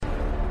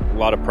A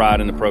lot of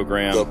pride in the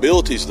program. The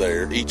ability's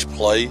there. Each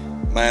play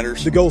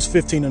matters. The goal's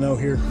 15-0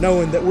 here,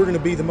 knowing that we're going to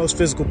be the most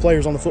physical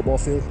players on the football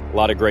field. A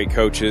lot of great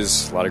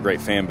coaches, a lot of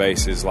great fan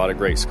bases, a lot of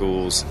great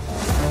schools.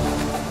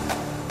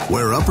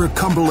 Where Upper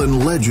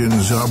Cumberland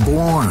legends are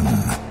born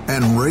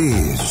and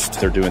raised.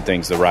 They're doing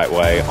things the right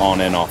way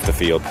on and off the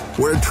field.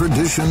 Where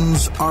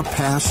traditions are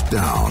passed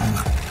down.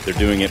 They're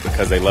doing it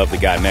because they love the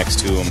guy next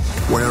to them.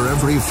 Where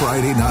every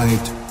Friday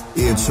night,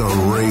 it's a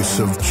race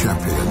of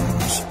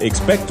champions.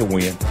 Expect to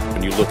win.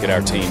 When you look at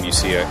our team, you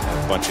see a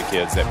bunch of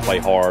kids that play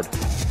hard.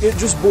 It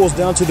just boils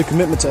down to the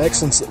commitment to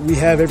excellence that we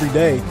have every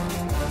day.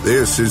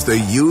 This is the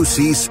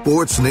UC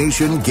Sports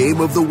Nation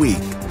Game of the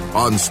Week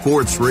on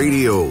Sports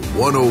Radio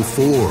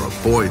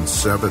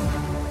 104.7.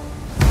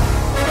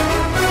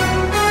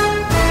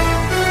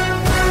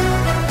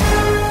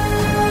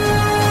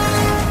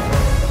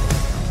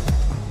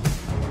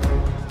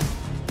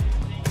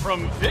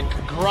 From Vic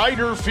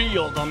Grider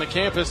Field on the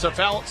campus of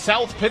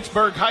South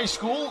Pittsburg High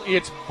School,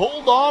 it's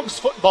Bulldogs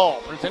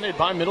football presented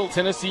by Middle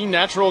Tennessee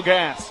Natural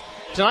Gas.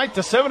 Tonight,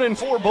 the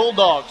 7-4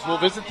 Bulldogs will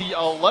visit the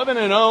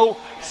 11-0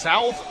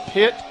 South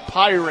Pitt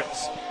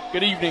Pirates.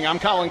 Good evening, I'm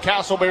Colin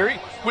Castleberry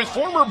with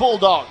former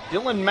Bulldog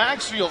Dylan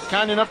Maxfield,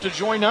 kind enough to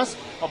join us,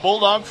 a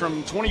Bulldog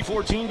from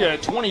 2014 to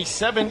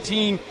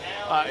 2017.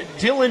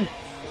 Dylan,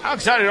 how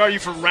excited are you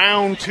for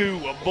round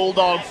 2 of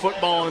Bulldog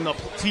football in the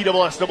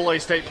TSSAA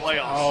state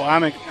playoffs? Oh,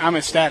 I'm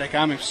ecstatic.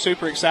 I'm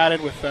super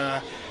excited with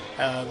the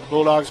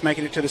Bulldogs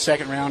making it to the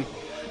second round.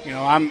 You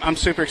know, I'm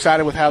super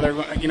excited with how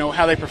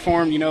they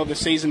performed. You know, the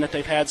season that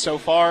they've had so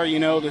far. You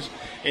know,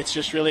 it's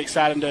just really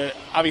exciting to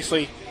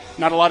obviously.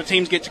 Not a lot of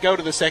teams get to go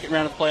to the second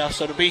round of the playoffs,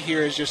 so to be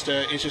here is just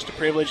a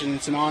privilege and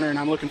it's an honor, and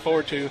I'm looking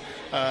forward to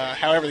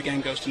however the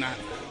game goes tonight.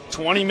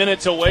 20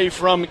 minutes away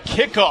from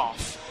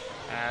kickoff,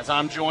 as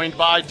I'm joined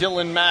by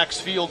Dylan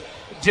Maxfield.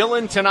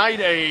 Dylan, tonight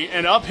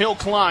an uphill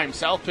climb.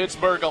 South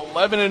Pittsburg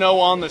 11-0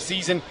 on the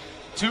season.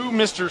 2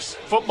 Mr.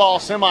 Football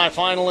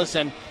semifinalists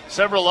and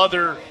several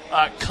other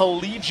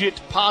collegiate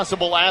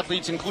possible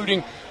athletes,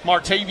 including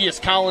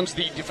Martavius Collins,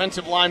 the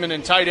defensive lineman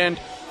and tight end,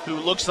 who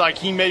looks like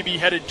he may be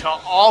headed to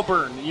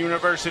Auburn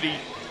University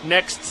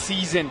next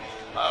season.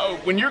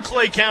 When you're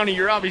Clay County,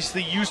 you're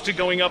obviously used to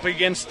going up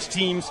against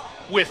teams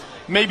with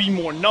maybe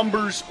more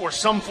numbers or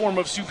some form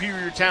of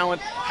superior talent.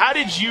 How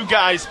did you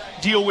guys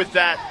deal with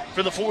that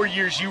for the 4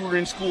 years you were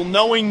in school,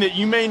 knowing that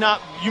you may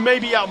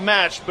be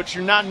outmatched, but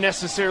you're not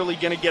necessarily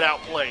going to get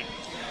outplayed?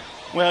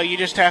 Well, you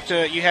just have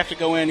to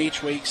go in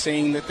each week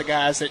seeing that the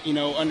guys that you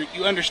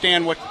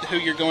understand who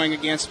you're going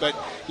against, but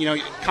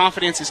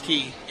confidence is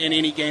key in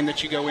any game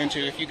that you go into.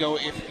 If you go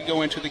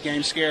into the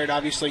game scared,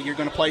 obviously you're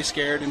going to play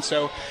scared, and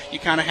so you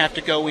kind of have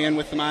to go in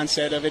with the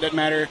mindset of it doesn't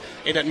matter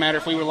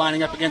if we were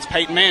lining up against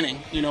Peyton Manning,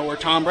 or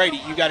Tom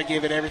Brady. You got to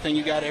give it everything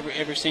you got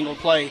every single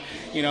play,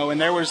 And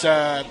there was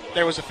a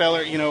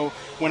fella,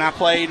 when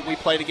we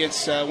played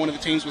against one of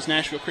the teams was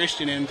Nashville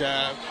Christian, and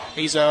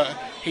he's a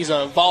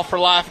Vol for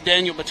Life.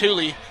 Daniel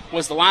Batuli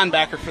was the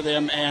linebacker for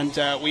them, and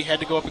we had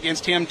to go up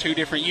against him 2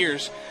 different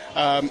years.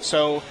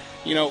 So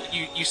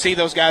you see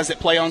those guys that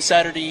play on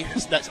Saturday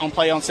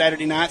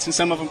nights, and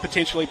some of them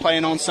potentially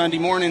playing on Sunday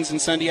mornings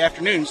and Sunday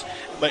afternoons.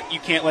 But you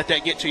can't let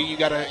that get to you. You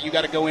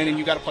gotta go in and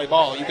you gotta play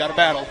ball. You gotta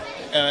battle.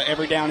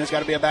 Every down has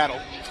got to be a battle.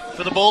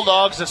 For the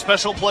Bulldogs, a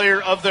special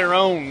player of their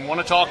own. Want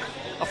to talk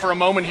for a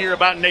moment here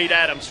about Nate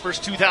Adams,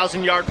 first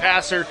 2,000-yard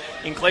passer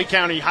in Clay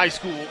County High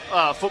School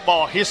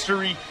football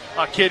history.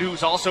 A kid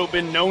who's also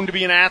been known to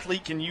be an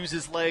athlete, can use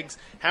his legs.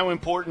 How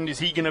important is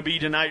he going to be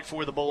tonight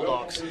for the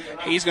Bulldogs?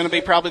 He's going to be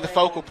probably the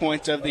focal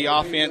point of the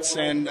offense,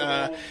 and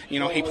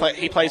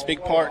he plays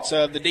big parts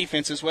of the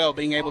defense as well,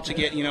 being able to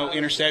get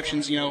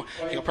interceptions.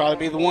 He'll probably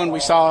be the one.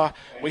 We saw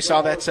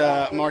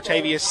that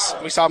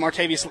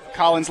Martavius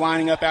Collins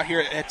lining up out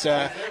here at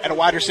a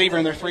wide receiver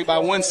in their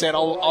 3-by-1 set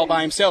all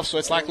by himself. So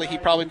it's likely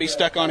he'd probably be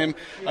stuck on him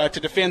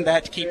to defend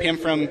that, to keep him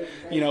from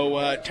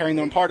tearing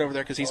them apart over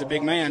there, because he's a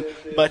big man.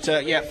 But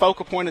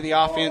focal point of the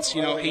offense.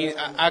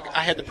 I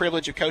had the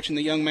privilege of coaching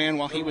the young man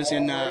while he was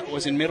in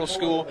middle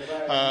school.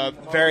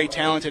 Very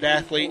talented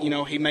athlete.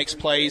 He makes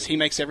plays. He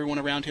makes everyone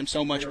around him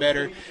so much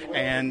better,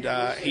 and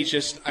he's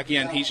just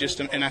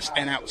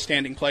an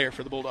outstanding player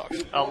for the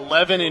Bulldogs.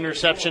 11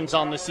 interceptions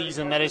on the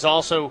season. That is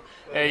also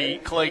a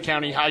Clay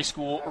County High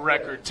School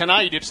record.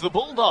 Tonight, it's the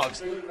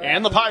Bulldogs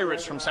and the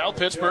Pirates from South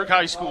Pittsburg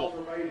High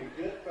School.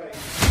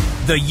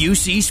 The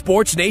UC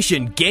Sports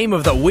Nation Game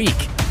of the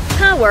Week.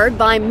 Powered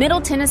by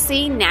Middle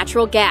Tennessee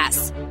Natural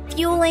Gas.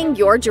 Fueling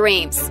your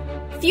dreams.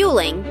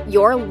 Fueling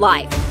your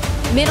life.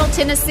 Middle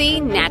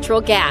Tennessee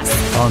Natural Gas.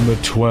 On the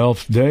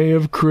 12th day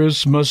of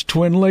Christmas,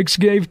 Twin Lakes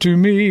gave to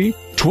me.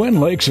 Twin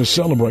Lakes is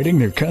celebrating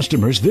their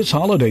customers this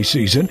holiday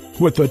season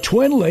with the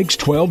Twin Lakes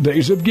 12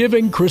 Days of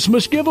Giving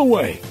Christmas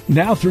Giveaway.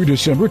 Now through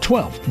December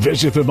 12th.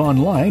 Visit them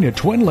online at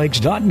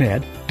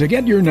twinlakes.net to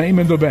get your name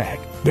in the bag.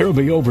 There will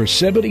be over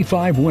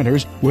 75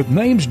 winners with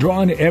names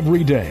drawn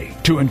every day.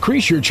 To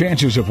increase your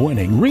chances of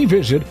winning,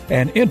 revisit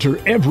and enter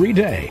every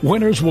day.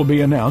 Winners will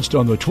be announced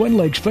on the Twin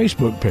Lakes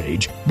Facebook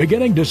page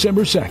beginning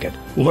December 2nd.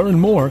 Learn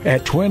more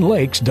at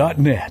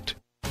twinlakes.net.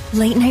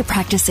 Late night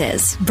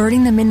practices,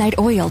 burning the midnight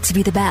oil to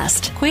be the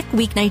best. Quick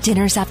weeknight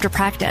dinners after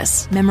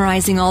practice,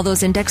 memorizing all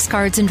those index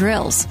cards and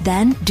drills,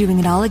 then doing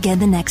it all again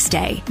the next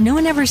day. No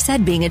one ever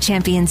said being a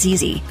champion's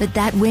easy, but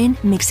that win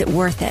makes it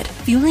worth it.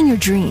 Fueling your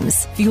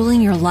dreams, fueling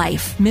your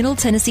life. Middle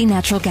Tennessee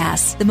Natural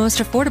Gas, the most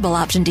affordable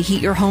option to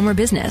heat your home or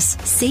business.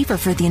 Safer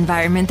for the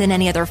environment than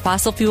any other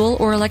fossil fuel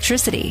or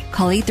electricity.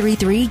 Call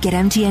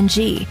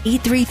 833-GET-MTNG.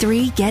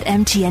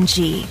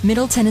 833-GET-MTNG.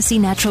 Middle Tennessee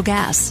Natural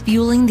Gas,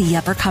 fueling the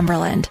Upper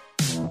Cumberland.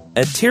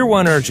 At Tier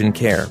 1 Urgent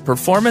Care,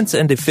 performance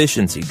and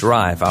efficiency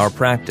drive our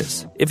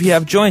practice. If you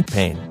have joint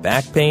pain,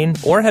 back pain,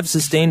 or have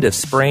sustained a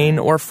sprain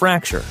or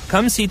fracture,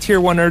 come see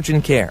Tier 1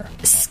 Urgent Care.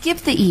 Skip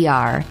the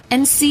ER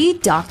and see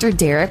Dr.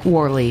 Derek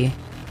Worley.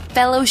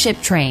 Fellowship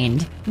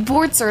trained,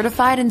 board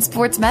certified in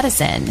sports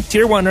medicine.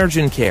 Tier 1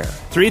 Urgent Care,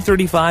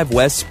 335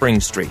 West Spring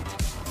Street.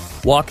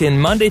 Walk in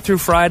Monday through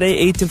Friday,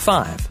 8 to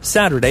 5,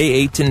 Saturday,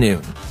 8 to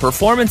noon.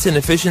 Performance and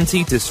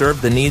efficiency to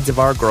serve the needs of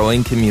our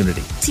growing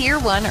community. Tier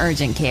 1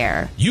 Urgent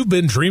Care. You've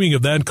been dreaming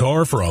of that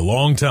car for a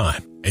long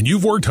time, and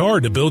you've worked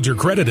hard to build your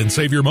credit and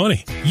save your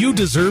money. You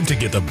deserve to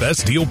get the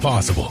best deal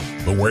possible.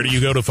 But where do you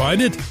go to find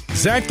it?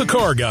 Zach the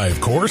Car Guy, of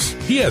course.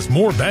 He has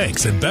more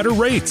banks and better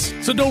rates.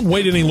 So don't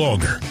wait any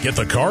longer. Get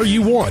the car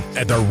you want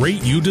at the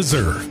rate you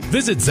deserve.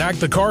 Visit Zach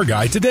the Car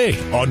Guy today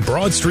on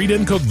Broad Street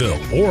in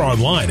Cookeville or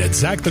online at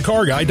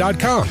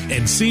ZachTheCarGuy.com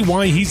and see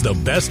why he's the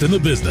best in the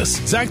business.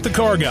 Zach the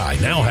Car Guy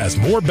now has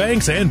more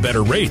banks and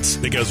better rates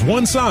because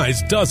one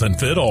size doesn't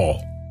fit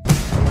all.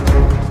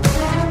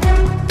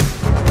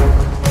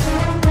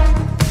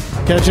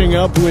 Catching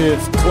up with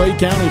Clay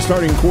County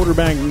starting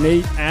quarterback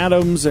Nate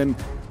Adams. And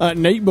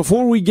Nate,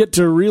 before we get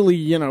to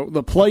really,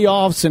 the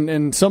playoffs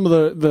and some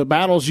of the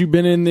battles you've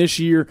been in this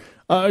year,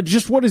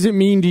 just what does it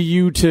mean to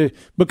you to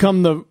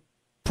become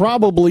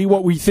probably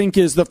what we think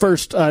is the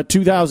first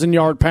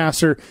 2,000-yard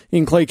passer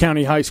in Clay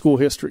County high school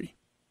history?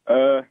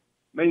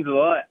 Means a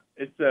lot.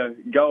 It's a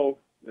goal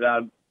that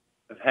I've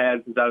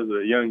had since I was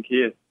a young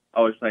kid,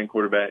 always playing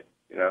quarterback,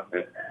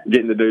 and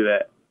getting to do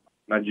that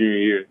my junior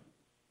year.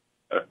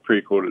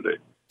 Pretty cool to do.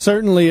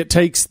 Certainly it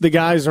takes the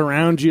guys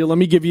around you. Let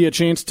me give you a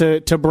chance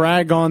to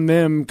brag on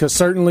them, because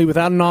certainly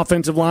without an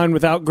offensive line,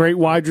 without great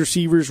wide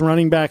receivers,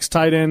 running backs,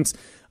 tight ends,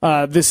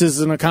 this is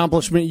an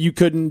accomplishment you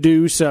couldn't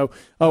do. So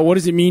what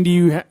does it mean to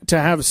you to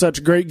have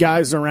such great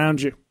guys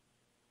around you?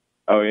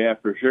 Oh, yeah,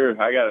 for sure.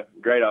 I got a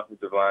great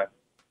offensive line.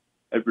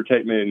 They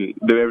protect me and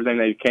do everything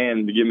they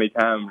can to give me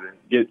time to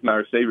get to my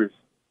receivers,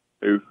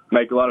 who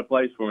make a lot of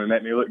plays for me and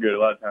make me look good a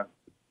lot of times.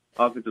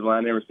 Offensive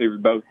line and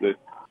receivers both do.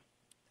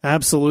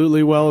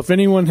 Absolutely. Well, if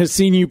anyone has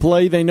seen you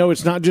play, they know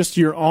it's not just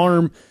your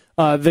arm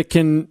that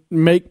can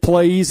make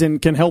plays and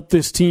can help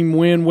this team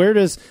win. Where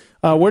do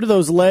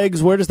those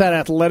legs, where does that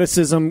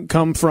athleticism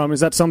come from? Is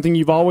that something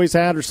you've always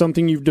had or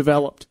something you've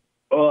developed?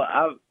 Well,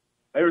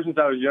 ever since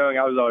I was young,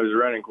 I was always a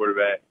running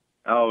quarterback.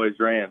 I always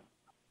ran.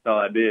 That's all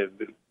I did.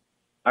 But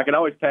I could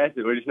always pass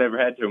it. We just never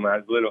had to when I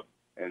was little.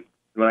 And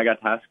when I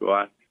got to high school,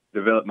 I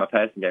developed my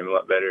passing game a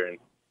lot better and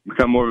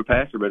become more of a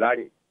passer, but I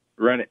can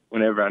run it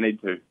whenever I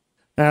need to.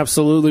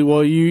 Absolutely.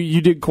 Well,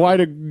 you did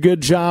quite a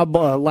good job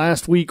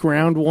last week,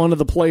 round one of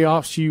the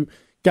playoffs. You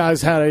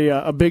guys had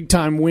a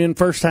big-time win.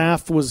 First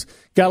half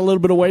got a little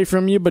bit away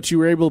from you, but you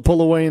were able to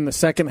pull away in the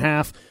second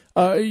half.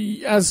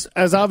 As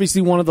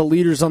obviously one of the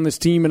leaders on this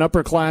team, an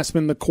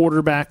upperclassman, the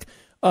quarterback,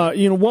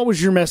 what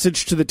was your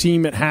message to the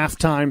team at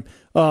halftime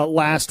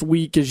last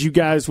week as you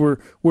guys were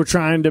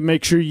trying to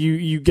make sure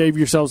you gave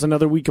yourselves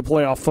another week of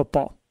playoff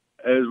football?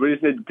 We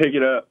just need to pick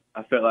it up.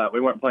 I felt like we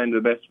weren't playing to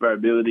the best of our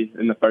ability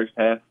in the first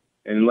half.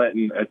 And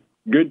letting a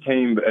good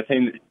team, but a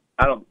team that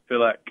I don't feel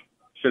like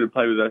should have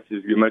played with us as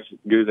much as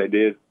good as they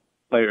did,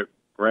 play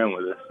around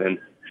with us. And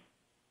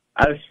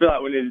I just feel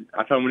like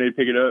I told them we need to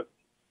pick it up,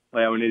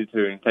 play how we needed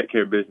to, and take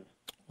care of business.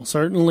 Well,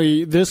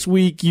 certainly this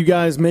week you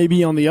guys may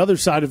be on the other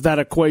side of that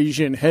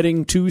equation,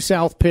 heading to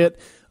South Pitt,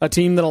 a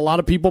team that a lot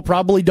of people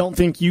probably don't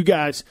think you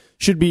guys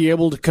should be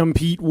able to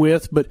compete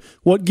with. But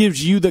what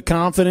gives you the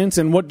confidence,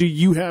 and what do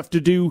you have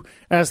to do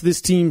as this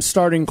team's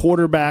starting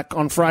quarterback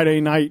on Friday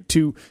night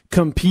to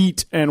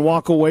compete and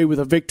walk away with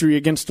a victory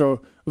against a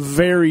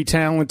very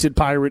talented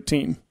Pirate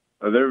team?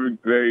 They're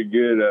very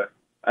good.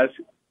 I just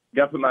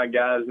got to put my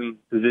guys in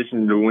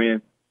position to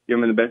win, give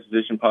them in the best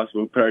position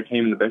possible, put our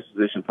team in the best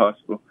position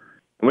possible.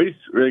 And we just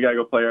really got to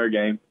go play our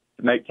game,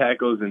 make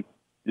tackles, and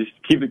just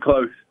keep it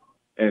close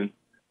and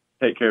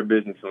take care of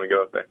business when we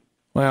go up there.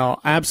 Well,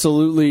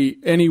 absolutely.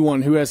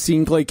 Anyone who has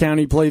seen Clay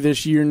County play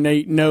this year,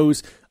 Nate,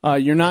 knows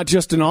you're not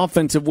just an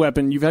offensive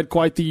weapon. You've had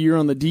quite the year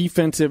on the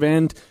defensive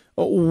end.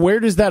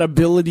 Where does that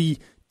ability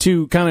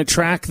to kind of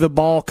track the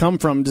ball come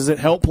from? Does it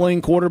help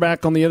playing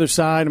quarterback on the other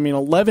side? I mean,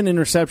 11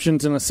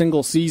 interceptions in a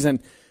single season.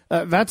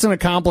 That's an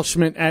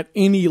accomplishment at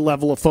any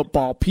level of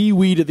football,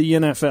 Pee-wee to the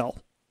NFL.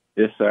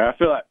 Yes, sir. I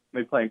feel like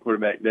me playing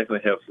quarterback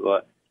definitely helps a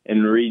lot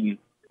in reading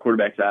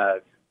quarterback's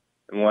eyes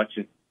and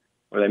watching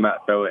where they might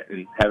throw it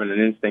and having an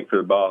instinct for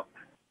the ball,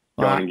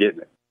 going and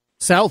getting it.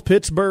 South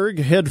Pittsburg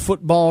head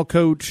football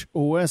coach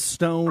Wes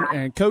Stone.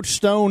 And Coach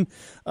Stone,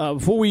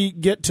 before we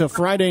get to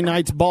Friday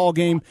night's ball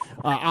game,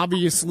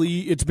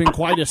 obviously it's been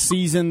quite a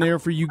season there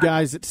for you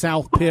guys at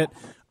South Pitt.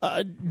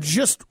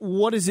 Just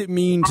what does it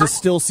mean to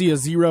still see a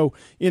 0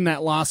 in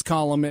that loss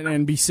column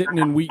and be sitting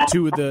in week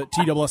 2 of the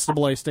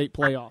TSSAA state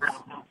playoffs?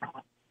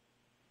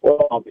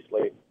 Well,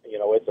 obviously,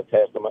 it's a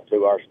testament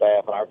to our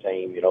staff and our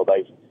team.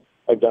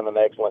 They've done an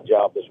excellent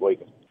job this week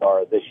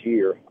or this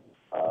year.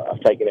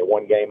 Taking it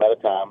one game at a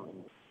time,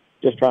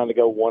 just trying to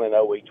go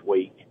 1-0 each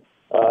week.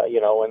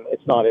 And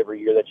it's not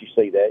every year that you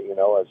see that.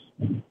 As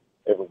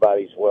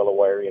everybody's well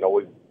aware,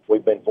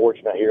 we've been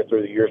fortunate here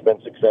through the years,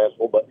 been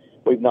successful, but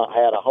we've not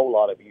had a whole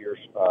lot of years,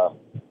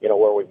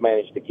 where we've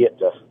managed to get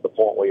to the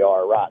point we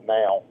are right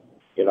now,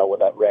 with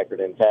that record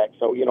intact.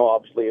 So,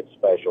 obviously it's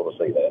special to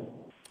see that.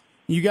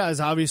 You guys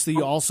obviously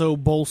also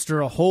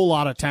bolster a whole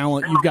lot of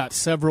talent. You've got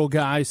several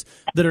guys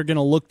that are going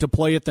to look to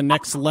play at the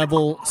next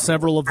level,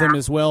 several of them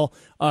as well,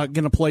 going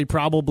to play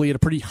probably at a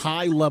pretty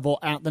high level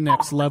at the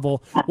next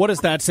level. What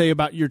does that say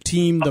about your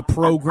team, the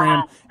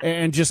program,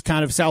 and just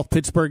kind of South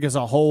Pittsburg as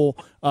a whole,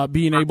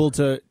 being able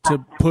to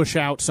push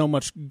out so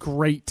much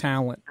great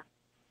talent?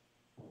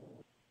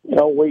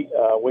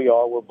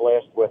 We're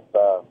blessed with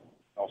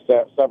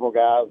several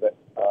guys that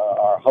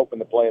are hoping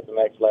to play at the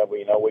next level.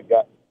 We've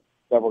got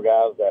several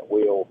guys that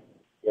will,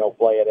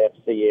 play at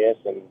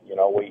FCS and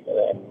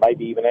and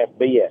maybe even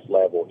FBS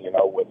level,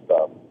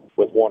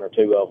 with one or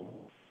two of them.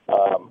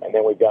 And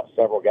then we've got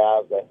several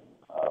guys that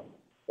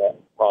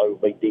probably will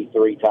be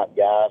D3 type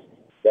guys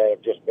that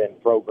have just been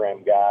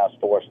program guys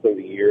for us through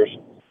the years.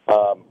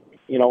 And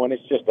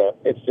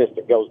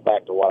it goes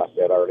back to what I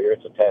said earlier.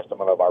 It's a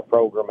testament of our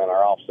program and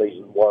our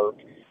off-season work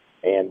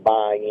and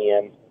buying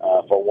in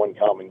for one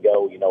common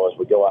goal, as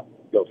we go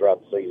throughout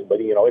the season.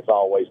 But, it's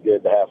always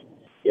good to have,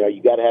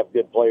 you got to have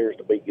good players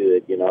to be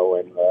good, and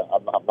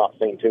I've not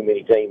seen too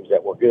many teams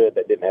that were good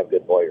that didn't have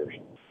good players.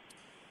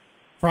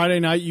 Friday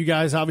night, you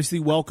guys obviously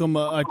welcome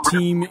a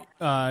team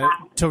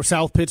to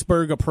South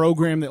Pittsburg, a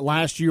program that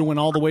last year went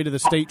all the way to the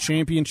state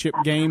championship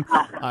game.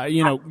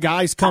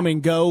 Guys come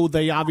and go.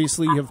 They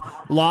obviously have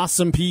lost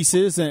some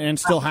pieces and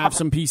still have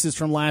some pieces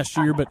from last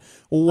year. But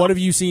what have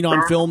you seen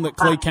on film that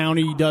Clay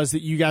County does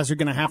that you guys are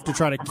going to have to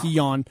try to key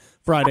on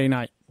Friday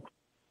night?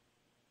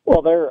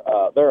 Well, they're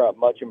a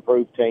much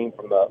improved team.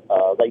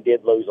 They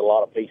did lose a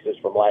lot of pieces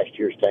from last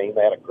year's team.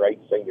 They had a great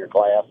senior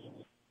class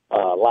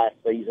last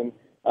season.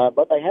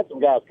 But they had some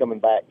guys coming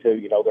back, too.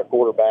 Their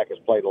quarterback has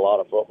played a lot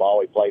of football.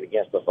 He played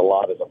against us a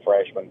lot as a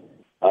freshman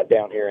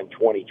down here in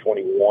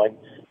 2021.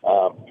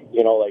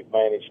 They've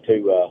managed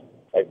to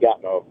they've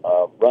gotten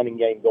a running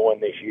game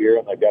going this year,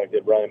 and they've got a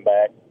good running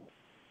back.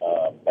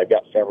 They've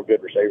got several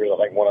good receivers. I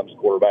think one of them's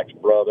the quarterback's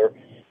brother.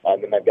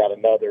 And then they've got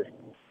another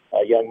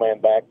young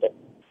man back that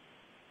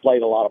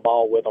played a lot of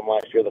ball with them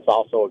last year that's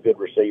also a good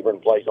receiver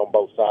and plays on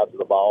both sides of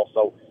the ball.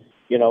 So,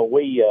 we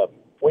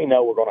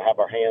know we're going to have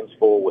our hands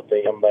full with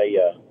them.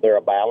 They're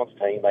a balanced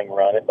team. They can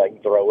run it. They can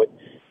throw it.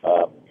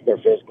 They're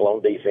physical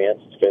on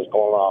defense. It's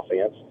physical on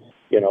offense.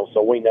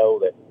 So we know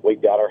that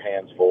we've got our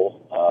hands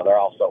full.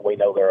 We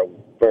know they're a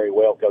very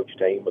well-coached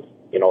team with,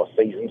 a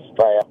seasoned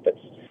staff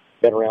that's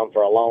been around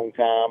for a long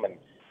time and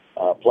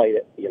played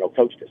it,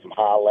 coached at some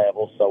high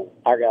levels. So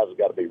our guys have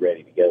got to be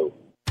ready to go.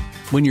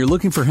 When you're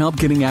looking for help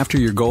getting after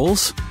your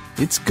goals,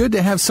 it's good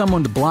to have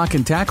someone to block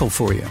and tackle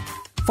for you.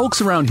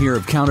 Folks around here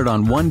have counted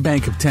on One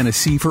Bank of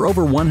Tennessee for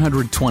over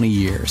 120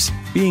 years.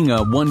 Being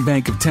a One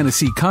Bank of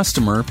Tennessee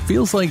customer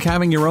feels like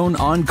having your own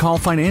on-call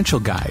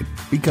financial guide,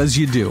 because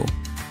you do.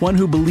 One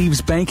who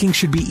believes banking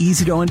should be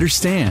easy to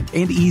understand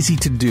and easy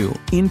to do,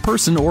 in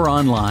person or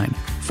online.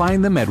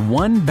 Find them at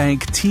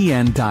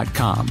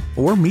onebanktn.com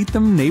or meet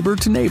them neighbor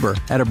to neighbor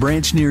at a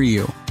branch near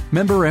you.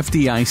 Member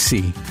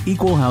FDIC,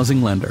 Equal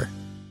Housing Lender.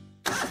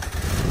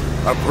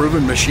 A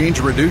proven machine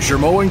to reduce your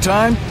mowing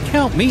time?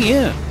 Count me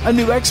in. A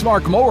new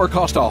Exmark mower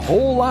costs a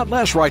whole lot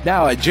less right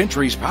now at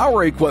Gentry's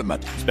Power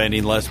Equipment.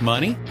 Spending less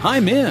money?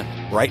 I'm in.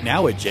 Right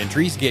now at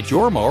Gentry's, get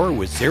your mower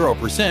with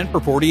 0% for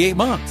 48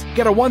 months.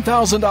 Get a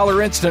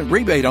 $1,000 instant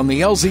rebate on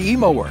the LZE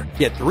mower.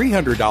 Get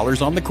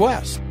 $300 on the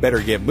Quest. Better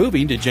get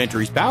moving to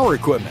Gentry's Power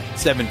Equipment,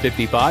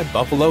 755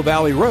 Buffalo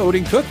Valley Road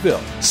in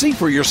Cookeville. See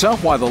for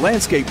yourself why the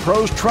landscape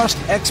pros trust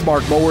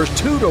Exmark mowers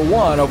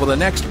 2-1 over the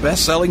next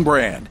best-selling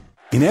brand.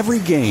 In every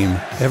game,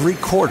 every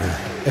quarter,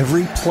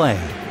 every play,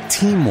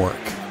 teamwork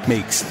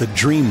makes the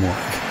dream work.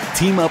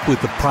 Team up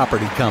with the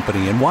property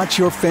company and watch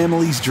your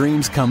family's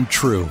dreams come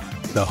true.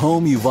 The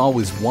home you've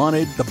always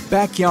wanted, the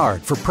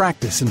backyard for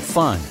practice and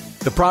fun.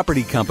 The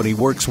property company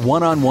works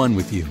one-on-one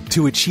with you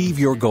to achieve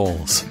your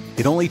goals.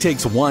 It only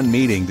takes one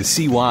meeting to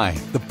see why.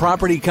 The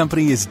property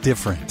company is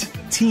different.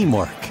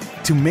 Teamwork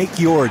to make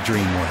your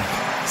dream work.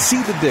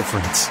 See the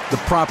difference.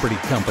 The property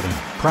company,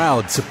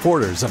 proud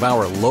supporters of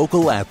our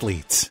local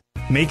athletes.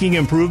 Making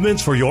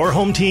improvements for your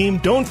home team?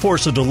 Don't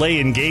force a delay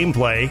in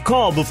gameplay.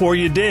 Call before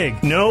you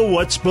dig. Know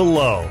what's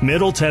below.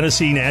 Middle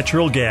Tennessee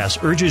Natural Gas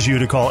urges you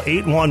to call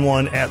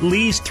 811 at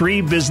least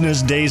 3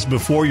 business days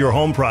before your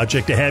home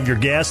project to have your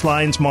gas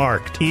lines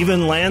marked.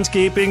 Even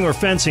landscaping or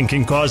fencing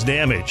can cause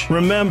damage.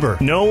 Remember,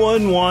 no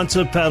one wants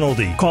a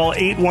penalty. Call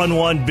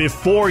 811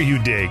 before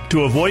you dig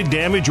to avoid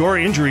damage or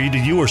injury to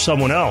you or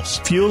someone else.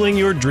 Fueling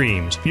your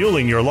dreams,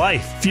 fueling your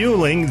life,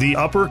 fueling the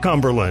Upper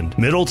Cumberland.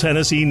 Middle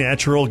Tennessee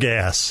Natural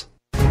Gas.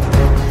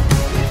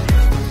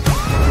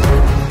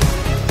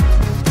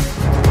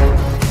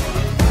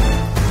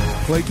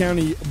 Clay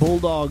County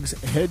Bulldogs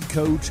head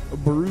coach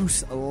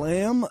Bruce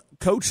Lamb.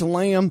 Coach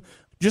Lamb,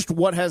 just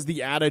what has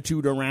the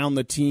attitude around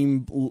the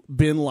team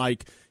been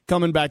like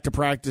coming back to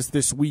practice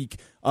this week,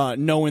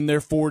 knowing they're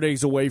 4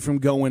 days away from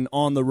going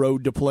on the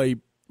road to play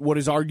what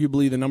is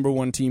arguably the number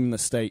 1 team in the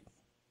state?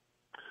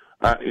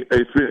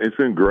 It's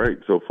been great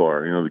so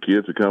far. You know, the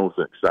kids have come with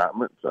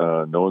excitement,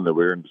 knowing that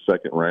we're in the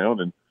second round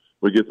and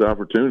we get the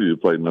opportunity to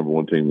play the number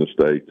 1 team in the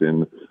state.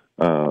 And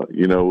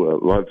you know,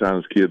 a lot of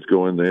times kids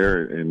go in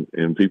there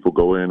and people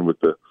go in with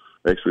the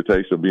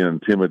expectation of being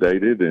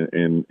intimidated.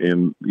 And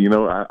you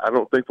know, I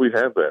don't think we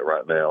have that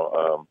right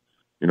now.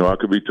 You know, I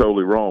could be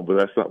totally wrong, but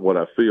that's not what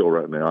I feel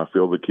right now. I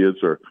feel the kids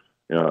are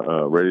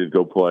ready to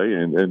go play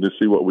and to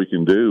see what we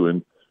can do.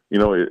 And, you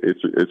know,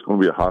 it's going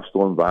to be a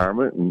hostile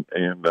environment.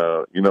 And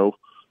you know,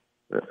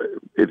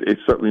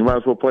 it's something you might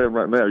as well play them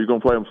right now. You're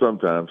going to play them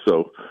sometime.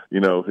 So,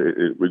 you know,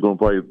 we're going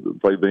to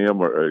play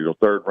them or, you know,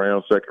 third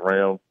round, second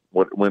round,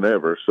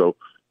 whenever. So,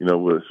 you know,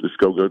 let's just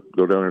go down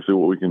there and see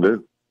what we can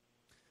do.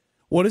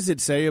 What does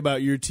it say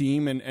about your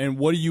team, and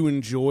what do you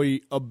enjoy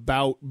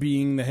about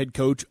being the head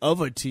coach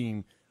of a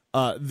team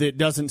that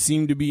doesn't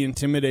seem to be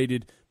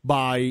intimidated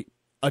by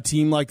a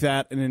team like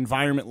that, an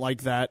environment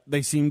like that?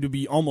 They seem to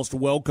be almost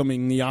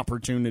welcoming the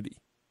opportunity.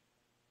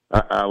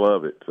 I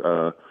love it.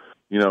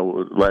 You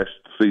know, last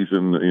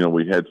season, you know,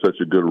 we had such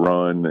a good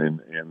run, and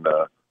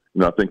you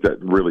know, I think that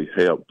really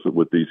helped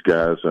with these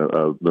guys,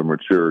 the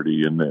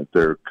maturity, and that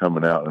they're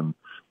coming out and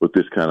with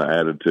this kind of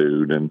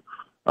attitude, and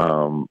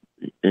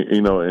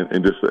you know,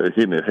 and just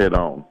hitting it head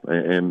on.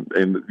 And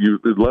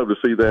you'd love to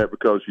see that,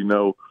 because you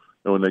know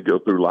when they go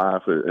through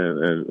life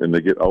and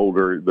they get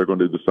older, they're going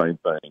to do the same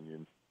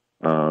thing.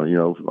 And you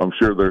know, I'm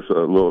sure there's a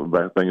little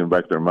thing in the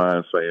back of their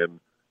mind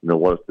saying, you know,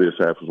 what if this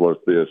happens? What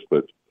if this?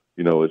 But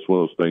you know, it's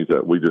one of those things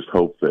that we just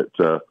hope that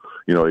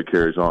you know, it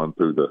carries on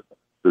through the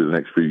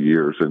next few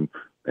years and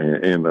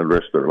the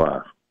rest of their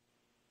life.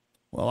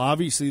 Well,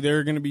 obviously there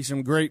are going to be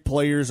some great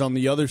players on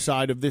the other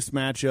side of this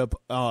matchup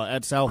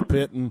at South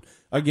Pitt, and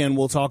again,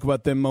 we'll talk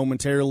about them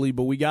momentarily.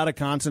 But we got to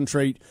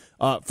concentrate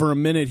for a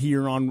minute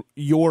here on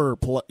your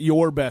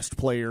best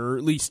player, or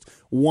at least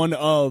one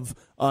of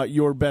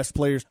your best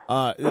players.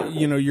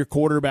 You know, your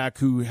quarterback,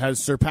 who has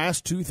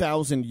surpassed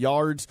 2,000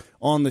 yards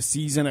on the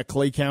season, a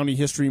Clay County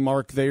history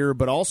mark there,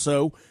 but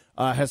also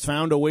has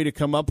found a way to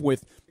come up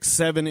with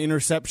 7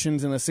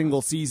 interceptions in a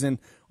single season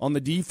on the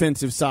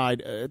defensive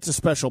side. It's a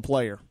special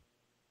player.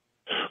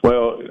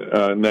 Well,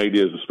 Nate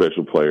is a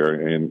special player,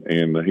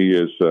 and he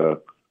has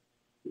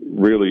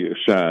really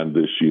shined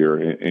this year,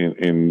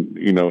 and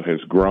you know, has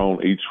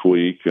grown each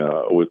week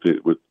with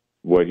the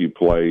way he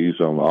plays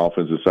on the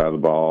offensive side of the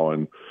ball.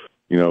 And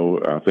you know,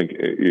 I think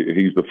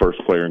he's the first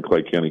player in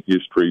Clay County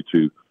history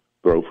to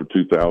throw for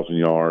 2,000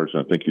 yards.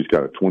 I think he's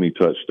got 20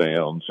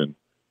 touchdowns, and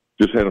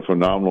just had a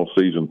phenomenal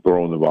season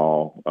throwing the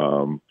ball.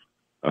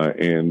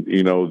 And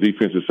you know,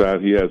 defensive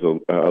side, he has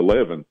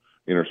 11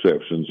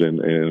 interceptions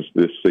in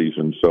this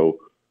season. So,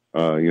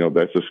 you know,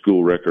 that's a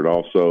school record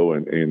also.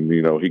 And,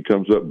 you know, he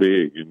comes up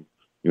big, and,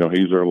 you know,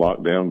 he's our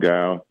lockdown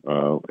guy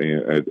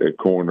at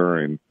corner.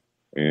 And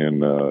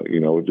you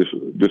know,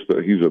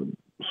 he's a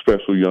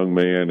special young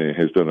man and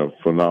has done a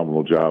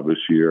phenomenal job this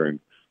year. And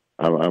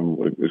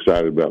I'm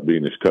excited about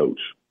being his coach.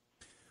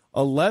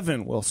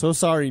 11. Well, so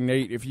sorry,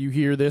 Nate, if you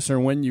hear this or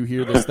when you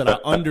hear this, that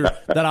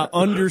I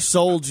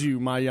undersold you,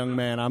 my young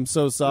man. I'm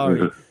so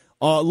sorry.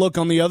 Look,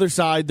 on the other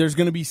side, there's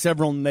going to be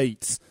several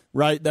Nates,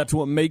 right? That's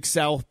what makes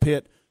South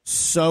Pitt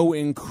so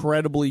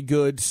incredibly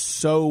good,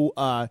 so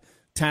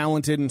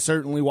talented, and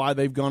certainly why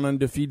they've gone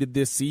undefeated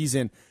this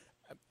season.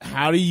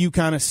 How do you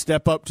kind of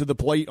step up to the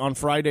plate on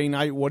Friday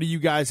night? What do you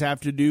guys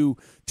have to do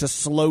to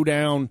slow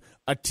down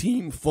a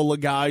team full of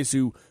guys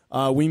who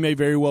we may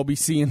very well be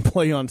seeing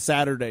play on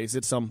Saturdays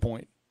at some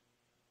point?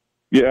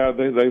 Yeah,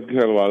 they've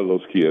got a lot of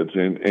those kids,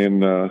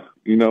 and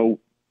you know,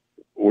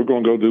 we're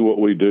going to go do what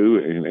we do,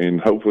 and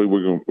hopefully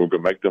we're going to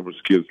make them as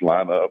kids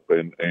line up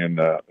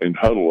and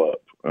huddle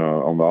up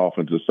on the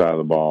offensive side of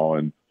the ball,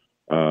 and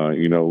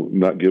you know,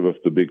 not give us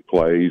the big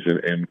plays,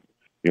 and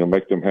you know,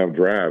 make them have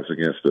drives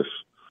against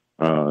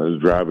us,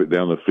 drive it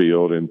down the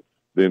field, and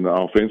then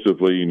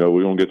offensively, you know,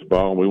 we want to get the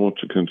ball, and we want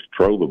to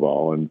control the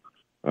ball and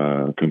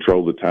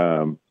control the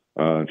time,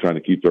 trying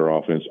to keep their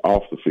offense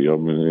off the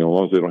field. I mean, you know, as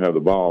long as they don't have the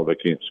ball, they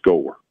can't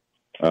score,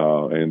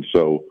 and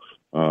so.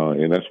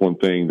 And that's one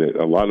thing that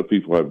a lot of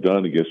people have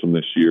done against them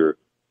this year.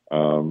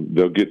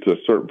 They'll get to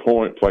a certain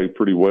point, play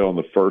pretty well in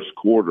the first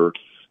quarter,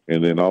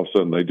 and then all of a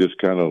sudden they just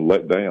kind of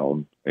let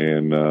down,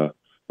 and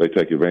they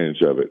take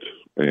advantage of it.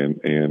 And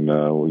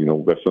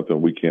that's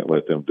something we can't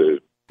let them do.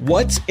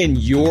 What's in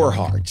your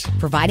heart?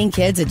 Providing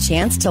kids a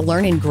chance to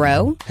learn and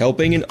grow.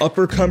 Helping an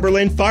Upper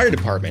Cumberland Fire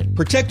Department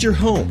protect your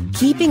home.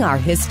 Keeping our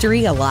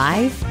history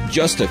alive.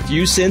 Just a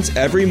few cents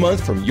every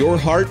month from your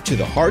heart to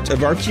the heart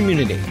of our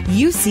community.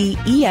 UC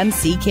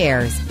EMC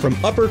Cares. From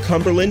Upper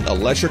Cumberland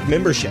Electric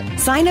membership.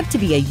 Sign up to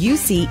be a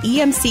UC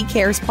EMC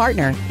Cares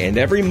partner. And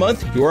every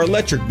month, your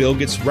electric bill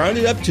gets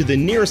rounded up to the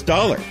nearest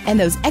dollar. And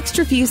those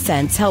extra few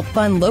cents help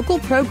fund local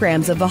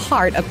programs of the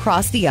heart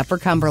across the Upper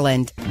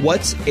Cumberland.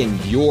 What's in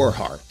your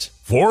heart?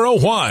 For a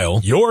while,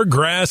 your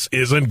grass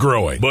isn't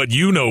growing, but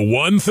you know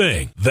one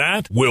thing,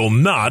 that will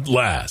not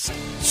last.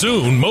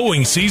 Soon,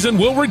 mowing season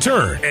will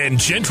return, and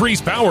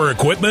Gentry's Power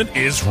Equipment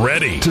is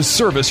ready to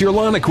service your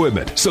lawn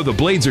equipment, so the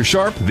blades are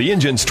sharp, the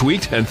engine's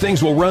tweaked, and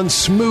things will run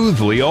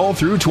smoothly all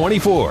through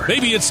 24.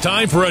 Maybe it's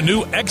time for a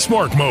new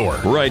Exmark mower.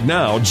 Right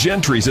now,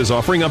 Gentry's is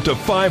offering up to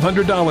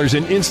 $500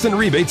 in instant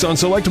rebates on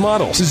select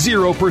models,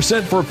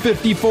 0% for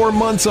 54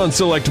 months on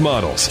select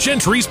models.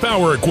 Gentry's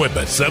Power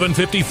Equipment,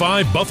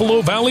 755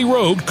 Buffalo Valley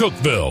Road,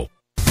 Cookeville.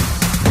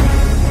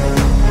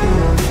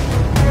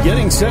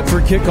 Getting set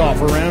for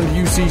kickoff around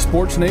UC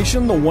Sports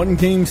Nation, the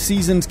one-game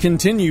seasons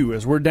continue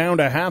as we're down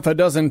to half a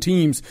dozen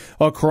teams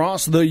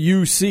across the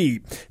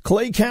UC.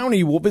 Clay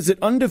County will visit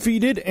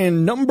undefeated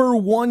and number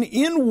 1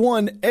 in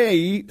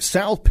 1A,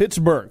 South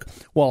Pittsburg,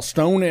 while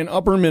Stone and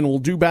Upperman will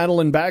do battle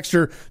in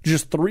Baxter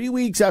just 3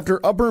 weeks after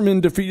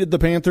Upperman defeated the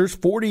Panthers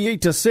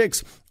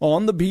 48-6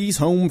 on the Bees'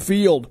 home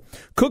field.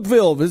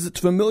 Cookeville visits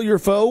familiar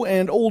foe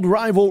and old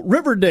rival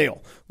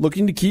Riverdale,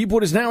 looking to keep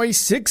what is now a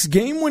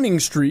 6-game winning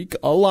streak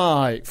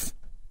alive.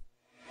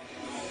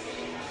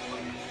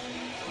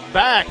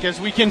 Back as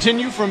we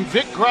continue from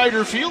Vic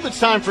Grider Field, it's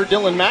time for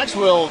Dylan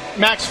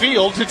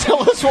Maxfield to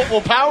tell us what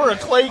will power a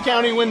Clay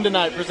County win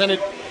tonight, presented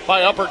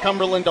by Upper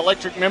Cumberland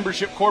Electric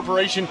Membership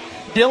Corporation.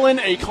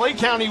 Dylan, a Clay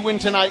County win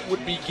tonight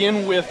would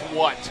begin with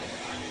what?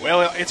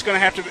 Well, it's going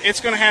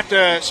to have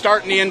to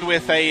start and end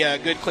with a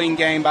good, clean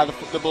game by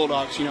the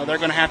Bulldogs. You know, they're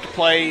going to have to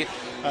play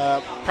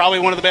probably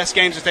one of the best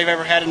games that they've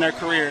ever had in their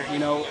career. You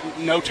know,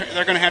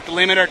 they're going to have to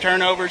limit our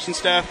turnovers and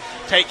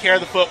stuff, take care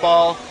of the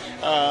football.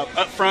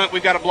 Up front,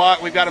 we've got to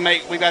block. We've got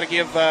to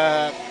give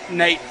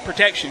Nate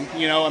protection.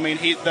 You know, I mean,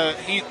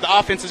 the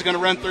offense is going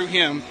to run through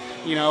him.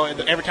 You know,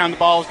 every time the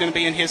ball is going to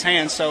be in his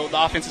hands, so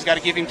the offense has got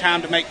to give him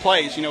time to make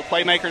plays. You know,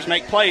 playmakers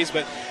make plays,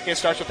 but it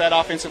starts with that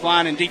offensive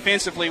line. And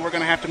defensively, we're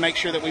going to have to make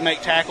sure that we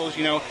make tackles.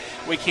 You know,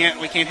 we can't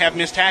have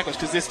missed tackles,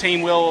 because this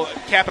team will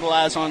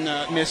capitalize on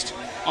missed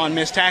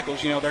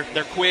tackles. You know,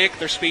 they're quick,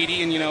 they're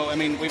speedy, and, you know, I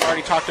mean, we've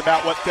already talked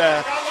about what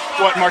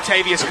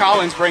Martavius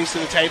Collins brings to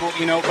the table.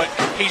 You know, but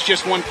he's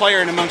just one player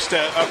in amongst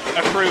a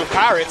crew of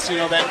Pirates. You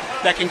know,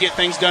 that can get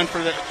things done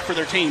for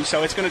their team.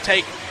 So it's going to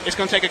take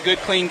a good,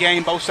 clean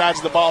game, both sides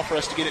of the ball, for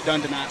us to get it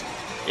done tonight.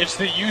 It's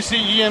the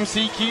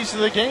UCEMC keys to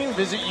the game.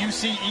 Visit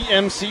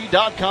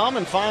UCEMC.com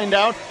and find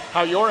out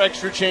how your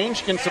extra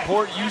change can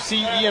support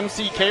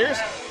UCEMC Cares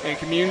and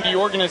community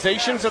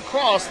organizations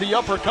across the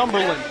Upper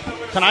Cumberland.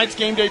 Tonight's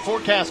game day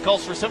forecast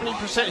calls for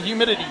 70%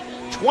 humidity,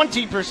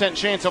 20%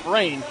 chance of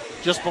rain.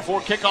 Just before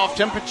kickoff,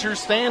 temperature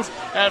stands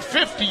at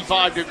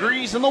 55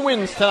 degrees, and the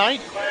winds tonight,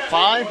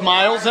 5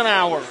 miles an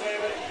hour.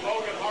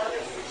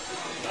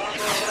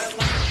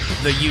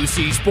 The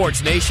UC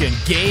Sports Nation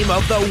Game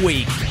of the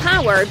Week.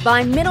 Powered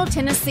by Middle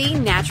Tennessee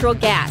Natural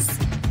Gas.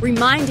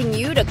 Reminding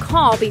you to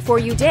call before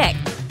you dig.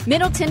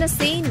 Middle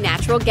Tennessee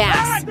Natural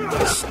Gas.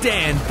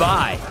 Stand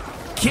by.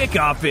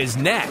 Kickoff is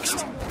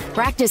next.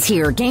 Practice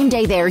here, game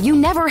day there. You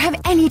never have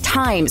any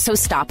time, so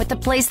stop at the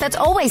place that's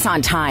always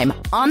on time.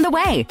 On the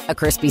Way. A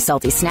crispy,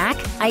 salty snack,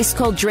 ice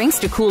cold drinks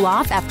to cool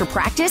off after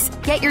practice.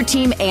 Get your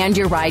team and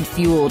your ride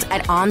fueled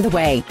at On the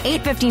Way,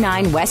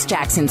 859 West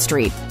Jackson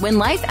Street. When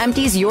life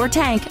empties your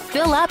tank,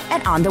 fill up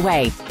at On the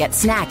Way. Get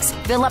snacks.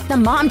 Fill up the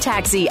mom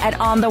taxi at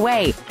On the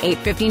Way,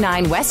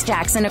 859 West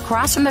Jackson,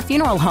 across from the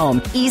funeral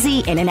home. Easy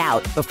in and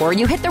out. Before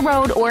you hit the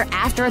road or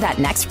after that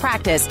next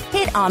practice,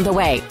 hit On the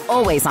Way.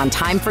 Always on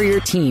time for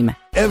your team.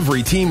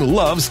 Every team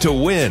loves to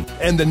win,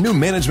 and the new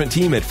management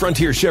team at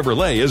Frontier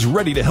Chevrolet is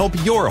ready to help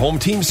your home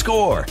team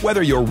score.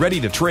 Whether you're ready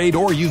to trade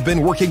or you've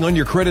been working on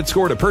your credit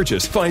score to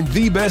purchase, find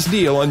the best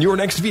deal on your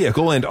next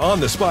vehicle and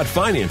on-the-spot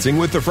financing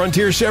with the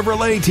Frontier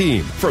Chevrolet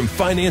team. From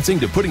financing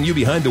to putting you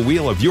behind the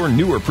wheel of your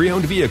newer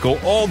pre-owned vehicle,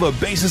 all the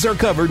bases are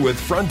covered with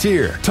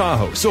Frontier.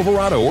 Tahoe,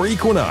 Silverado, or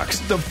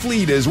Equinox, the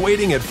fleet is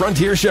waiting at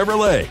Frontier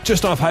Chevrolet,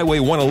 just off Highway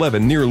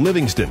 111 near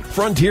Livingston.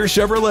 Frontier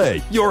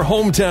Chevrolet, your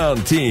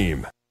hometown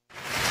team.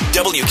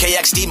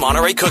 WKXD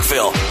Monterey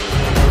Cookeville.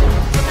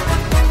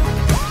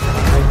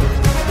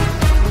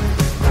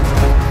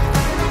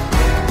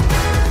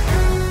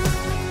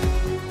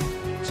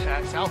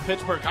 South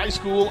Pittsburg High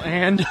School,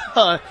 and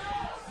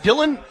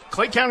Dylan,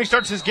 Clay County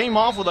starts his game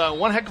off with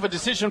one heck of a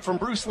decision from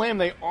Bruce Lamb.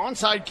 They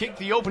onside kick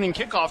the opening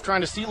kickoff,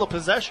 trying to steal a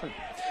possession.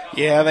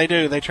 Yeah, they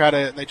do. They try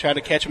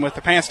to catch him with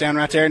the pants down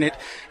right there, and it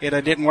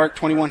didn't work.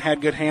 21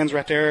 had good hands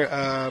right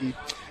there.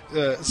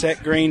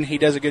 Zach Green, he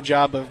does a good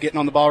job of getting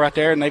on the ball right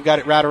there, and they've got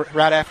it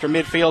right after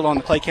midfield on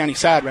the Clay County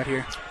side right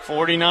here.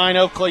 49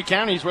 of Clay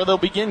County is where they'll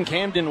begin.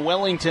 Camden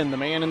Wellington, the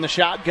man in the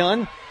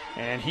shotgun,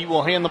 and he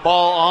will hand the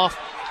ball off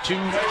to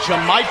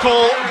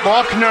Jamichael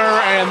Buckner,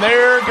 and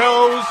there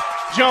goes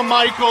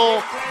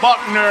Jamichael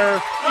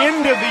Buckner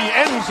into the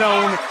end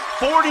zone,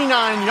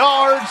 49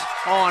 yards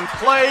on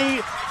play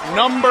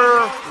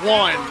number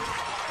 1.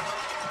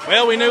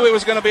 Well, we knew it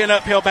was going to be an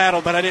uphill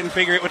battle, but I didn't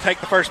figure it would take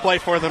the first play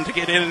for them to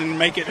get in and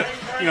make it.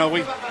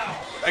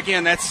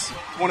 Again, that's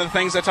one of the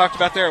things I talked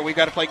about there. We've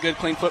got to play good,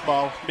 clean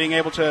football, being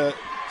able to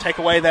take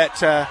away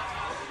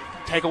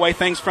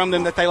things from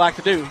them that they like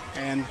to do,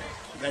 and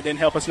that didn't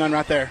help us none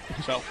right there.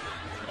 So,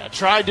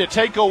 tried to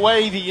take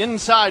away the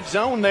inside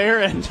zone there,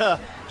 and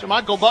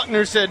Jamichael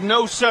Buckner said,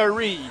 "No,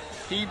 sirree."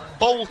 He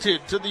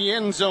bolted to the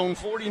end zone,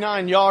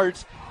 49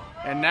 yards.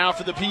 And now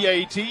for the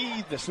PAT,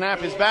 the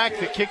snap is back,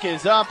 the kick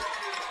is up,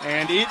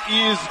 and it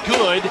is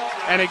good.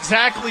 And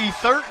exactly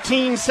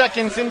 13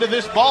 seconds into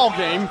this ball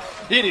game,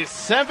 it is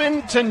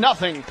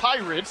 7-0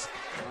 Pirates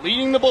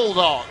leading the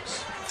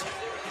Bulldogs.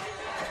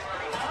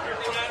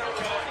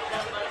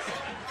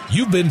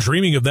 You've been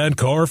dreaming of that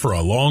car for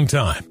a long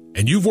time,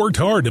 and you've worked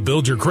hard to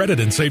build your credit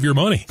and save your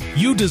money.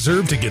 You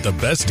deserve to get the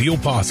best deal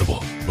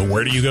possible. But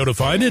where do you go to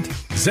find it?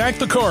 Zach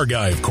the Car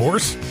Guy, of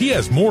course. He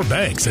has more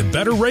banks and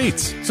better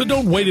rates. So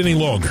don't wait any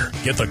longer.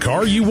 Get the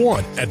car you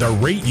want at the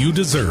rate you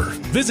deserve.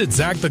 Visit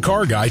Zach the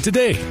Car Guy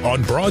today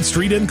on Broad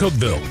Street in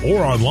Cookeville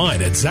or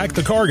online at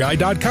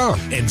ZachTheCarGuy.com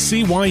and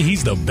see why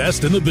he's the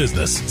best in the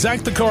business. Zach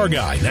the Car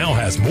Guy now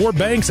has more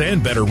banks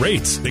and better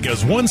rates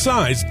because one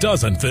size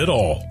doesn't fit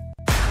all.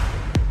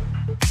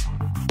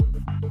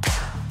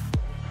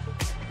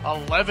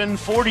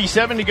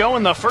 11:47 to go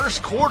in the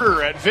first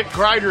quarter at Vic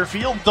Grider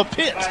Field, the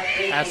Pit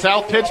at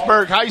South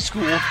Pittsburg High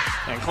School.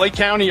 And Clay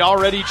County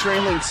already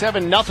trailing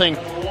 7-0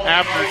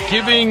 after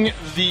giving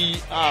the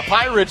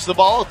Pirates the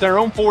ball at their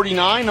own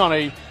 49 on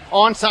a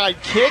onside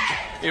kick.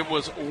 It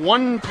was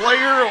one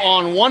player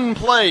on one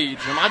play.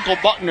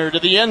 Jamichael Buckner to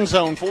the end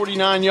zone,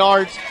 49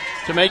 yards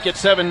to make it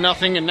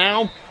 7-0. And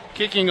now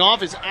kicking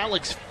off is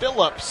Alex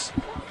Phillips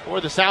for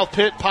the South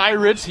Pitt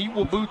Pirates. He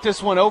will boot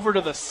this one over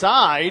to the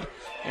side,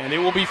 and it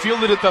will be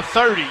fielded at the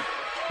 30.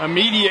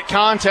 Immediate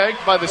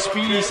contact by the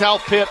speedy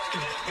South Pitt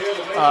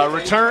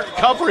return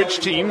coverage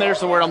team. There's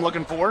the word I'm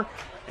looking for.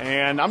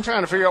 And I'm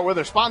trying to figure out where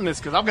they're spotting this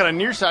because I've got a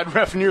near side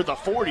ref near the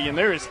 40, and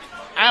there is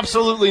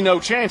absolutely no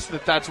chance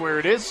that that's where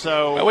it is.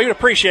 So well, we would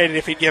appreciate it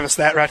if he'd give us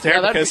that right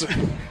there. Yeah,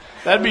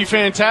 that'd be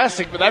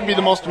fantastic, but that'd be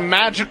the most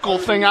magical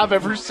thing I've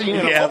ever seen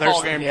in a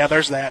football game. Yeah,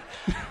 there's that.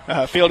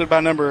 Fielded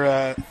by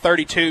number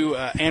 32,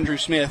 Andrew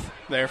Smith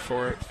there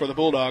for the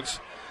Bulldogs.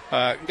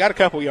 Got a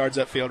couple yards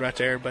upfield right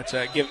there, but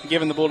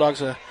giving the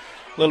Bulldogs a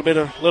little bit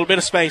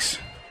of space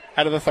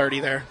out of the 30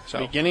 there. So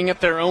beginning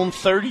at their own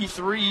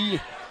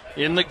 33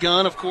 in the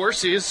gun, of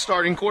course, is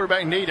starting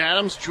quarterback Nate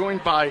Adams,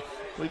 joined by, I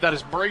believe that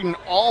is Braden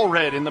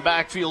Allred in the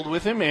backfield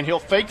with him, and he'll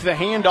fake the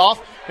handoff.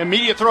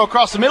 Immediate throw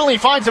across the middle. He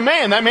finds a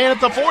man. That man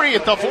at the 40,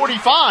 at the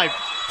 45.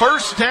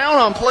 First down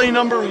on play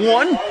number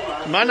 1.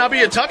 Might not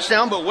be a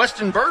touchdown, but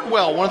Weston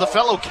Birdwell, one of the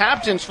fellow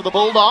captains for the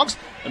Bulldogs,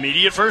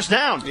 immediate first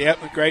down.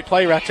 Yep, great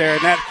play right there.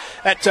 And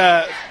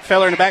that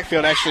fella in the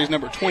backfield actually is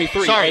number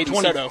 23. Sorry, Aiden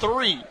 23.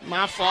 Soto.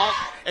 My fault.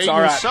 It's Aiden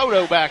all right.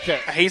 Soto back there.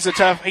 He's a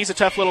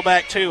tough little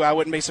back too. I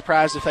wouldn't be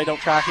surprised if they don't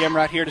try him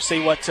right here to see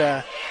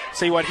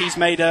what he's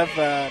made of.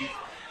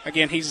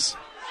 Again, he's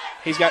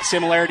got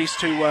similarities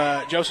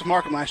to Joseph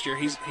Markham last year.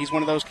 He's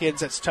one of those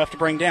kids that's tough to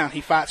bring down.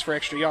 He fights for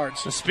extra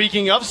yards.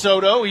 Speaking of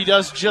Soto, he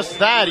does just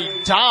that.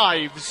 He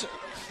dives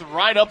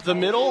right up the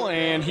middle,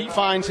 and he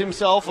finds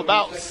himself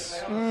about,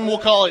 we'll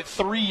call it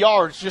 3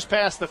 yards, just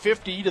past the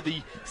 50 to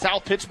the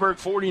South Pittsburg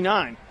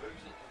 49.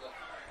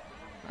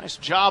 Nice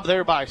job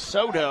there by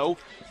Soto,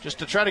 just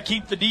to try to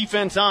keep the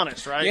defense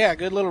honest, right? Yeah,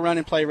 good little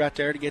running play right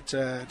there to get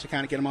to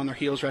kind of get them on their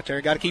heels right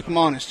there. Got to keep them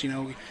honest.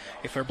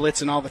 If they're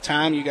blitzing all the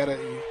time, you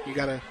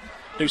gotta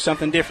do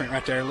something different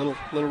right there. A little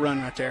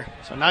run right there.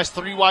 So nice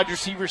 3 wide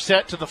receiver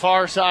set to the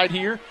far side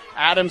here.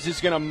 Adams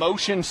is going to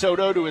motion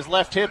Soto to his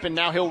left hip, and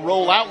now he'll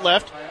roll out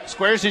left.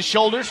 Squares his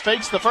shoulders,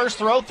 fakes the first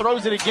throw,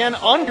 throws it again,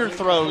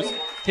 underthrows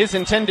his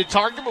intended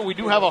target, but we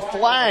do have a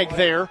flag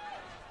there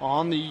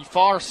on the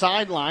far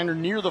sideline, or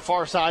near the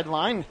far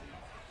sideline.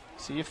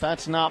 See if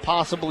that's not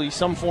possibly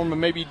some form of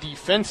maybe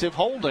defensive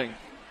holding.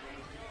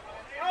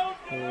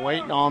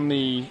 Waiting on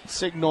the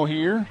signal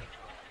here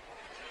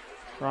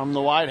from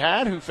the white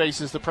hat, who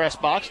faces the press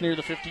box near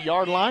the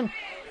 50-yard line.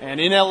 An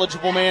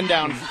ineligible man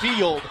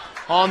downfield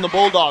on the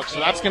Bulldogs. So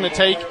that's going to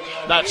take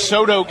that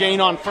Soto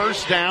gain on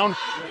first down,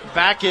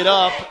 back it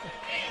up,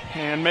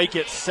 and make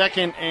it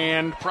second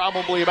and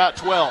probably about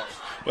 12.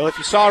 Well, if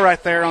you saw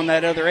right there on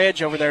that other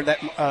edge over there that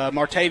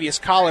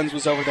Martavius Collins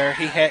was over there,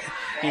 he had,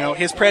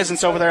 his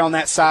presence over there on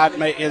that side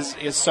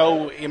is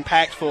so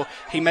impactful.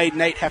 He made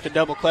Nate have to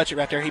double clutch it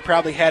right there. He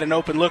probably had an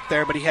open look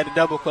there, but he had to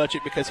double clutch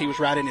it because he was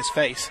right in his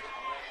face.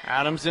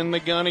 Adams in the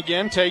gun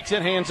again, takes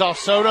it, hands off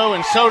Soto,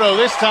 and Soto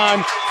this time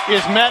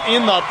is met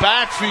in the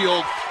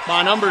backfield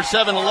by number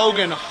 7,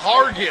 Logan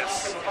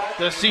Hargis,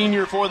 the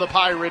senior for the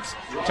Pirates.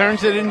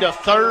 Turns it into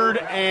third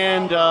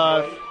and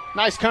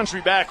nice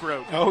country back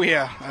road. Oh,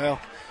 yeah. Well,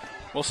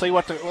 we'll see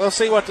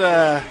what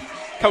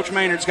Coach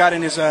Maynard's got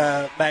in his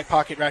back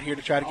pocket right here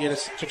to try to get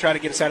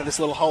us out of this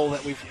little hole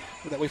that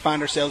we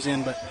find ourselves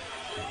in. But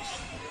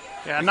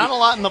yeah, not a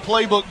lot in the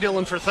playbook,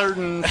 Dylan, for 3rd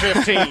and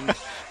 15.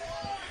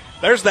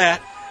 There's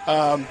that.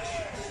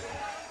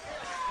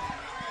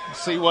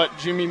 See what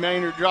Jimmy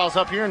Maynard draws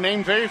up here. A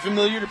name very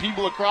familiar to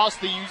people across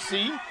the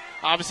UC.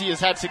 Obviously has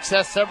had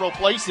success several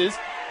places.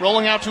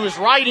 Rolling out to his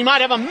right, he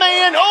might have a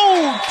man.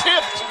 Oh,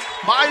 tipped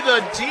by the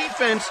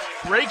defense.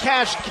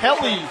 Raycash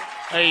Kelly,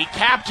 a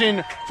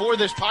captain for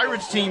this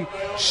Pirates team,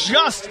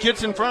 just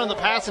gets in front of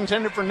the pass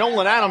intended for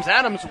Nolan Adams.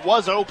 Adams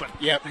was open.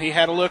 Yep, he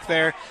had a look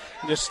there.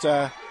 Just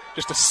a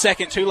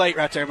second too late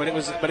right there, but it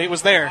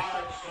was there.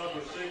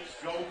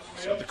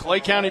 So the Clay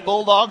County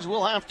Bulldogs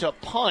will have to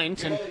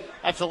punt, and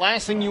that's the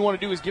last thing you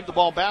want to do is give the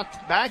ball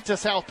back to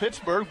South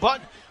Pittsburg, but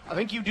I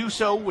think you do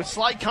so with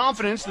slight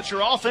confidence that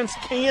your offense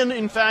can,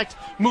 in fact,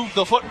 move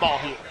the football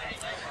here.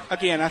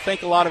 Again, I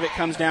think a lot of it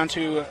comes down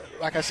to,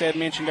 like I said,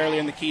 mentioned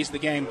earlier in the keys of the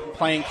game,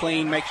 playing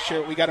clean,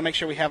 we got to make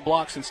sure we have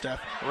blocks and stuff.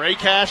 Ray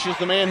Cash is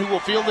the man who will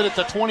field it at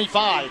the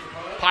 25.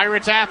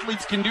 Pirates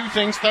athletes can do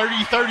things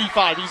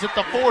 30-35. He's at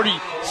the 40,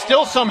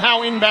 still somehow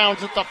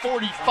inbounds at the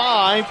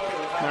 45.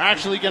 They're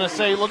actually going to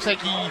say, looks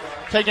like he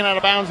taken out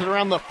of bounds at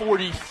around the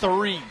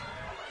 43.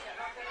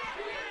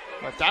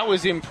 But that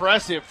was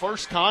impressive.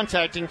 First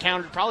contact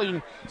encountered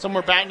probably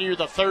somewhere back near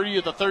the 30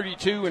 or the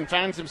 32 and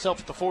finds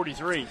himself at the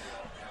 43.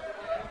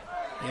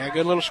 Yeah,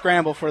 good little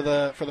scramble for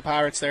the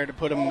Pirates there to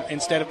put them,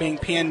 instead of being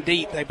pinned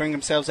deep, they bring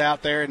themselves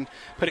out there and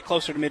put it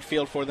closer to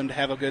midfield for them to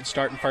have a good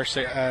start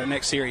in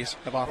next series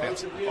of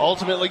offense.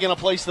 Ultimately going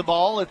to place the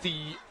ball at the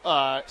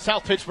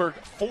South Pittsburg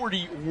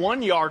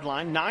 41-yard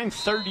line.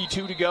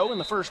 9:32 to go in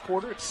the first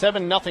quarter. It's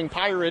 7-0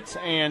 Pirates.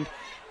 And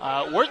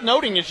worth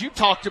noting, as you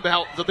talked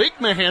about, the big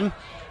man,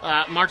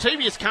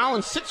 Martavius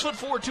Collins,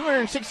 6'4",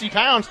 260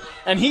 pounds,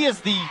 and he is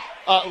the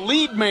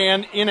lead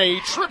man in a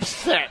trip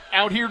set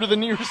out here to the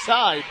near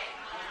side.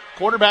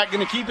 Quarterback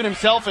going to keep it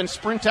himself and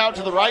sprint out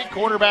to the right.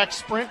 Quarterback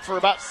sprint for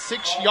about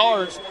 6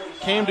 yards.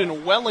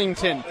 Camden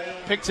Wellington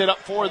picks it up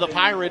for the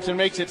Pirates and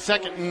makes it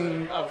second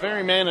and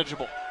very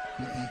manageable.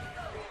 Mm-hmm.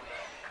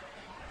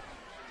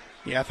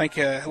 Yeah, I think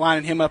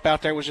lining him up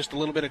out there was just a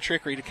little bit of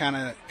trickery to kind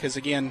of, because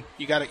again,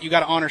 you got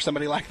to honor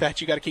somebody like that.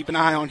 You got to keep an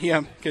eye on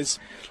him, because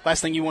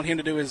last thing you want him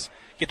to do is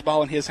get the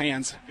ball in his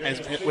hands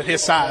with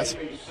his size.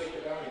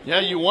 Yeah,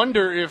 you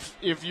wonder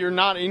if you're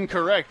not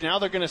incorrect. Now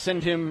they're going to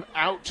send him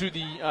out to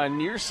the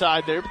near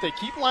side there, but they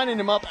keep lining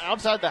him up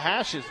outside the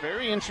hashes.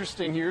 Very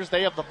interesting here as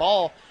they have the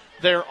ball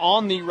there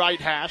on the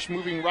right hash,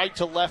 moving right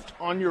to left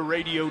on your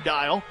radio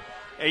dial.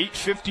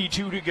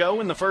 8:52 to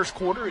go in the first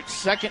quarter.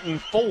 It's 2nd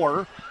and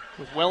 4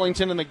 with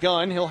Wellington in the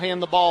gun. He'll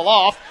hand the ball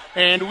off,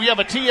 and we have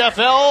a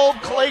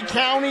TFL. Clay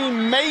County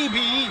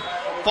maybe.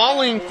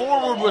 Falling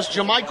forward was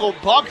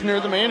Jamichael Buckner,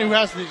 the man who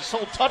has the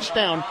sole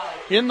touchdown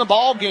in the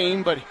ball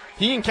game, but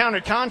he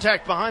encountered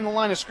contact behind the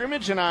line of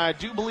scrimmage, and I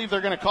do believe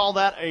they're going to call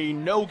that a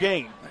no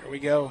gain. There we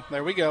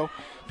go.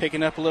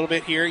 Picking up a little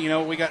bit here.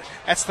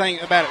 That's the thing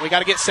about it. We got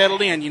to get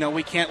settled in.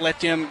 We can't let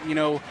them,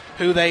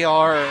 who they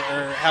are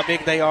or how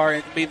big they are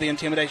and be the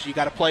intimidation. You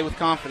got to play with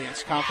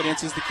confidence.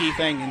 Confidence is the key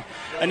thing. And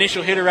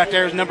initial hitter right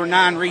there is number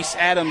 9, Reese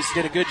Adams.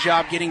 Did a good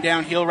job getting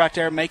downhill right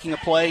there, making a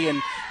play and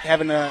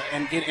having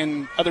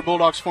and other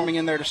Bulldogs forming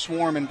in there to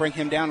swarm and bring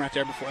him down right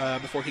there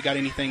before he got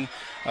anything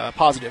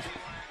positive.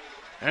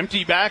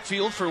 Empty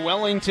backfield for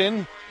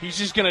Wellington. He's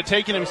just going to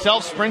take it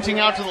himself, sprinting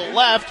out to the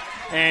left,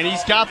 and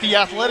he's got the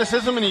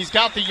athleticism and he's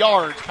got the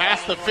yards.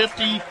 Past the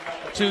 50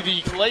 to the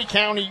Clay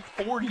County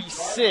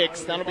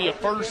 46. That'll be a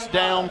first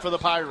down for the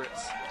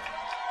Pirates.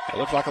 It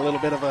looked like a little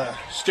bit of a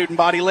student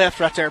body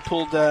lift right there.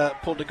 Pulled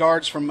the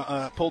guards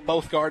pulled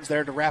both guards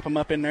there to wrap him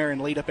up in there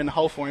and lead up in the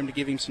hole for him to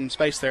give him some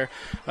space there.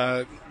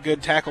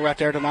 Good tackle right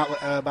there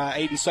by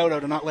Aiden Soto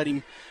to not let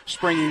him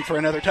spring in for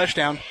another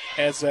touchdown,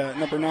 as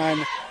number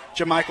 9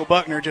 Jamichael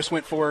Buckner just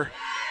went for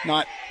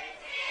not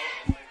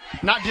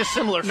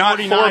dissimilar. Not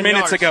 4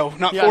 minutes ago.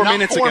 Not 4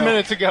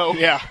 minutes ago.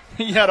 Yeah,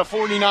 he had a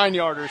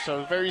 49-yarder,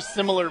 so very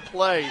similar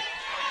play.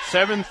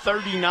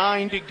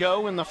 7:39 to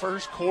go in the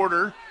first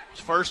quarter. It's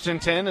 1st and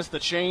 10 as the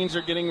chains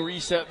are getting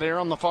reset there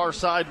on the far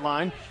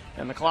sideline,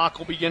 and the clock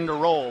will begin to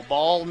roll.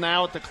 Ball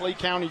now at the Clay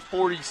County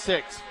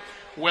 46.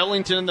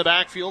 Wellington in the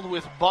backfield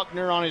with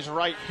Buckner on his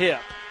right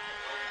hip.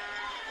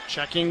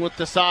 Checking with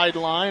the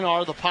sideline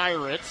are the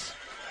Pirates.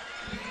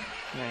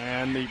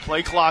 And the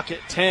play clock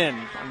at 10,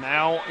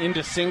 now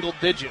into single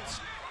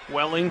digits.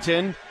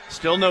 Wellington,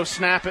 still no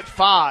snap at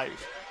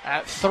 5.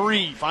 At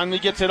 3, finally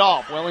gets it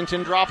off.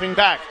 Wellington dropping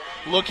back,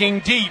 looking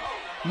deep.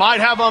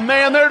 Might have a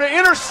man there to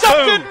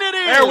intercept it, and it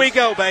is. There we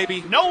go,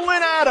 baby.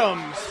 Nolan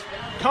Adams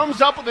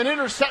comes up with an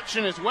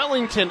interception as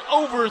Wellington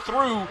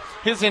overthrew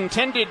his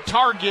intended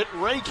target,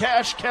 Ray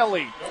Cash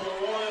Kelly.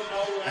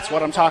 That's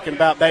what I'm talking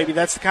about, baby.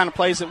 That's the kind of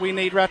plays that we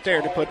need right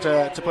there to put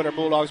our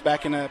Bulldogs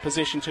back in a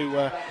position to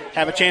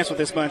have a chance with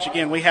this bunch.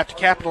 Again, we have to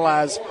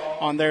capitalize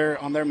on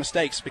their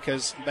mistakes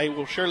because they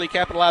will surely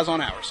capitalize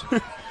on ours.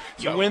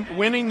 So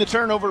winning the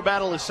turnover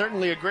battle is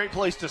certainly a great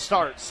place to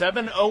start.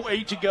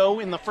 7:08 to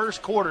go in the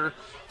first quarter.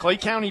 Clay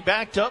County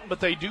backed up, but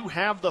they do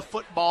have the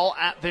football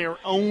at their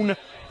own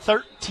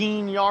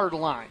 13-yard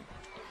line.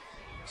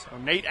 So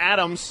Nate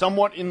Adams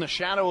somewhat in the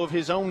shadow of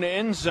his own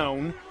end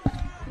zone,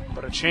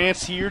 but a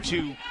chance here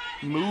to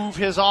move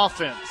his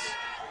offense.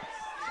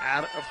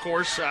 Of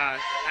course,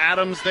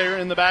 Adams there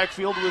in the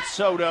backfield with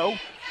Soto.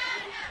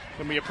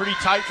 Going to be a pretty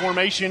tight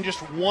formation, just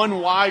one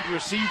wide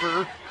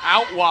receiver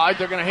out wide.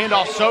 They're going to hand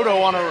off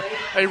Soto on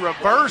a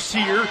reverse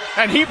here,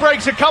 and he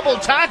breaks a couple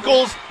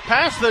tackles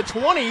past the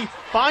 20,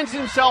 finds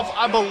himself,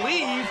 I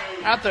believe,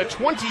 at the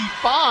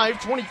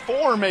 25,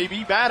 24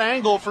 maybe. Bad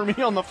angle for me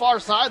on the far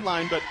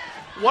sideline, but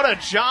what a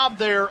job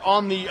there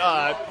on the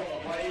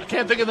I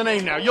can't think of the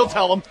name now. You'll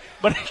tell them,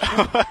 but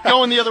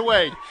going the other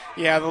way.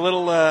 Yeah,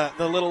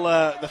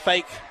 the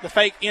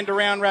fake end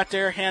around right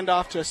there,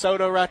 handoff to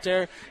Soto right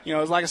there. You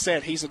know, like I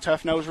said, he's a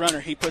tough nosed runner.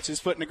 He puts his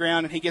foot in the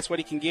ground and he gets what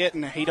he can get,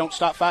 and he don't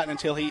stop fighting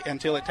until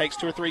it takes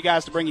 2 or 3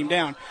 guys to bring him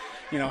down.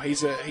 You know,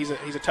 he's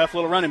a tough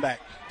little running back.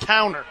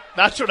 Counter.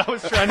 That's what I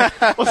was trying to.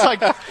 I was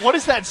like, what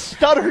is that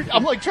stutter?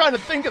 I'm like trying to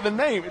think of the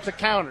name. It's a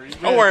counter.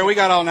 Don't worry, we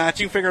got all night.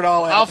 You can figure it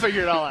all out. I'll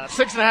figure it all out.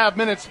 6.5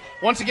 minutes.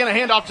 Once again, a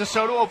handoff to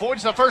Soto.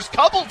 Avoids the first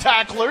couple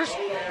tacklers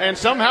and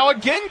somehow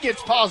again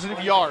gets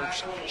positive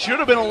yards. Should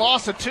have been a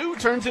loss of 2.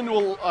 Turns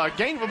into a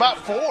gain of about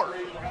 4.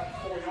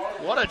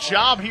 What a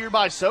job here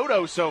by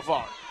Soto so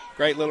far.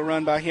 Great little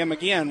run by him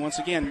again. Once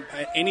again,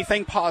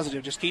 anything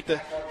positive, just keep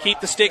the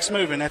sticks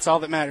moving. That's all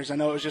that matters. I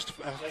know it was just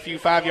a few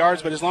 5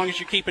 yards, but as long as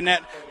you're keeping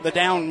the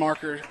down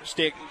marker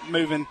stick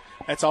moving,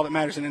 that's all that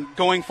matters. And then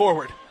going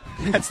forward,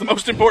 that's the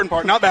most important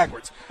part, not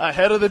backwards.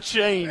 Ahead of the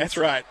chain. That's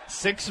right.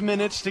 6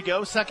 minutes to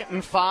go, 2nd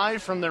and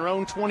 5 from their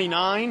own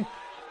 29.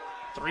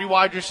 3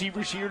 wide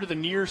receivers here to the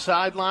near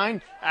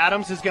sideline.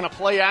 Adams is going to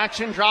play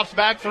action, drops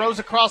back, throws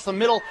across the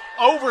middle,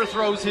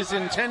 overthrows his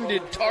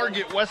intended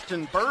target,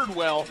 Weston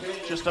Birdwell.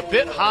 Just a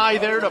bit high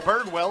there to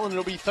Birdwell, and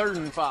it'll be 3rd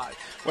and 5.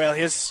 Well,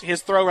 his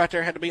throw right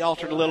there had to be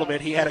altered a little bit.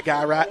 He had a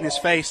guy right in his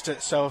face,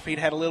 so if he'd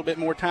had a little bit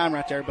more time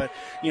right there. But,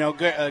 you know,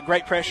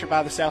 great pressure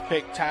by the South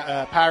Pitt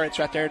Pirates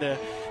right there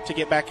to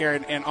get back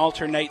there and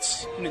alter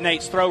Nate's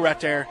throw right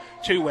there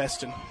to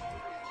Weston.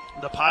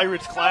 The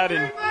Pirates clad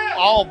in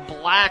all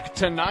black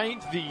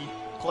tonight. The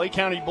Clay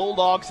County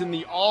Bulldogs in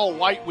the all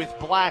white with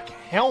black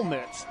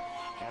helmets.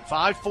 And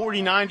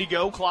 5:49 to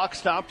go. Clock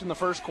stopped in the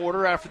first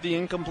quarter after the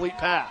incomplete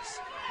pass.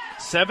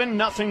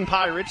 7-0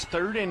 Pirates,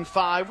 3rd and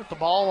 5 with the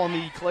ball on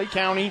the Clay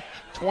County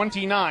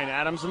 29.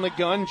 Adams in the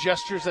gun,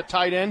 gestures at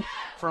tight end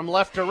from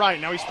left to right.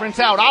 Now he sprints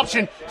out,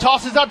 option,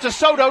 tosses up to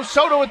Soto.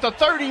 Soto at the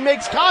 30,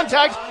 makes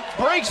contact,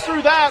 breaks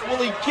through that.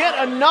 Will he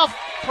get enough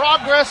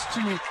progress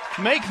to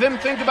make them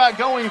think about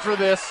going for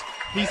this?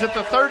 He's at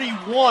the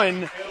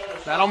 31.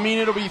 That'll mean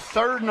it'll be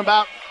 3rd and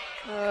about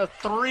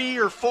 3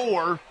 or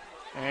 4.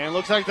 And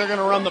looks like they're going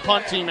to run the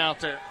punt team out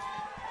there.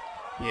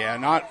 Yeah,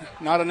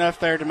 not enough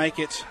there to make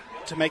it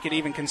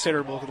even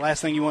considerable. The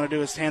last thing you want to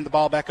do is hand the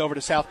ball back over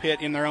to South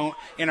Pitt in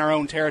our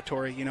own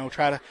territory. You know,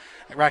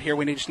 right here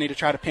we just need to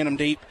try to pin them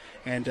deep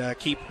and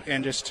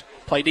just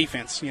play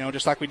defense. You know,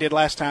 just like we did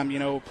last time. You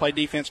know, play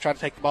defense, try to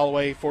take the ball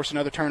away, force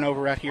another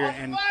turnover right here,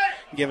 and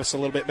give us a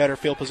little bit better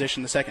field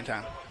position the second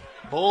time.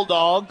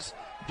 Bulldogs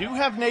do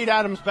have Nate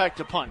Adams back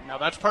to punt. Now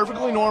that's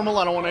perfectly normal.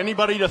 I don't want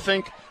anybody to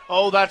think,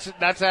 oh, that's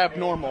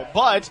abnormal.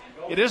 But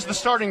it is the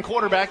starting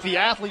quarterback, the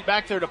athlete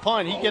back there to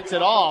punt. He gets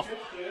it off.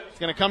 It's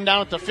going to come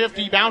down at the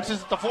 50,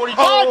 bounces at the 45.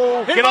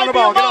 Oh, get on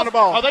the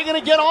ball. Are they going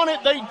to get on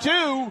it? They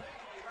do.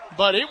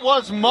 But it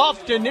was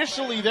muffed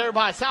initially there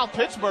by South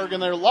Pittsburg,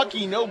 and they're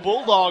lucky no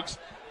Bulldogs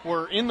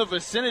were in the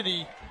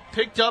vicinity.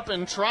 Picked up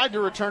and tried to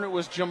return it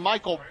was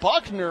Jamichael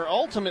Buckner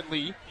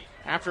ultimately,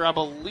 after I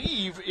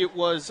believe it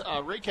was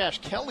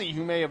Raycash Kelly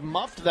who may have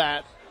muffed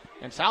that.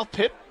 And South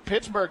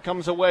Pittsburg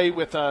comes away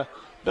with a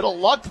bit of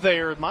luck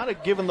there. It might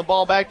have given the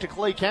ball back to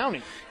Clay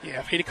County. Yeah,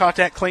 if he'd have caught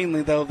that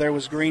cleanly, though, there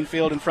was green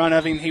field in front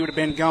of him. He would have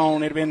been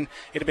gone. It'd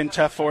have been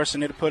tough for us,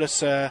 and it'd put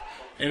us. It'd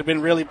have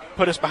been really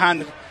put us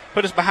behind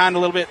a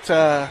little bit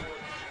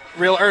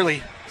real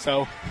early.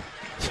 So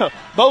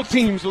both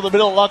teams with a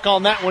bit of luck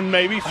on that one,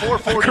 maybe.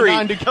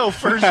 4:49 to go,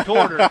 first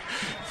quarter.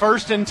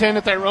 1st and 10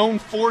 at their own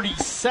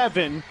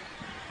 47.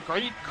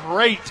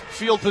 Great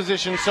field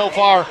position so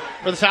far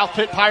for the South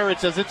Pitt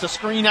Pirates as it's a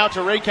screen out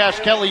to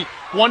Raycash Kelly.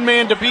 One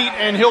man to beat,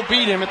 and he'll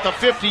beat him at the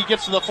 50.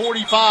 Gets to the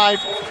 45,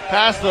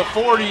 past the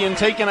 40, and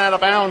taken out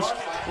of bounds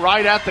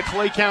right at the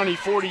Clay County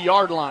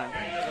 40-yard line.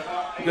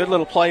 Good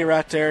little play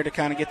right there to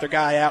kind of get their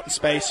guy out in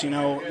space. You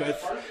know,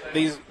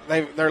 with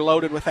they're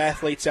loaded with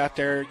athletes out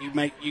there.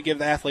 You give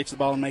the athletes the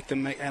ball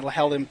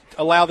and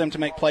allow them to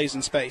make plays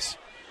in space.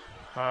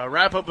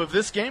 Wrap up of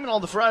this game and all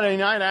the Friday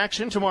night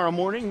action tomorrow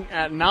morning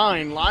at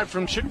 9. Live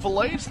from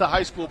Chick-fil-A, it's the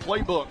high school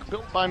playbook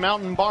built by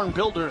Mountain Barn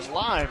Builders,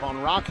 live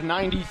on Rock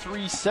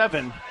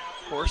 93.7. Of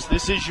course,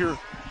 this is your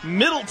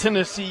Middle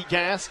Tennessee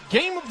Gas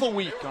Game of the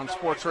Week on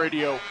Sports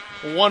Radio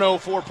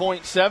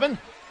 104.7.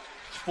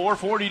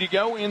 4:40 to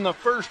go in the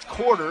first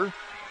quarter.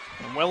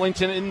 And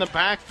Wellington in the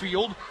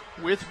backfield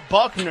with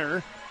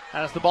Buckner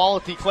has the ball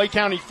at the Clay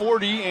County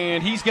 40,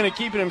 and he's going to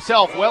keep it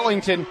himself.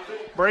 Wellington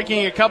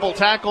breaking a couple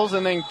tackles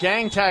and then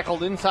gang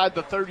tackled inside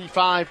the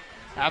 35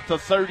 at the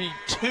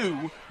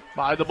 32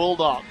 by the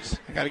Bulldogs.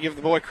 I got to give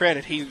the boy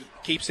credit. He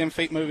keeps them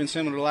feet moving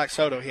similar to like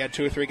Soto. He had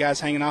 2 or 3 guys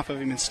hanging off of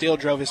him and still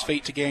drove his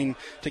feet to gain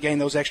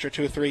those extra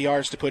 2 or 3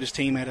 yards to put his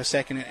team at a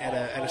second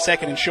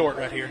and short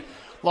right here.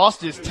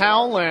 Lost his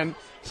towel and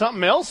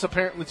something else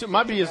apparently. It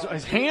might be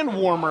his hand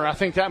warmer. I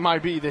think that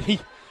might be that he.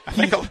 I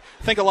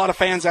think a lot of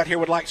fans out here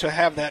would like to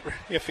have that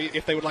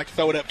if they would like to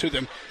throw it up to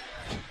them.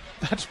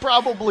 That's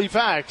probably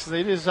facts.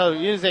 It is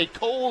a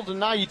cold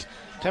night.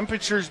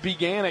 Temperatures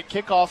began at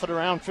kickoff at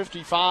around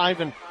 55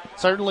 and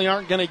certainly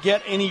aren't going to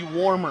get any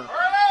warmer.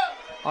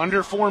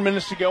 Under 4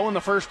 minutes to go in the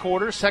first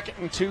quarter. 2nd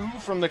and 2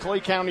 from the Clay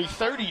County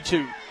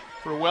 32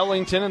 for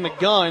Wellington in the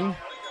gun.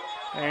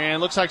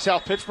 And looks like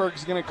South Pittsburg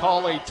is going to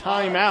call a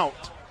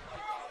timeout.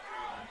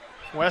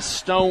 Wes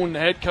Stone, the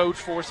head coach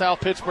for South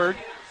Pittsburg,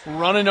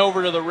 running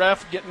over to the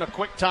ref, getting a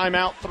quick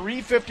timeout.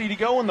 3:50 to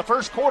go in the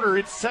first quarter.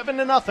 It's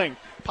 7-0.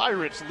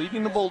 Pirates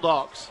leading the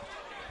Bulldogs.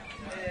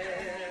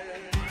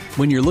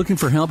 When you're looking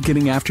for help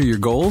getting after your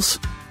goals,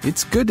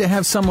 it's good to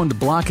have someone to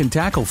block and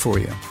tackle for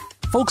you.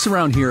 Folks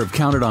around here have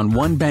counted on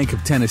One Bank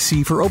of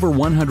Tennessee for over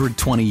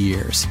 120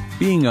 years.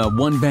 Being a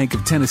One Bank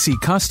of Tennessee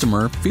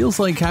customer feels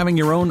like having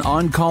your own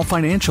on-call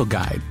financial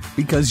guide,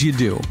 because you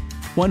do.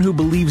 One who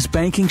believes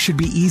banking should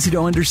be easy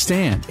to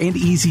understand and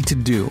easy to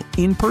do,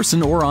 in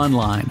person or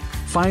online.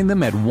 Find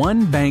them at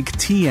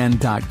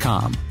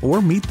onebanktn.com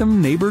or meet them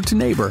neighbor to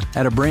neighbor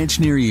at a branch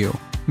near you.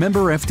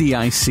 Member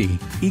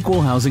FDIC,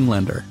 Equal Housing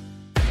Lender.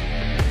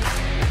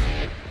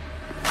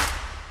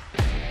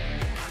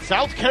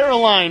 South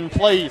Carolina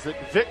plays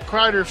at Vic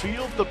Crider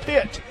Field, the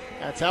Pit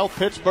at South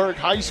Pittsburg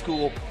High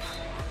School.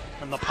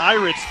 And the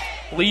Pirates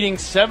leading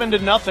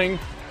 7-0.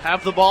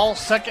 Have the ball,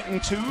 2nd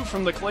and 2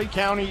 from the Clay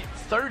County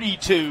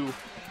 32.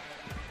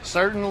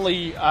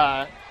 Certainly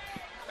a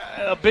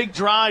big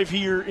drive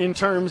here in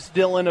terms,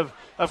 Dylan,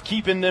 of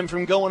keeping them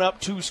from going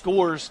up 2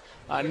 scores.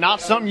 Not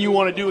something you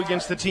want to do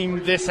against the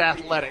team this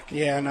athletic.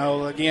 Yeah,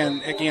 no.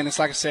 Again, it's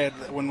like I said.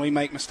 When we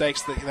make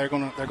mistakes, they're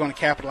going to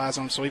capitalize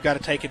on them. So we've got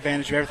to take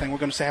advantage of everything. We're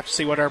going to have to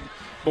see what our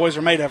boys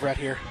are made of right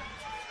here.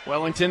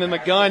 Wellington in the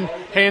gun,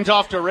 hands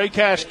off to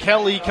Raycash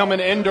Kelly,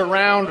 coming end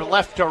around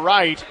left to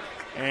right.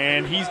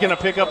 And he's going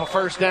to pick up a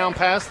first down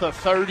past the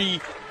 30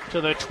 to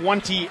the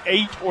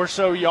 28 or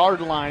so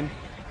yard line.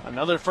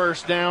 Another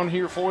first down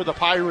here for the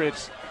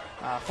Pirates.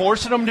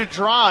 Forcing them to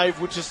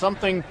drive, which is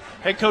something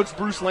head coach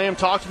Bruce Lamb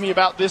talked to me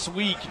about this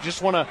week. You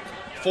just want to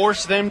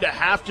force them to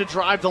have to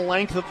drive the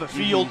length of the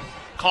field,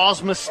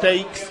 cause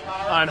mistakes,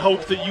 and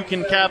hope that you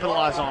can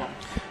capitalize on them.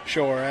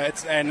 Sure,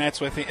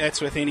 that's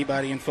with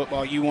anybody in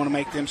football. You want to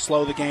make them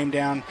slow the game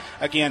down.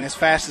 Again, as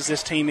fast as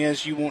this team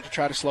is, you want to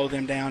try to slow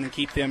them down and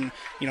keep them,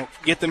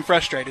 get them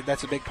frustrated.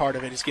 That's a big part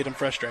of it, is get them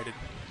frustrated.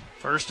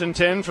 1st and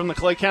 10 from the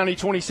Clay County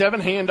 27.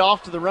 Hand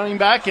off to the running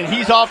back, and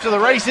he's off to the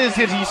races.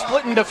 Is he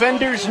splitting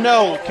defenders?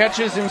 No.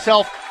 Catches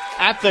himself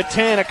at the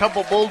 10. A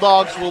couple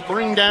Bulldogs will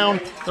bring down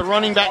the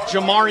running back,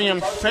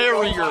 Jamarian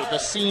Ferrier, the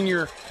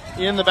senior,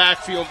 in the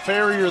backfield.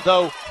 Ferrier,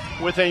 though,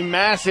 with a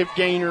massive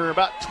gainer,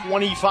 about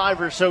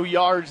 25 or so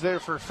yards there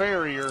for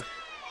Ferrier.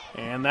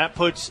 And that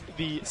puts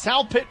the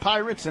South Pitt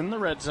Pirates in the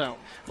red zone.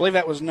 I believe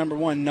that was number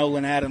 1,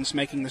 Nolan Adams,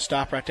 making the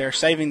stop right there,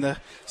 saving the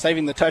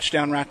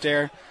touchdown right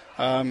there.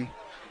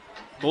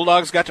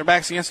 Bulldogs got their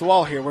backs against the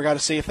wall here. We've got to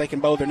see if they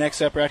can bow their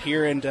necks up right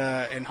here and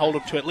hold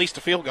them to at least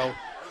a field goal.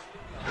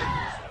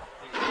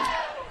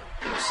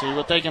 See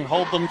what they can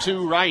hold them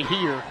to right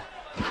here.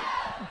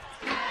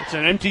 It's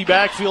an empty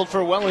backfield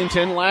for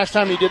Wellington. Last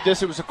time he did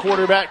this, it was a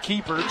quarterback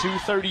keeper.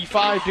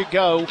 2:35 to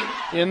go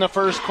in the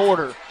first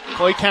quarter.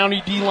 Clay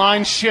County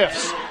D-line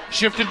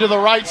shifted to the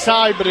right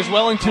side, but is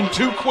Wellington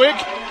too quick?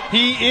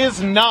 He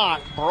is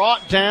not.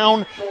 Brought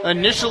down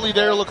initially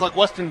there, looked like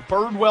Weston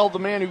Birdwell, the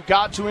man who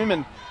got to him,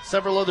 and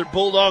several other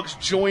Bulldogs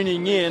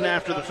joining in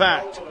after the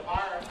fact.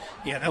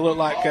 Yeah, that looked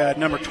like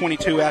number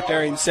 22 out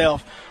there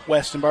himself,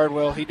 Weston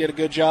Birdwell. He did a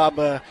good job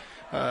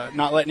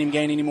not letting him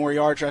gain any more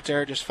yards right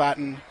there, just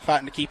fighting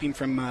to keep him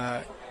from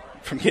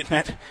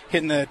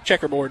hitting the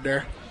checkerboard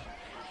there.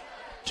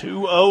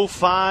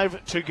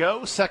 2:05 to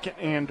go, 2nd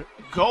and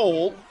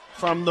goal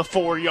from the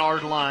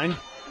 4-yard line.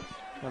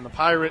 And the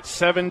Pirates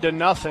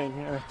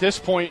 7-0. At this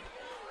point,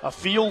 a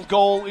field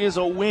goal is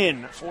a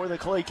win for the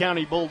Clay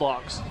County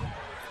Bulldogs.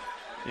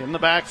 In the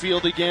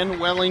backfield again,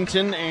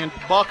 Wellington and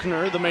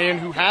Buckner, the man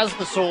who has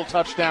the sole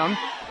touchdown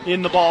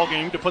in the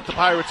ballgame to put the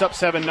Pirates up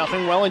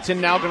 7-0. Wellington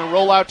now going to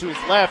roll out to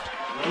his left,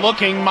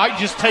 looking, might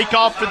just take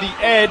off for the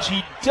edge.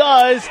 He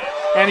does,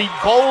 and he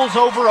bowls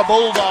over a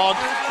Bulldog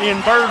in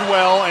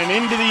Birdwell, and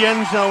into the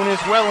end zone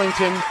is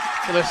Wellington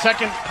for the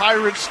 2nd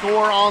Pirates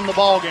score on the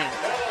ballgame.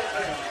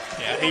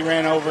 Yeah, he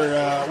ran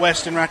over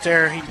Weston right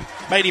there. He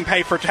made him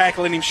pay for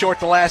tackling him short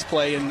the last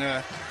play,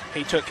 and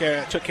he took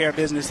care of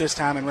business this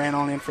time and ran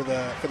on in for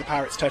the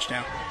Pirates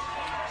touchdown.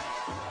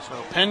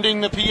 So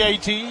pending the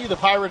PAT, the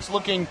Pirates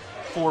looking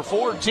for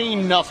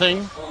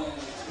 14-0.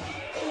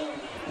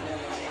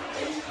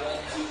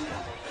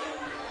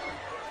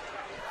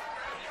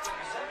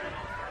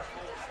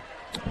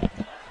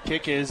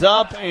 Kick is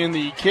up, and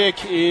the kick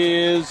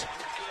is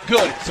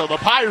good. So the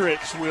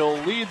Pirates will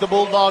lead the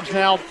Bulldogs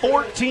now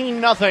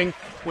 14-0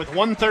 with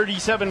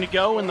 1:37 to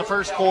go in the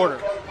first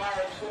quarter.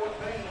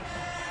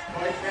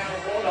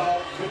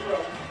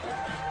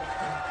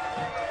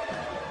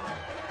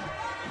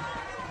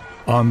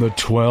 On the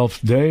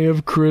 12th day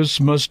of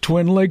Christmas,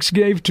 Twin Lakes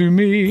gave to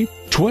me.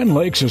 Twin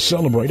Lakes is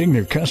celebrating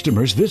their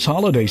customers this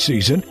holiday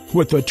season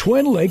with the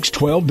Twin Lakes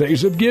 12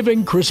 Days of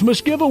Giving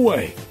Christmas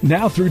Giveaway.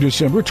 Now through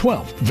December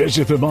 12th,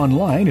 visit them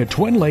online at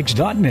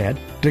twinlakes.net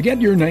to get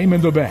your name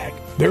in the bag.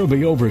 There will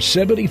be over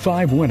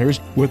 75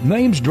 winners with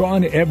names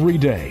drawn every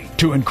day.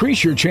 To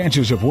increase your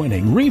chances of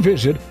winning,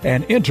 revisit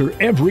and enter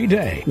every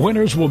day.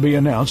 Winners will be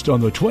announced on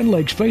the Twin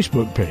Lakes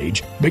Facebook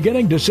page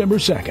beginning December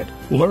 2nd.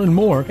 Learn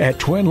more at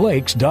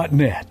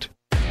twinlakes.net.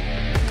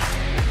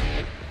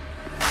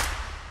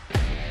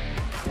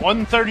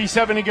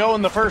 1:37 to go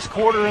in the first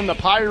quarter, and the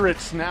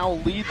Pirates now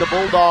lead the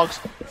Bulldogs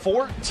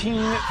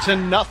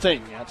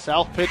 14-0 at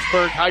South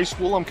Pittsburg High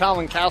School. I'm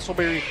Colin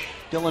Castleberry,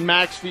 Dylan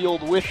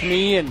Maxfield with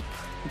me, and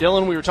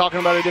Dylan, we were talking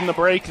about it in the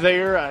break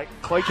there.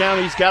 Clay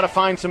County's got to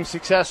find some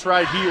success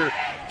right here.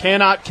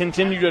 Cannot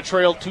continue to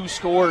trail 2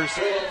 scores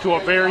to a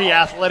very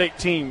athletic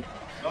team.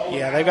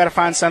 Yeah, they've got to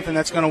find something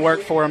that's going to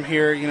work for them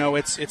here. You know,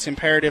 it's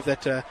imperative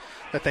that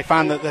they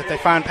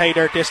find pay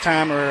dirt this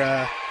time,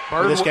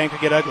 or this game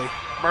could get ugly.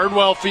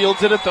 Birdwell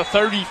fields it at the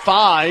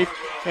 35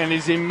 and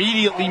is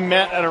immediately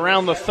met at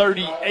around the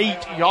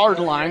 38-yard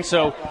line.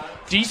 So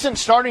decent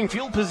starting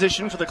field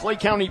position for the Clay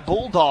County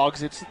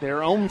Bulldogs. It's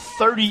their own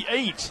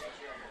 38.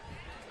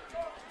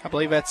 I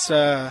believe that's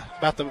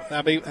about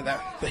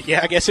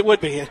I guess it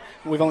would be.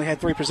 We've only had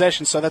 3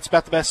 possessions, so that's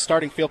about the best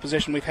starting field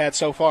position we've had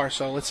so far.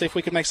 So let's see if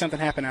we can make something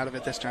happen out of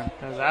it this time.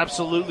 That's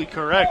absolutely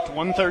correct.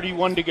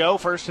 1:31 to go,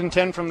 1st and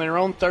 10 from their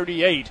own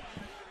 38.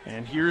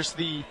 And here's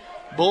the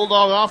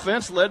Bulldog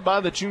offense led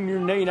by the junior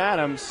Nate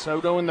Adams.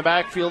 Soto in the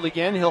backfield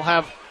again. He'll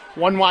have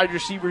 1 wide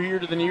receiver here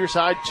to the near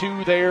side,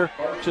 2 there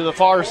to the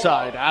far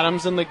side.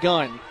 Adams in the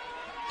gun.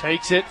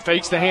 Takes it,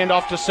 fakes the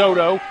handoff to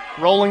Soto.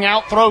 Rolling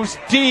out, throws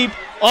deep.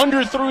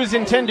 Underthrew his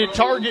intended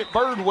target,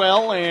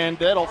 Birdwell, and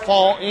that'll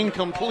fall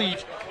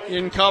incomplete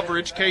in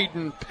coverage.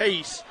 Caden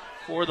Pace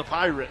for the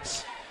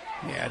Pirates.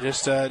 Yeah,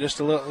 just a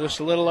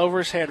little over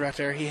his head right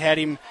there. He had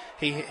him.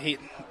 He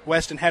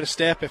Weston had a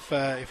step if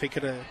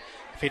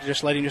he'd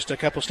just let him just a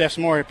couple steps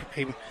more.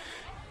 He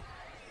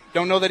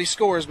don't know that he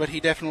scores, but he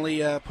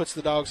definitely puts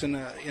the Dogs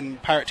in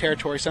Pirate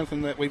territory,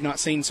 something that we've not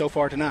seen so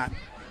far tonight.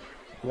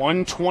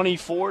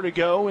 1:24 to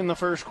go in the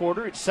first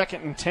quarter. It's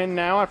 2nd and 10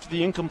 now after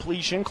the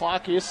incompletion.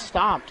 Clock is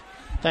stopped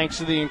thanks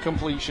to the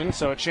incompletion.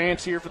 So a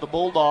chance here for the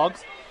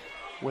Bulldogs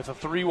with a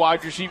 3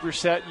 wide receiver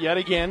set yet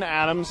again.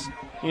 Adams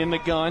in the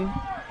gun.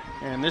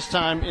 And this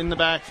time in the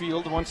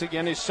backfield, once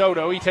again, is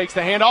Soto. He takes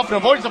the handoff and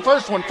avoids the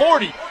first one.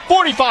 40,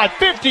 45,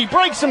 50,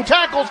 breaks some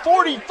tackles,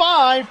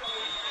 45.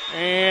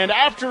 And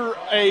after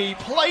a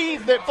play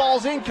that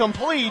falls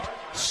incomplete,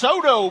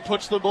 Soto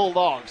puts the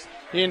Bulldogs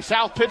in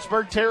South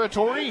Pittsburg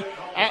territory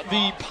at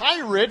the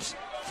Pirates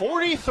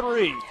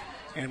 43.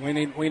 And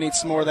we need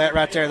some more of that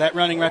right there. That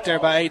running right there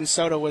by Aiden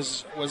Soto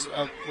was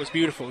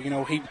beautiful. You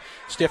know, he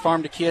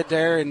stiff-armed a kid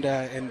there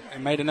and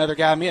made another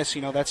guy miss.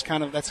 You know, that's the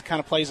kind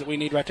of plays that we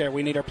need right there.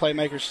 We need our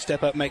playmakers to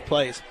step up and make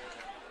plays.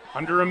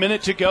 Under a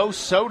minute to go.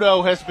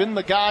 Soto has been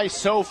the guy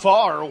so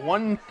far.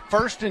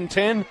 1st and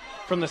 10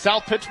 from the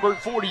South Pittsburg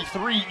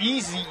 43.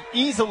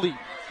 Easily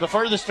the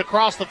furthest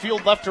across the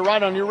field, left to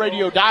right on your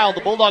radio dial.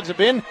 The Bulldogs have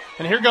been,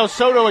 and here goes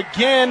Soto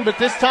again, but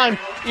this time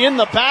in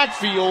the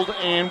backfield,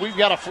 and we've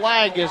got a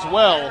flag as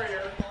well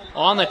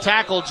on the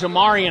tackle.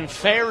 Jamarian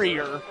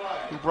Ferrier,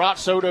 who brought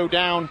Soto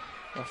down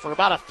for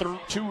about a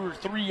 2 or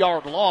 3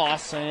 yard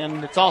loss,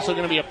 and it's also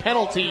going to be a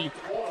penalty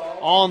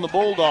on the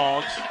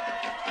Bulldogs.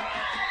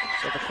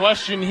 So the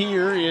question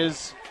here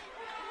is,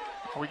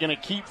 are we going to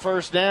keep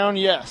first down?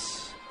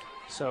 Yes.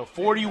 So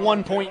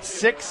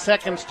 41.6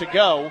 seconds to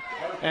go,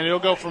 and it'll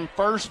go from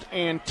 1st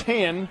and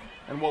 10,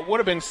 and what would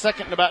have been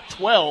 2nd and about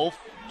 12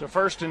 to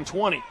 1st and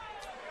 20.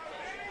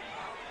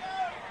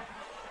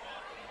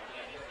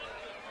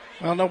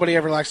 Well, nobody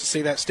ever likes to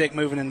see that stick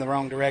moving in the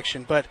wrong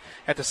direction, but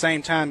at the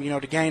same time, you know,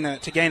 to gain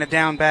a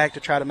down back, to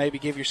try to maybe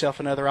give yourself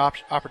another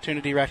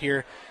opportunity right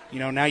here. You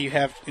know, now you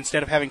have,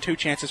 instead of having 2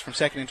 chances from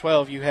 2nd and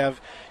 12, you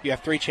have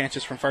 3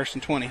 chances from 1st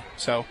and 20.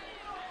 So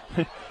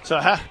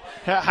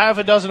half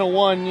a dozen of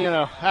one, you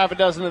know, half a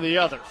dozen of the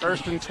other.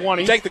 1st and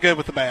 20. You take the good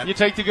with the bad. You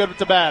take the good with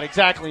the bad,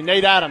 exactly.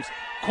 Nate Adams,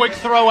 quick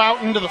throw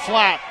out into the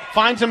flat,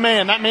 finds a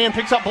man. That man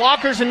picks up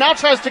blockers and now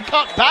tries to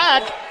cut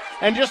back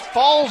and just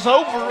falls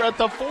over at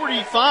the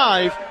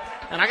 45.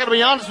 And I got to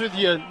be honest with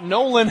you,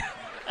 Nolan,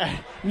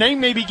 Nate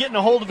may be getting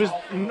a hold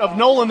of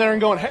Nolan there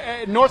and going,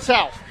 hey,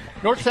 north-south,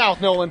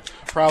 Nolan.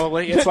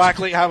 Probably. It's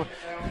likely.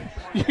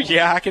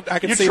 Yeah, I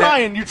could see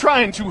that. You're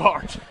trying too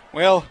hard.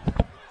 Well,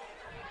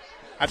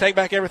 I take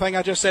back everything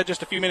I just said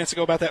just a few minutes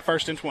ago about that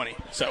 1st and 20.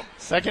 So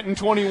 2nd and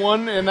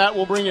 21, and that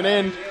will bring an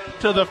end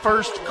to the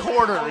first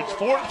quarter. It's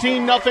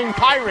 14-0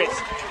 Pirates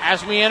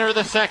as we enter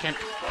the second.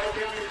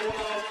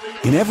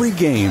 In every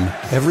game,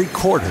 every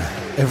quarter,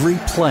 every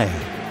play,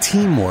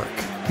 teamwork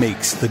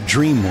makes the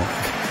dream work.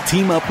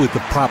 Team up with the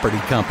Property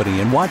Company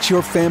and watch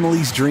your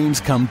family's dreams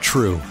come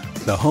true.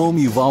 The home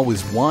you've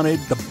always wanted,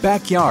 the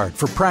backyard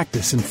for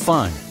practice and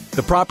fun.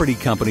 The Property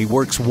Company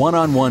works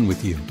one-on-one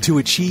with you to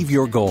achieve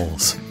your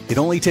goals. It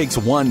only takes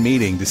one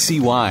meeting to see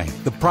why.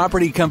 The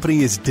Property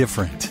Company is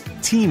different.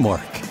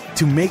 Teamwork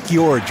to make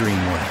your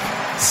dream work.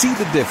 See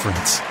the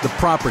difference. The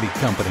Property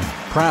Company,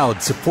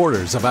 proud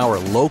supporters of our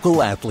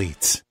local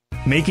athletes.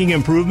 Making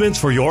improvements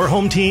for your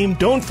home team?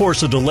 Don't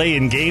force a delay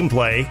in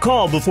gameplay.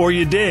 Call before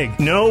you dig.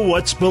 Know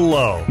what's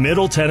below.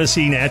 Middle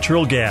Tennessee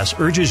Natural Gas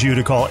urges you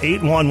to call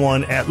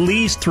 811 at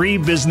least 3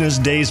 business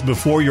days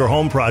before your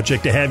home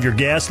project to have your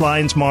gas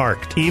lines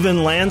marked.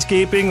 Even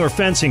landscaping or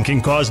fencing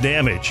can cause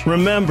damage.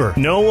 Remember,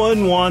 no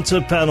one wants a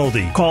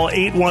penalty. Call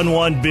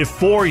 811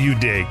 before you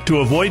dig to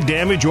avoid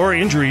damage or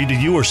injury to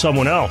you or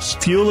someone else.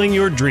 Fueling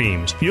your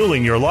dreams.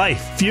 Fueling your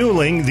life.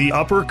 Fueling the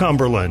Upper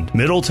Cumberland.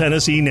 Middle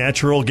Tennessee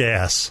Natural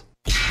Gas.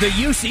 The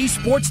UC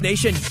Sports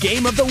Nation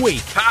Game of the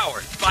Week,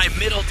 powered by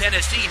Middle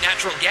Tennessee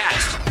Natural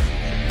Gas.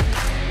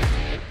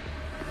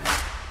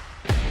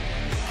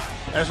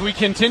 As we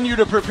continue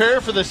to prepare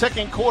for the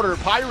second quarter,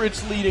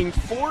 Pirates leading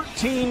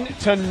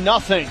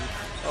 14-0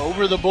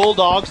 over the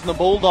Bulldogs, and the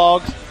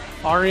Bulldogs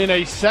are in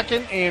a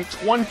 2nd and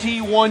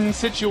 21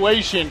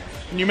 situation.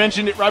 And you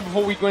mentioned it right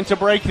before we went to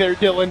break there,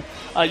 Dylan.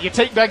 You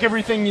take back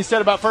everything you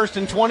said about 1st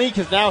and 20,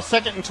 because now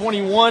 2nd and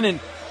 21, and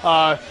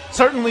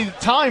certainly the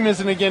time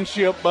isn't against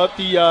you, but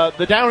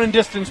the down and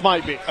distance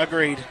might be.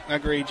 Agreed.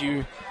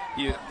 You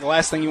the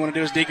last thing you want to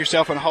do is dig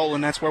yourself in a hole,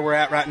 and that's where we're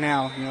at right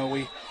now. You know,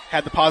 we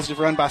had the positive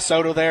run by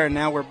Soto there, and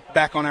now we're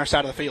back on our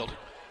side of the field.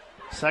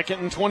 2nd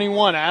and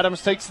 21.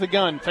 Adams takes the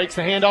gun, fakes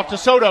the handoff to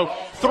Soto,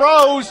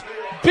 throws.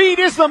 Beat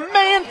is the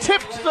man,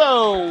 tipped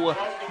though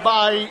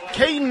by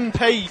Caden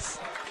Pace.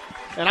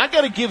 And I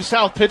got to give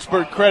South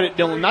Pittsburg credit,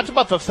 Dylan. That's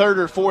about the 3rd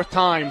or 4th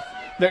time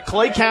that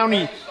Clay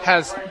County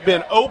has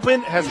been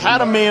open, has had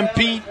a man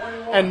beat,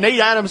 and Nate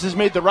Adams has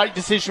made the right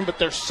decision, but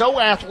they're so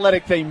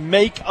athletic they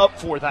make up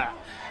for that.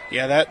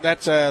 Yeah,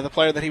 that's the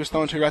player that he was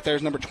throwing to right there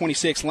is number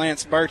 26,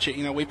 Lance Burchett.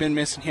 You know, we've been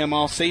missing him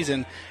all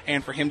season,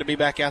 and for him to be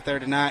back out there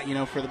tonight, you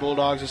know, for the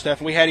Bulldogs and stuff.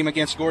 And we had him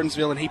against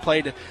Gordonsville, and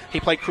he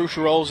played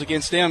crucial roles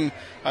against them,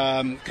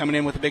 coming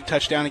in with a big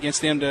touchdown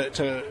against them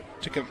to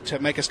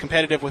make us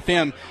competitive with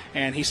them.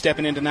 And he's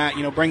stepping in tonight.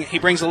 You know, he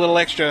brings a little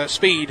extra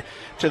speed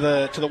to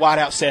the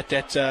wideout set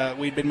that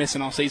we've been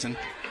missing all season.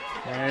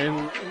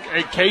 And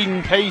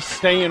Caden Pace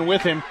staying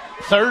with him.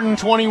 3rd and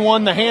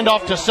 21, the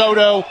handoff to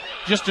Soto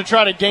just to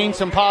try to gain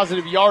some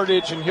positive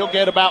yardage, and he'll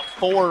get about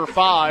 4 or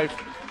 5,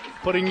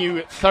 putting you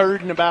at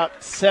 3rd and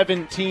about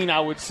 17,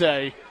 I would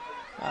say.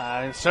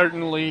 And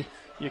certainly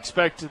you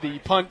expect the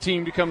punt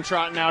team to come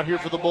trotting out here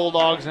for the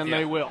Bulldogs, and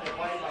they will.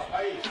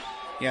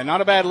 Yeah,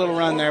 not a bad little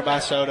run there by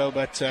Soto,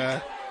 but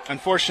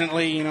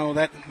unfortunately, you know,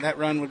 that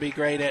run would be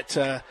great at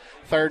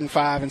 3rd and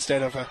 5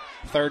 instead of a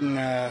 3rd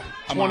and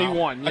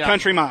 21. A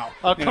country mile.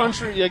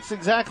 It's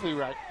exactly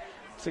right.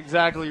 That's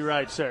exactly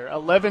right, sir.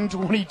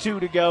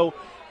 11:22 to go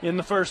in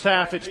the first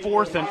half. It's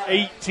 4th and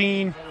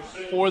 18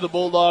 for the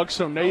Bulldogs.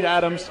 So Nate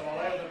Adams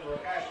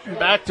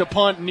back to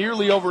punt,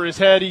 nearly over his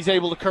head. He's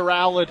able to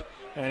corral it,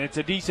 and it's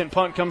a decent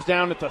punt. Comes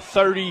down at the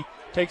 30,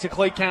 takes a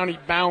Clay County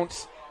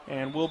bounce,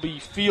 and will be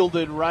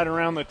fielded right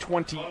around the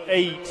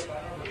 28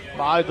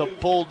 by the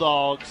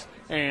Bulldogs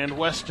and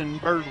Weston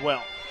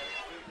Birdwell.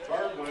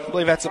 I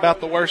believe that's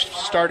about the worst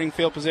starting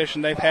field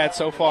position they've had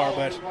so far,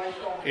 but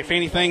if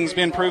anything's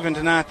been proven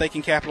tonight, they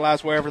can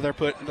capitalize wherever you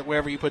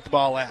put the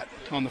ball at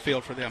on the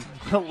field for them.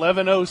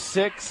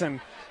 11:06,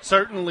 and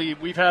certainly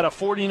we've had a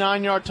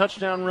 49-yard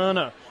touchdown run,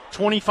 a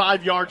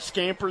 25-yard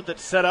scamper that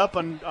set up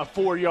a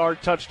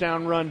 4-yard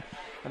touchdown run,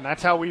 and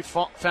that's how we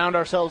found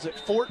ourselves at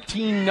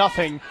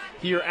 14-0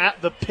 here at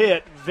the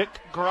Pit, Vic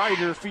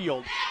Grider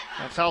Field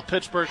at South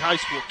Pittsburg High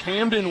School.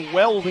 Camden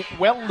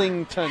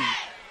Wellington,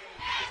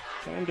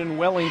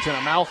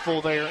 a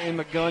mouthful there in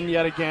the gun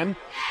yet again.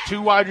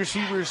 2 wide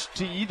receivers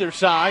to either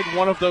side.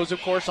 One of those,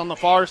 of course, on the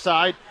far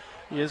side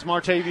is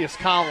Martavius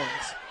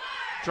Collins.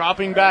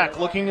 Dropping back,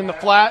 looking in the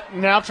flat,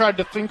 now tried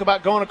to think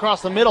about going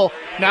across the middle.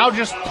 Now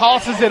just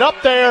tosses it up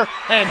there,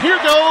 and here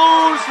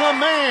goes the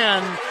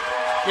man.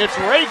 It's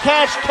Ray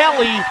Cash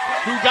Kelly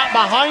who got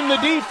behind the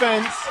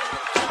defense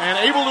and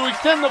able to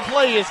extend the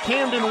play is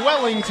Camden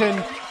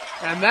Wellington,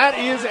 and that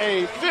is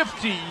a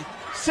 50,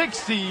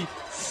 60,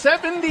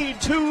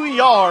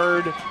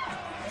 72-yard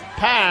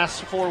pass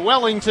for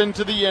Wellington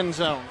to the end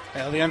zone.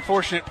 Well, the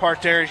unfortunate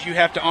part there is you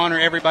have to honor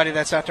everybody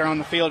that's out there on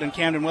the field, and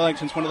Camden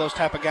Wellington's one of those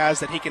type of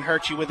guys that he can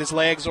hurt you with his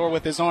legs or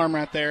with his arm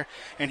right there,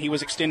 and he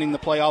was extending the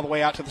play all the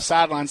way out to the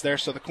sidelines there,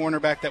 so the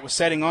cornerback that was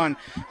setting on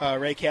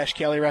Ray Cash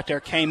Kelly right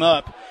there came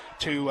up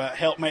to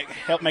help make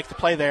the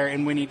play there,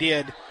 and when he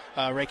did,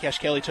 Ray Cash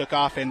Kelly took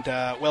off, and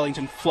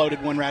Wellington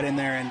floated one right in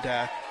there,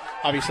 and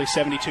obviously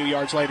 72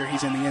 yards later,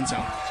 he's in the end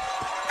zone.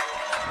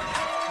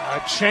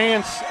 A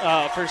chance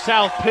for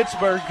South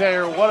Pittsburg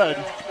there.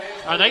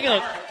 Are they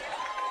going to?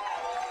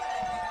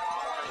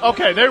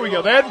 Okay, there we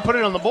go. They hadn't put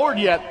it on the board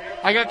yet.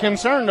 I got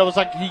concerned. I was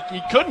like,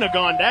 he couldn't have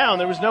gone down.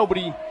 There was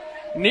nobody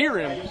near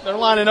him. They're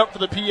lining up for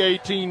the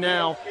PAT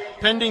now.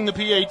 Pending the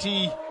PAT,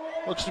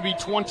 looks to be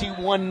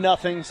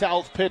 21-0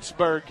 South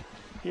Pittsburg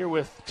here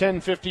with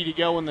 10:50 to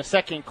go in the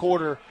second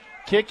quarter.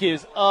 Kick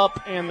is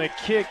up, and the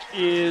kick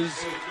is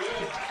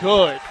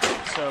good.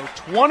 So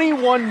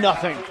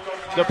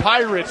 21-0. The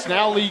Pirates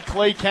now lead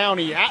Clay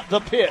County at the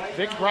pit,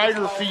 Vic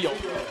Ryder Field.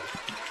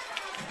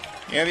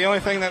 Yeah, the only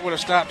thing that would have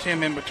stopped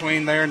him in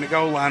between there and the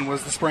goal line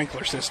was the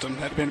sprinkler system.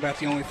 That would have been about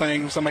the only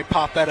thing. Somebody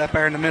popped that up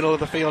there in the middle of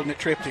the field and it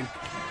tripped him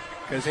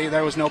because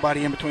there was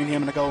nobody in between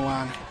him and the goal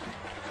line.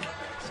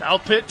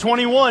 South Pitt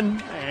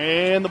 21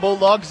 and the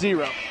Bulldogs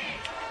 0.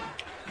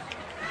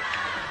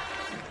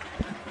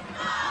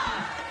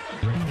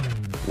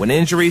 When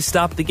injuries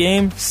stop the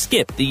game,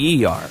 skip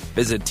the ER.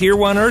 Visit Tier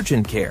 1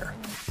 Urgent Care,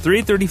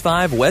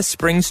 335 West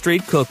Spring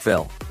Street,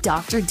 Cookeville.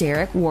 Dr.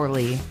 Derek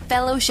Worley,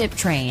 fellowship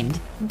trained,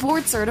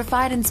 board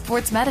certified in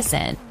sports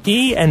medicine.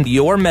 He and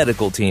your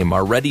medical team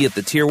are ready at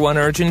the Tier 1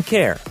 Urgent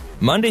Care,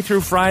 Monday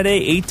through Friday,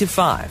 8 to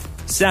 5,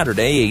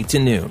 Saturday, 8 to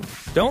noon.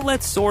 Don't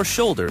let sore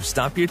shoulders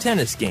stop your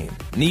tennis game.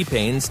 Knee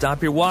pain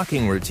stop your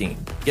walking routine.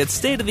 Get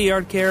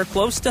state-of-the-art care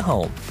close to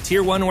home.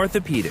 Tier 1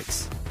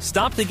 Orthopedics.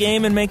 Stop the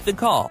game and make the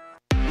call.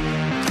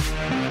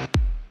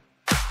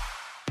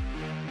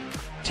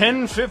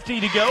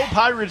 10:50 to go.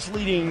 Pirates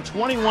leading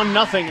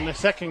 21-0 in the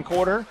second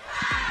quarter.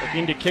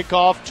 Looking to kick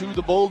off to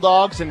the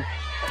Bulldogs. And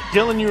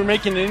Dylan, you were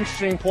making an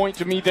interesting point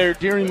to me there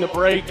during the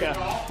break.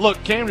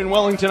 Look, Camden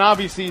Wellington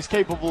obviously is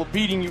capable of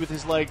beating you with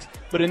his legs,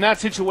 but in that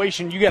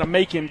situation, you got to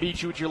make him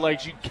beat you with your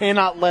legs. You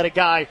cannot let a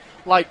guy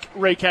like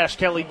Ray Cash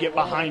Kelly get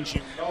behind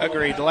you.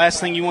 Agreed. The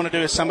last thing you want to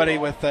do is somebody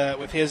with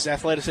his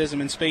athleticism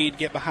and speed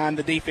get behind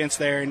the defense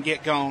there and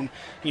get gone.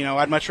 You know,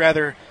 I'd much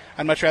rather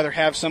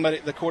have somebody,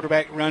 the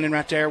quarterback, running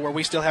right there where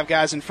we still have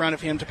guys in front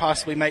of him to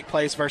possibly make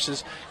plays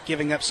versus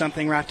giving up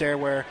something right there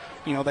where,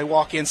 you know, they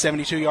walk in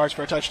 72 yards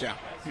for a touchdown.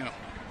 You know.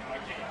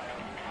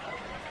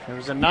 There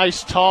was a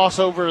nice toss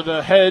over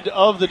the head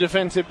of the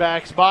defensive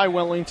backs by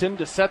Wellington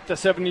to set the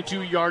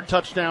 72-yard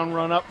touchdown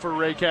run up for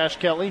Ray Cash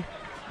Kelly.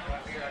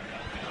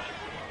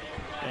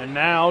 And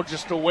now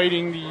just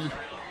awaiting the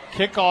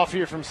kickoff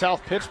here from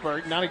South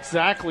Pittsburg. Not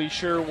exactly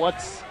sure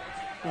what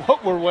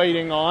we're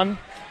waiting on.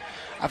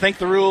 I think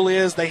the rule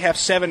is they have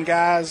 7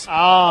 guys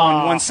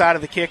on one side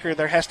of the kicker.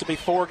 There has to be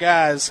 4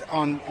 guys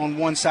on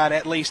one side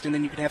at least, and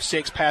then you can have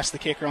 6 past the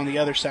kicker on the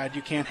other side.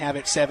 You can't have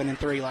it 7 and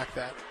 3 like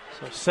that.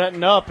 So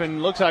setting up,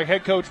 and looks like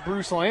head coach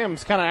Bruce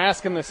Lamb's kind of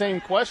asking the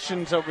same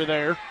questions over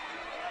there.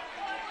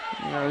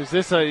 You know, is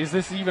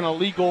this even a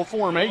legal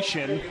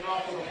formation?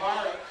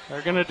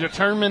 They're going to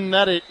determine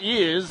that it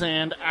is,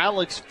 and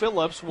Alex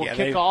Phillips will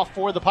kick off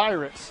for the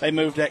Pirates. They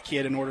moved that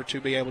kid in order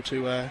to be able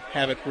to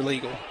have it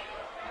legal.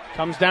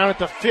 Comes down at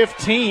the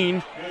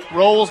 15,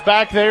 rolls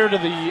back there to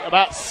the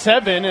about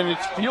 7, and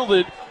it's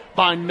fielded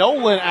by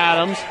Nolan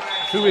Adams,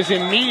 who is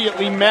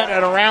immediately met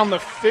at around the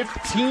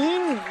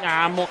 15,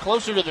 more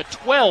closer to the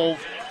 12.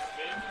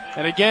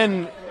 And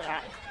again,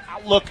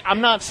 look,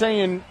 I'm not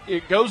saying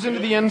it goes into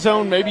the end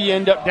zone, maybe you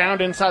end up down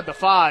inside the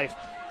 5.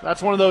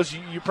 That's one of those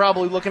you're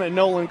probably looking at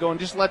Nolan going,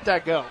 just let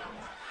that go.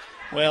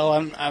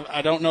 Well,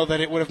 I don't know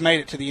that it would have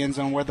made it to the end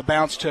zone where the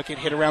bounce took. It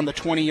hit around the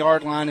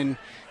 20-yard line and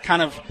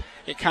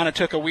it kind of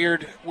took a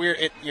weird.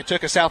 It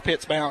took a South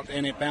Pitts bounce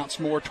and it bounced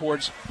more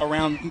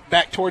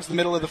back towards the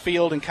middle of the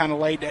field and kind of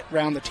laid it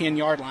around the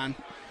 10-yard line.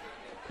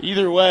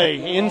 Either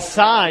way,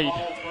 inside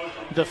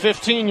the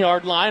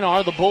 15-yard line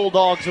are the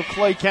Bulldogs of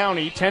Clay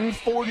County.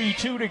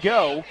 10:42 to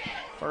go.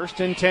 1st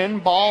and 10,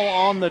 ball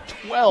on the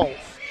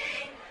 12.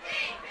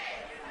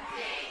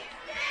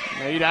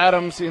 Nate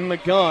Adams in the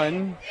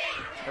gun.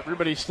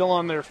 Everybody's still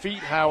on their feet,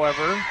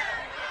 however.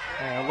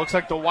 And it looks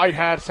like the White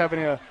Hats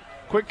having a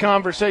quick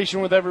conversation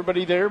with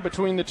everybody there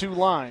between the two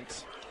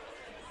lines.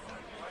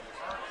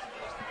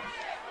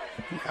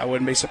 I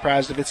wouldn't be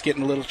surprised if it's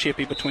getting a little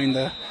chippy between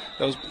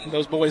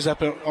those boys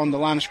up on the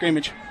line of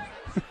scrimmage.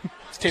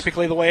 It's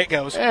typically the way it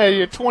goes.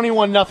 Hey, a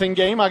 21-0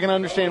 game. I can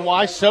understand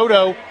why.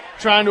 Soto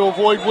trying to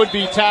avoid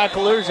would-be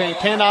tacklers and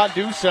cannot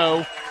do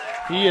so.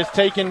 He is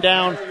taken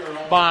down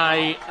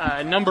by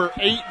number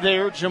 8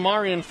 there,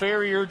 Jamarian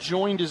Ferrier,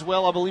 joined as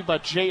well, I believe, by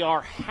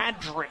J.R.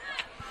 Hadrick.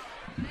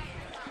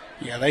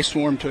 Yeah, they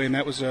swarmed to him.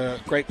 That was a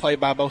great play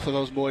by both of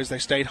those boys. They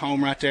stayed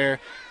home right there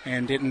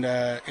and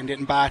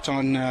didn't bite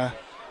on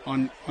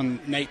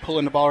Nate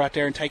pulling the ball right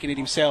there and taking it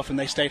himself, and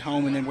they stayed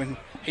home, and then when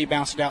he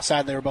bounced it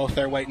outside, they were both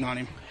there waiting on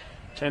him.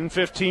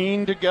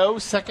 10:15 to go,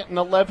 2nd and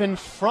 11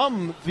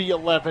 from the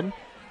 11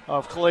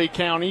 of Clay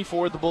County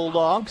for the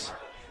Bulldogs.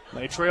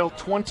 They trail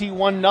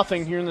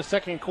 21-0 here in the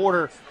second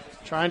quarter,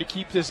 trying to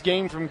keep this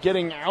game from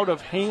getting out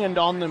of hand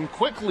on them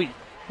quickly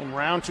in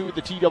round 2 of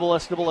the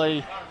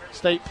TSSAA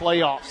state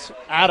playoffs.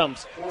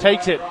 Adams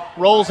takes it,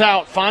 rolls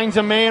out, finds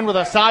a man with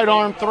a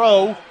sidearm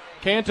throw.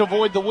 Can't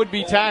avoid the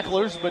would-be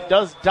tacklers, but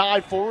does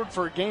dive forward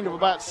for a gain of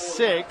about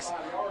 6.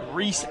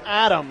 Reese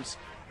Adams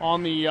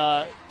on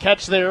the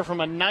catch there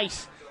from a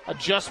nice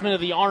adjustment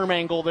of the arm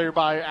angle there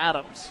by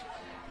Adams.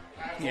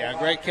 Yeah,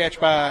 great catch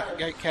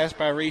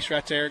by Reese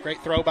right there.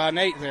 Great throw by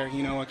Nate there.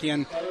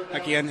 Again,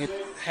 it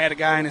had a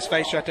guy in his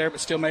face right there, but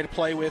still made a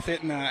play with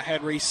it, and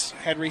had Reese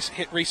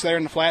hit Reese there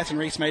in the flats, and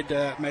Reese made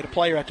a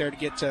play right there to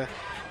get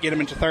him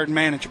into third and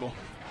manageable.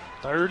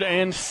 3rd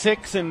and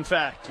 6, in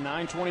fact.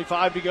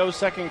 9:25 to go,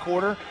 second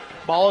quarter.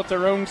 Ball at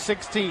their own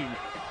 16.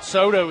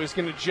 Soto is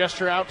going to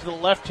gesture out to the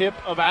left hip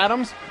of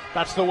Adams.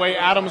 That's the way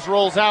Adams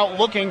rolls out,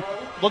 look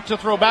to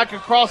throw back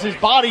across his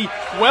body.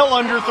 Well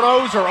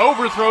underthrows or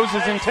overthrows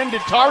his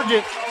intended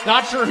target.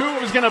 Not sure who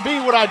it was going to be.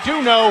 What I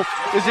do know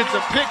is it's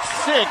a pick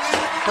 6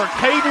 for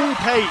Caden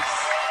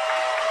Pace.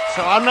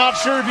 So I'm not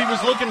sure if he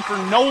was looking for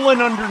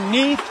Nolan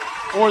underneath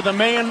or the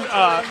man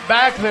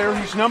back there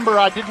whose number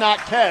I did not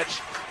catch.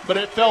 But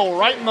it fell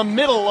right in the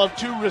middle of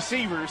 2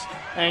 receivers.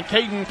 And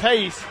Caden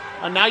Pace,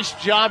 a nice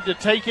job to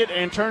take it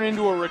and turn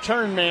into a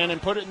return man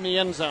and put it in the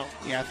end zone.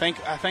 Yeah, I think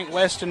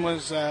Weston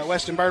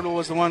Birdwell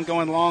was the one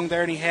going long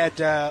there, and he had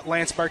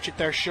Lance Burchett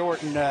there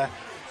short, and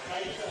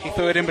he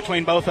threw it in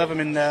between both of them,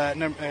 and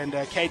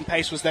Caden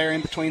Pace was there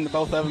in between the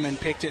both of them and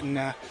picked it, and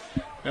now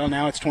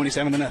it's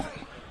 27-0.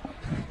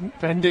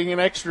 Pending an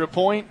extra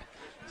point,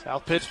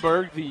 South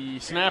Pittsburg. The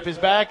snap is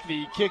back,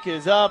 the kick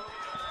is up,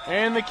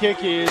 and the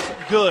kick is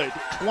good.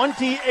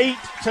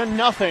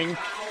 28-0.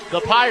 The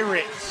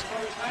Pirates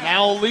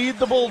now lead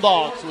the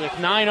Bulldogs with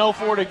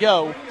 9:04 to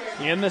go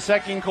in the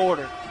second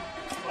quarter.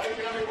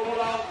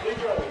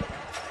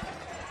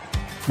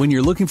 When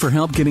you're looking for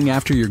help getting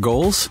after your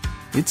goals,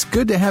 it's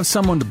good to have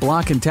someone to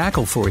block and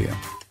tackle for you.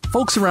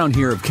 Folks around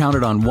here have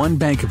counted on One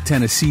Bank of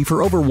Tennessee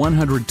for over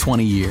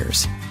 120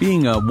 years.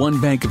 Being a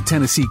One Bank of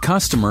Tennessee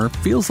customer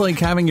feels like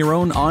having your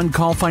own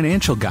on-call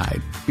financial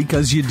guide,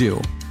 because you do.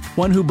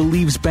 One who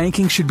believes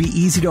banking should be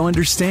easy to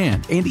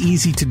understand and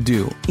easy to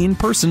do, in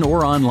person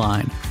or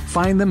online.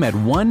 Find them at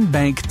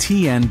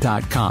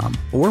onebanktn.com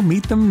or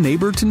meet them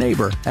neighbor to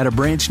neighbor at a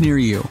branch near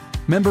you.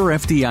 Member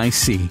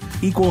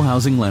FDIC, Equal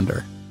Housing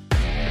Lender.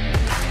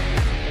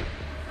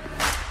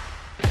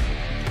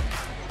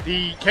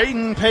 The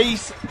Caden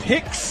Pace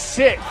pick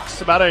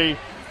 6, about a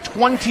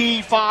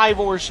 25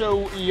 or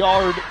so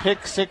yard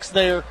pick 6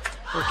 there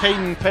for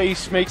Caden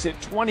Pace, makes it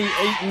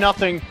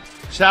 28-0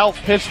 South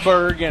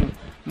Pittsburg, and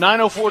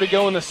 9:04 to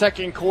go in the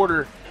second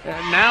quarter.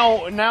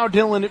 Now,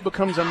 Dylan, it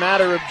becomes a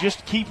matter of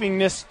just keeping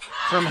this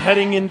from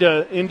heading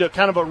into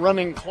kind of a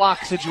running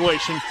clock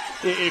situation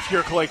if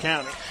you're Clay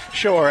County.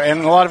 Sure,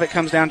 and a lot of it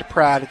comes down to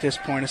pride at this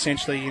point.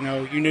 Essentially, you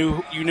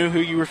knew who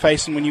you were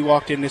facing when you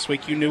walked in this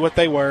week. You knew what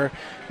they were.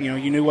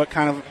 You knew what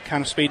kind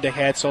of speed they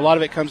had. So a lot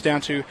of it comes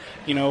down to,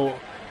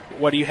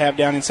 what do you have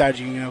down inside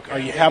you?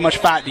 How much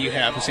fight do you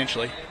have,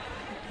 essentially?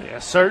 Yeah,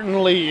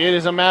 certainly it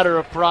is a matter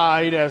of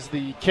pride, as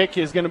the kick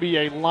is going to be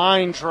a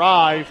line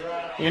drive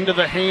into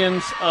the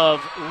hands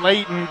of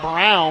Leighton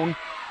Brown.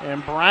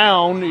 And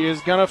Brown is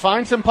going to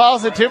find some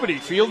positivity.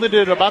 Fielded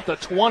it about the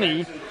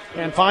 20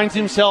 and finds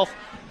himself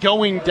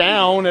going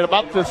down at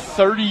about the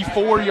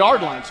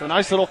 34-yard line. So a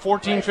nice little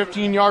 14,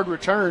 15-yard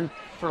return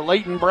for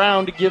Leighton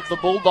Brown to give the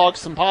Bulldogs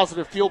some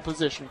positive field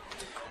position.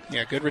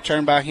 Yeah, good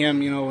return by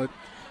him,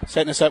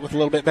 setting us up with a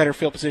little bit better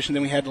field position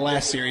than we had the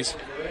last series.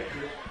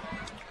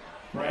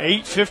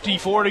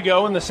 8:54 to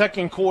go in the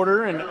second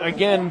quarter, and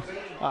again,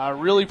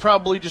 really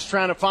probably just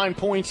trying to find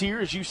points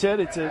here. As you said,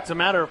 it's a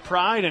matter of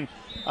pride, and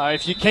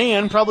if you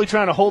can, probably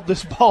trying to hold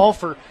this ball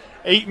for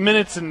 8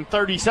 minutes and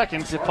 30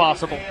 seconds if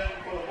possible.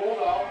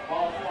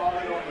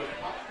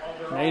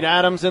 Nate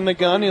Adams in the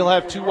gun. He'll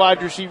have 2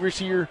 wide receivers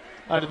here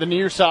to the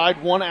near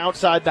side, 1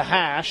 outside the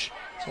hash.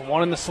 So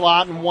 1 in the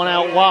slot and 1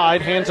 out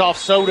wide. Hands off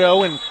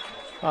Soto, and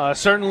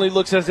certainly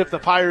looks as if the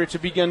Pirates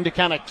have begun to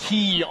kind of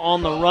key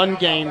on the run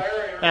game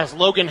as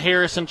Logan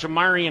Harris and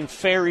Jamarian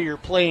Ferry are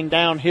playing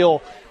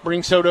downhill,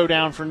 bring Soto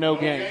down for no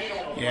gain.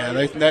 Yeah,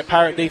 that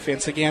Pirate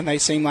defense, again, they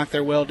seem like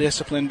they're well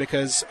disciplined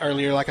because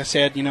earlier, like I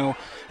said,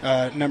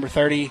 number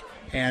 30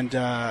 and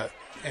the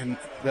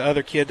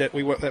other kid that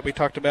we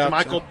talked about,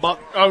 Michael Buck.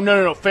 Oh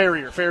no,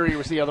 Ferrier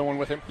was the other one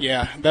with him.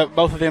 Yeah,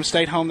 both of them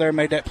stayed home there,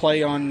 made that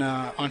play on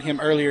him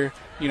earlier.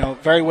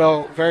 Very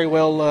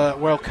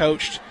well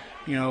coached.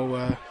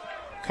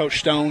 Coach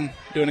Stone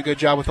doing a good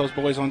job with those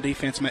boys on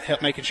defense,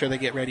 making sure they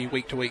get ready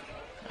week to week.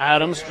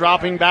 Adams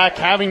dropping back,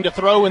 having to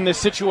throw in this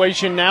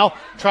situation now.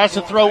 Tries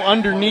to throw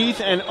underneath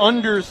and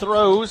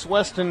underthrows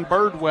Weston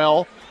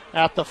Birdwell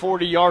at the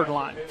 40-yard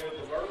line.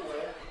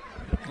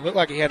 It looked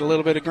like he had a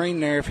little bit of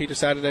green there. If he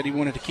decided that he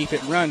wanted to keep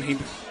it and run, he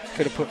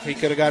could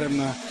have got him.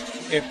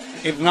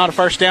 If not a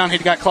first down,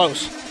 he'd got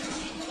close.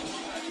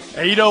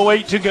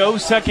 8:08 to go,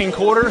 second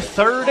quarter,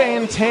 3rd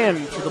and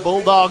 10 for the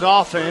Bulldog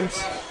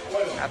offense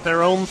at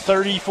their own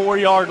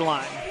 34-yard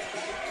line.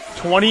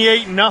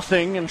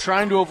 28-0, and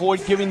trying to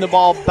avoid giving the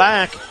ball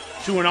back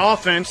to an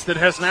offense that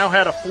has now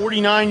had a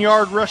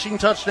 49-yard rushing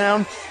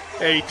touchdown,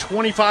 a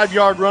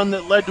 25-yard run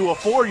that led to a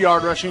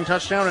 4-yard rushing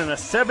touchdown, and a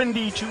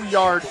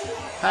 72-yard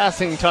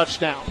passing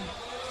touchdown.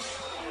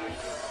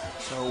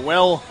 So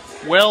well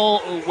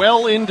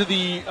into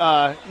the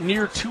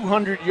near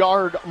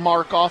 200-yard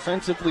mark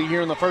offensively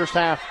here in the first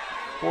half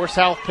for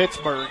South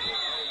Pittsburg.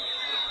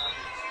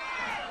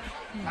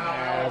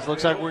 As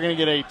looks like we're going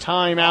to get a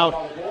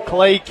timeout,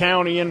 Clay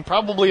County, and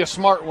probably a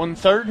smart one.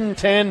 3rd and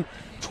 10,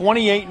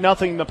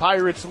 28-0 the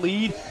Pirates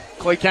lead.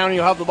 Clay County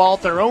will have the ball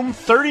at their own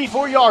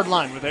 34-yard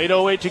line with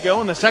 8:08 to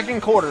go in the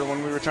second quarter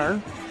when we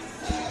return.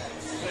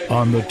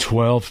 On the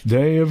 12th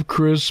day of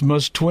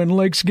Christmas, Twin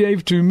Lakes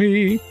gave to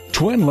me.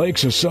 Twin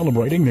Lakes is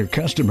celebrating their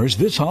customers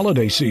this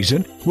holiday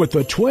season with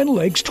the Twin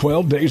Lakes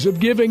 12 Days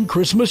of Giving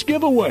Christmas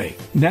Giveaway.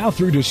 Now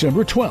through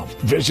December 12th.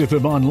 Visit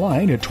them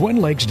online at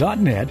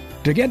twinlakes.net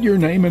to get your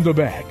name in the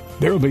bag.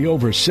 There will be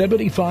over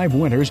 75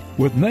 winners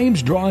with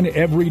names drawn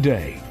every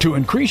day. To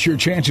increase your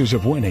chances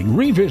of winning,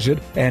 revisit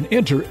and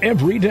enter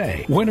every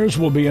day. Winners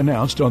will be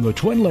announced on the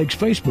Twin Lakes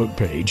Facebook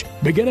page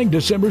beginning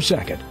December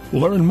 2nd.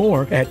 Learn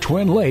more at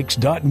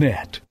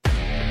twinlakes.net.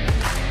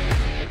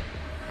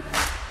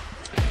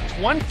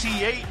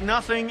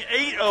 28-0,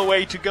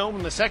 8:08 to go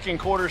in the second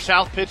quarter.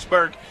 South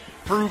Pittsburg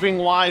proving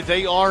why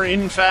they are,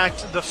 in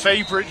fact, the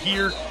favorite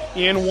here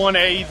in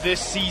 1A this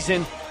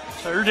season.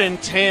 3rd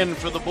and 10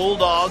 for the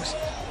Bulldogs.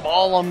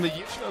 Ball on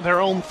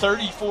their own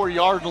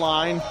 34-yard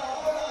line.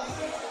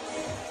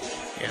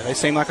 Yeah, they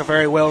seem like a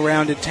very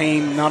well-rounded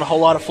team. Not a whole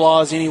lot of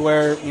flaws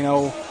anywhere,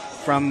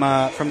 from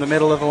the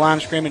middle of the line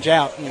of scrimmage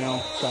out.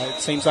 So it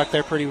seems like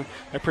they're pretty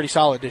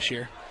solid this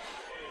year.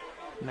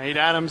 Nate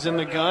Adams in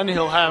the gun.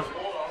 He'll have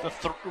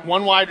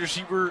one wide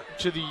receiver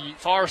to the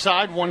far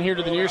side, one here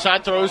to the near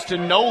side. Throws to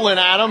Nolan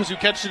Adams, who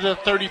catches the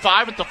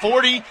 35 at the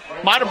 40.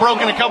 Might have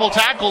broken a couple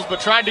tackles,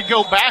 but tried to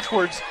go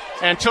backwards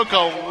and took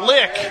a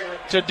lick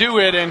to do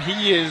it, and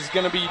he is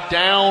going to be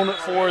down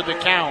for the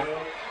count.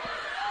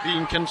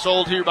 Being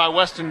consoled here by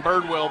Weston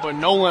Birdwell, but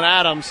Nolan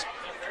Adams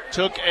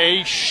took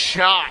a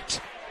shot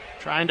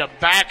trying to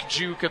back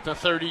juke at the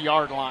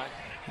 30-yard line.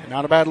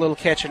 Not a bad little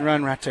catch and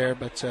run right there,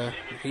 but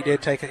he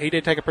did take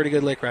a pretty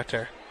good lick right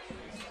there.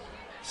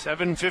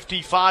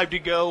 7:55 to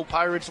go.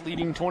 Pirates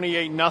leading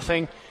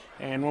 28-0.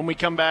 And when we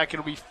come back,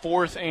 it'll be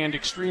 4th and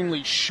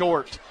extremely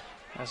short,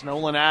 as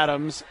Nolan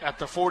Adams at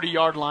the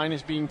 40-yard line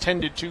is being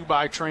tended to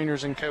by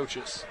trainers and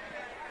coaches.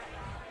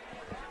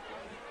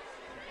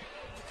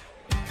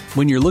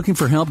 When you're looking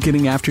for help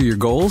getting after your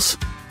goals,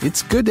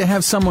 it's good to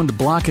have someone to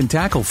block and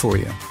tackle for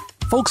you.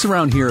 Folks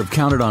around here have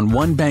counted on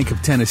One Bank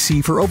of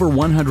Tennessee for over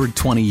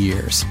 120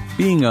 years.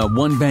 Being a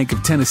One Bank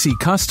of Tennessee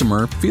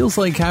customer feels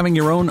like having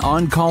your own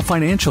on-call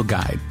financial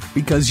guide,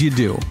 because you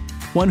do.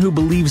 One who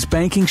believes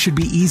banking should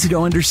be easy to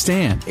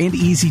understand and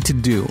easy to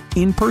do,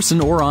 in person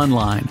or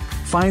online.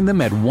 Find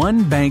them at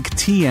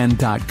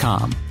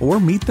onebanktn.com or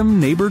meet them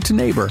neighbor to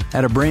neighbor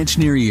at a branch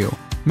near you.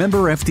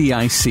 Member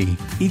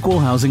FDIC, Equal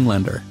Housing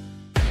Lender.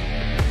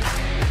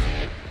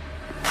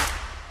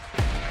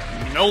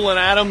 Nolan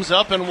Adams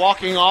up and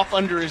walking off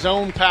under his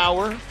own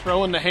power,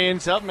 throwing the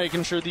hands up,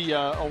 making sure the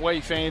away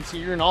fans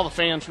here and all the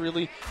fans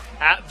really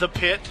at the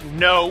pit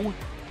know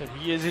that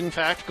he is in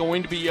fact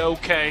going to be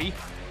okay.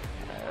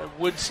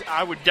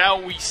 I would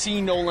doubt we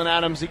see Nolan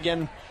Adams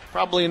again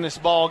probably in this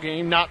ball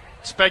game. Not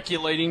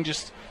speculating,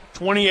 just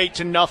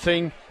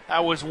 28-0.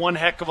 That was one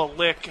heck of a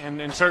lick,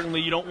 and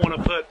certainly you don't want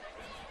to put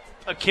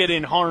a kid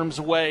in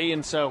harm's way,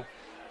 and so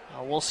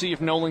we'll see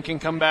if Nolan can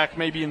come back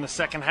maybe in the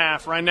second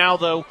half. Right now,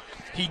 though,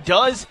 he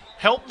does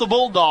help the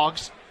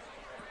Bulldogs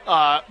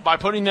by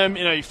putting them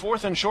in a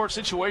 4th and short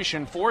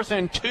situation, 4th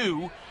and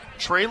 2,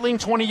 trailing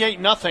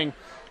 28-0.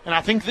 And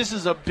I think this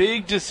is a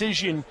big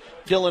decision,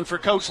 Dylan, for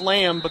Coach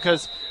Lamb,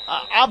 because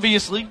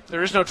obviously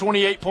there is no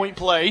 28-point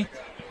play.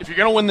 If you're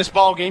going to win this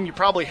ball game, you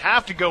probably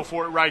have to go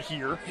for it right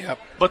here. Yep.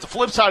 But the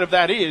flip side of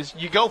that is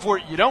you go for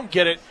it, you don't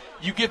get it.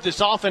 You give this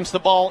offense the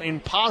ball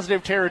in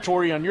positive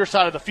territory on your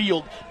side of the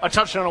field, a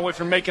touchdown away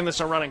from making this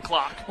a running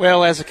clock.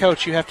 Well, as a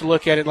coach, you have to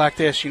look at it like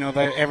this.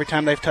 Every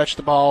time they've touched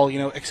the ball,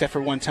 except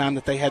for one time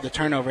that they had the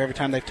turnover, every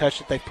time they've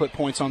touched it, they've put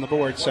points on the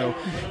board. So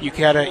you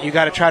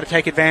gotta try to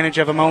take advantage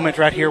of a moment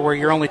right here where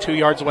you're only 2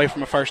 yards away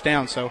from a first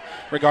down. So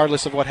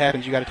regardless of what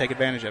happens, you got to take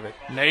advantage of it.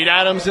 Nate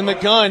Adams in the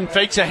gun,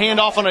 fakes a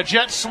handoff on a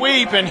jet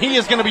sweep, and he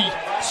is going to be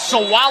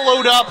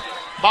swallowed up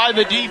by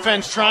the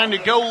defense trying to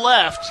go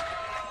left.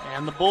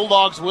 And the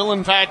Bulldogs will,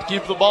 in fact,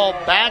 give the ball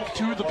back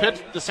to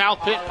the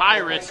South Pitt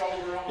Pirates.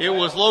 It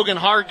was Logan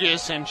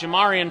Hargis and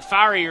Jamarian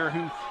Farrier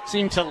who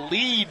seemed to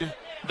lead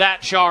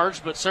that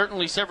charge, but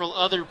certainly several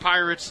other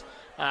Pirates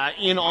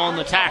in on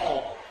the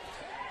tackle.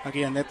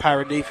 Again, that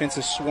Pirate defense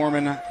is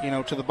swarming,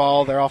 to the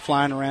ball. They're all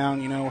flying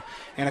around,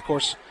 and, of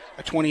course,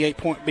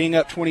 being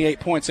up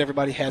 28 points,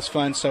 everybody has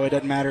fun, so it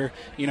doesn't matter,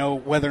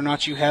 whether or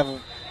not you have,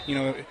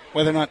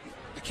 whether or not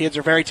the kids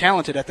are very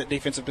talented at that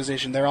defensive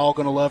position. They're all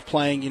going to love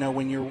playing,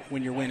 when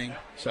you're winning.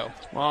 So,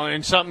 well,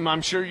 and something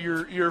I'm sure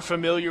you're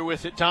familiar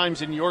with at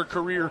times in your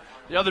career.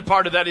 The other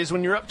part of that is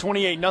when you're up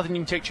 28-0, you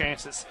can take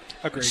chances.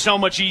 Agreed. It's so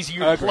much easier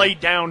to play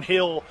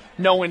downhill,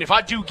 knowing if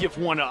I do give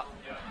one up,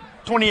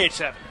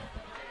 28-7.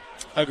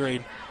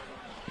 Agreed.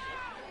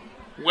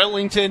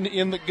 Wellington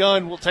in the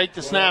gun will take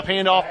the snap,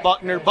 hand off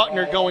Buckner.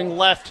 Buckner going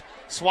left,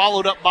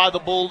 swallowed up by the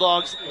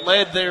Bulldogs,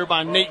 led there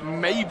by Nate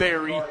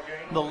Mayberry,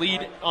 the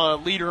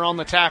leader on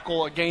the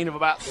tackle, a gain of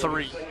about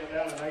 3.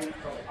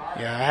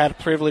 Yeah, I had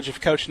the privilege of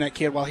coaching that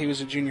kid while he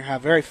was in junior high.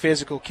 Very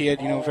physical kid,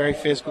 very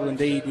physical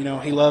indeed.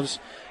 He loves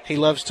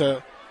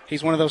to.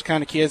 He's one of those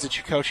kind of kids that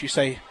you coach. You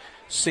say,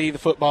 see the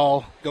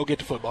football, go get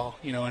the football.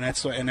 And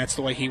that's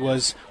the way he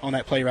was on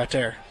that play right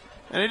there.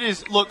 And it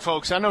is. Look,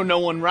 folks, I know no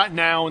one right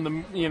now in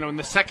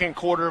the second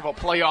quarter of a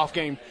playoff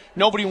game.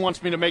 Nobody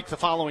wants me to make the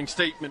following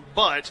statement,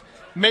 but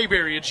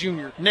Mayberry, a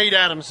junior, Nate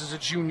Adams is a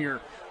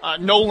junior,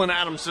 Nolan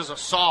Adams is a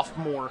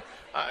sophomore.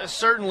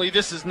 Certainly,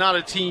 this is not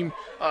a team.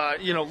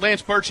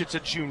 Lance Burchett's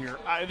a junior.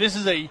 This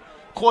is a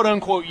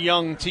quote-unquote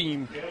young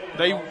team.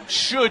 They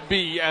should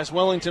be, as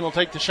Wellington will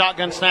take the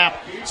shotgun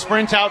snap,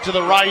 sprint out to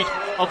the right,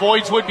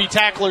 avoids would-be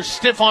tacklers,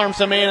 stiff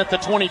arms a man at the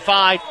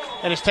 25,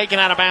 and is taken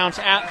out of bounds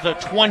at the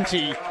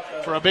 20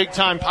 for a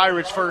big-time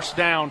Pirates first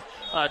down.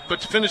 But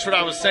to finish what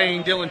I was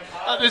saying, Dylan,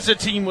 this is a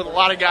team with a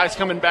lot of guys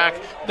coming back.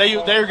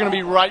 They're going to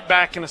be right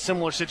back in a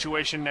similar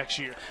situation next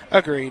year.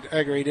 Agreed.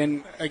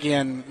 And,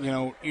 again,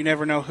 you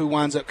never know who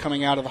winds up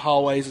coming out of the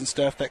hallways and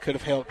stuff that could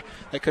have helped.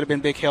 That could have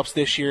been big helps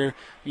this year,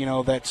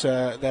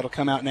 that'll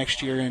come out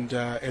next year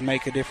and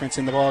make a difference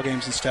in the ball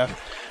games and stuff.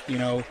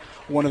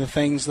 One of the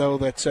things, though,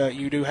 that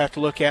you do have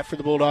to look at for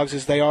the Bulldogs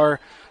is they are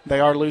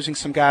losing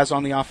some guys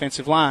on the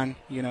offensive line.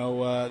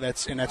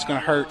 That's going to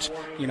hurt.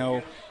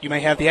 You may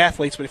have the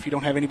athletes, but if you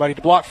don't have anybody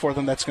to block for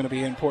them, that's going to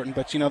be important.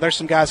 But there's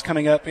some guys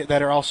coming up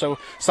that are also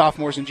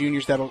sophomores and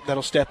juniors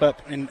that'll step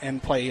up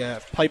and play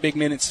big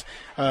minutes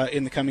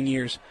in the coming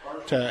years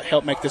to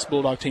help make this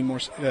Bulldog team more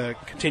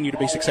continue to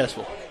be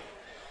successful.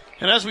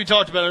 And as we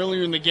talked about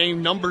earlier in the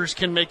game, numbers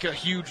can make a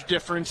huge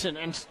difference,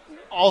 and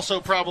also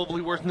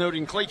probably worth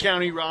noting, Clay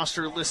County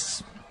roster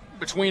lists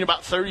between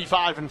about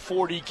 35 and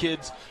 40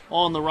 kids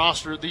on the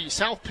roster. The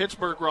South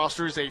Pittsburg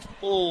roster is a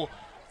full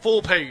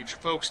page,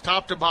 folks,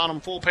 top to bottom,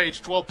 full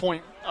page,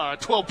 12-point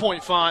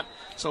font.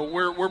 So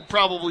we're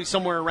probably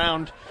somewhere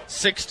around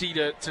 60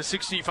 to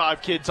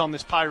 65 kids on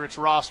this Pirates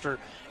roster.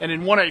 And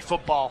in 1A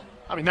football,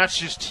 that's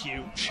just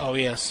huge. Oh,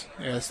 yes.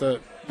 The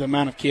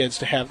amount of kids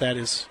to have that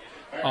is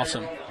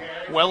awesome.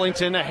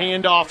 Wellington, a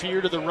handoff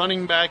here to the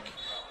running back,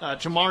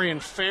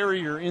 Jamarian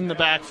Ferrier in the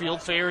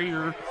backfield.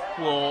 Ferrier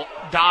will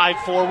dive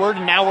forward,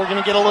 and now we're going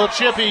to get a little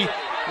chippy.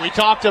 We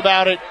talked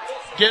about it.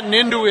 Getting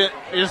into it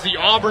is the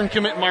Auburn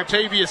commit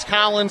Martavius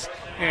Collins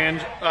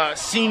and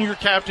senior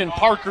captain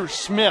Parker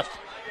Smith.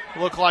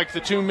 Look like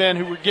the two men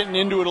who were getting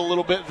into it a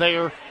little bit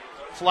there.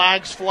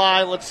 Flags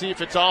fly. Let's see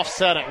if it's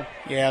offsetting.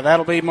 Yeah,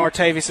 that'll be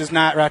Martavius's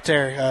night right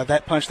there.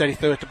 That punch that he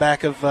threw at the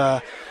back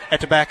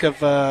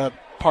of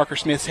Parker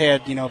Smith's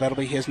head, that'll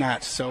be his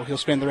night. So he'll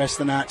spend the rest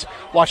of the night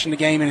watching the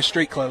game in his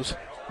street clothes.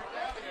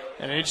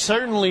 And it's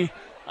certainly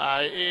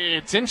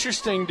it's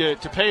interesting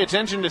to pay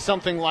attention to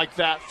something like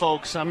that,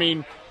 folks.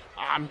 I'm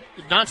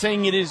not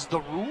saying it is the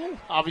rule.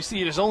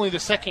 Obviously, it is only the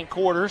second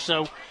quarter,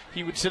 so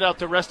he would sit out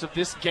the rest of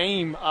this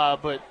game.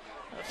 But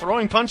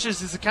throwing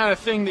punches is the kind of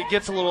thing that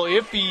gets a little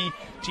iffy.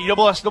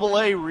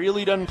 TSSAA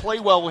really doesn't play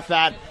well with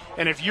that.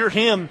 And if you're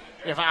him,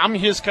 if I'm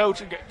his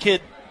coach,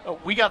 kid,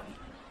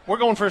 we're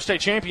going for a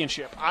state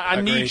championship.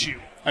 I need you.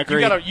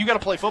 Agreed. You got to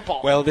play football.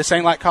 Well, this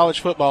ain't like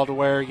college football to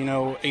where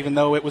even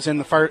though it was in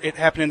the first, it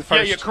happened in the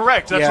first. Yeah, you're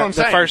correct. That's what I'm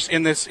saying. First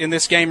in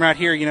this game right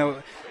here,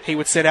 he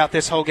would sit out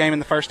this whole game in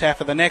the first half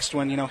of the next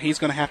one. He's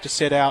going to have to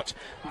sit out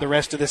the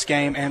rest of this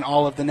game and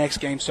all of the next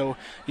game. So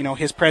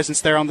his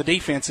presence there on the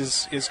defense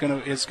is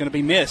going to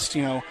be missed.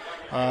 In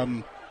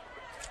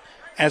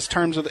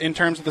terms of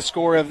the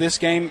score of this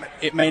game,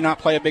 it may not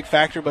play a big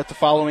factor, but the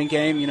following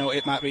game,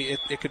 it might be.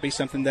 It could be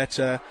something that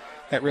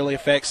really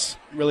affects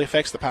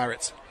the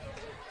Pirates.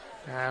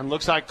 And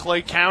looks like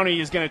Clay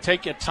County is going to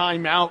take a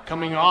timeout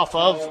coming off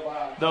of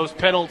those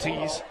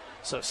penalties.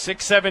 So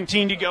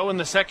 6:17 to go in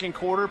the second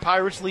quarter.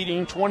 Pirates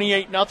leading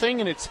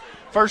 28-0, and it's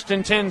 1st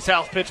and 10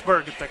 South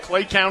Pittsburg at the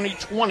Clay County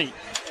 20.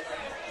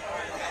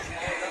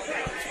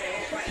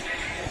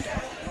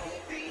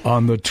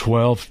 On the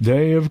 12th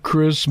day of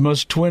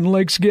Christmas, Twin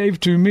Lakes gave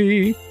to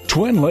me.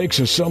 Twin Lakes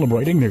is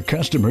celebrating their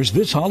customers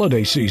this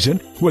holiday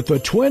season with the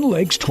Twin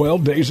Lakes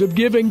 12 Days of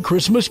Giving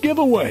Christmas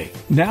giveaway.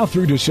 Now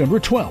through December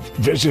 12th.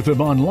 Visit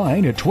them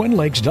online at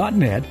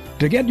twinlakes.net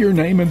to get your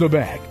name in the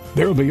bag.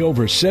 There will be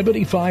over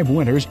 75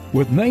 winners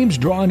with names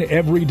drawn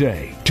every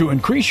day. To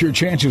increase your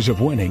chances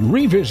of winning,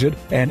 revisit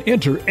and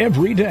enter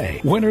every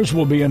day. Winners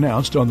will be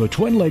announced on the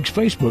Twin Lakes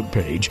Facebook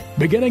page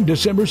beginning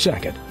December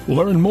 2nd.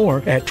 Learn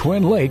more at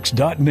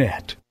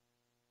twinlakes.net.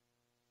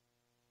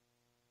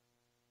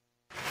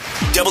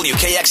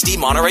 WKXD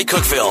Monterey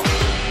Cookeville.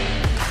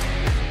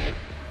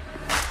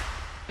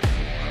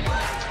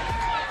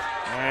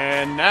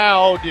 And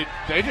now, did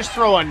they just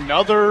throw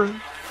another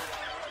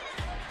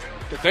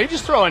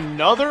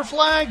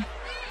flag?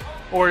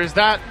 Or is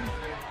that,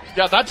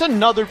 yeah, that's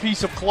another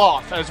piece of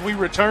cloth as we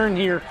return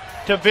here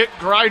to Vic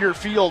Grider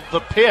Field, the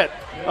pit.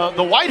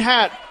 The White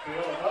Hat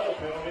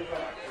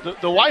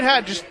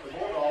just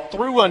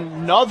threw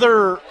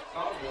another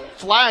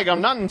flag.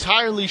 I'm not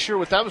entirely sure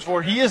what that was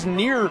for. He is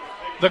near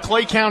the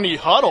Clay County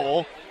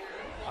huddle,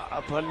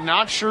 but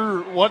not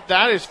sure what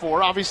that is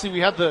for. Obviously,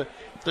 we had the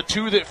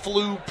two that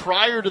flew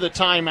prior to the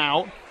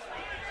timeout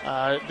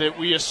that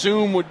we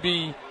assume would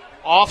be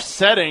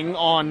offsetting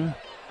on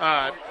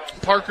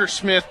Parker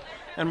Smith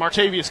and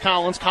Martavius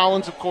Collins.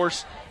 Collins, of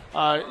course,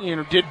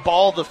 did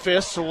ball the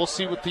fist, so we'll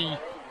see what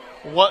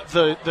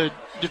the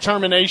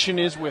determination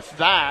is with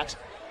that.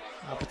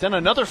 But then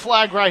another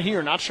flag right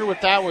here. Not sure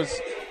what that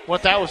was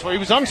for. He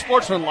was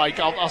unsportsmanlike.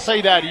 I'll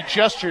say that. He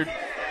gestured,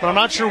 but I'm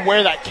not sure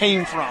where that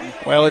came from.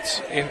 Well,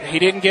 he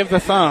didn't give the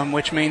thumb,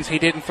 which means he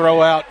didn't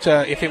throw out.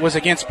 If it was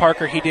against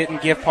Parker, he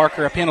didn't give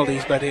Parker a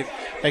penalties, but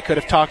they could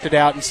have talked it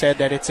out and said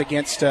that it's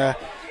against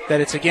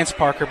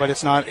Parker, but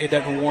it's not. It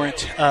doesn't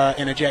warrant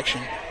an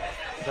ejection.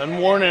 Doesn't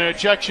warrant an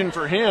ejection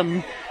for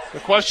him.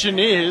 The question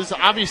is,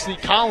 obviously,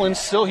 Collins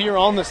still here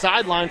on the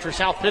sideline for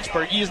South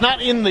Pittsburg. He is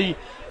not in the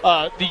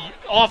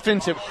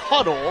offensive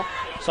huddle,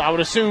 so I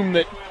would assume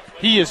that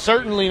he is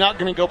certainly not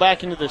going to go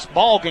back into this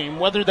ball game.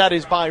 Whether that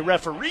is by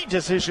referee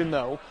decision,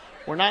 though,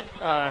 we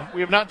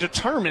have not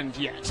determined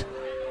yet.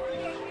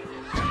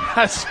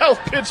 South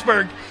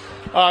Pittsburg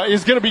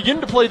is going to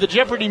begin to play the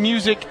Jeopardy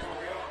music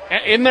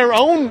in their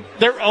own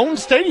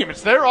stadium.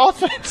 It's their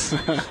offense,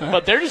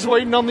 but they're just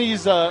waiting on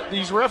these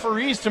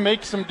referees to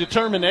make some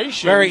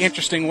determinations. Very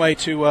interesting way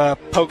to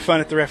poke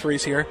fun at the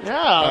referees here.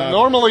 Yeah,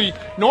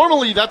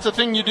 normally that's the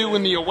thing you do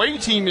when the away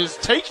team is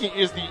taking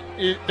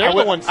they're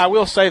the ones. I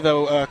will say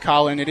though,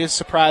 Colin, it is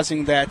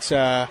surprising that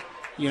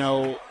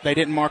they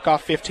didn't mark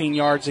off 15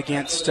 yards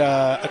against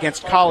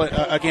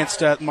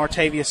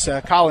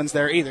Martavius Collins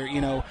there either.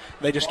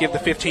 They just give the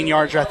 15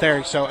 yards right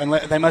there. So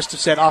they must have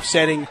said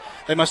offsetting.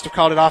 They must have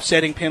called it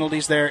offsetting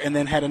penalties there and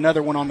then had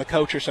another one on the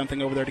coach or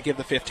something over there to give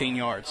the 15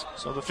 yards.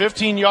 So the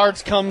 15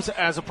 yards comes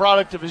as a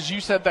product of, as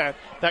you said, that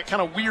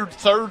kind of weird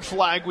third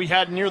flag we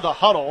had near the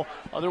huddle,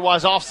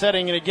 otherwise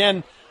offsetting. And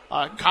again,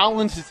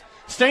 Collins is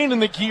staying in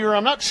the gear.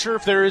 I'm not sure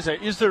if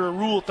is there a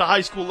rule at the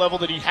high school level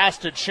that he has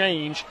to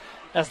change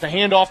as the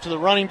handoff to the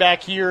running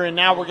back here. And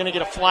now we're going to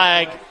get a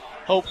flag,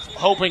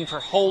 hoping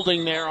for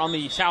holding there on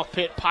the South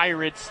Pitt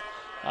Pirates.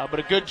 But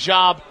a good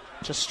job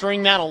to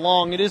string that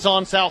along. It is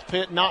on South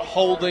Pitt, not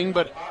holding,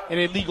 but an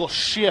illegal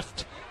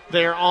shift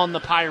there on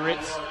the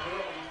Pirates.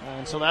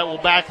 And so that will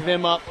back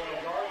them up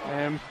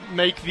and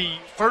make the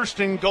first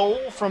and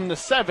goal from the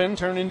 7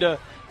 turn into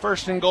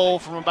first and goal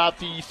from about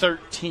the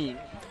 13.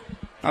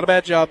 Not a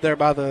bad job there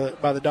by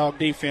the Dog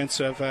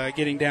defense of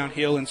getting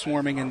downhill and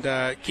swarming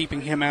and keeping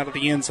him out of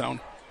the end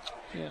zone.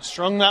 Yeah,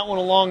 strung that one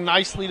along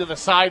nicely to the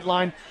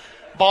sideline.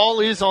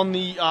 Ball is on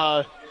the,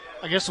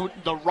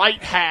 the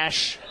right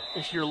hash.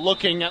 If you're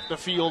looking at the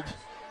field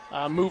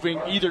moving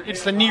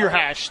it's the near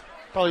hash,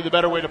 probably the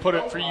better way to put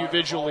it for you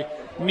visually.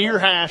 Near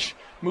hash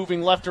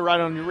moving left to right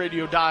on your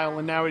radio dial,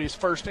 and now it is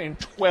first and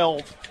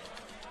 12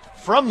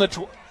 from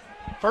the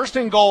first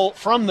and goal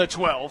from the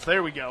 12.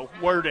 There we go.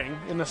 Wording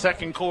in the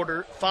second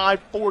quarter.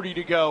 5:40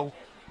 to go.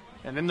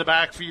 And in the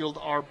backfield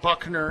are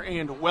Buckner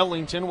and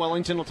Wellington.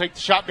 Wellington will take the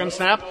shotgun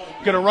snap.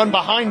 Going to run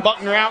behind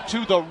Buckner out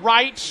to the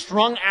right,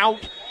 strung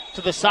out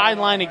to the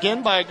sideline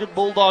again by a good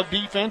Bulldog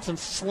defense and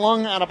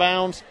slung out of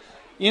bounds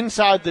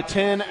inside the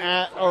 10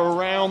 at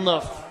around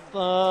the,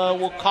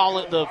 we'll call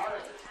it the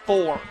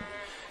 4.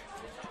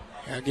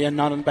 Again,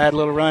 not a bad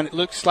little run. It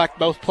looks like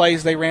both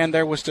plays they ran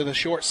there was to the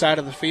short side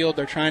of the field.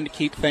 They're trying to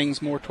keep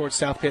things more towards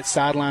South Pitt's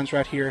sidelines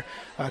right here,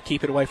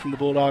 keep it away from the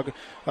Bulldog,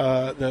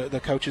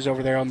 the coaches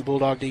over there on the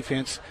Bulldog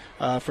defense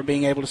for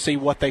being able to see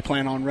what they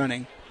plan on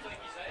running.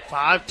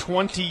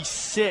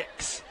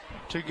 5:26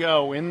 to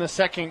go in the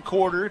second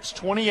quarter. It's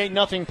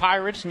 28-0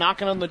 Pirates.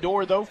 Knocking on the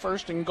door, though.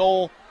 Second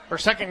goal,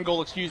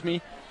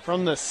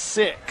 from the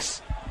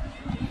 6.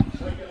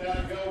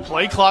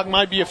 Play clock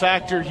might be a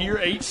factor here.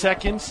 8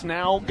 seconds.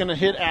 Now going to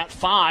hit at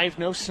 5.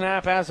 No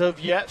snap as of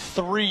yet.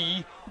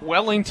 3.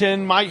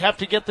 Wellington might have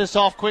to get this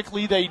off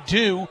quickly. They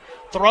do.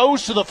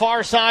 Throws to the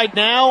far side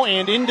now,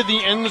 and into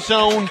the end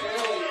zone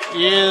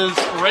is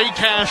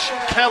Raycash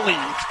Kelly.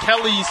 It's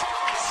Kelly's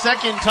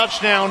second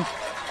touchdown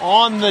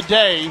on the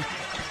day.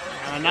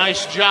 A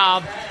nice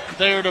job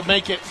there to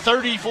make it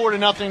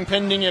 34-0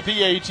 pending a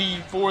PAT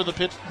for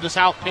the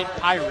South Pitt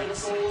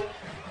Pirates.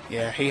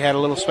 Yeah, he had a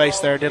little space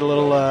there, did a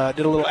little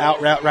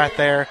out route right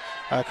there,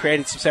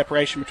 created some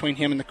separation between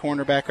him and the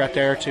cornerback right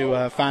there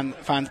to find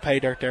the pay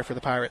dirt there for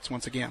the Pirates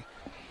once again.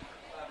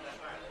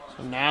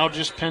 So now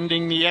just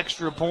pending the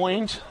extra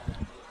point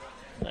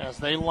as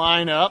they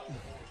line up.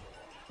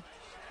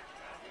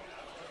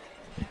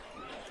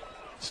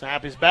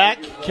 Snap is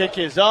back, kick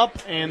is up,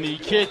 and the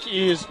kick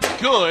is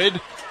good.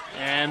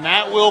 And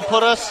that will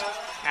put us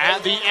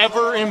at the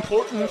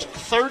ever-important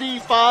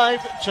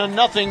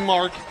 35-0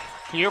 mark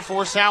here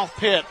for South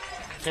Pitt.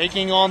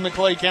 taking on the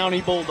Clay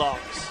County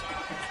Bulldogs.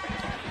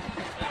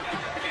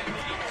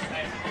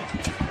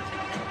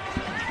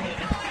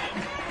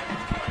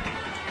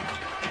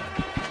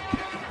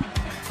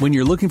 When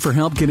you're looking for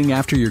help getting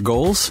after your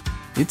goals,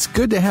 it's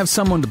good to have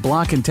someone to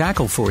block and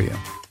tackle for you.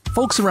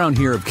 Folks around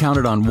here have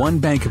counted on One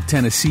Bank of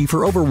Tennessee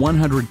for over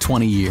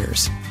 120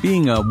 years.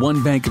 Being a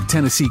One Bank of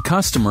Tennessee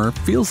customer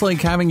feels like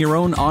having your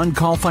own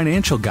on-call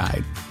financial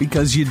guide,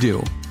 because you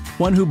do.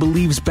 One who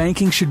believes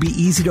banking should be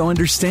easy to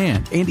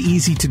understand and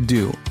easy to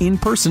do, in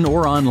person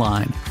or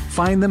online.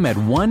 Find them at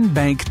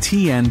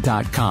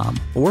onebanktn.com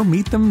or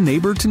meet them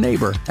neighbor to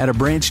neighbor at a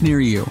branch near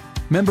you.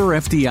 Member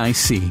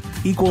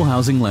FDIC, Equal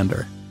Housing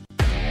Lender.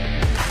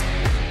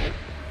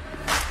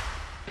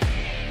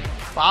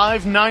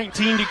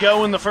 5:19 to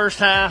go in the first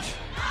half.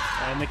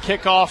 And the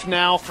kickoff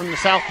now from the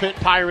South Pitt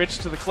Pirates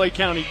to the Clay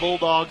County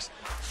Bulldogs.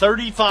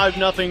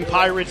 35-0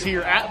 Pirates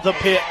here at the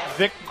Pitt,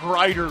 Vic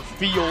Grider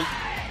Field.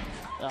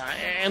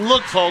 And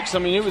look, folks, I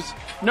mean, it was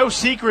no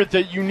secret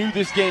that you knew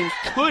this game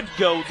could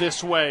go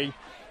this way.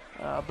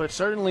 But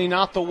certainly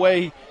not the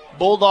way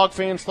Bulldog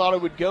fans thought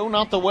it would go,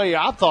 not the way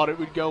I thought it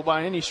would go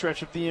by any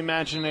stretch of the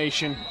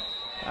imagination.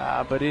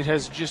 But it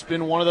has just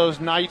been one of those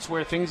nights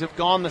where things have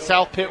gone the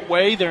South Pitt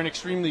way. They're an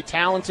extremely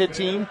talented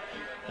team.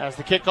 As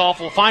the kickoff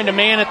will find a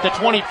man at the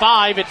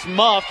 25. It's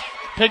muffed,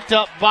 picked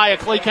up by a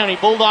Clay County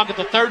Bulldog at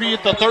the 30,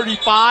 at the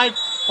 35.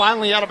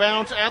 Finally out of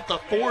bounds at the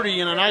 40,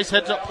 and a nice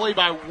heads-up play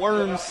by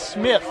Wern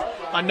Smith,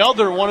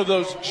 another one of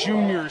those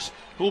juniors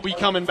who will be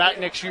coming back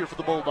next year for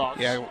the Bulldogs.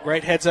 Yeah,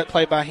 great heads-up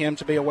play by him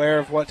to be aware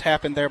of what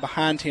happened there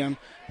behind him.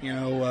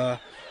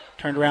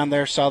 Turned around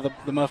there, saw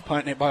the muff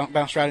punt, and it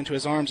bounced right into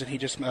his arms, and he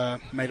just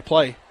made a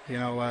play.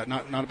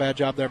 Not a bad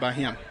job there by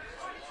him.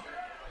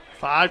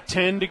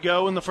 5:10 to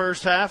go in the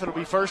first half. It'll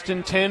be 1st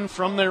and 10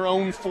 from their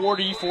own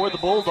 40 for the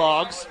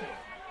Bulldogs.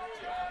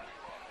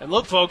 And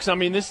look, folks, I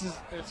mean, it's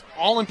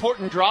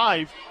all-important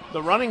drive.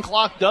 The running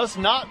clock does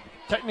not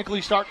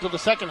technically start till the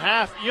second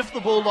half. If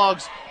the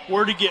Bulldogs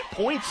were to get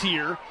points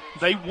here,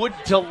 they would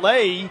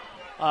delay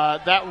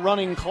that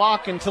running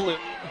clock until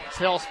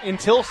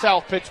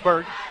South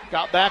Pittsburg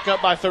got back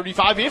up by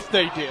 35, if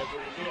they did.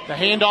 The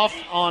handoff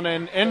on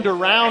an end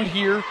around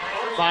here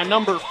by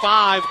number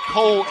 5,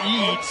 Cole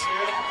Eads.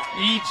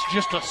 Eads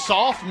just a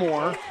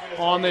sophomore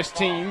on this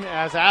team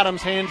as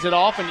Adams hands it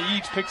off, and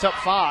Eads picks up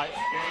 5. It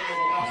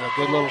was a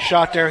good little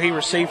shot there he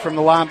received from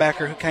the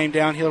linebacker who came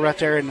downhill right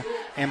there and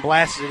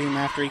blasted him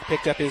after he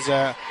picked up his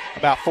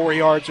about 4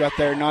 yards right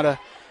there. Not a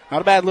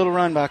bad little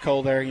run by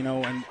Cole there,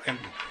 and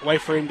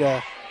wait for him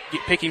to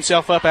pick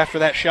himself up after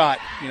that shot,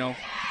 A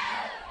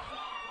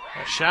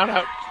shout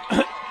out,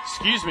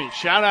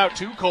 shout out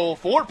to Cole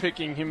for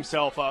picking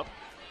himself up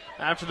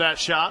after that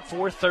shot.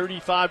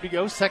 4:35 to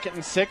go, 2nd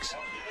and 6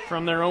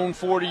 from their own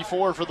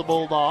 44 for the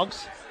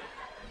Bulldogs.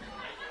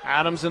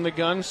 Adams in the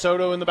gun,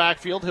 Soto in the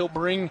backfield. He'll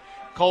bring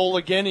Cole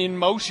again in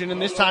motion,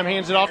 and this time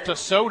hands it off to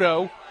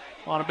Soto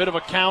on a bit of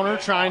a counter,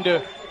 trying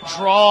to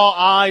draw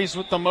eyes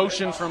with the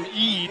motion from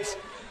Eads.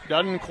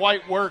 Doesn't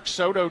quite work.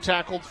 Soto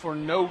tackled for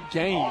no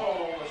gain.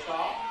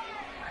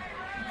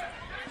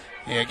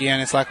 Yeah, again,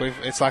 it's like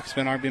it's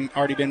been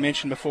already been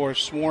mentioned before.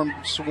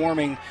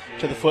 Swarming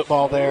to the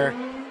football there,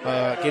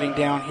 getting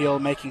downhill,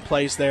 making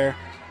plays there.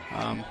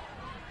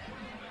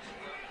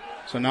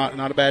 So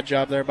not a bad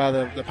job there by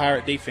the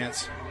Pirate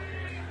defense.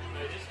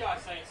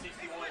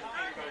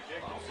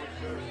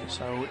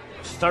 So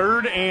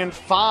 3rd and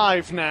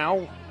 5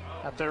 now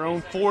at their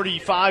own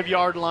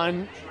 45-yard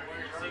line.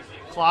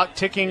 Clock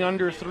ticking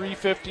under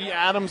 3:50.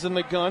 Adams in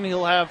the gun.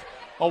 He'll have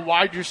a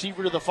wide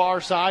receiver to the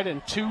far side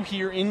and 2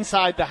 here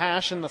inside the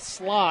hash in the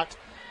slot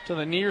to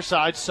the near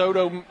side.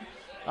 Soto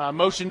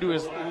motion to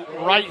his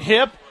right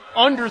hip.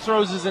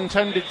 Underthrows his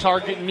intended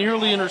target.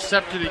 Nearly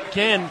intercepted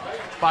again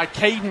by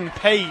Caden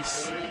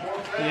Pace.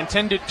 The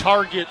intended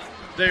target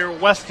there,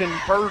 Weston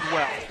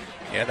Birdwell.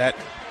 Yeah,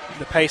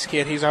 the Pace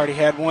kid, he's already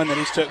had one that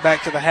he's took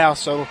back to the house.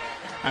 So,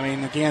 I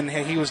mean, again,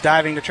 he was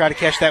diving to try to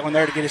catch that one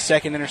there to get his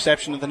 2nd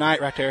interception of the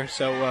night right there.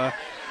 So,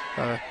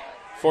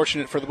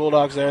 fortunate for the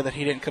Bulldogs there that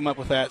he didn't come up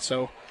with that.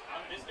 So,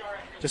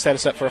 just had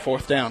us up for a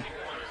 4th down.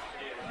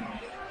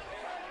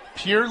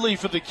 Purely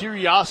for the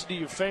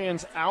curiosity of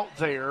fans out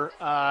there,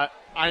 I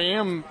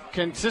am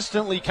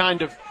consistently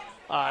kind of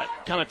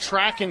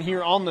tracking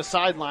here on the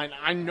sideline.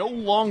 I no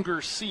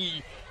longer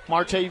see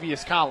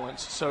Martavius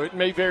Collins, so it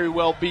may very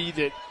well be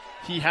that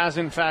he has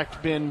in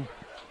fact been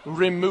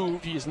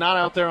removed. He is not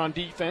out there on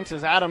defense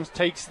as Adams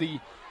takes the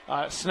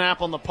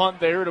snap on the punt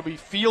there. It'll be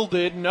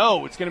fielded.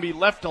 No, it's going to be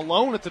left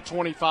alone at the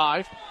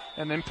 25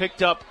 and then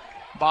picked up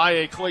by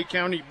a Clay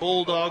County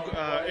Bulldog.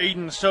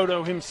 Aiden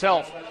Soto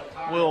himself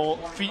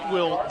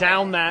will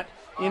down that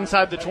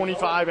inside the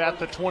 25 at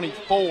the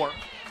 24.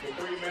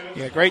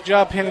 Yeah, great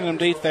job pinning them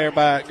deep there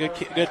by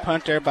good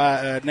punt there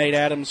by Nate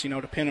Adams,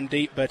 to pin them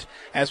deep. But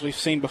as we've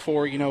seen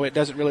before, it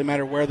doesn't really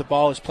matter where the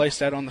ball is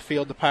placed at on the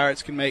field. The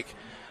Pirates can make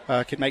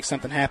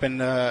something happen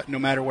no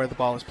matter where the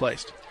ball is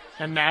placed.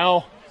 And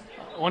now,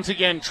 once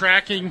again,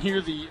 tracking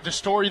here the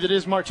story that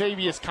is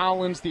Martavius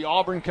Collins, the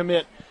Auburn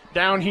commit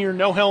down here,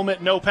 no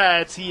helmet, no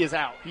pads. He is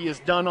out. He is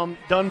done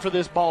for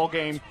this ball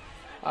game.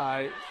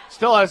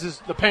 Still has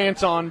the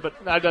pants on,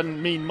 but that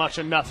doesn't mean much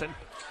of nothing.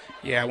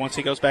 Yeah, once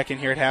he goes back in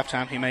here at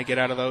halftime, he may get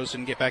out of those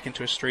and get back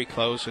into his street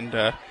clothes, and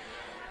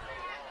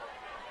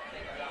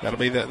that'll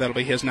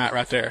be his night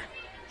right there.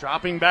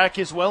 Dropping back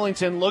is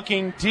Wellington,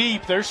 looking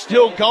deep. They're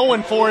still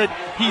going for it.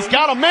 He's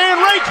got a man,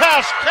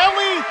 Raycash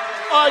Kelly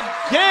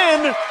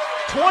again,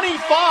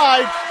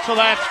 25. So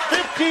that's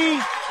 50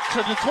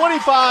 to the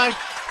 25,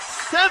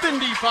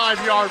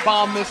 75-yard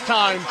bomb this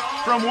time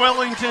from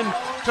Wellington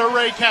to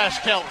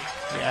Raycash Kelly.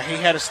 Yeah, he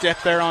had a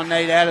step there on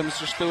Nate Adams,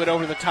 just threw it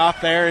over the top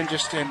there, and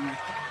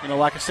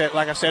like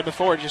I said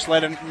before, just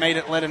let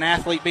an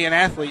athlete be an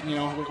athlete.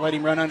 Let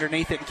him run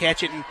underneath it and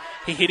catch it, and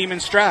he hit him in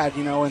stride.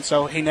 And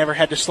so he never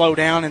had to slow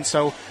down, and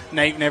so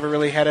Nate never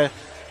really had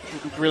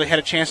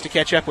a chance to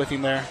catch up with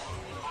him there.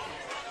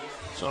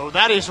 So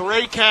that is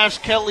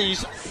Raycash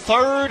Kelly's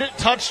third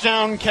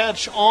touchdown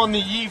catch on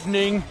the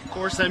evening. Of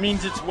course, that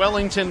means it's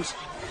Wellington's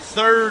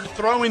third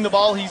throwing the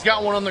ball. He's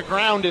got one on the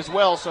ground as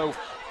well. So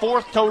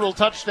fourth total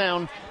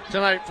touchdown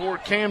tonight for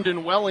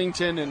Camden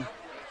Wellington. And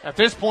at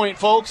this point,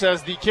 folks,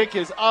 as the kick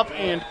is up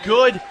and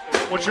good,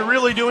 what you're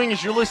really doing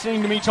is you're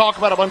listening to me talk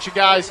about a bunch of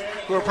guys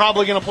who are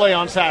probably going to play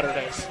on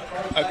Saturdays.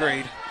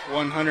 Agreed.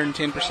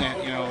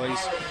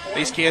 110%.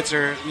 These kids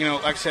are,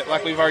 like I said,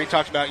 like we've already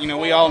talked about,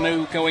 we all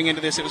knew going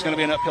into this it was going to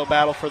be an uphill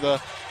battle for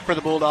the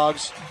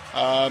Bulldogs.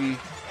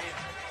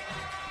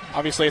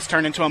 Obviously it's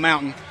turned into a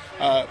mountain.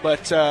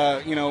 But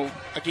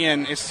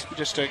again, it's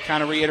just to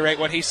kind of reiterate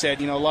what he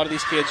said. A lot of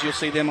these kids, you'll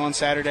see them on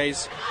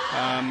Saturdays.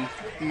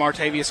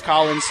 Martavius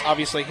Collins,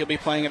 obviously he'll be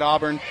playing at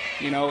Auburn,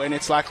 and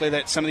it's likely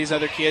that some of these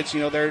other kids,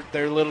 they're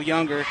a little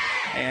younger,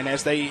 and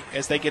as they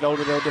get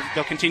older,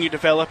 they'll continue to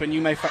develop, and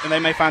they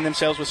may find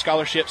themselves with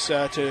scholarships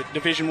to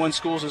Division I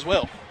schools as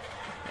well.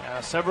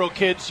 Several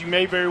kids you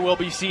may very well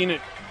be seeing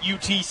at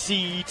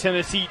UTC,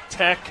 Tennessee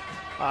Tech,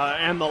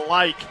 and the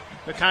like.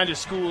 The kind of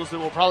schools that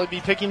will probably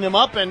be picking them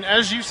up. And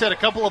as you said, a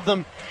couple of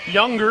them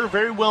younger,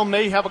 very well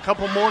may have a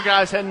couple more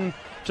guys heading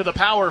to the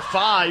Power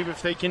 5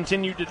 if they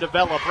continue to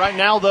develop. Right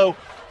now, though,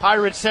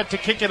 Pirates set to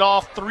kick it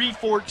off,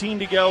 3:14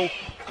 to go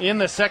in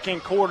the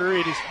second quarter.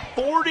 It is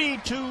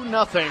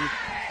 42-0.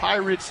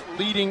 Pirates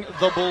leading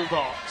the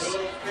Bulldogs.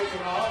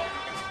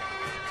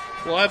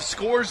 We'll have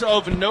scores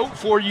of note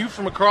for you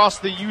from across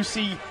the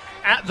UC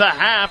at the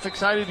half.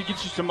 Excited to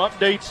get you some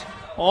updates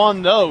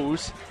on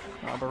those.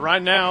 But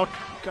right now,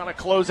 got to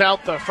close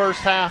out the first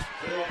half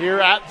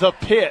here at the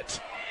Pit.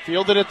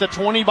 Fielded at the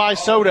 20 by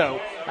Soto.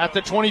 At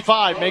the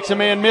 25, makes a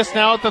man miss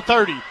now at the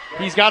 30.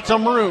 He's got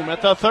some room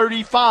at the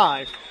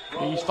 35.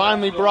 He's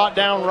finally brought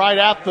down right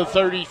at the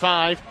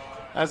 35.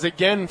 As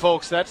again,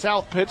 folks, that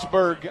South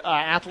Pittsburg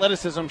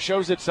athleticism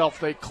shows itself.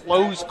 They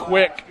close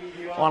quick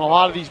on a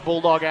lot of these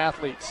Bulldog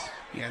athletes.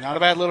 Yeah, not a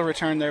bad little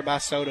return there by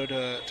Soto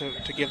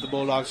to give the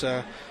Bulldogs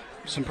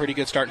some pretty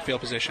good starting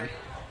field position.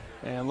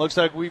 And looks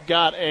like we've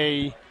got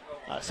a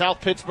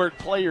South Pittsburg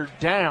player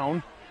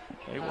down.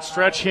 They will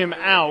stretch him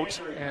out,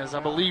 as I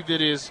believe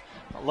it is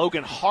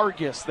Logan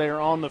Hargis there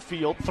on the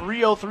field.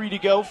 3:03 to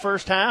go,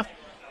 first half.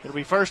 It'll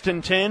be 1st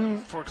and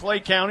 10 for Clay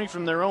County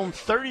from their own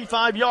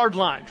 35-yard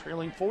line,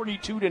 trailing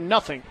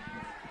 42-0.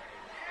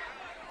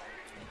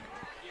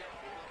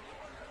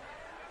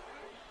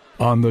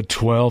 On the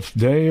 12th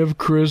day of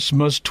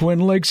Christmas, Twin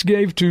Lakes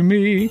gave to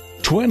me.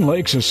 Twin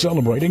Lakes is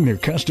celebrating their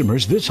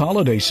customers this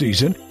holiday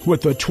season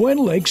with the Twin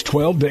Lakes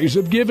 12 Days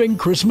of Giving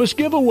Christmas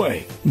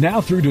Giveaway.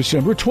 Now through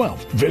December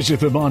 12th, visit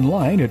them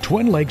online at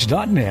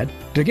twinlakes.net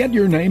to get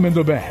your name in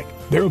the bag.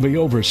 There will be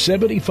over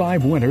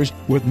 75 winners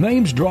with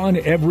names drawn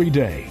every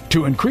day.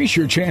 To increase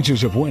your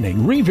chances of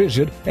winning,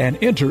 revisit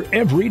and enter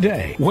every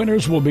day.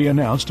 Winners will be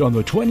announced on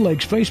the Twin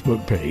Lakes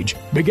Facebook page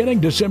beginning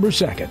December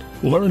 2nd.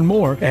 Learn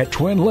more at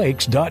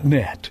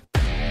twinlakes.net.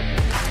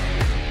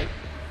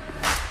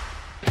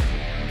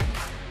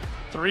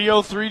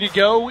 3:03 to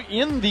go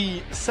in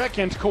the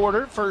second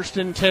quarter. 1st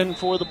and 10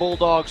 for the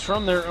Bulldogs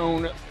from their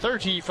own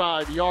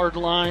 35-yard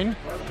line.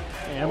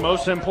 And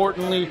most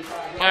importantly,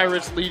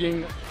 Pirates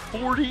leading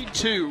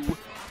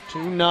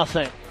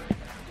 42-0.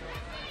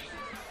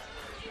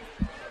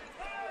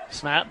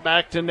 Snap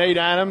back to Nate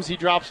Adams. He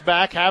drops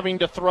back, having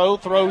to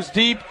throws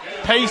deep.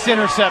 Pace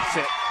intercepts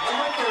it.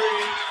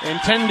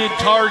 Intended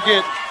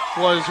target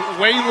was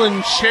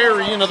Waylon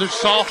Cherry, another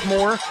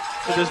sophomore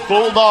for this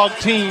Bulldog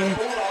team.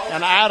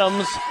 And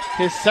Adams,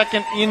 his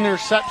second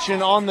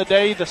interception on the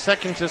day, the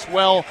second as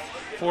well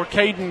for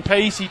Caden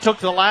Pace. He took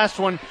the last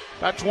one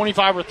about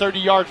 25 or 30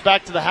 yards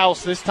back to the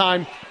house. This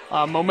time,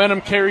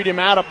 momentum carried him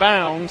out of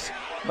bounds,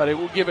 but it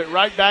will give it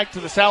right back to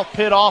the South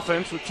Pitt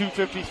offense with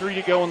 2:53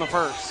 to go in the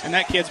first. And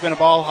that kid's been a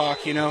ball hawk.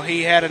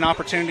 He had an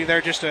opportunity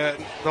there just the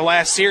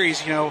last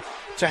series,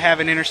 to have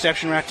an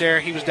interception right there.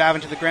 He was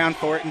diving to the ground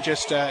for it and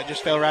just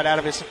fell right out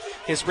of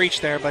his reach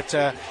there, but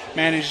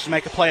managed to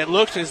make a play. It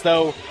looked as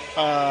though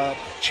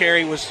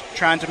Cherry was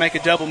trying to make a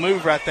double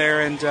move right there,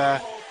 and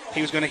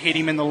he was going to hit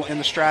him in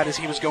the stride as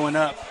he was going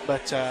up,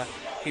 but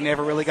he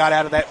never really got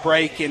out of that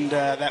break, and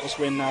that was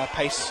when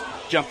Pace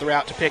jumped the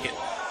route to pick it.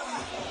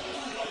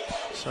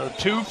 So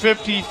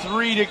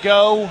 2:53 to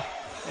go,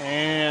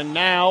 and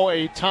now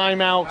a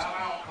timeout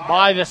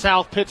by the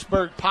South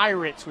Pittsburg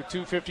Pirates with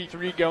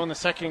 2:53 to go in the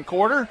second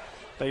quarter.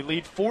 They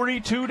lead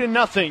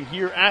 42-0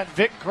 here at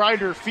Vic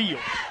Grider Field.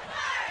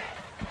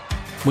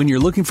 When you're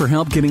looking for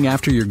help getting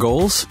after your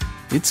goals,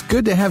 it's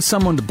good to have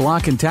someone to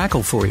block and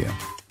tackle for you.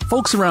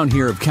 Folks around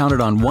here have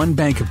counted on One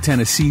Bank of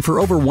Tennessee for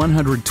over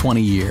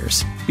 120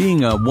 years.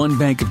 Being a One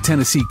Bank of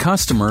Tennessee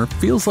customer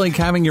feels like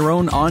having your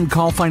own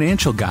on-call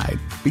financial guide,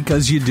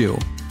 because you do.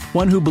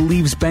 One who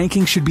believes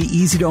banking should be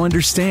easy to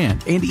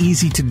understand and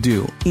easy to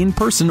do, in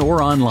person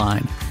or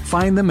online.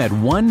 Find them at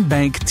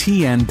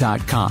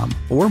onebanktn.com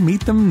or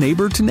meet them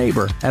neighbor to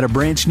neighbor at a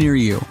branch near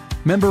you.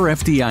 Member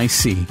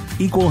FDIC,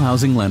 Equal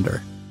Housing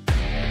Lender.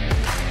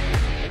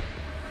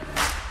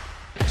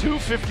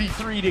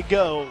 2:53 to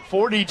go,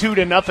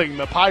 42-0.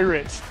 The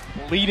Pirates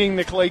leading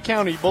the Clay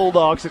County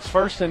Bulldogs. It's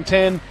 1st and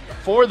 10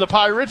 for the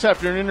Pirates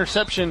after an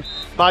interception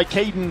by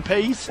Caden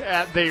Pace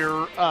at their,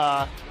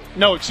 at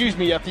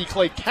the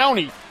Clay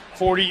County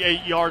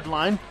 48-yard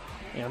line.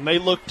 And they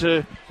look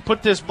to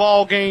put this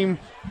ball game,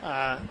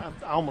 I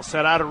almost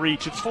said out of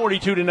reach. It's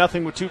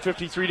 42-0 with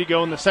 2:53 to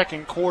go in the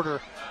second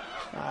quarter.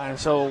 And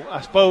so I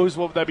suppose,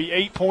 what would that be,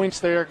 8 points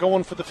there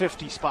going for the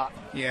 50 spot?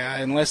 Yeah,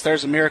 unless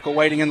there's a miracle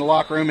waiting in the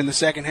locker room in the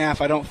second half,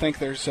 I don't think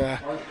there's a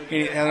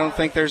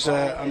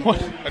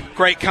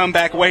great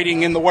comeback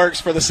waiting in the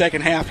works for the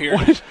second half here.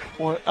 As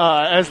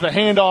the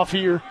handoff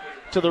here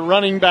to the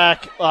running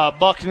back,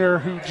 Buckner,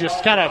 who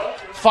just kind of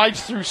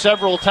fights through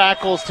several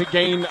tackles to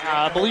gain,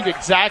 I believe,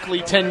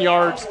 exactly 10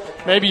 yards,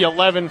 maybe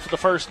 11 for the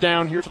first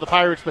down here for the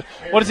Pirates. But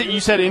what is it you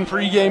said in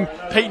pregame?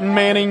 Peyton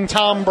Manning,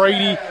 Tom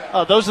Brady,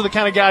 those are the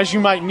kind of guys you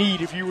might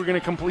need if you were going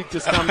to complete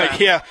this comeback.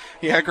 Yeah,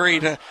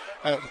 agreed.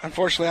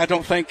 Unfortunately, I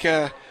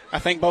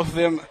think both of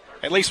them,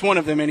 at least one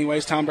of them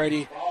anyways, Tom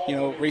Brady,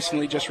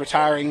 recently just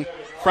retiring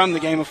from the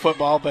game of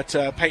football, but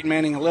Peyton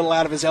Manning a little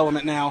out of his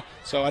element now,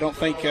 so I don't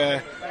think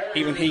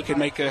even he could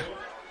make a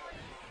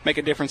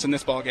difference in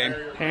this ball game.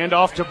 Hand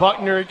off to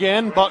Buckner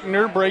again.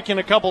 Buckner breaking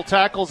a couple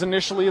tackles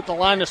initially at the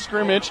line of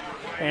scrimmage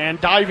and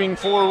diving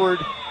forward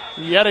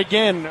yet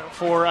again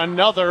for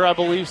another, I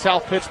believe,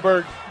 South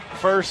Pittsburg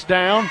first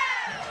down.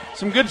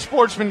 Some good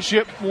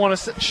sportsmanship. Want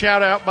to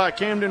shout out by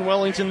Camden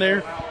Wellington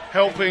there,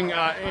 helping,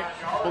 I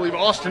believe,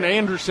 Austin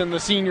Anderson, the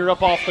senior,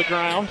 up off the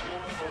ground.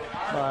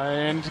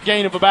 And a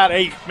gain of about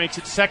 8 makes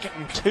it 2nd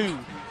and 2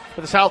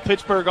 for the South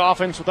Pittsburg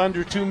offense with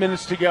under 2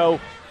 minutes to go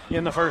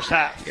in the first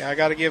half. Yeah, I've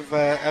got to give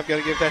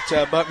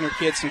that Buckner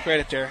kid some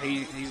credit there.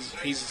 He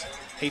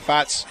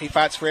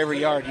fights for every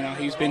yard.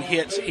 He's been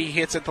hit. He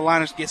gets hit at the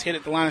line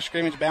of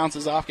scrimmage,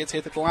 bounces off, gets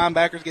hit at the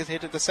linebackers, gets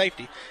hit at the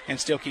safety, and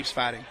still keeps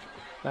fighting.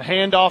 The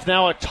handoff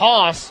now, a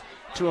toss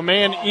to a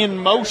man in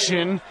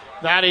motion.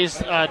 That is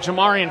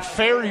Jamarian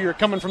Ferrier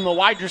coming from the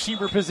wide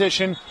receiver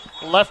position,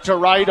 left to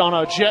right on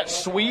a jet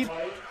sweep,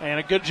 and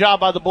a good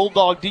job by the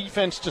Bulldog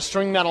defense to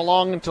string that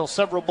along until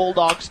several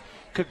Bulldogs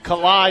could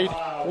collide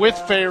with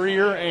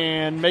Ferrier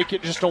and make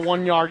it just a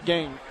 1-yard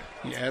gain.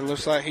 Yeah, it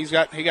looks like he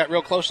got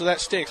real close to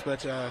that sticks, but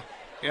they're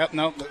going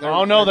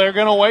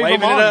to wave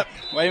it up.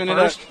 Waving it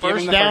up.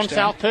 First down,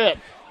 South Pitt.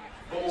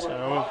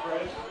 So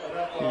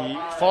he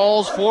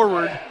falls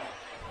forward.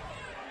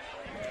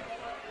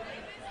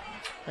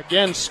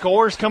 Again,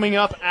 scores coming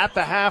up at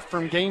the half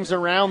from games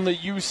around the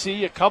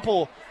UC. A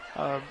couple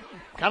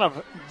kind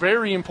of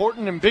very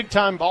important and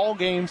big-time ball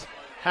games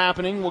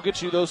happening. We'll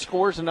get you those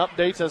scores and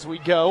updates as we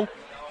go.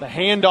 The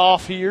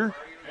handoff here,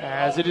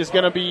 as it is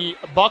going to be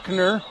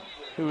Buckner,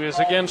 who is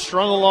again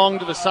strung along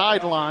to the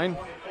sideline.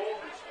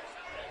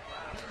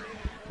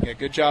 Yeah,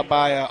 good job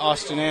by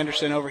Austin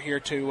Anderson over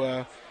here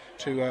to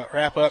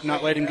wrap up,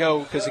 not let him go,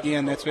 because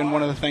again, that's been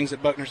one of the things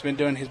that Buckner's been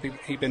doing.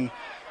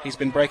 He's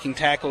been breaking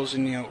tackles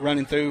and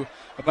running through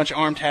a bunch of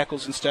arm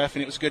tackles and stuff,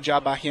 and it was a good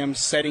job by him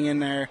setting in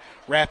there,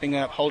 wrapping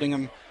up, holding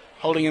him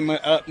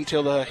up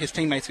until his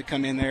teammates could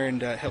come in there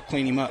and help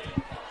clean him up.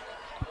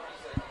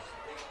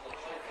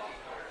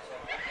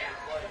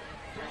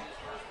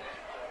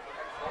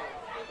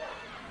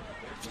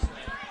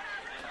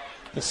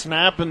 The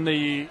snap and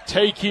the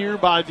take here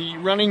by the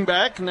running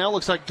back. Now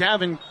looks like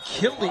Gavin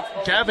Gilly.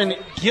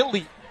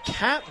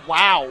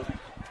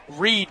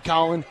 Read,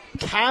 Colin.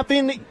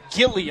 Gavin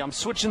Gilly. I'm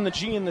switching the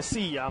G and the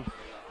C. I'm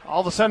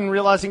all of a sudden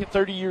realizing at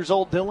 30 years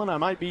old, Dylan, I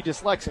might be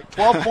dyslexic.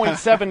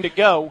 12.7 to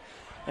go,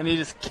 and it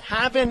is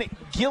Gavin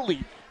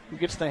Gilly who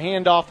gets the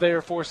handoff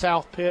there for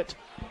South Pitt.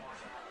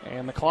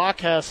 And the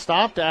clock has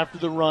stopped after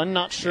the run.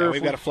 Not sure. Yeah,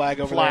 we've got a flag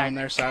over there on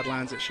their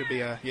sidelines. It should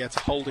be it's a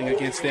holding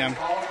against them.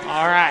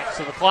 All right,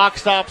 so the clock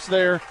stops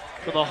there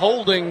for the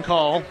holding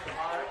call.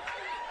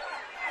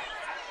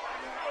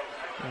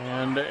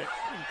 And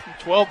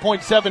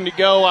 12.7 to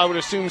go. I would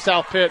assume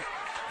South Pitt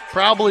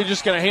probably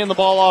just going to hand the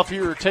ball off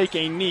here or take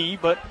a knee,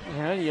 but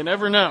you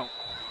never know.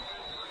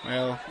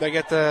 Well, they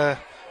get the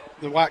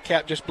white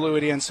cap just blew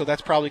it in, so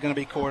that's probably going to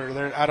be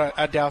quarter.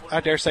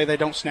 I dare say they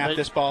don't snap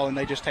this ball and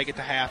they just take it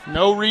to half.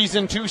 No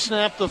reason to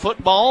snap the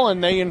football,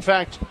 and they, in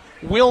fact,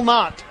 will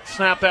not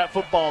snap that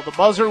football. The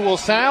buzzer will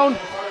sound,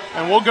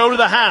 And we'll go to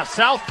the half.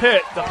 South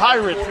Pitt, the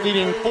Pirates,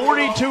 leading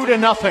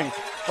 42-0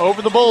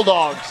 over the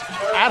Bulldogs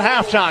at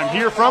halftime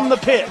here from the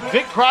Pit,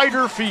 Vic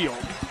Grider Field.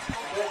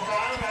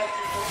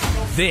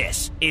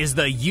 This is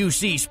the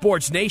UC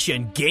Sports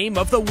Nation Game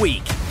of the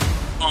Week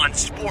on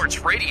Sports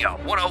Radio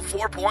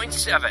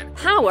 104.7.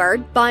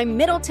 Powered by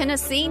Middle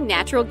Tennessee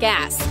Natural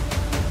Gas.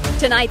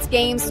 Tonight's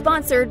game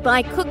sponsored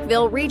by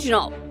Cookeville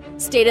Regional.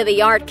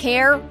 State-of-the-art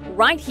care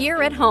right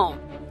here at home.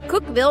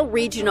 Cookeville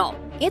Regional.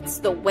 It's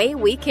the way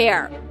we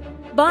care.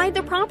 By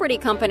The Property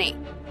Company.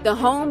 The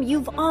home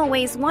you've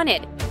always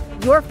wanted.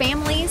 Your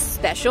family's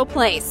special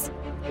place.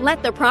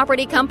 Let The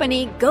Property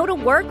Company go to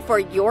work for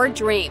your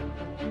dream.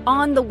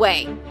 On the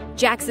Way.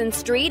 Jackson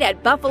Street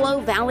at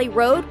Buffalo Valley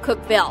Road,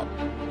 Cookeville.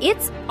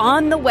 It's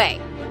on the way.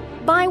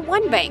 By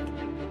One Bank.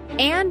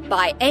 And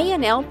by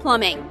A&L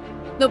Plumbing.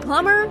 The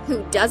plumber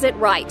who does it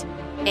right.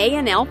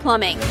 A&L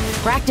Plumbing.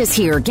 Practice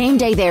here, game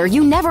day there.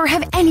 You never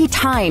have any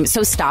time,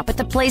 so stop at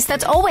the place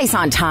that's always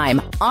on time.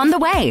 On the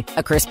Way.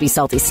 A crispy,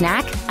 salty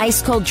snack,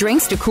 ice cold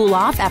drinks to cool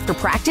off after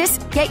practice.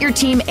 Get your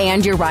team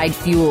and your ride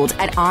fueled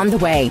at On the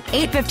Way,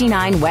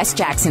 859 West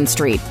Jackson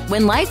Street.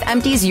 When life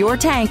empties your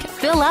tank,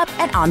 fill up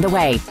at On the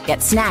Way.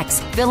 Get snacks.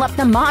 Fill up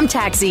the mom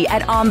taxi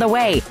at On the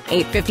Way,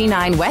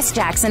 859 West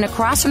Jackson,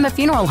 across from the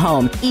funeral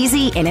home.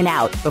 Easy in and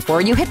out. Before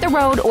you hit the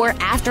road or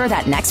after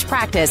that next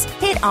practice,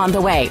 hit On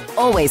the Way.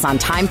 Always on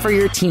time for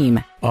your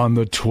team. On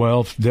the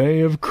 12th day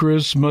of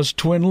Christmas,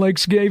 Twin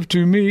Lakes gave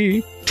to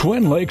me.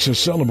 Twin Lakes is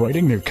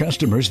celebrating their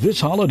customers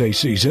this holiday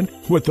season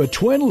with the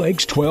Twin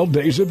Lakes 12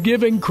 Days of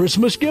Giving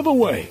Christmas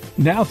giveaway.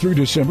 Now through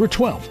December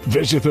 12th.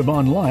 Visit them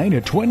online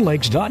at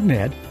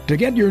twinlakes.net to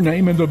get your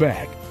name in the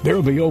bag. There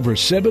will be over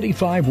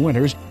 75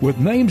 winners with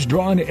names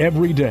drawn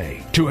every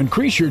day. To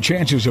increase your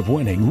chances of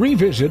winning,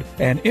 revisit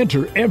and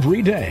enter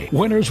every day.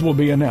 Winners will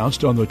be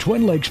announced on the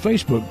Twin Lakes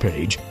Facebook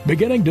page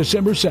beginning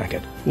December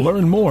 2nd.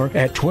 Learn more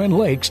at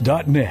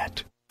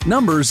twinlakes.net.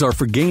 Numbers are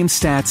for game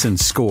stats and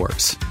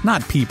scores,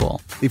 not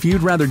people. If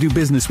you'd rather do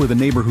business with a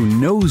neighbor who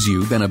knows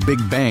you than a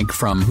big bank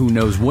from who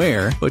knows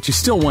where, but you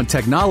still want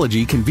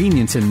technology,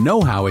 convenience, and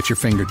know-how at your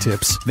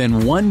fingertips,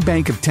 then One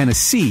Bank of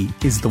Tennessee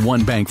is the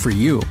one bank for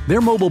you.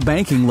 Their mobile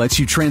banking lets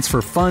you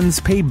transfer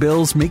funds, pay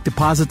bills, make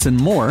deposits, and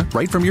more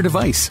right from your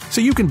device, so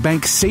you can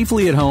bank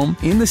safely at home,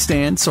 in the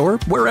stands, or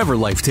wherever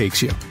life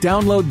takes you.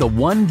 Download the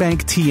One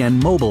Bank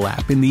TN mobile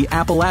app in the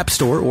Apple App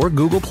Store or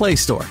Google Play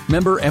Store.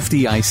 Member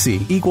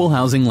FDIC, Equal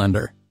Housing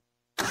Lender.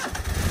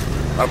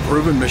 A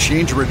proven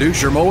machine to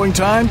reduce your mowing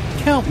time?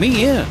 Count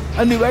me in.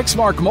 A new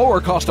Exmark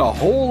mower costs a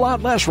whole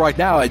lot less right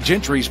now at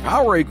Gentry's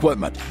Power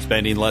Equipment.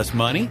 Spending less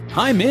money?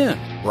 I'm in.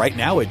 Right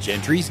now at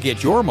Gentry's,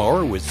 get your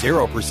mower with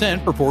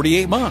 0% for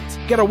 48 months.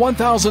 Get a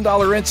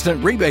 $1,000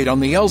 instant rebate on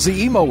the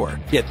LZE mower.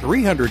 Get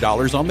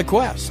 $300 on the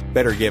Quest.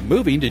 Better get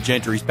moving to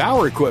Gentry's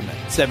Power Equipment,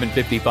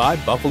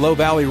 755 Buffalo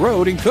Valley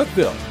Road in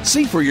Cookeville.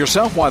 See for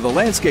yourself why the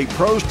landscape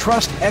pros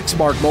trust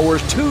Exmark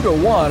mowers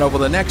 2-1 over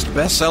the next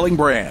best-selling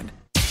brand.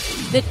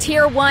 The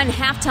Tier 1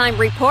 Halftime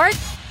Report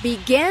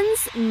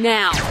begins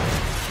now.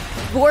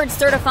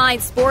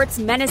 Board-certified sports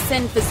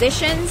medicine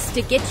physicians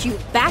to get you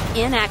back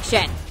in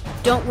action.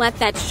 Don't let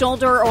that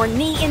shoulder or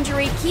knee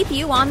injury keep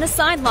you on the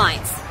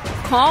sidelines.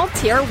 Call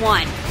Tier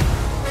 1.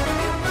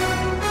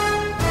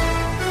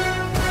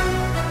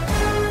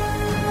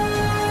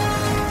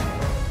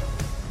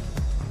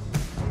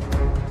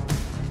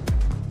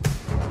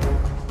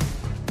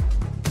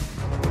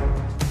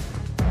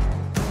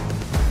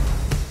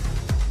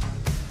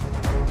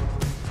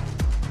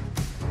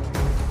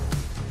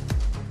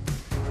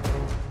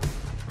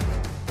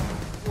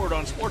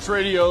 On Sports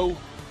Radio,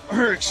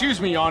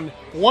 on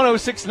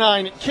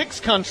 106.9 Kicks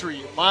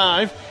Country,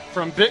 live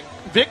from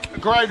Vic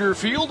Grider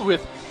Field,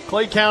 with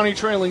Clay County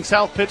trailing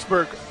South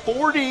Pittsburg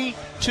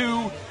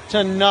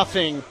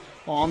 42-0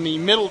 on the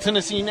Middle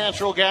Tennessee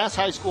Natural Gas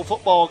High School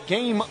Football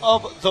Game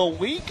of the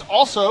Week.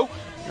 Also,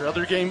 your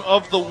other game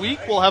of the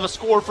week will have a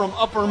score from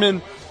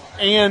Upperman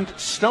and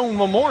Stone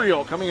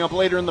Memorial coming up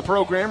later in the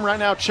program. Right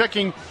now,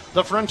 checking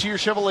the Frontier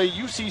Chevrolet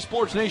UC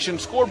Sports Nation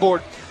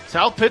scoreboard.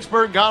 South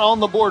Pittsburg got on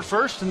the board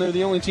first, and they're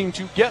the only team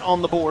to get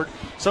on the board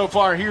so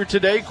far here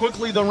today.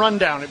 Quickly, the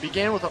rundown. It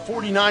began with a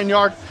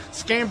 49-yard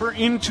scamper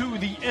into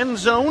the end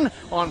zone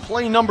on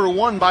play number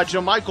 1 by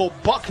Jamichael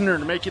Buckner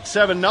to make it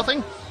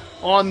 7-0.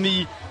 On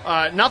the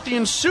not the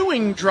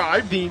ensuing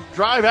drive, the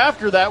drive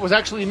after that was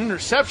actually an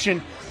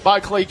interception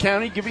by Clay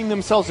County, giving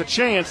themselves a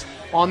chance.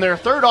 On their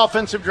third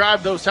offensive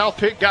drive, though, South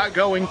Pitt got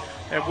going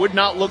and would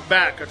not look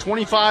back. A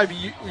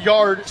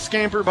 25-yard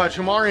scamper by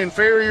Jamarian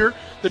Ferrier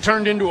that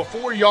turned into a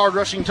 4-yard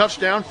rushing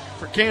touchdown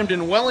for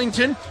Camden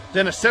Wellington.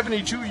 Then a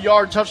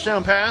 72-yard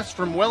touchdown pass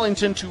from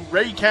Wellington to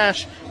Ray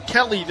Cash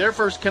Kelly, their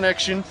first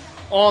connection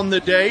on the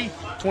day.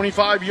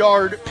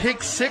 25-yard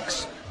pick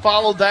six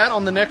followed that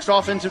on the next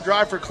offensive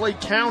drive for Clay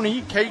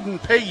County.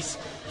 Caden Pace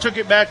took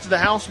it back to the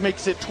house,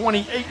 makes it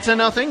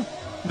 28-0.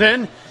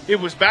 Then it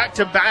was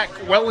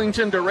back-to-back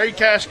Wellington to Ray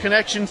Cash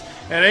connections,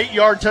 an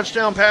 8-yard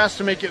touchdown pass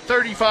to make it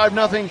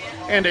 35-0,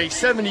 and a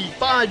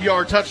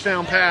 75-yard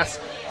touchdown pass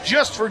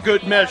just for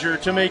good measure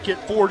to make it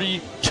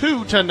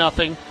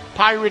 42-0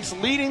 Pirates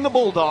leading the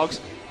Bulldogs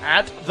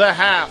at the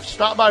half.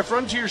 Stop by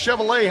Frontier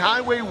Chevrolet,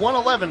 Highway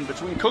 111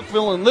 between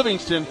Cookeville and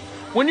Livingston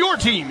when your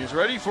team is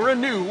ready for a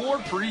new or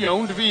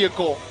pre-owned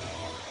vehicle.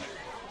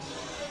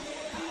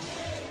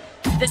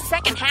 The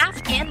second half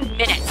in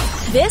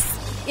minutes.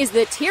 This is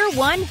the Tier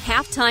 1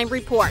 Halftime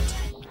Report.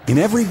 In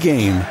every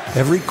game,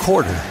 every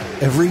quarter,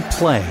 every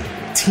play,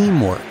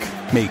 teamwork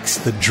makes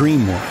the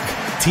dream work.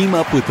 Team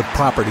up with the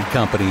property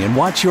company and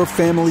watch your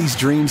family's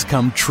dreams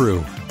come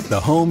true. The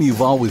home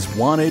you've always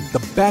wanted,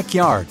 the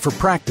backyard for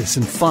practice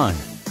and fun.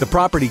 The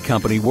property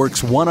company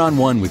works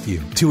one-on-one with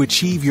you to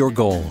achieve your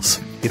goals.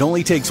 It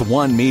only takes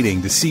one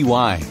meeting to see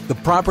why. The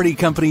property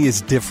company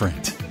is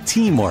different.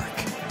 Teamwork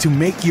to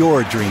make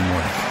your dream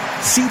work.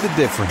 See the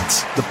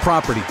difference. The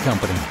Property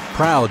Company,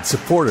 proud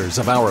supporters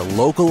of our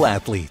local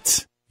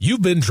athletes.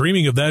 You've been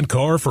dreaming of that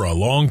car for a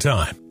long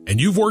time,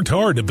 and you've worked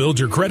hard to build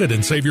your credit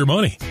and save your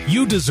money.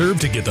 You deserve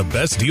to get the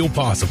best deal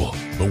possible.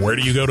 But where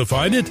do you go to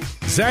find it?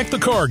 Zach the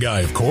Car Guy,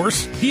 of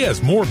course. He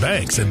has more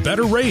banks and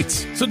better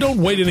rates. So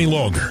don't wait any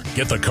longer.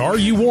 Get the car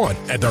you want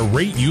at the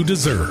rate you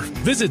deserve.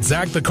 Visit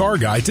Zach the Car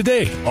Guy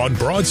today on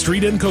Broad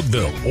Street in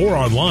Cookeville or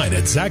online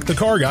at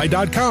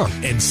ZachTheCarGuy.com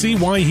and see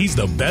why he's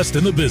the best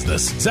in the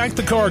business. Zach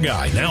the Car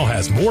Guy now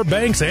has more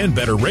banks and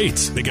better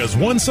rates because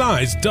one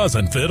size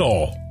doesn't fit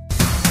all.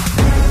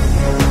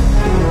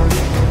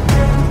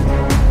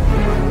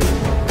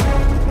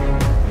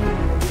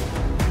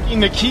 In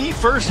the key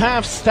first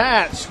half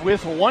stats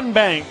with one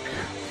bank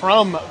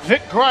from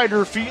Vic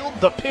Grider Field,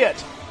 the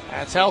Pit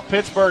at South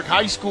Pittsburg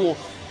High School.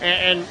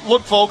 And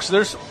look, folks,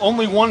 there's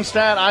only one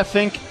stat I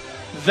think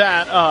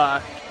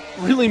that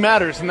really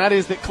matters, and that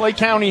is that Clay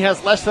County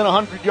has less than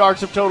 100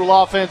 yards of total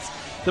offense.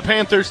 The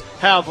Panthers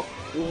have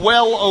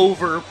well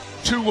over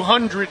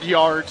 200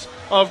 yards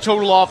of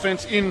total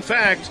offense. In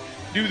fact,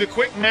 do the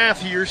quick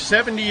math here,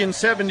 70 and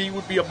 70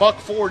 would be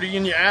 $140,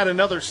 and you add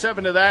another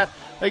 7 to that.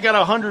 They got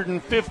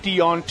 150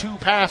 on 2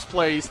 pass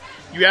plays.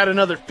 You add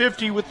another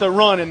 50 with the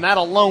run, and that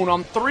alone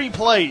on 3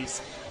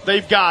 plays,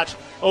 they've got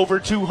over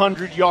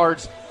 200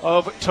 yards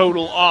of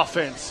total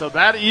offense. So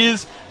that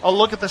is a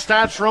look at the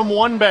stats from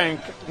one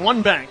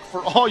bank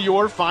for all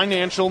your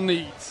financial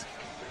needs.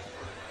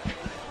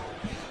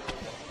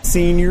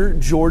 Senior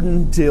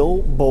Jordan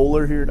Dill,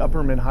 bowler here at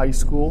Upperman High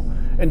School.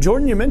 And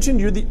Jordan, you mentioned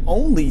you're the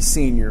only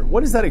senior.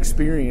 What is that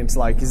experience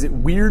like? Is it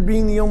weird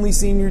being the only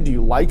senior? Do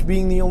you like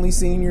being the only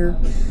senior?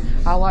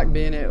 I like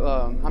being it.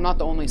 I'm not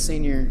the only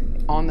senior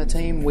on the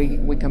team.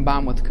 We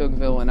combine with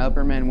Cookeville and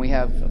Upperman. We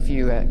have a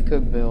few at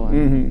Cookeville.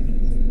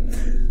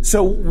 Mm-hmm.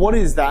 So what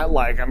is that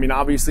like? I mean,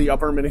 obviously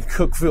Upperman and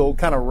Cookeville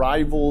kind of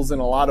rivals and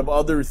a lot of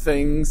other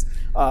things,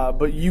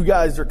 but you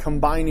guys are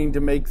combining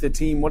to make the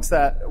team.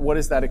 What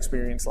is that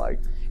experience like?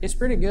 It's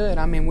pretty good.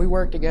 I mean, we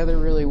work together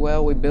really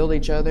well. We build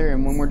each other,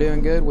 and when we're doing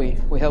good, we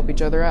help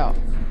each other out.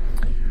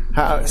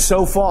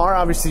 So far,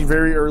 obviously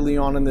very early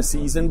on in the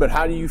season, but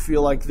how do you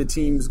feel like the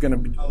team's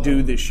going to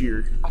do this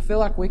year? I feel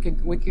like we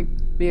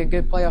could be a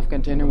good playoff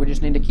contender. We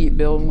just need to keep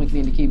building. We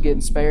need to keep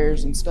getting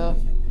spares and stuff.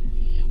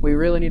 We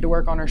really need to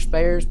work on our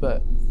spares,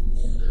 but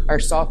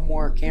our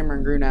sophomore,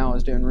 Cameron Grunow,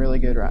 is doing really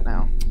good right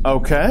now.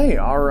 Okay,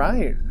 all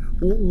right.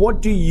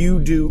 What do you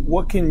do?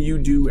 What can you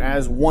do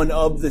as one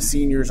of the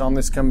seniors on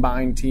this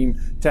combined team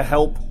to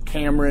help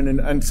Cameron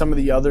and some of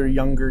the other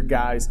younger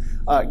guys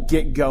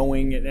get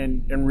going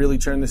and really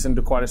turn this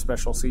into quite a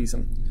special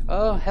season?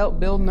 Help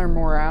building their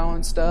morale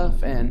and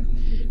stuff and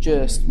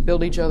just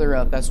build each other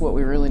up. That's what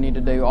we really need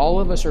to do. All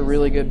of us are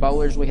really good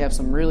bowlers. We have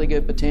some really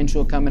good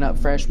potential coming up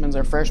freshmen.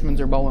 Our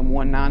freshmen are bowling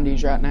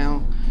 190s right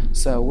now,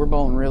 so we're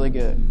bowling really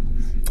good.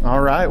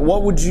 All right.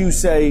 What would you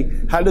say,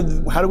 how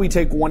do we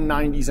take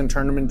 190s and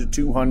turn them into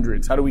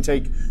 200s? How do we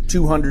take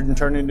 200 and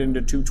turn it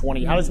into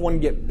 220? How does one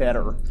get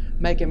better?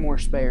 Making more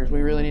spares. We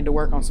really need to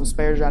work on some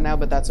spares right now,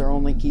 but that's our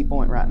only key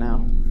point right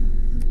now.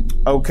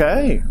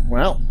 Okay.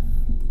 Well,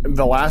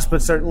 the last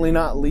but certainly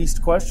not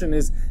least question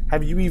is,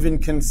 have you even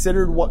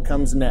considered what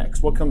comes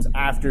next? What comes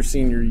after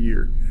senior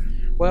year?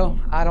 Well,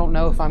 I don't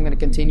know if I'm going to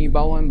continue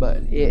bowling,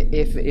 but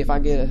if I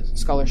get a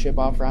scholarship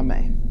offer, I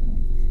may.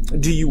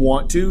 Do you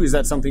want to? Is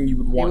that something you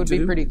would want to? It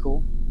would be pretty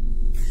cool.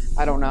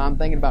 I don't know. I'm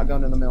thinking about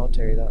going to the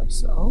military, though.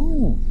 So.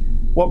 Oh.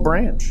 What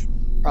branch?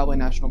 Probably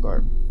National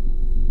Guard.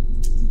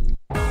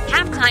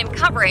 Halftime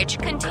coverage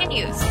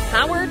continues,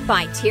 powered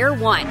by Tier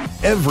 1.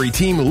 Every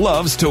team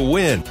loves to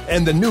win,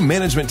 and the new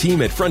management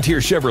team at Frontier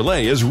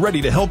Chevrolet is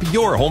ready to help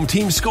your home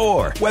team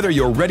score. Whether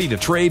you're ready to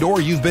trade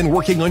or you've been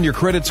working on your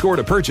credit score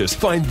to purchase,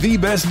 find the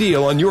best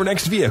deal on your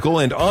next vehicle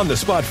and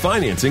on-the-spot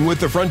financing with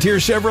the Frontier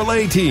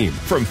Chevrolet team.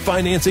 From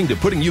financing to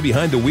putting you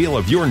behind the wheel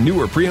of your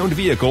newer pre-owned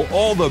vehicle,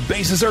 all the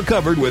bases are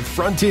covered with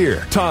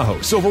Frontier.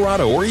 Tahoe,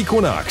 Silverado, or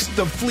Equinox,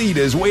 the fleet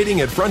is waiting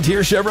at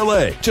Frontier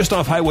Chevrolet, just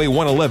off Highway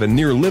 111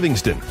 near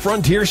Livingston.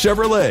 Frontier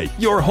Chevrolet,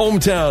 your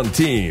hometown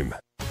team.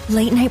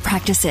 Late night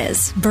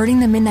practices, burning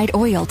the midnight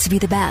oil to be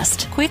the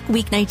best. Quick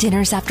weeknight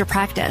dinners after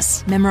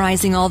practice,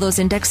 memorizing all those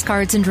index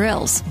cards and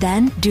drills,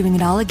 then doing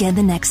it all again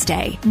the next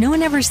day. No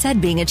one ever said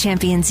being a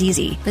champion's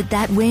easy, but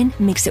that win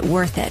makes it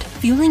worth it.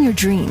 Fueling your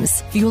dreams,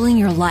 fueling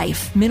your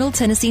life. Middle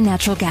Tennessee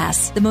Natural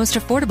Gas, the most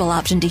affordable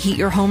option to heat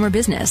your home or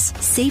business.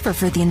 Safer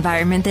for the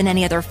environment than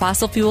any other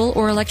fossil fuel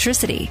or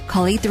electricity.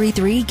 Call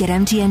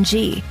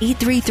 833-GET-MTNG.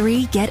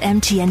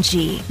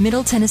 833-GET-MTNG.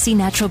 Middle Tennessee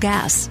Natural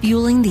Gas,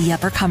 fueling the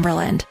Upper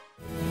Cumberland.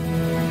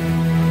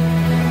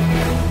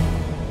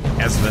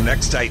 As the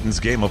next Titans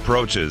game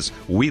approaches,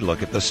 we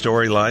look at the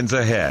storylines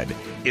ahead.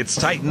 It's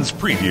Titans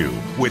Preview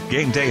with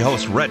Game Day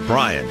host Rhett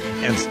Bryan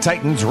and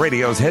Titans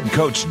Radio's head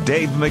coach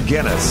Dave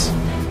McGinnis.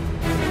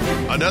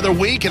 Another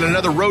week and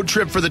another road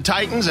trip for the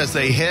Titans as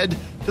they head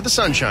to the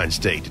Sunshine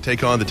State to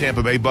take on the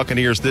Tampa Bay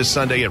Buccaneers this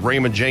Sunday at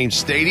Raymond James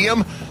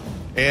Stadium.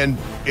 And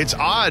it's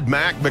odd,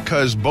 Mac,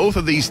 because both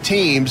of these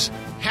teams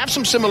have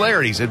some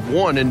similarities at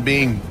one in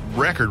being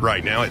record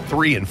right now at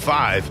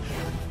 3-5.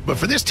 But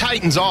for this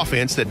Titans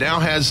offense that now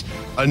has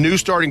a new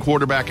starting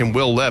quarterback in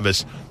Will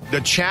Levis,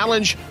 the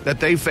challenge that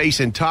they face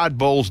in Todd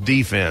Bowles'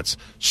 defense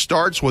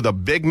starts with a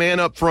big man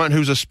up front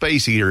who's a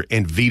space eater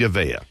in Vita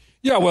Vea.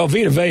 Yeah, well,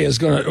 Vita Vea is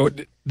going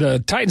to – the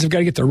Titans have got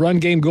to get the run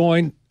game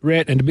going,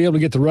 Rhett, and to be able to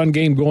get the run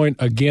game going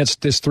against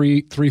this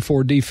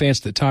 3-4 defense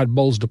that Todd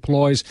Bowles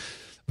deploys,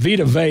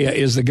 Vita Vea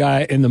is the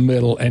guy in the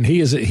middle, and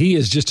he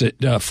is just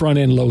a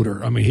front-end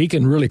loader. I mean, he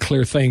can really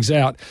clear things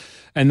out.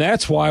 And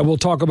that's why we'll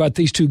talk about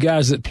these two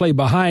guys that play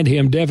behind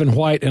him, Devin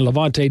White and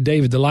Levante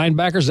David, the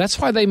linebackers. That's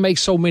why they make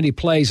so many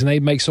plays and they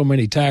make so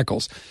many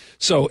tackles.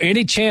 So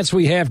any chance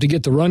we have to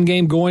get the run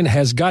game going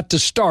has got to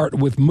start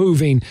with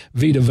moving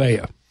Vita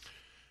Vea.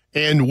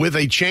 And with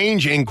a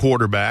change in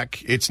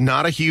quarterback, it's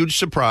not a huge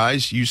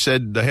surprise. You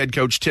said the head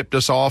coach tipped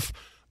us off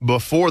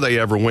before they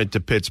ever went to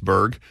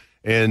Pittsburgh.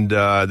 And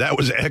that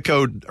was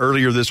echoed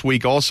earlier this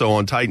week also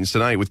on Titans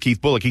Tonight with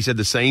Keith Bullock. He said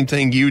the same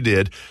thing you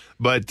did.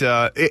 But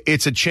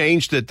it's a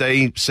change that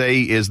they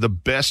say is the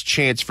best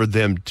chance for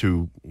them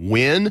to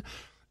win.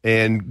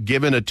 And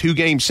given a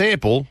 2-game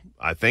sample,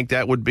 I think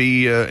that would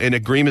be an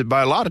agreement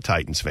by a lot of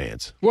Titans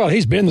fans. Well,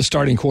 he's been the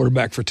starting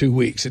quarterback for 2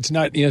 weeks. It's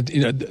not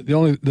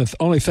the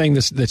only thing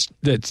that's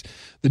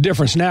the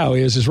difference now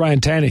is Ryan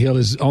Tannehill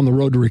is on the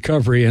road to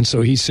recovery, and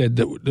so he said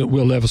that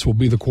Will Levis will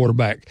be the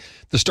quarterback,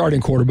 the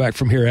starting quarterback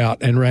from here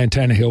out, and Ryan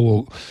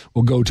Tannehill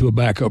will go to a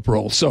backup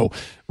role. So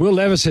Will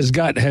Levis has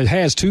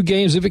 2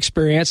 games of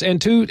experience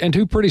and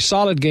two pretty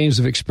solid games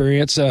of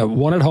experience,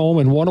 one at home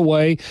and one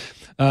away.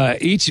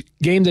 Each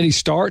game that he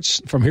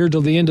starts from here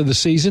till the end of the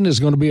season is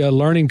going to be a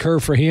learning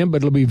curve for him, but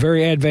it'll be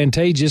very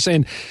advantageous.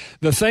 And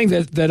the thing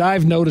that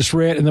I've noticed,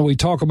 Rhett, and that we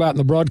talk about in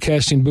the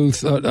broadcasting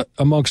booth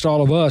amongst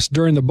all of us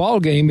during the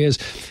ball game is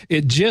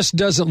it just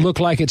doesn't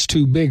look like it's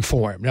too big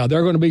for him. Now, there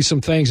are going to be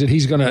some things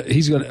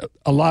that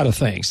a lot of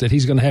things that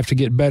he's going to have to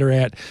get better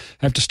at,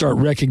 have to start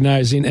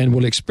recognizing and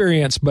will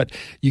experience, but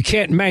you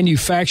can't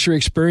manufacture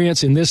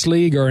experience in this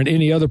league or in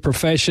any other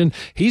profession.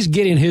 He's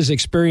getting his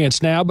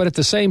experience now, but at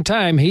the same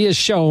time, he is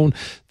shown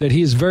that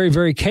he is very,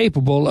 very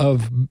capable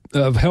of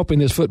helping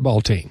this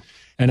football team.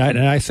 And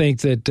I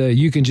think that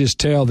you can just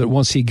tell that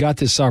once he got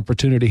this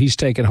opportunity, he's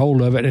taken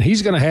hold of it. And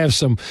he's going to have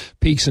some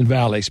peaks and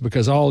valleys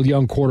because all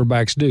young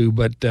quarterbacks do.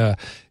 But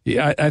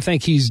I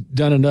think he's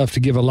done enough to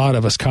give a lot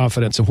of us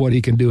confidence of what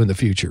he can do in the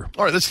future.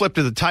 All right, let's flip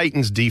to the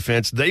Titans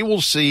defense. They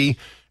will see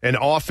an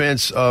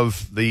offense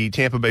of the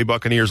Tampa Bay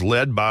Buccaneers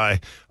led by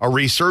a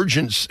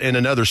resurgence in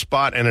another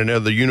spot and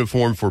another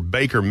uniform for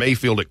Baker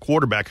Mayfield at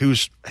quarterback,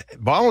 who's,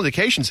 by all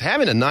indications,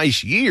 having a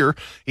nice year.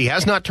 He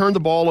has not turned the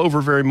ball over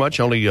very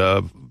much, only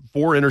 4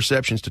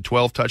 interceptions to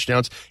 12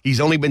 touchdowns. He's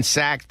only been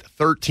sacked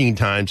 13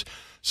 times.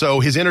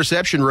 So his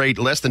interception rate,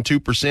 less than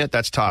 2%,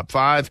 that's top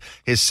 5.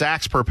 His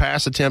sacks per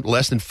pass attempt,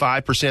 less than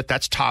 5%,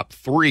 that's top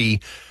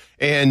 3.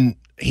 And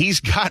he's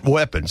got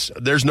weapons.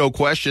 There's no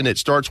question. It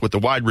starts with the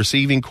wide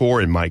receiving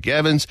core in Mike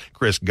Evans,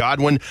 Chris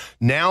Godwin.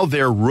 Now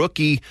their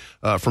rookie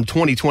from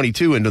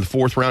 2022 into the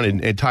 4th round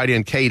and tight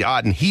end Cade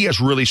Otton. He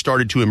has really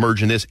started to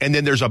emerge in this. And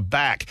then there's a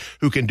back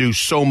who can do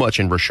so much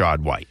in Rashad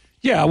White.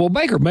 Yeah, well,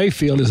 Baker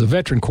Mayfield is a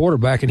veteran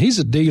quarterback, and he's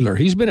a dealer.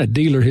 He's been a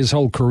dealer his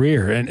whole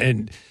career,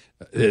 and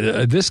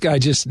this guy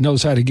just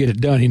knows how to get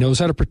it done. He knows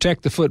how to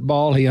protect the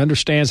football. He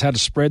understands how to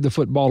spread the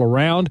football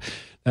around.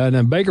 And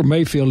then Baker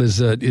Mayfield is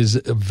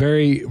a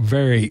very,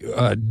 very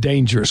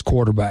dangerous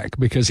quarterback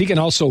because he can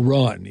also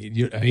run.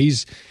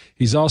 He's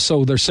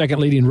also their second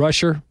leading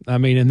rusher. I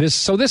mean, and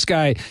this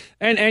guy,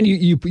 and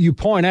you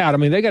point out, I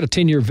mean, they got a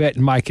 10-year vet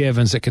in Mike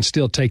Evans that can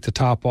still take the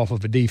top off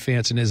of a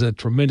defense and is a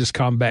tremendous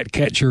combat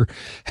catcher,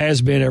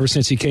 has been ever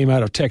since he came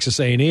out of Texas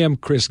A&M.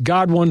 Chris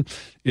Godwin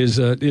is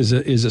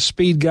a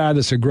speed guy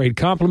that's a great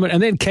compliment.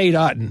 And then Cade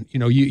Otton,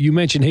 you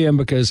mentioned him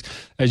because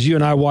as you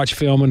and I watch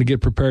film and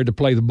get prepared to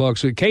play the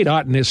Bucs, Cade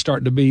Otton is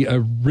starting to be a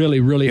really,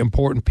 really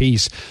important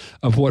piece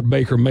of what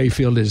Baker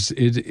Mayfield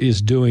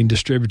is doing,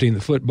 distributing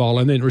the football.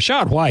 And then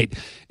Rashad White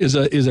is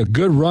a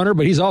good runner,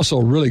 but he's also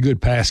a really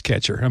good pass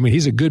catcher. I mean,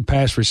 he's a good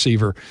pass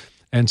receiver.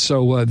 And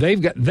so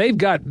they've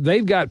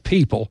got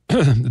people.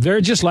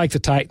 They're just like the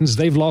Titans.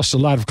 They've lost a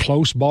lot of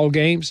close ball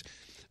games.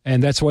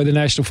 And that's the way the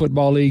National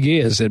Football League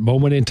is. At a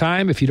moment in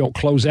time, if you don't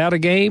close out a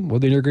game, well,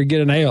 then you're going to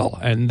get an L.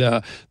 And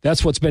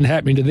that's what's been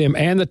happening to them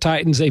and the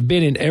Titans. They've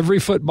been in every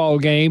football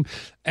game,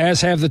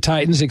 as have the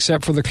Titans,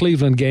 except for the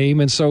Cleveland game.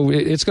 And so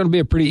it's going to be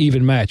a pretty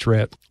even match,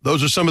 Rhett.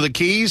 Those are some of the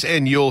keys,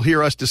 and you'll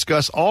hear us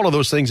discuss all of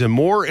those things and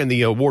more in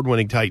the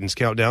award-winning Titans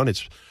Countdown.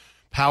 It's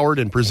powered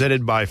and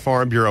presented by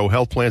Farm Bureau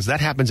Health Plans.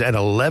 That happens at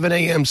 11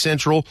 a.m.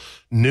 Central,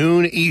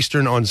 noon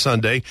Eastern on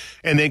Sunday.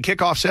 And then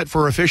kickoff set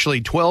for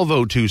officially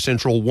 12:02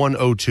 Central,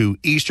 1:02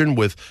 Eastern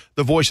with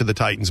the voice of the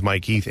Titans,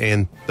 Mike Heath,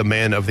 and the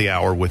man of the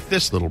hour with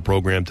this little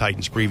program,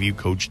 Titans Preview,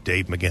 Coach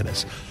Dave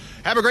McGinnis.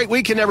 Have a great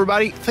weekend,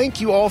 everybody.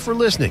 Thank you all for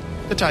listening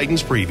to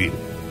Titans Preview.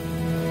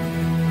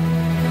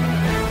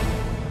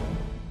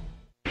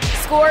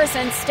 Scores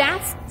and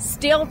stats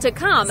still to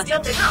come.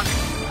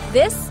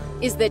 This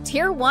is the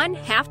Tier 1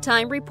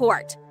 Halftime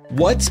Report.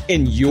 What's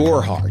in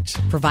your heart?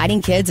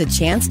 Providing kids a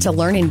chance to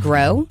learn and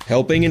grow.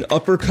 Helping an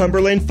Upper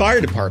Cumberland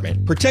Fire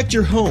Department protect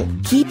your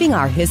home. Keeping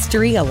our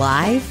history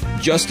alive.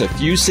 Just a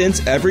few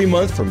cents every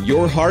month from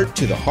your heart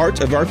to the heart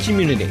of our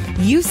community.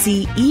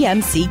 UC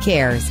EMC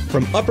Cares.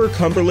 From Upper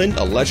Cumberland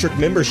Electric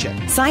membership.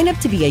 Sign up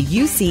to be a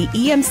UC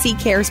EMC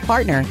Cares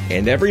partner.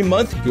 And every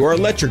month, your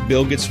electric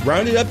bill gets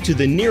rounded up to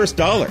the nearest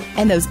dollar.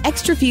 And those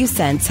extra few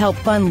cents help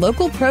fund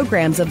local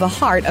programs of the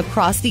heart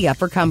across the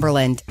Upper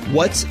Cumberland.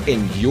 What's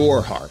in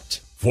your heart?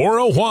 For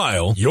a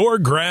while, your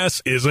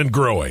grass isn't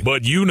growing,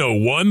 but you know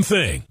one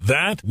thing,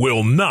 that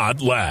will not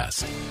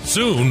last.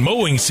 Soon,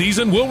 mowing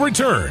season will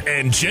return,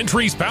 and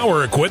Gentry's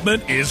Power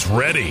Equipment is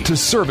ready to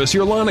service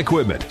your lawn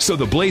equipment, so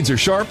the blades are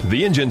sharp,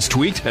 the engine's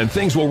tweaked, and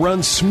things will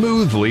run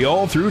smoothly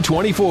all through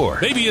 24.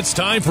 Maybe it's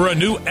time for a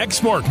new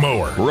Exmark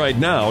mower. Right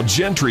now,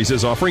 Gentry's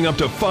is offering up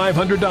to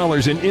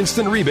 $500 in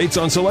instant rebates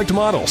on select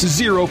models,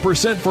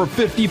 0% for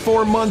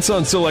 54 months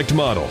on select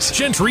models.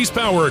 Gentry's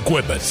Power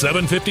Equipment,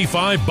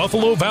 755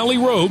 Buffalo Valley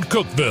Road,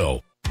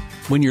 Cookeville.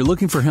 When you're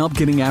looking for help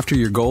getting after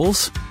your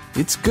goals,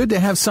 it's good to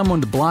have someone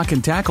to block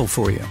and tackle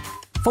for you.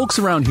 Folks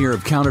around here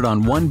have counted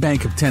on One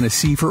Bank of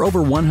Tennessee for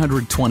over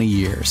 120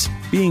 years.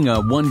 Being a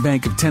One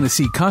Bank of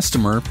Tennessee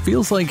customer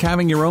feels like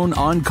having your own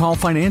on-call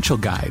financial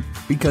guide,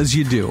 because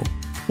you do.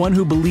 One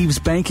who believes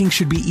banking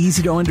should be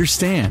easy to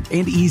understand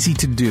and easy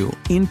to do,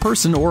 in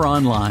person or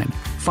online.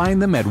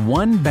 Find them at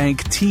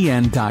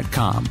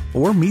onebanktn.com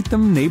or meet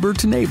them neighbor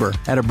to neighbor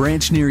at a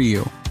branch near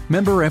you.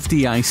 Member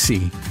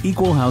FDIC,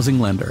 Equal Housing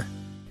Lender.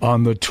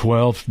 On the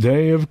 12th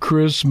day of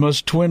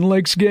Christmas, Twin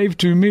Lakes gave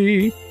to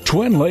me.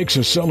 Twin Lakes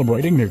is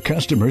celebrating their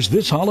customers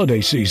this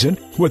holiday season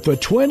with the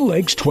Twin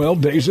Lakes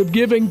 12 Days of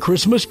Giving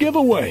Christmas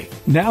giveaway.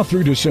 Now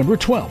through December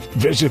 12th.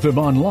 Visit them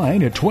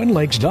online at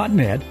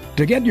twinlakes.net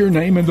to get your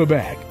name in the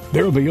bag.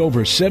 There will be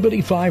over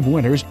 75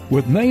 winners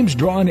with names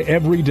drawn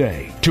every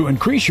day. To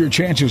increase your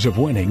chances of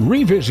winning,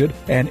 revisit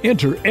and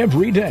enter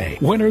every day.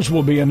 Winners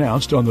will be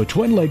announced on the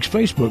Twin Lakes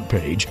Facebook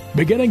page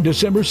beginning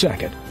December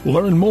 2nd.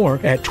 Learn more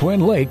at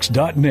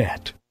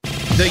twinlakes.net.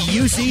 The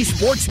UC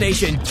Sports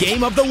Nation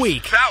Game of the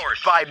Week. Powered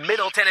by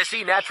Middle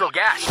Tennessee Natural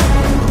Gas.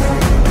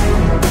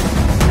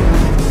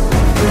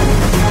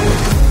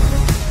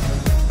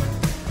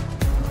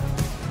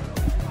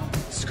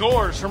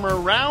 Scores from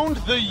around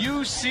the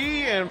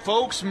UC, and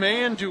folks,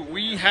 man, do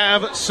we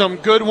have some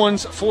good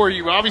ones for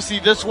you. Obviously,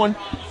 this one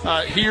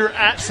here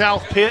at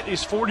South Pitt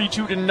is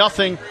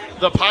 42-0.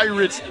 The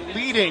Pirates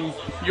leading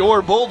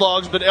your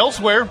Bulldogs, but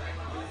elsewhere,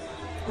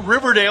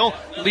 Riverdale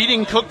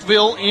leading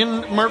Cookeville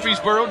in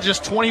Murfreesboro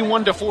just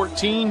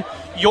 21-14.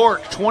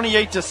 York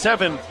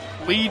 28-7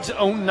 leads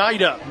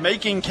Oneida.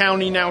 Macon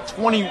County now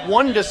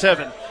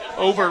 21-7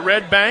 over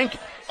Red Bank.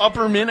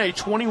 Upperman a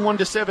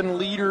 21-7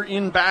 leader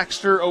in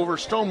Baxter over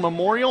Stone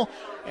Memorial,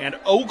 and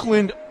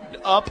Oakland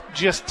up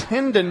just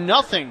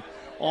 10-0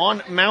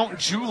 on Mount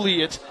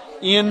Juliet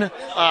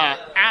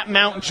at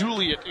Mount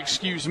Juliet,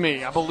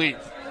 I believe.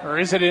 Or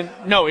is it in?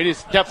 No, it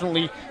is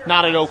definitely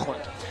not at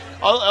Oakland.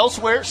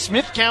 Elsewhere,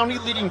 Smith County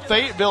leading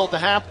Fayetteville at the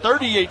half,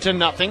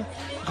 38-0.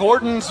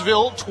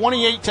 Gordonsville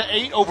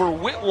 28-8 over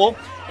Whitwell,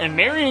 and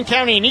Marion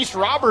County and East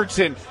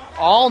Robertson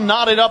all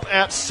knotted up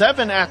at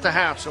 7 at the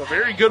half. So a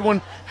very good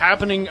one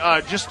happening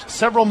just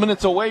several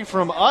minutes away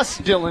from us,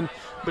 Dylan,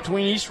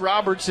 between East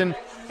Robertson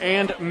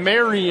and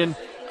Marion.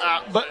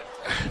 But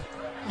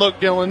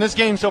look, Dylan, this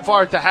game so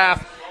far at the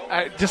half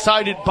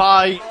decided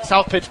by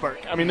South Pittsburg.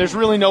 I mean, there's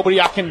really nobody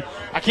I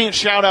can't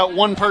shout out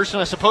one person.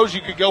 I suppose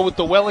you could go with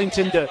the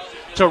Wellington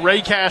to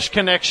Ray Cash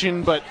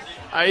connection, but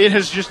it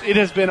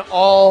has been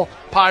all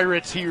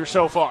Pirates here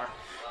so far.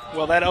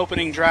 Well, that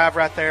opening drive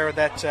right there,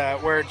 that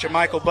where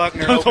Jamichael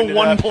Buckner opened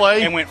one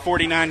play and went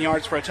 49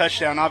 yards for a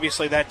touchdown.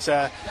 Obviously,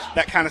 that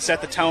kind of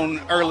set the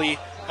tone early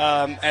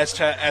as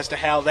to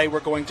how they were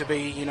going to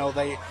be. You know,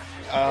 they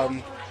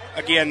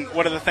again,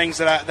 one of the things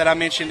that I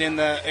mentioned in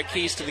the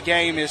keys to the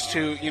game is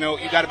to,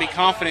 you got to be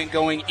confident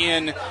going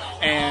in,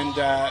 and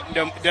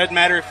doesn't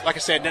matter if, like I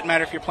said, doesn't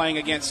matter if you're playing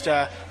against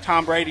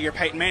Tom Brady or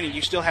Peyton Manning.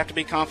 You still have to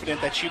be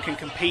confident that you can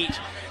compete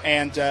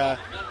and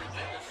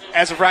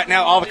as of right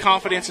now, all the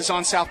confidence is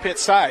on South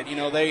Pitt's side. You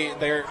know,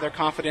 they're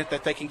confident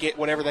that they can get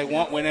whatever they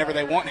want, whenever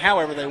they want, and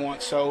however they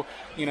want. So,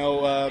 you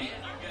know,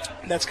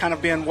 that's kind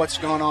of been what's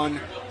gone on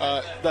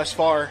thus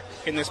far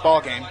in this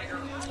ball game.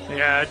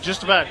 Yeah,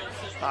 just about.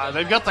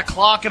 They've got the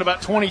clock at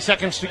about 20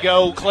 seconds to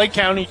go. Clay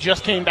County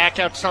just came back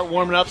out to start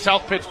warming up.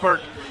 South Pittsburg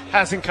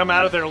hasn't come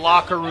out of their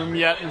locker room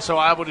yet, and so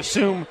I would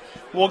assume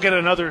we'll get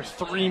another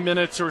 3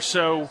 minutes or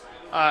so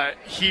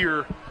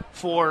here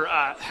for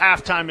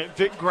halftime at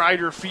Vic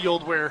Grider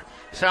Field, where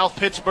South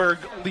Pittsburg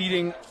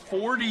leading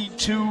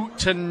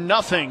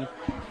 42-0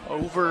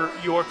 over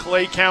your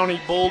Clay County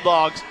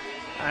Bulldogs.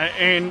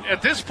 And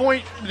at this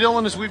point,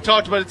 Dylan, as we've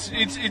talked about,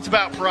 it's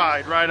about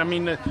pride, right? I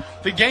mean,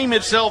 the game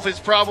itself is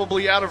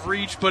probably out of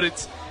reach, but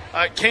it's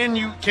can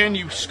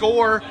you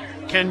score?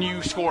 Can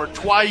you score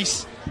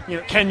twice? You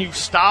know, can you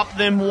stop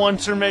them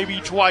once or maybe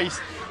twice?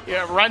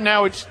 Yeah, right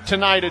now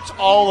tonight it's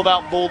all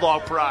about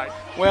Bulldog pride.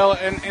 Well,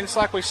 and it's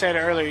like we said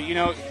earlier, you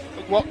know,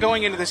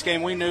 going into this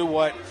game,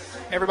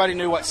 everybody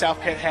knew what South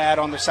Pitt had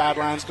on the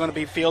sidelines, going to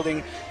be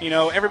fielding. You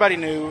know, everybody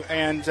knew,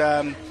 and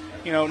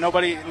you know,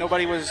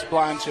 nobody was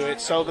blind to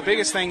it. So the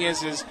biggest thing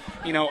is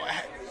you know,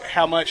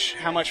 how much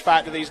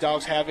fight do these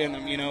dogs have in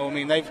them? You know, I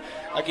mean, they've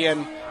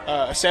again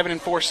a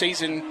 7-4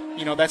 season.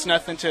 You know, that's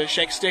nothing to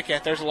shake a stick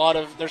at. There's a lot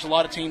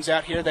of teams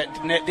out here that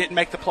didn't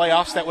make the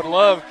playoffs that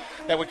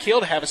would kill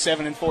to have a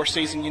 7-4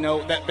 season. You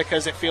know, that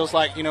because it feels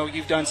like, you know,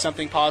 you've done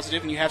something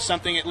positive and you have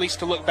something at least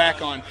to look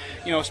back on.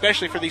 You know,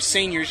 especially for these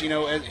seniors. You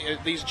know,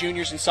 these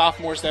juniors and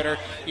sophomores that are,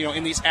 you know,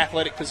 in these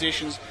athletic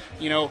positions.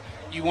 You know,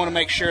 you want to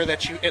make sure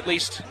that you at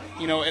least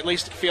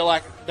feel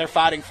like they're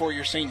fighting for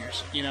your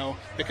seniors, you know,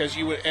 because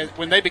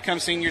when they become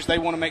seniors, they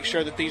want to make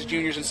sure that these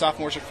juniors and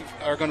sophomores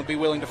are going to be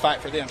willing to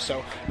fight for them.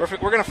 So we're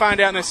going to find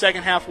out in the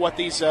second half what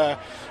these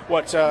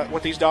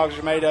dogs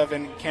are made of,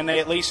 and can they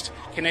at least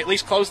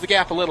close the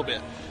gap a little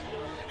bit.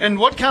 And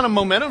what kind of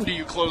momentum do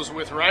you close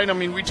with, right? I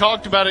mean, we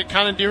talked about it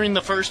kind of during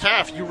the first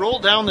half. You roll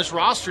down this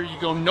roster, you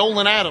go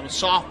Nolan Adams,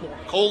 sophomore,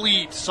 Cole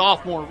Eads,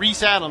 sophomore,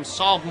 Reese Adams,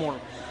 sophomore,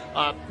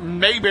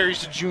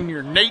 Mayberry's a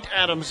junior, Nate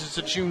Adams is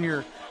a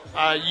junior,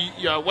 Aiden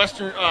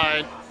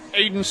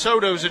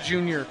Soto's a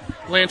junior,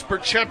 Lance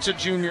Burchett's a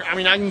junior. I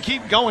mean, I can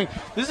keep going.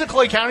 This is a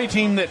Clay County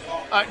team that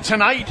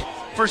tonight,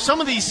 for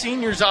some of these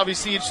seniors,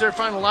 obviously it's their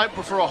final night,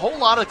 but for a whole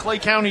lot of Clay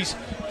County's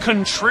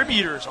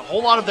contributors, a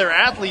whole lot of their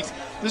athletes,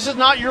 this is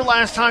not your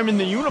last time in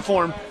the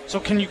uniform.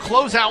 So can you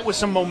close out with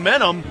some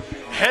momentum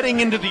heading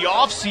into the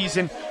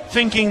offseason,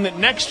 thinking that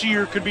next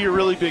year could be a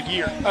really big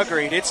year?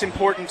 Agreed. It's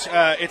important.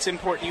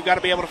 You've got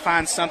to be able to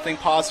find something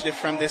positive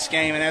from this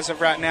game. And as of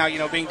right now, you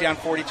know, being down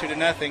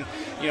 42-0,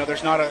 you know,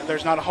 there's not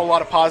a whole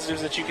lot of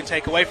positives that you can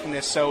take away from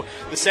this. So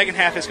the second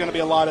half is going to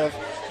be a lot of,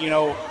 you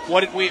know, what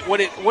did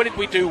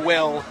we do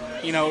well,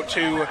 you know,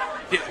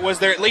 was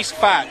there at least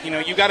fight? You know,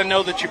 you got to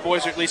know that your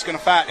boys are at least going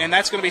to fight, and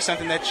that's going to be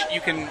something that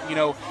you can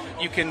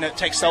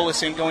take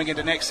solace in going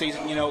into next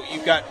season. You know,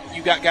 you've got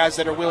guys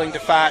that are willing to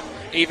fight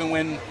even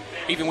when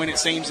it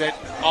seems that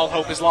all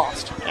hope is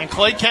lost. And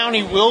Clay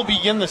County will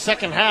begin the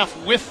second half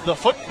with the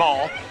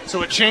football,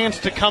 so a chance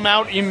to come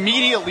out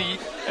immediately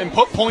and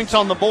put points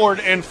on the board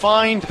and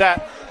find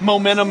that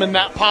momentum and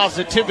that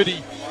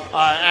positivity.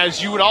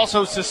 As you would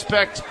also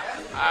suspect,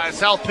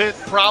 South Pitt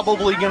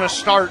probably going to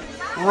start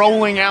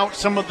rolling out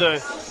some of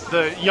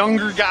the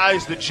younger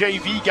guys, the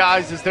JV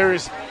guys, as there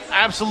is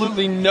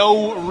absolutely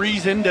no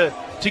reason to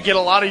get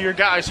a lot of your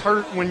guys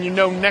hurt when you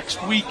know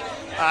next week,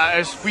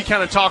 as we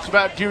kind of talked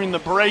about during the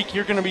break,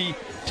 you're going to be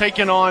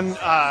taking on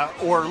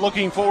or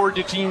looking forward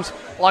to teams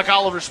like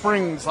Oliver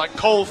Springs, like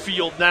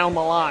Coalfield down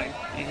the line.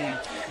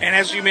 Mm-hmm. And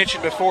as you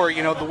mentioned before,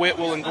 you know, the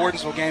Whitwell and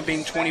Gordonsville game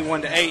being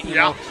 21-8, you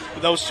know,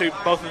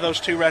 both of those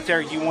two right there,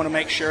 you want to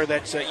make sure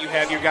that you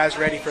have your guys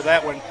ready for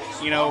that one.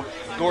 You know,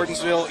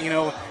 Gordonsville, you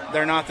know,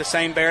 they're not the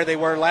same bear they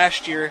were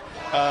last year,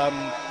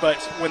 but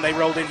when they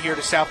rolled in here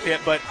to South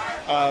Pitt, but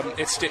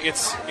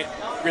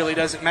it really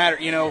doesn't matter.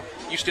 You know,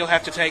 you still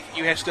have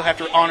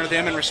to honor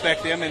them and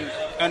respect them and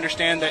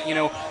understand that, you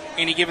know,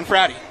 any given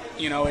Friday,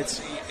 you know,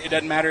 it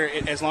doesn't matter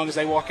as long as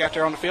they walk out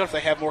there on the field. If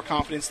they have more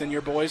confidence than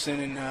your boys,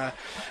 then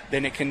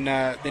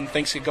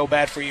things could go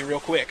bad for you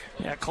real quick.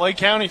 Yeah, Clay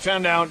County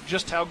found out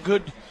just how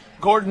good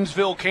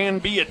Gordonsville can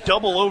be, a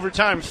double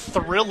overtime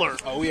thriller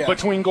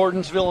between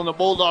Gordonsville and the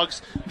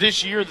Bulldogs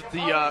this year. That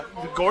the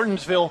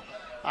Gordonsville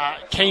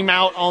came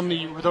out on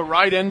the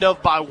right end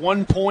of by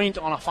 1 point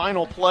on a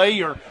final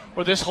play, or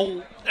this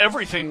whole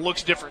everything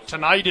looks different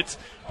tonight. It's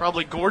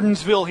probably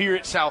Gordonsville here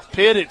at South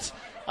Pitt. It's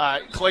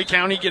Clay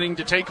County getting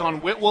to take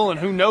on Whitwell, and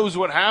who knows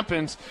what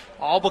happens,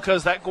 all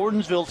because that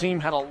Gordonsville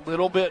team had a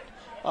little bit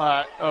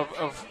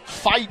of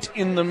fight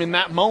in them in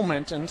that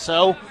moment. And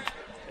so,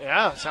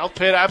 yeah, South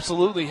Pitt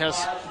absolutely has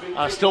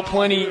still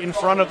plenty in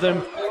front of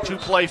them to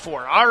play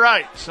for. All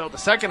right, so the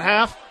second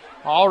half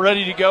all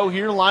ready to go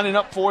here, lining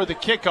up for the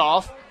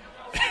kickoff.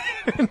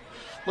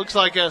 Looks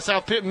like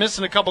South Pitt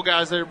missing a couple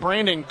guys there.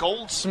 Brandon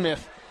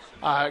Goldsmith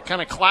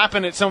kind of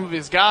clapping at some of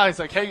his guys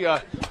like, hey,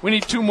 we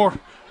need two more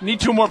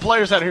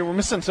players out here. We're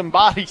missing some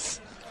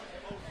bodies.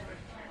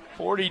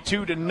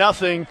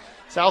 42-0.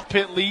 South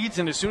Pitt leads,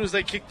 and as soon as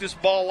they kick this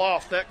ball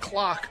off, that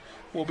clock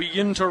will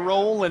begin to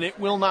roll, and it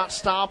will not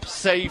stop,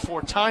 save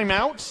for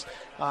timeouts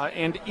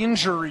and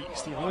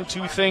injuries. The only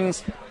two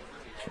things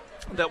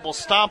that will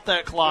stop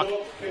that clock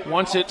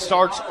once it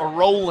starts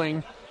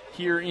rolling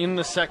here in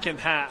the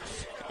second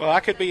half. Well, I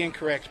could be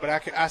incorrect, but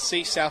I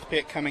see South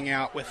Pitt coming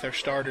out with their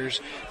starters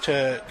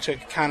to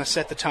kind of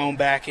set the tone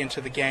back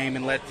into the game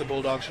and let the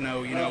Bulldogs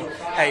know,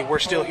 hey, we're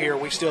still here,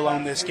 we still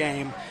own this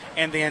game.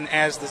 And then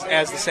as the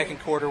second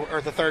quarter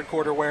or the third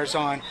quarter wears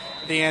on,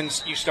 then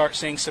you start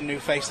seeing some new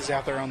faces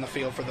out there on the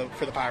field for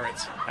the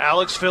Pirates.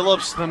 Alex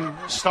Phillips, the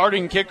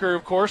starting kicker,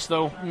 of course,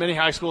 though many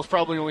high schools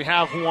probably only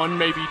have one,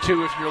 maybe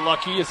two if you're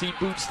lucky, as he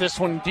boots this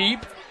one deep,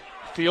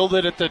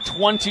 fielded at the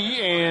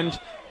 20 and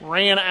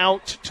ran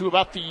out to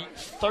about the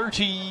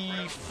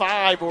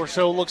 35 or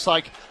so, looks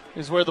like,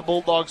 is where the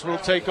Bulldogs will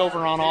take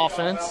over on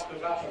offense.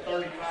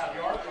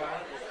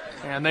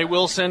 And they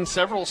will send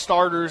several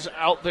starters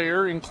out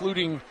there,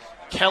 including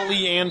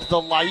Kelly and the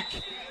like,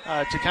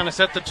 to kind of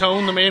set the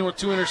tone. The man with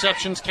 2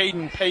 interceptions,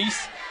 Caden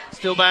Pace,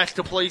 still back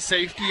to play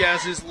safety,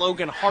 as is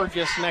Logan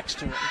Hargis next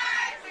to him.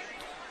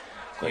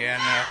 Yeah,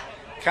 and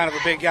kind of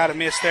a big guy to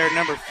miss there,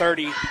 number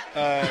 30,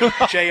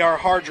 J.R.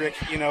 Hardrick.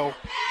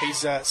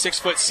 He's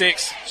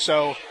 6'6",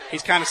 so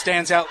he's kind of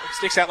sticks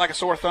out like a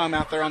sore thumb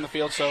out there on the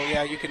field. So,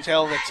 yeah, you can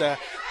tell that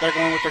they're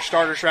going with their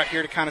starters right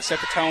here to kind of set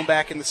the tone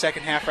back in the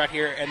second half right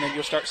here, and then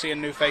you'll start seeing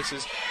new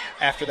faces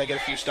after they get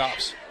a few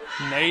stops.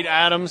 Nate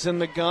Adams in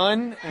the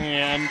gun,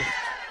 and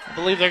I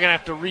believe they're going to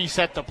have to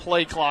reset the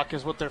play clock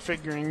is what they're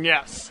figuring,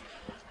 yes.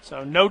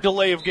 So no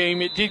delay of game.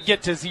 It did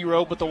get to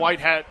 0, but the White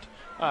Hat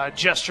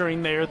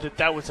gesturing there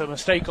that was a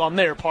mistake on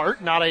their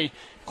part, not a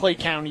Clay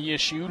County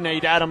issue.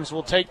 Nate Adams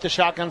will take the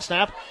shotgun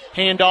snap,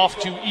 hand off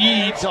to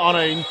Eads on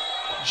a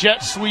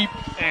jet sweep,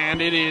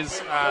 and it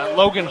is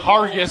Logan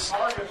Hargis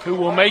who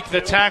will make the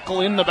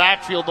tackle in the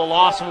backfield. The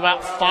loss of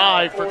about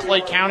 5 for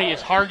Clay County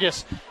as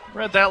Hargis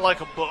read that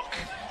like a book.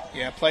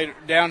 Yeah, played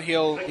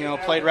downhill,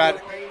 played it right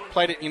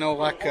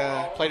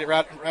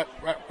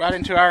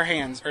into our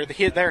hands, or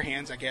their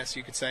hands, I guess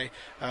you could say,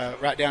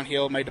 right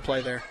downhill, made the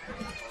play there.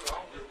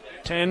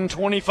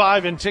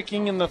 10:25 and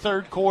ticking in the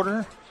third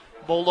quarter.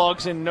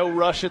 Bulldogs in no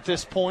rush at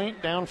this point,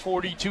 down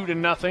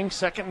 42-0.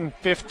 Second and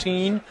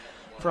 15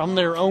 from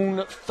their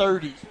own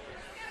 30.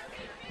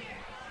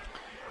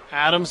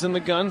 Adams in the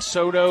gun.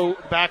 Soto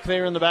back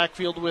there in the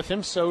backfield with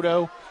him.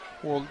 Soto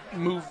will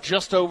move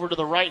just over to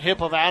the right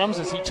hip of Adams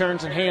as he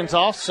turns and hands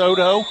off.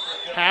 Soto,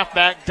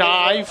 halfback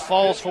dive,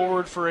 falls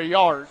forward for a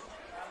yard.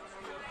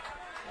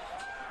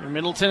 Your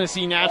Middle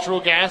Tennessee Natural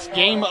Gas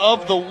game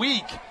of the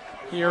week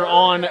here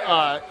on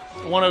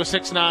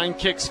 106.9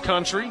 Kicks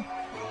Country.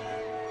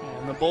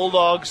 And the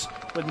Bulldogs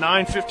with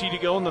 9:50 to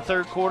go in the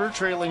third quarter,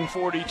 trailing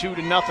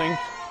 42-0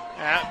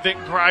 at Vic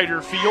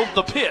Grider Field,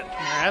 the Pit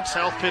at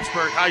South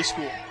Pittsburg High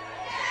School.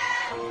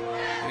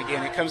 And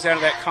again, it comes down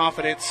to that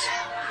confidence,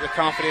 the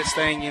confidence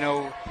thing.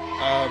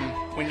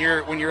 When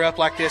you're up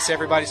like this,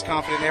 everybody's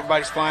confident,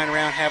 everybody's flying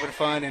around, having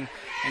fun, and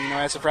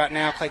as of right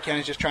now, Clay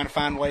County's just trying to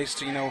find ways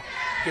to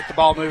get the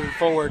ball moving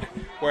forward.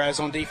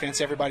 Whereas on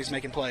defense, everybody's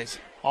making plays.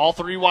 All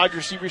 3 wide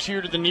receivers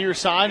here to the near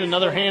side.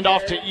 Another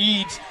handoff to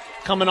Eads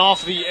coming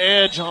off the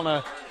edge on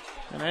an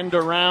end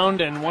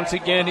around. And once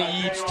again,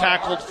 Eads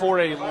tackled for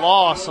a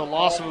loss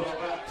of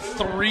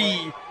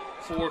 3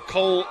 for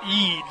Cole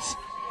Eads.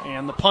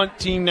 And the punt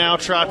team now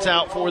trots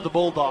out for the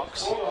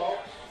Bulldogs.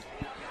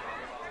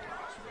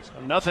 So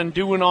nothing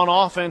doing on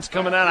offense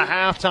coming out of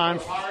halftime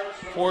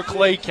for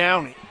Clay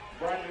County.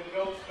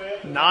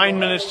 9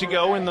 minutes to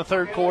go in the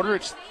third quarter.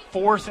 It's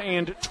 4th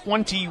and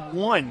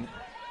 21.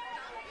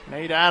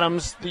 Nate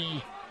Adams,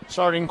 the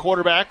starting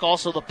quarterback,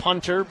 also the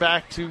punter,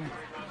 back to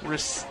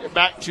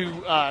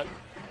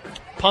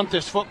punt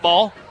this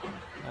football.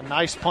 A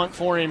nice punt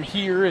for him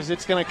here as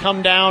it's going to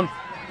come down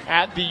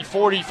at the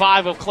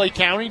 45 of Clay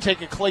County.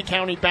 Take a Clay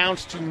County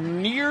bounce to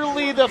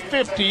nearly the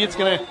 50. It's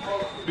going to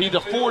be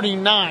the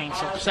 49.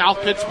 So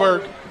South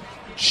Pittsburg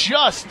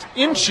just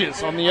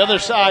inches on the other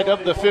side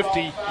of the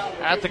 50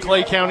 at the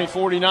Clay County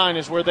 49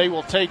 is where they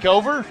will take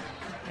over.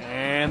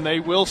 And they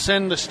will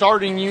send the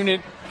starting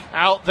unit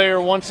out there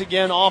once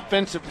again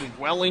offensively.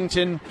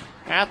 Wellington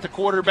at the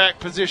quarterback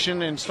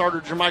position and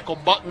starter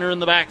Jermichael Buckner in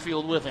the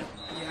backfield with him.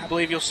 I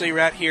believe you'll see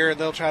right here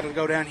they'll try to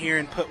go down here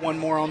and put one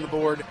more on the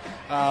board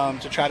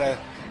to try to,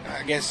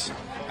 I guess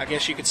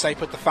you could say,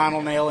 put the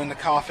final nail in the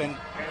coffin,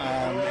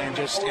 and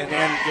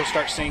then you'll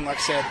start seeing, like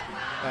I said,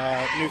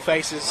 new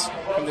faces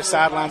from the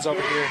sidelines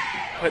over here,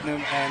 putting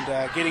them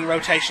and getting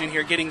rotation in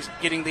here,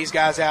 getting these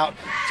guys out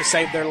to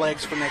save their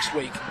legs for next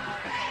week.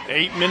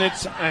 8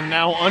 minutes and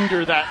now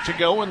under that to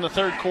go in the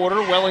third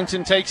quarter.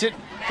 Wellington takes it,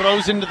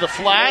 throws into the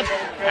flat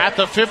at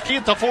the 50,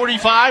 at the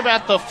 45,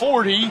 at the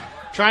 40.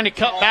 Trying to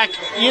cut back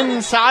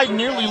inside,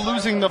 nearly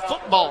losing the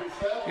football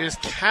is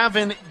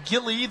Kevin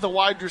Gilly, the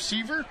wide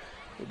receiver.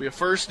 It'll be a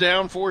first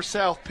down for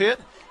South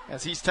Pitt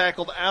as he's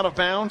tackled out of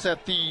bounds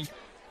at the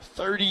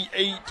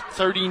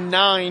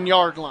 38-39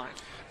 yard line.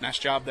 Nice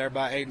job there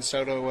by Aiden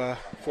Soto,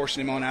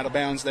 forcing him on out of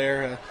bounds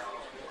there.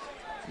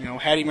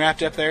 had him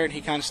wrapped up there, and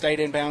he kind of stayed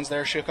in bounds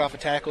there, shook off a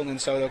tackle, and then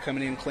Soto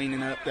coming in,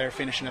 cleaning up there,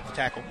 finishing up the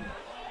tackle.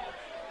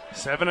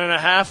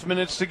 7.5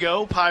 minutes to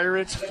go.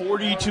 Pirates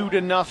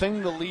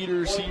 42-0. The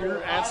leaders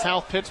here at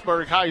South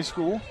Pittsburg High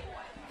School.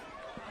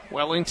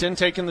 Wellington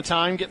taking the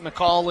time, getting the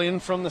call in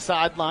from the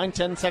sideline.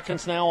 10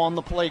 seconds now on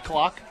the play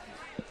clock.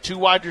 2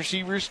 wide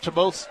receivers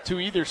to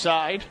either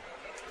side.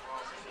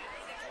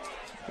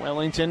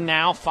 Wellington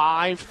now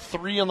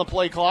 5-3 on the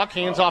play clock.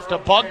 Hands off to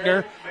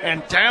Buckner,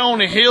 and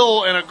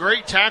downhill, and a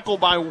great tackle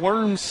by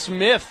Worm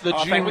Smith, the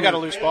junior. I think we got a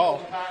loose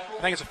ball.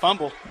 I think it's a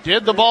fumble.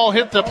 Did the ball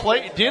hit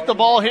Did the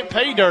ball hit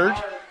pay dirt?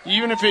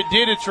 Even if it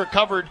did, it's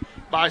recovered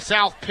by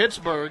South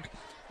Pittsburg.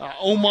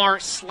 Omar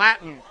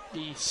Slatton,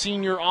 the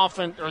senior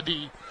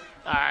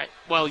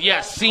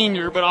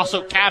senior, but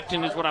also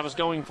captain is what I was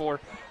going for.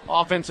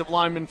 Offensive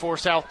lineman for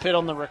South Pitt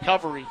on the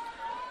recovery.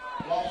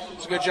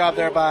 It's a good job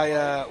there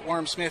by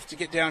Worm Smith to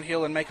get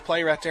downhill and make a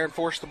play right there and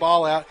force the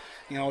ball out.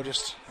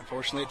 Just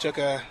unfortunately it took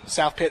a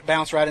South Pitt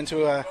bounce right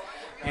into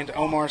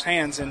Omar's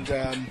hands, and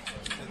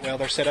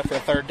they're set up for a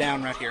third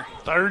down right here.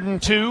 3rd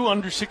and 2,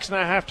 under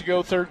 6.5 to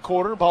go, third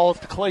quarter. Ball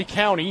at the Clay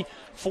County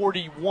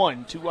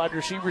 41. 2 wide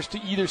receivers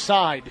to either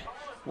side.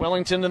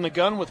 Wellington in the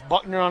gun with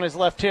Buckner on his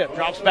left hip.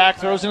 Drops back,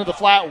 throws into the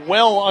flat,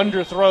 well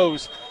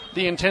underthrows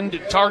the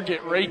intended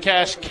target, Ray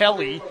Cash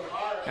Kelly.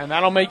 And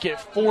that'll make it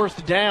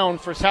 4th down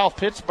for South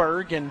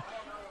Pittsburg. And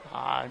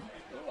I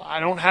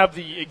don't have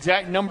the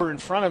exact number in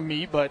front of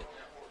me, but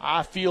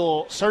I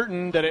feel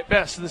certain that at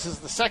best this is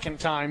the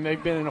second time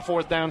they've been in a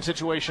 4th down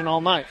situation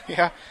all night.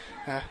 Yeah.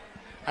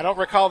 I don't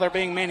recall there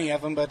being many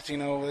of them, but,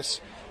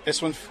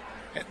 this one,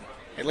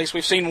 at least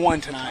we've seen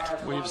one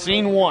tonight. We've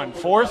seen one.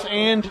 4th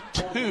and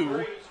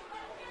 2.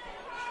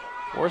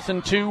 4th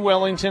and 2,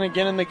 Wellington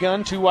again in the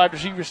gun. 2 wide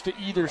receivers to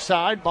either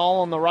side. Ball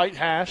on the right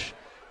hash.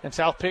 And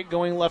South Pitt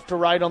going left to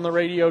right on the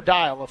radio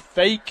dial. A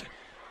fake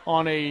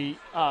on a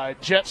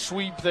jet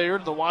sweep there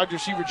to the wide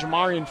receiver,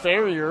 Jamarian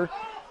Ferrier.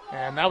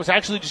 And that was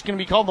actually just going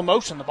to be called the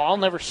motion. The ball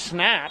never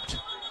snapped.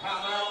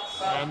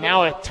 And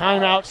now a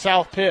timeout,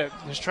 South Pitt.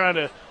 Just trying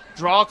to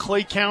draw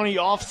Clay County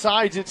off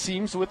sides, it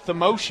seems, with the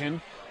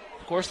motion.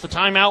 Of course, the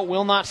timeout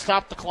will not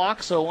stop the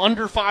clock, so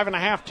under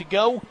 5.5 to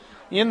go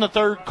in the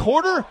third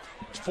quarter.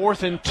 It's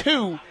 4th and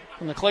 2.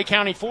 From the Clay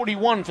County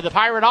 41 for the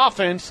Pirate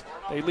offense.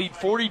 They lead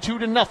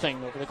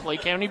 42-0 over the Clay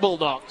County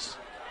Bulldogs.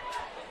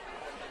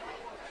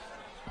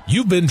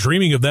 You've been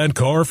dreaming of that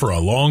car for a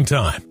long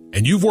time,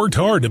 and you've worked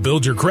hard to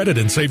build your credit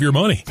and save your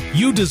money.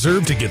 You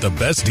deserve to get the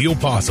best deal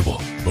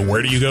possible. But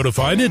where do you go to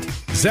find it?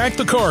 Zach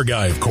the Car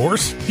Guy, of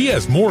course. He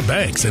has more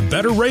banks and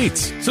better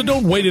rates. So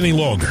don't wait any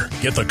longer.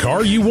 Get the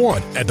car you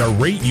want at the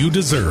rate you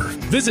deserve.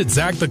 Visit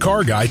Zach the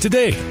Car Guy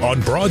today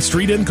on Broad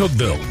Street in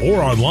Cookeville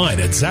or online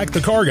at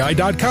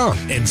ZachTheCarGuy.com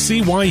and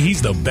see why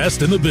he's the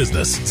best in the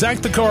business. Zach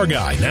the Car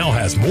Guy now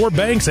has more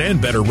banks and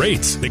better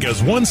rates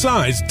because one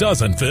size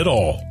doesn't fit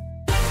all.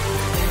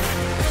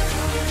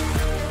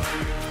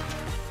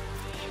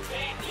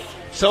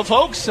 So,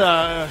 folks,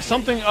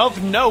 something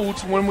of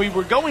note, when we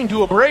were going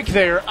to a break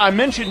there, I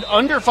mentioned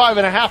under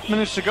 5.5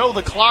 minutes to go,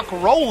 the clock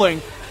rolling.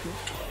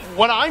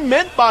 What I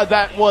meant by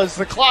that was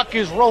the clock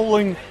is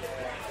rolling,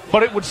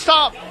 but it would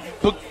stop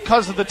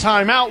because of the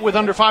timeout with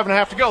under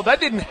 5.5 to go. That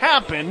didn't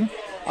happen.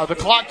 The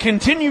clock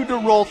continued to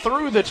roll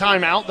through the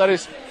timeout. That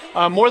is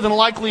more than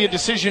likely a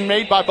decision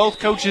made by both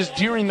coaches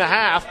during the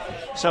half.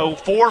 So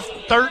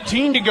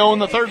 4:13 to go in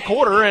the third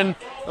quarter, and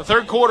the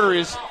third quarter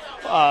is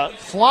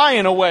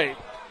flying away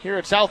here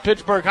at South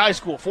Pittsburg High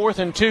School. 4th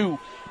and 2,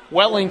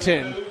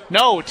 Wellington.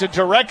 No, it's a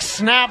direct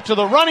snap to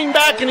the running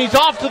back, and he's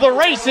off to the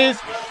races.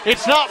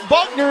 It's not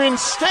Buckner.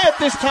 Instead,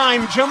 this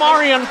time,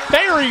 Jamarian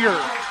Ferrier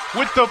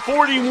with the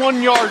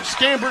 41-yard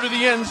scamper to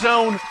the end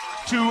zone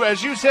to,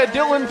 as you said,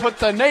 Dylan, put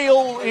the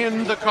nail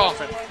in the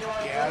coffin.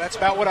 Yeah, that's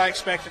about what I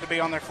expected to be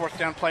on their 4th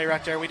down play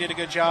right there. We did a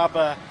good job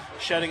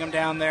shutting them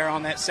down there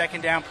on that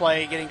 2nd down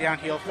play, getting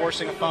downhill,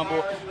 forcing a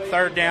fumble.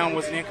 3rd down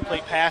was an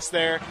incomplete pass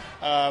there.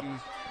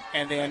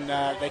 And then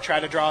they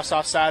tried to draw us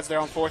off sides there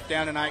on 4th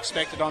down, and I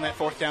expected on that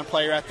 4th down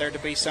play right there to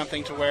be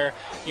something to where,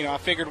 I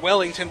figured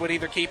Wellington would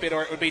either keep it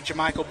or it would be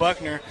Jamichael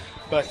Buckner,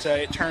 but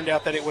it turned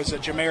out that it was a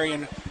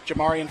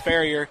Jamarian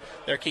Ferrier.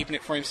 They're keeping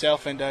it for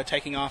himself and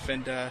taking off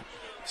and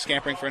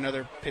scampering for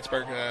another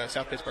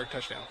South Pittsburg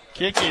touchdown.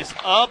 Kick is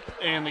up,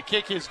 and the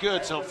kick is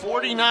good. So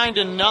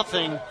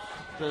 49-0.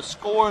 The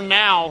score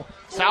now,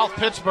 South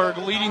Pittsburg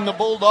leading the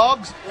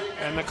Bulldogs,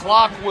 and the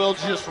clock will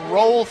just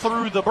roll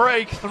through the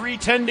break.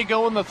 3:10 to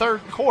go in the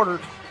third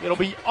quarter. It'll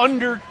be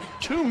under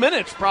 2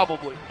 minutes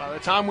probably by the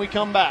time we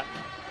come back.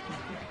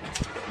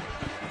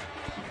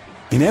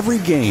 In every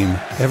game,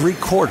 every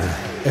quarter,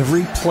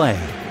 every play,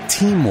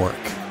 teamwork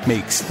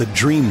makes the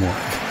dream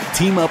work.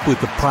 Team up with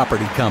the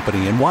Property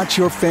Company and watch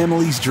your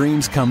family's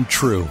dreams come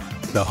true.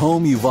 The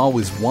home you've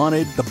always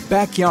wanted, the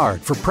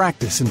backyard for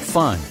practice and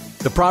fun.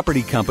 The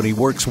Property Company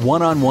works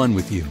one-on-one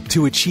with you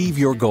to achieve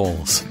your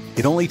goals.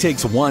 It only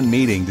takes one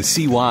meeting to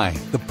see why.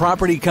 The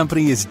Property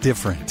Company is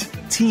different.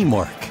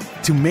 Teamwork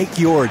to make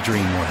your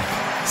dream work.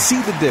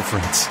 See the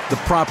difference. The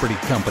Property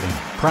Company,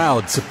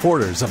 proud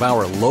supporters of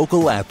our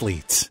local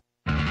athletes.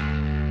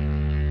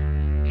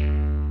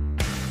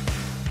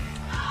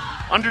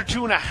 Under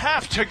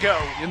 2.5 to go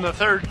in the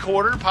third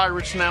quarter.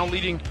 Pirates now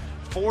leading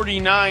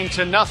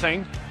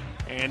 49-0.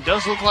 And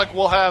does look like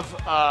we'll have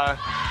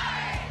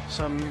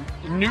some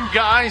new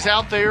guys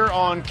out there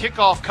on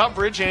kickoff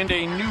coverage and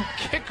a new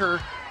kicker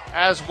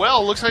as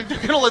well. Looks like they're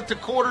going to let the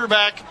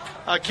quarterback,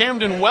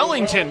 Camden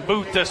Wellington,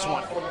 boot this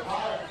one.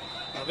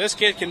 Well, this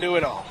kid can do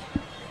it all.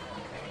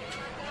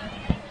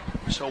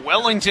 So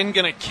Wellington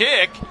going to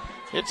kick.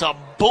 It's a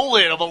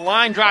bullet of a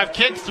line drive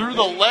kick through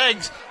the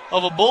legs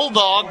of a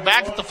Bulldog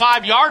back at the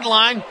 5-yard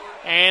line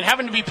and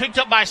having to be picked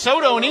up by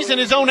Soto, and he's in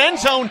his own end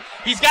zone.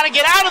 He's got to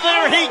get out of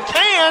there. He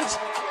can't.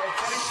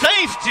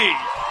 Safety.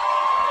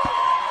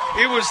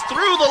 It was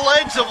through the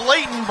legs of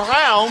Leighton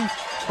Brown.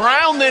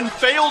 Brown then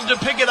failed to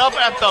pick it up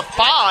at the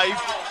 5.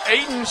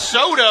 Aiden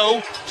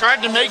Soto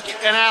tried to make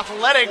an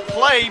athletic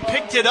play,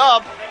 picked it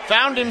up,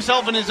 found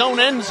himself in his own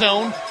end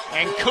zone,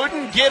 and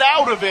couldn't get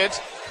out of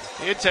it.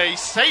 It's a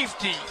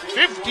safety,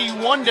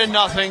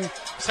 51-0.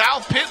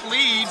 South Pitt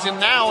leads, and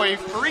now a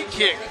free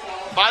kick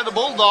by the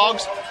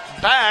Bulldogs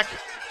back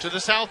to the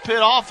South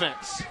Pitt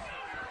offense.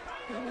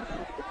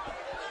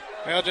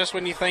 Well, just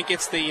when you think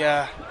it's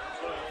the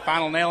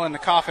final nail in the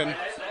coffin.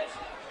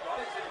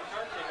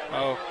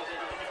 Oh,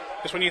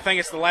 just when you think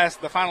it's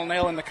the final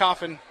nail in the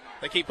coffin,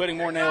 they keep putting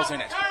more nails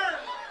in it.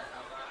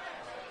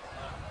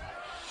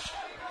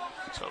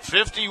 So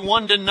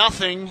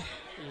 51-0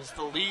 is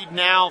the lead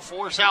now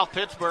for South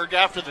Pittsburg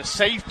after the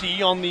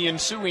safety on the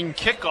ensuing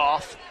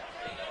kickoff.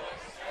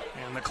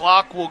 And the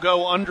clock will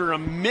go under a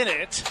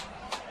minute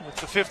with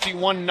the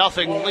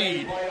 51-0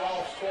 lead.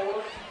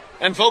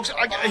 And, folks,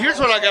 here's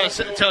what I got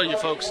to tell you,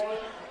 folks.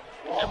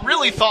 I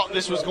really thought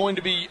this was going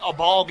to be a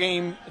ball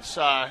game. It's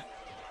the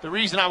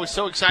reason I was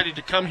so excited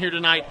to come here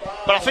tonight.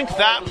 But I think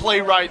that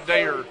play right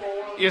there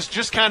is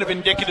just kind of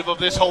indicative of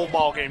this whole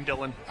ball game,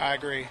 Dylan. I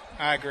agree.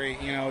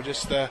 You know,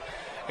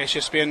 it's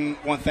just been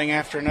one thing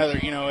after another.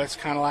 You know, it's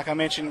kind of like I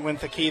mentioned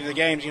with the key to the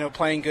games, you know,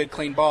 playing good,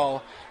 clean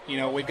ball. You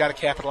know, we've got to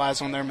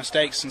capitalize on their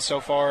mistakes, and so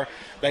far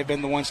they've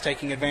been the ones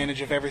taking advantage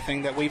of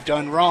everything that we've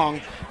done wrong,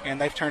 and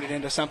they've turned it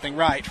into something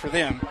right for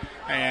them.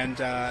 And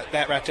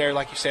that right there,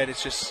 like you said, it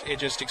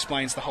just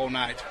explains the whole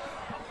night.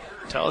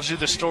 Tells you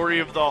the story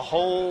of the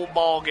whole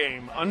ball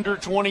game. Under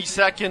 20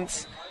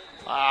 seconds.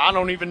 I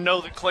don't even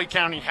know that Clay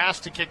County has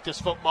to kick this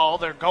football.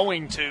 They're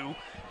going to,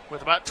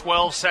 with about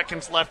 12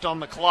 seconds left on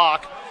the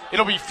clock.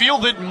 It'll be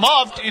fielded,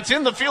 muffed. It's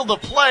in the field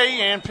of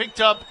play and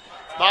picked up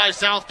by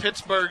South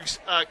Pittsburgh's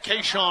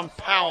Keyshawn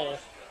Powell.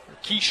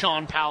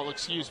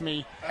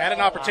 Had an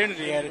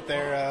opportunity at it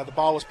there. The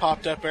ball was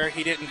popped up there.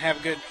 He didn't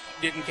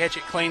catch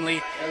it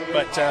cleanly,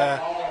 but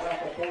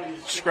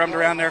scrummed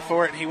around there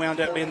for it, and he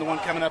wound up being the one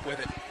coming up with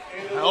it.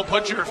 Well,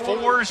 put your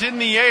fours in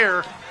the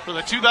air for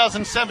the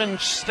 2007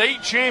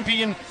 state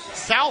champion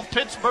South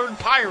Pittsburg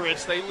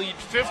Pirates. They lead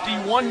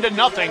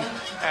 51-0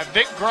 at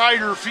Vic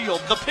Grider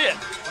Field, the Pit,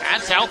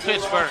 at South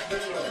Pittsburg.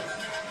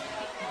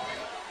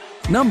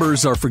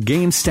 Numbers are for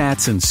game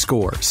stats and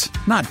scores,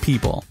 not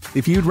people.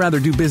 If you'd rather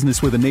do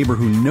business with a neighbor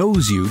who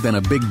knows you than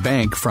a big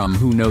bank from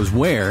who knows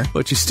where,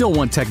 but you still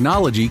want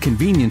technology,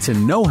 convenience,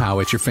 and know-how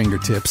at your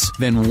fingertips,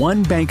 then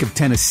One Bank of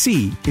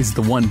Tennessee is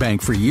the one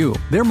bank for you.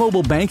 Their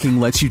mobile banking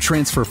lets you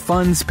transfer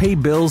funds, pay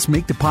bills,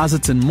 make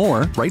deposits, and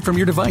more right from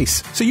your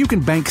device, so you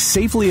can bank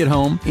safely at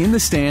home, in the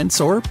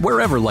stands, or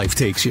wherever life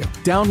takes you.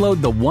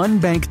 Download the One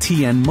Bank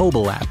TN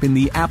mobile app in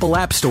the Apple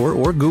App Store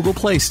or Google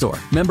Play Store.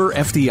 Member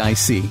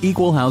FDIC,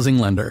 Equal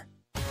Housing Lender.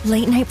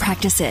 Late night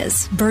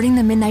practices, burning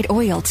the midnight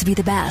oil to be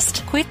the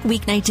best. Quick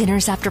weeknight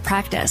dinners after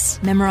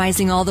practice,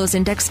 memorizing all those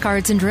index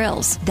cards and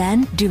drills,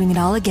 then doing it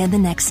all again the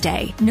next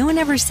day. No one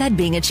ever said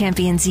being a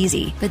champion's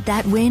easy, but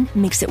that win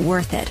makes it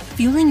worth it.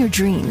 Fueling your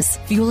dreams,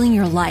 fueling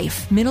your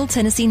life. Middle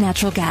Tennessee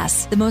Natural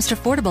Gas, the most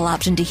affordable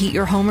option to heat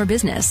your home or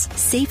business.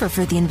 Safer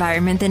for the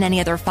environment than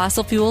any other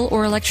fossil fuel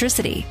or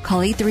electricity.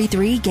 Call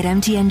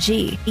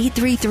 833-GET-MTNG.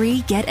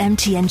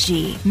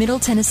 833-GET-MTNG. Middle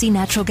Tennessee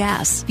Natural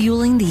Gas,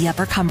 fueling the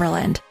Upper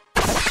Cumberland.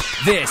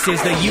 This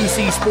is the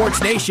UC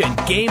Sports Nation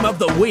Game of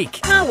the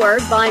Week.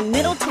 Powered by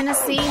Middle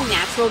Tennessee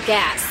Natural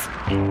Gas.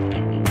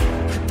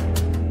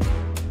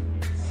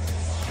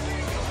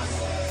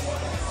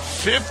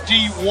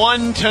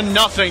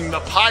 51-0. The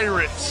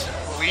Pirates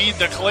lead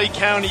the Clay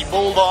County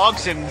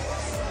Bulldogs, and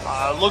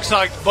looks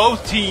like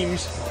both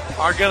teams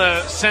are going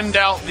to send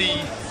out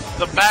the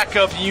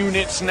backup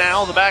units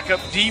now, the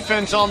backup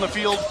defense on the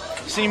field,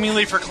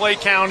 seemingly for Clay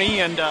County,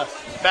 and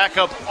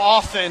backup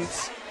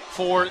offense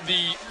for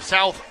the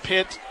South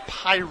Pitt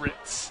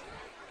Pirates.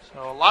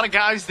 So a lot of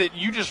guys that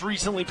you just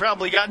recently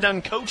probably got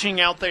done coaching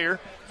out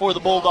there for the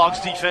Bulldogs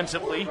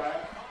defensively.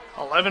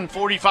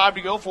 11:45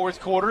 to go,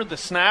 fourth quarter. The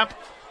snap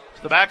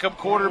to the backup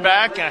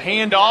quarterback, a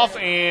handoff,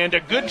 and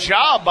a good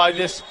job by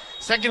this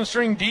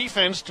second-string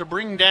defense to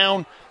bring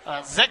down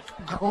Zach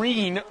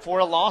Green for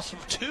a loss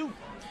of 2.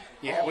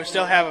 Yeah, we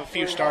still have a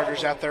few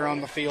starters out there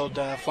on the field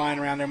flying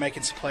around there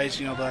making some plays.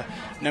 You know, the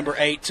number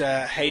 8,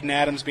 Hayden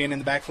Adams, being in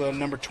the backfield,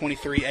 number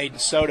 23, Aiden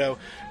Soto,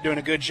 doing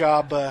a good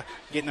job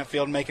getting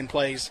upfield and making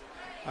plays.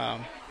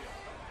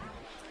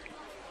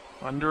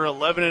 Under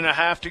 11 and a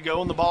half to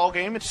go in the ball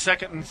game. It's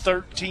 2nd and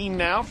 13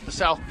 now for the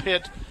South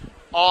Pitt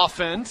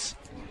offense.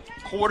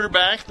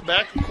 Quarterback, the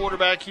backup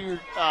quarterback here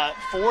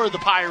for the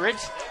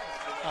Pirates.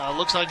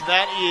 Looks like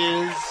that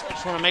is, I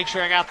just want to make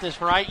sure I got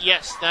this right.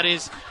 Yes, that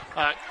is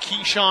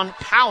Keyshawn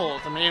Powell,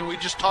 the man we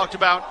just talked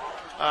about,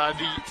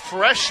 the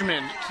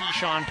freshman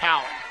Keyshawn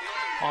Powell.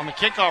 On the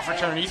kickoff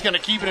return, he's going to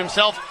keep it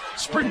himself.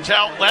 Sprint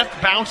out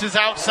left, bounces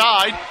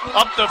outside,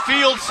 up the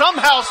field,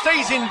 somehow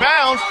stays in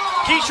bounds.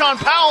 Keyshawn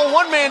Powell,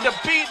 one man to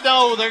beat.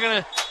 No, they're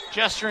going to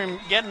gesture him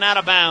getting out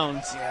of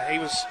bounds. Yeah,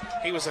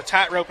 he was a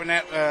tightrope in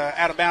that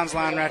out of bounds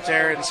line right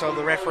there, and so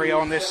the referee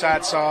on this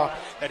side saw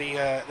that he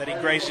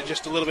grazed it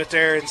just a little bit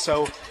there, and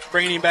so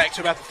bringing him back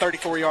to about the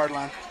 34-yard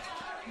line.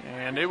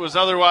 And it was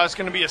otherwise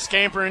going to be a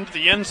scamper into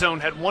the end zone.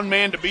 Had one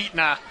man to beat, and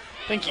I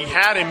think he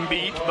had him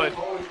beat, but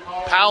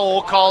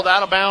Powell called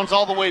out of bounds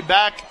all the way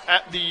back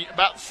at the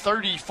about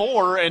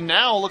 34, and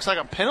now looks like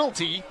a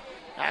penalty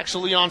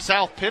actually on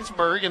South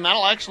Pittsburg, and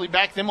that'll actually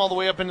back them all the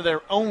way up into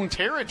their own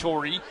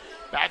territory,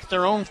 back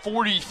their own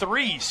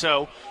 43.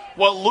 So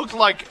what looked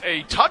like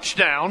a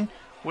touchdown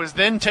was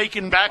then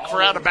taken back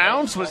for out of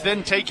bounds, was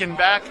then taken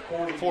back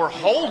for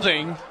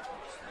holding,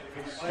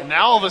 and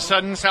now all of a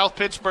sudden South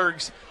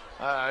Pittsburgh's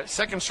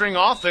second-string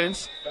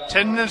offense,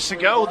 10 minutes to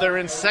go, they're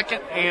in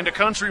 2nd and a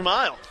country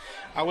mile.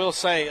 I will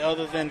say,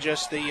 other than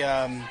just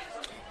the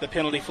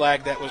penalty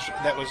flag that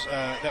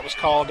was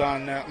called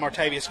on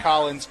Martavius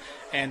Collins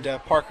and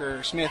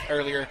Parker Smith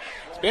earlier,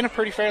 it's been a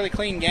pretty fairly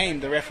clean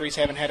game. The referees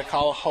haven't had to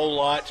call a whole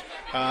lot.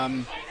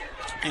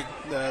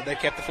 They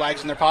kept the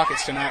flags in their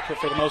pockets tonight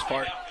for the most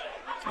part.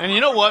 And you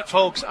know what,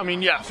 folks? I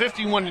mean, yeah,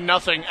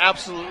 51-0.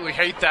 Absolutely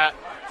hate that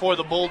for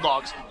the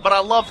Bulldogs, but I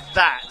love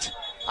that.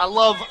 I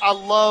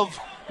love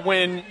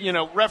when, you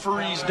know,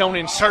 referees don't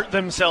insert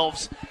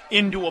themselves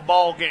into a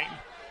ball game.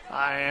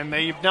 And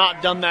they've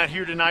not done that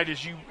here tonight,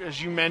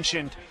 as you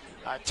mentioned.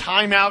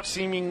 Timeout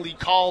seemingly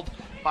called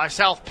by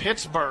South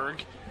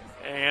Pittsburg,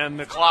 and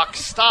the clock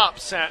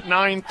stops at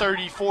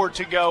 9:34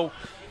 to go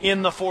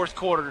in the fourth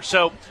quarter.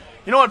 So,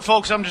 you know what,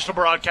 folks? I'm just a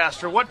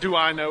broadcaster. What do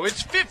I know?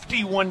 It's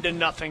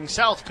 51-0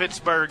 South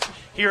Pittsburg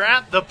here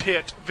at the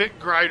Pitt Vic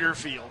Grider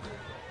Field.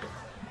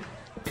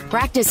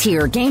 Practice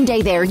here, game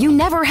day there. You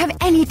never have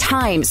any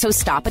time, so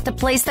stop at the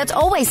place that's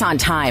always on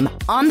time.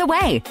 On the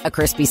Way, a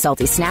crispy,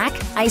 salty snack,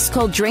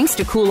 ice-cold drinks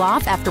to cool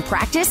off after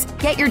practice.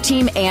 Get your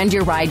team and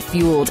your ride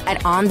fueled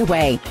at On the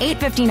Way,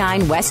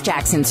 859 West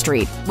Jackson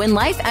Street. When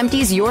life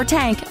empties your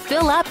tank,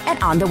 fill up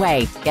at On the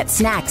Way. Get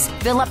snacks,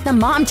 fill up the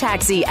mom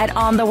taxi at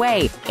On the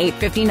Way,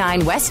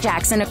 859 West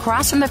Jackson,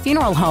 across from the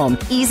funeral home.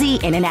 Easy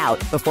in and out.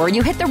 Before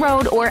you hit the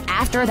road or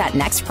after that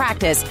next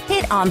practice,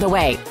 hit On the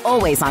Way.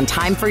 Always on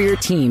time for your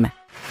team.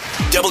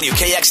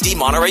 WKXD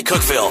Monterey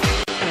Cookeville.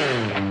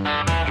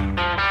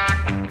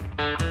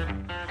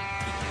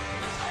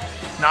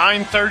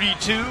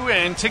 9:32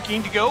 and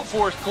ticking to go,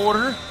 fourth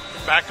quarter.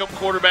 Backup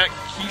quarterback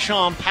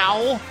Keyshawn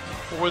Powell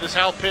for the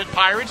South Pitt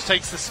Pirates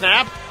takes the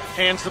snap,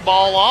 hands the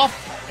ball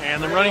off,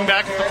 and the running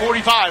back at the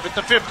 45, at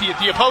the 50, at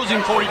the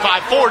opposing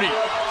 45, 40,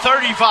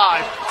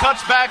 35,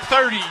 cuts back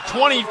 30,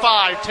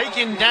 25,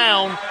 taken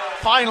down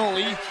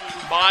finally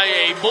by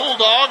a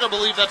Bulldog. I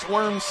believe that's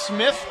Worm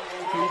Smith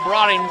who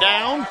brought him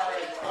down.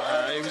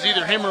 It was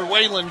either him or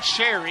Waylon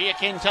Sherry. I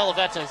can't tell if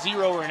that's a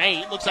 0 or an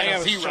 8. Looks like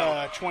a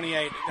 0.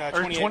 28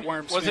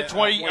 Worm Smith. Was it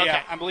 20? Okay.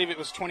 Yeah, I believe it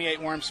was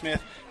 28 Worm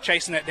Smith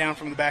chasing that down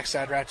from the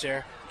backside right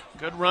there.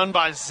 Good run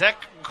by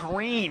Zach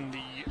Green,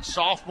 the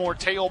sophomore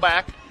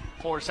tailback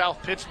for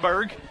South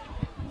Pittsburg.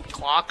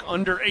 Clock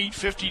under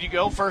 8:50 to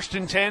go, 1st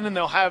and 10, and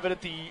they'll have it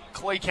at the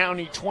Clay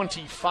County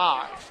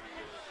 25.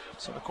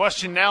 So the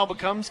question now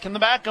becomes, can the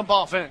backup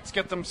offense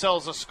get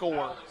themselves a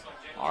score?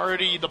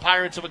 Already the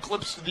Pirates have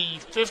eclipsed the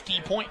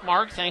 50-point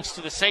mark thanks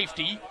to the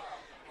safety.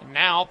 And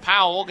now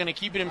Powell going to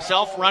keep it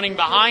himself, running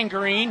behind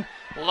Green,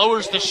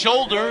 lowers the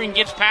shoulder and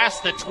gets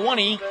past the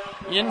 20,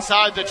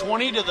 inside the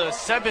 20 to the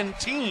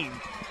 17.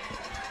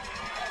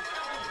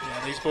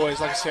 Yeah, these boys,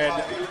 like I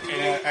said,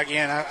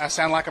 again, I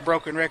sound like a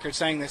broken record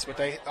saying this, but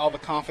all the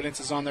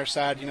confidence is on their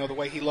side. You know, the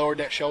way he lowered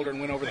that shoulder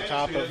and went over the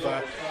top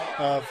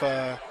of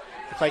the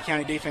Clay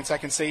County defense. I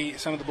can see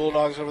some of the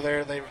Bulldogs over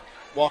there, they're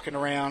walking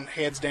around,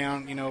 heads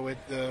down, you know, with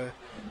the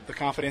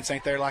confidence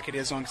ain't there like it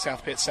is on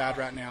South Pitt's side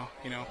right now,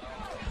 you know.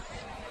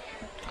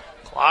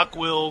 Clock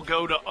will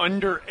go to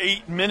under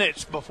 8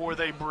 minutes before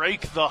they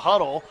break the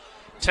huddle.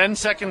 10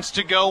 seconds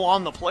to go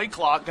on the play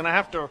clock. Going to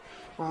have to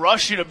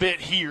rush it a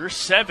bit here.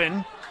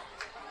 7,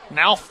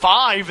 now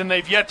 5, and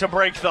they've yet to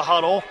break the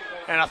huddle.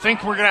 And I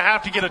think we're going to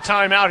have to get a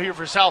timeout here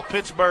for South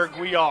Pittsburg.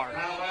 We are.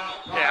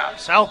 Yeah,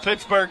 South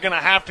Pittsburg going to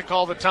have to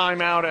call the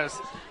timeout as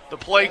the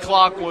play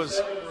clock was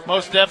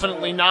most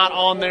definitely not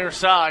on their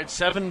side.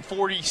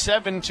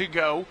 7:47 to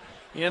go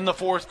in the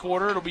fourth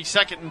quarter. It'll be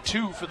 2nd and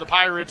 2 for the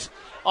Pirates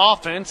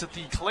offense at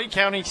the Clay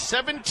County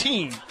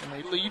 17, and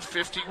they lead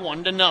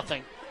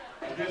 51-0.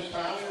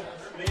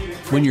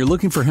 When you're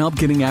looking for help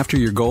getting after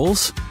your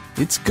goals,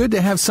 it's good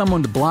to have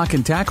someone to block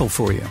and tackle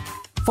for you.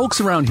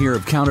 Folks around here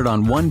have counted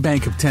on One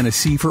Bank of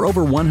Tennessee for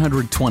over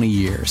 120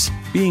 years.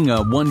 Being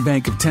a One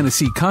Bank of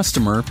Tennessee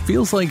customer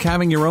feels like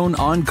having your own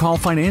on-call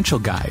financial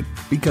guide,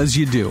 because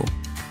you do.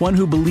 One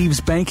who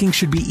believes banking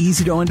should be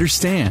easy to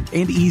understand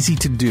and easy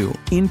to do,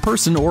 in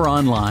person or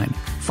online.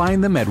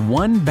 Find them at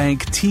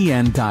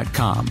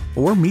onebanktn.com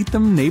or meet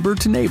them neighbor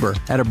to neighbor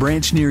at a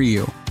branch near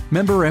you.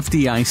 Member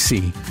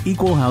FDIC,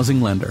 Equal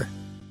Housing Lender.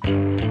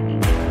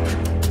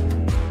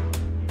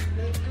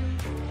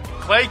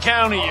 Clay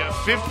County, a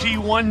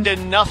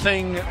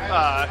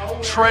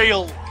 51-0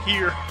 trail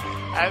here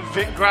at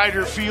Vic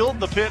Grider Field.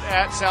 The Pit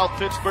at South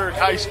Pittsburg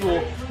High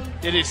School.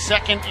 It is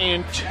 2nd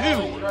and 2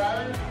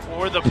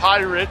 for the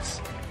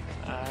Pirates.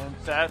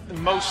 That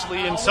mostly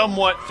and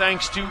somewhat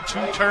thanks to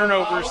 2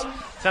 turnovers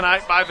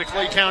tonight by the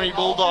Clay County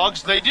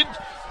Bulldogs. They did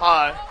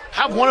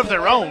have one of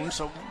their own,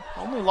 so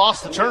only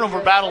lost the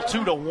turnover battle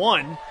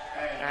 2-1.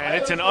 And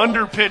it's an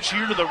under pitch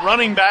here to the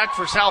running back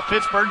for South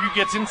Pittsburg, who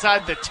gets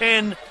inside the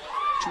 10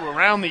 to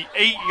around the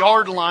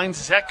 8-yard line.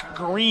 Zach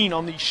Green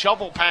on the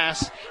shovel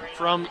pass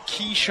from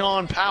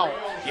Keyshawn Powell.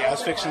 Yeah, I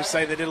was fixing to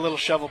say they did a little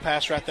shovel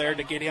pass right there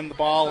to get him the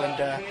ball,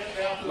 and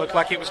looked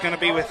like it was going to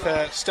be with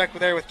stuck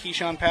there with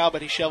Keyshawn Powell,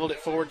 but he shoveled it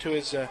forward to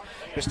his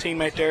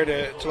teammate there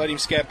to let him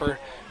scupper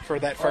for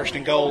that 1st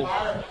and goal.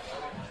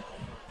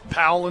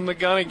 Powell in the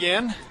gun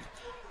again.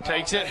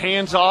 Takes it,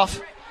 hands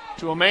off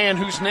to a man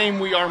whose name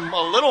we are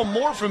a little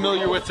more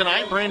familiar with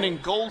tonight, Brandon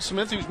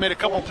Goldsmith, who's made a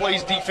couple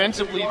plays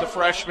defensively, the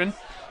freshman.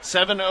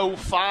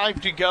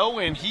 7:05 to go,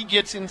 and he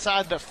gets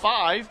inside the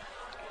 5.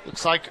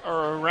 Looks like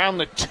around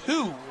the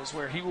 2 is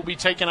where he will be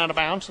taken out of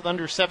bounds with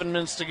under 7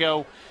 minutes to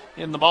go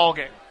in the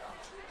ballgame.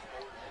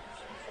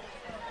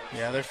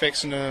 Yeah, they're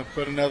fixing to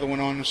put another one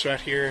on us right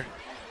here,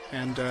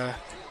 and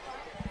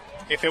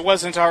if it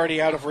wasn't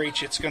already out of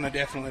reach, it's going to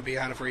definitely be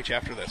out of reach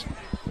after this one.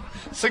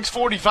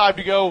 6:45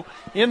 to go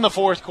in the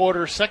fourth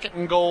quarter. 2nd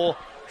and goal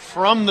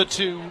from the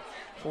 2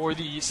 for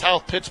the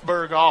South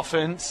Pittsburg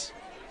offense.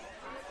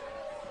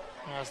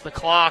 As the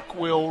clock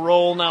will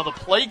roll now, the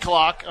play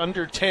clock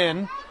under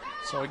 10.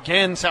 So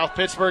again, South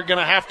Pittsburg going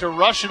to have to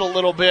rush it a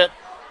little bit.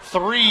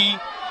 3,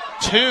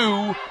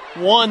 2,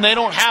 1. They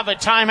don't have a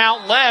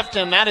timeout left,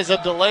 and that is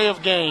a delay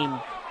of game.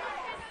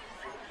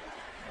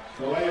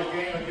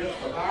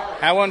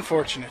 How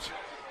unfortunate.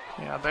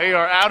 Yeah, they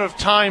are out of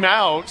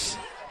timeouts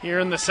here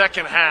in the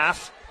second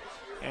half.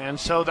 And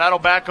so that'll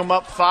back them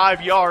up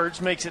 5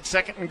 yards, makes it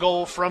 2nd and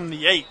goal from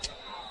the 8.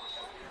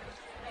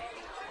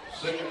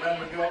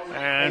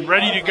 And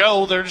ready to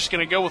go. They're just going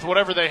to go with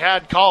whatever they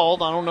had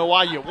called. I don't know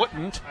why you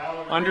wouldn't.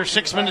 Under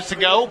 6 minutes to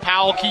go.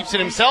 Powell keeps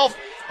it himself.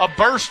 A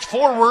burst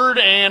forward,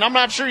 and I'm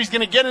not sure he's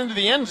going to get into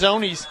the end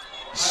zone. He's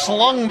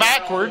slung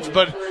backwards,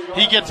 but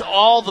he gets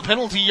all the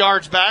penalty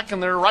yards back,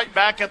 and they're right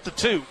back at the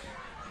 2.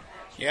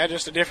 Yeah,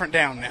 just a different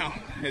down now.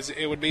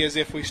 It would be as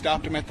if we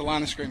stopped him at the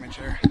line of scrimmage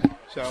there.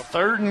 So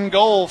 3rd and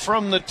goal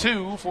from the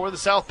 2 for the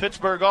South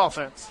Pittsburg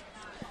offense.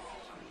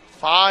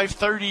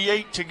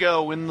 5:38 to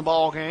go in the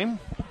ball game.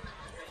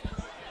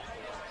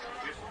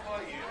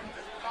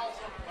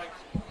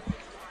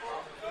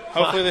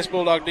 Hopefully this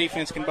Bulldog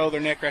defense can bow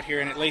their neck right here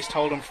and at least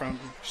hold them from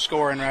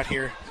scoring right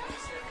here.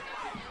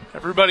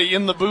 Everybody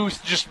in the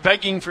booth just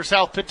begging for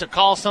South Pitt to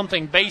call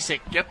something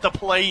basic. Get the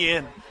play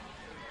in.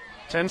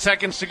 10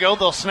 seconds to go.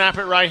 They'll snap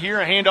it right here.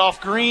 A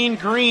handoff. Green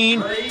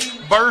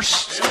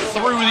bursts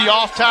through the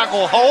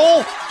off-tackle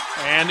hole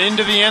and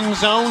into the end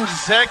zone.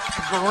 Zach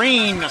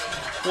Green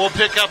will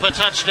pick up a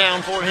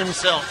touchdown for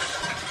himself.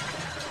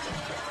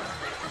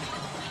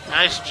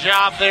 Nice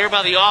job there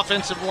by the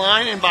offensive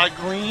line and by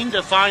Green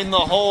to find the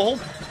hole.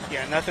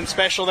 Yeah, nothing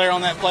special there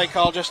on that play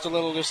call. Just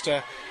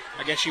I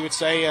guess you would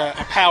say, a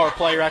power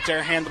play right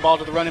there. Hand the ball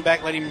to the running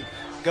back, let him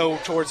go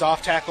towards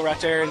off tackle right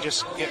there, and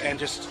just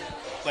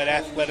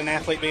let an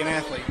athlete be an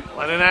athlete.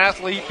 Let an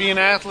athlete be an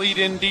athlete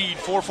indeed.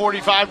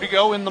 4:45 to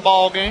go in the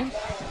ball game.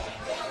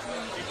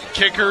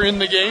 Kicker in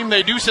the game.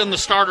 They do send the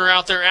starter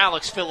out there,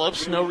 Alex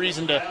Phillips. No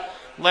reason to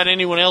let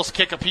anyone else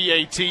kick a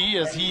PAT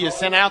as he is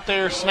sent out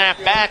there.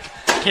 Snap back,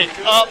 kick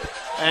up,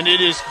 and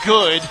it is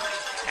good.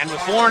 And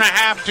with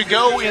 4.5 to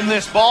go in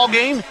this ball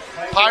game,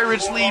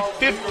 Pirates lead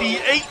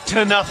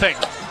 58-0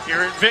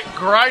 here at Vic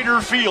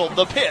Grider Field,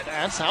 the Pit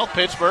at South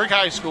Pittsburg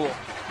High School.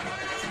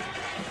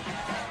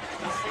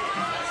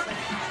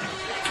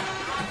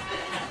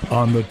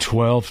 On the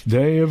 12th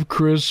day of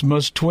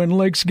Christmas, Twin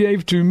Lakes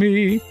gave to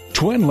me.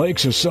 Twin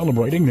Lakes is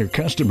celebrating their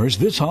customers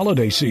this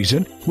holiday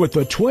season with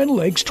the Twin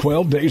Lakes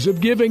 12 Days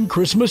of Giving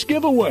Christmas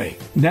Giveaway.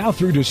 Now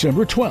through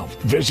December 12th,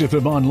 visit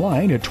them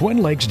online at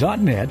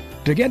twinlakes.net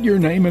to get your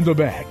name in the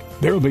bag.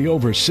 There will be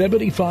over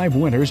 75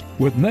 winners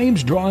with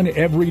names drawn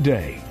every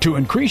day. To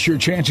increase your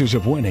chances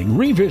of winning,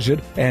 revisit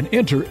and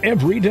enter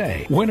every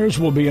day. Winners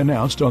will be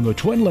announced on the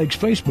Twin Lakes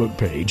Facebook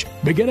page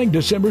beginning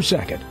December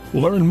 2nd.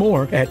 Learn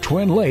more at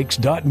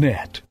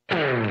twinlakes.net.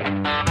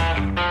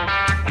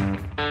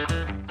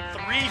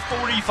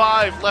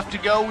 2:55 left to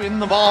go in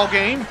the ball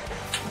game.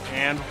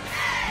 And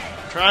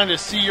trying to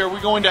see, are we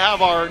going to have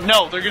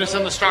no, they're going to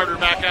send the starter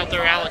back out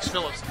there, Alex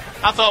Phillips.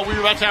 I thought we were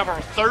about to have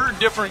our third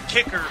different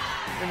kicker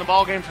in the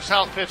ball game for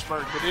South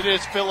Pittsburg, but it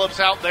is Phillips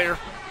out there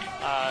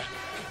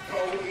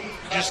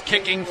just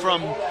kicking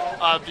from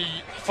the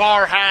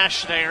far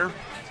hash there.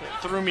 So it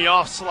threw me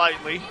off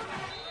slightly.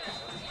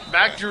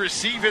 Back to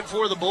receive it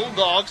for the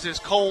Bulldogs is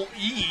Cole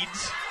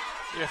Eads.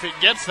 If it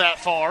gets that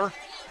far,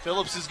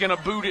 Phillips is going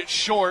to boot it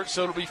short,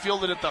 so it'll be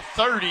fielded at the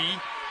 30.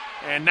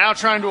 And now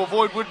trying to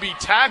avoid would-be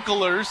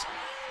tacklers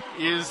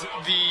is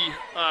the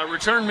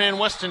return man,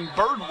 Weston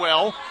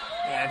Birdwell.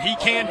 And he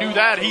can't do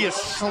that. He is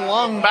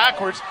slung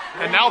backwards.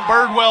 And now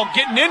Birdwell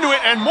getting into it,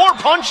 and more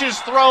punches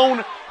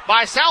thrown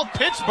by South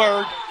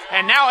Pittsburg.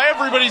 And now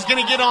everybody's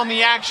going to get on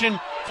the action.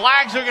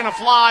 Flags are going to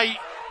fly,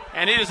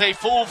 and it is a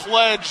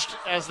full-fledged,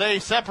 as they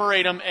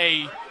separate them,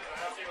 a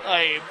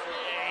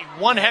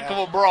one heck of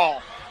a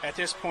brawl. At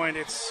this point,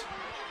 the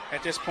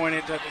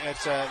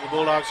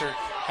Bulldogs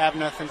have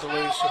nothing to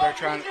lose, so they're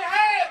trying to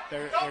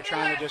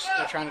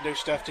do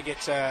stuff to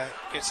get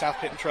South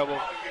Pitt in trouble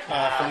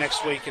for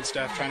next week and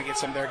stuff, trying to get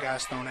some of their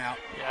guys thrown out.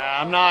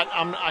 Yeah, I'm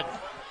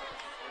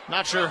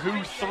not sure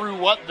who threw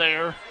what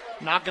there.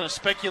 Not going to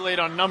speculate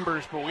on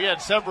numbers, but we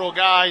had several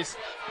guys,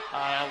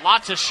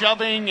 lots of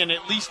shoving and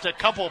at least a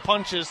couple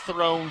punches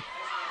thrown.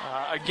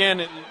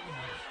 Again,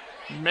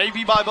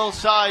 maybe by both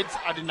sides.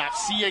 I did not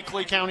see a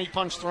Clay County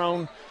punch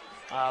thrown,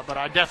 but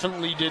I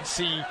definitely did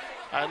see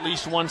at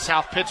least one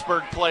South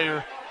Pittsburg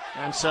player.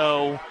 And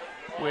so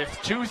with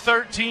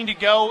 2:13 to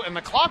go, and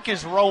the clock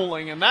is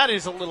rolling, and that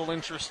is a little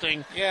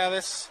interesting.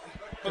 Yeah,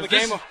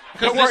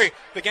 don't worry,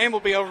 the game will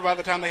be over by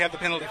the time they have the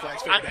penalty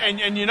flags figured out.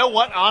 And you know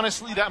what?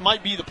 Honestly, that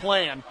might be the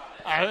plan.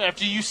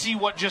 After you see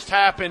what just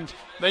happened,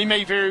 they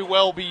may very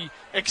well be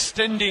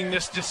extending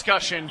this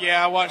discussion.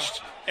 Yeah, I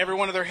watched every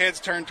one of their heads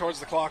turn towards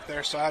the clock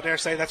there, so I dare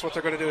say that's what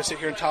they're going to do, is sit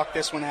here and talk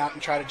this one out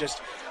and try to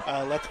just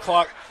let the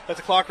clock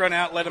run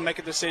out, let them make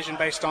a decision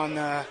based on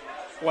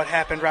what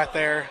happened right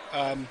there.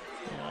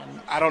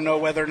 I don't know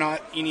whether or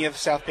not any of the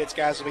South Pitt's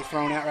guys will be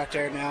thrown out right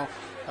there now.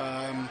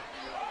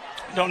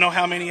 Don't know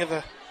how many of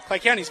the Clay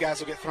County's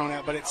guys will get thrown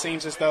out, but it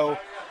seems as though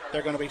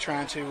they're going to be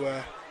trying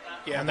to,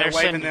 and they're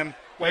waving them.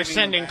 They're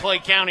sending Clay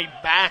County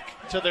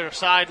back to their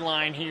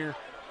sideline here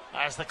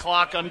as the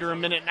clock under a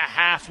minute and a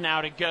half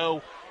now to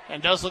go.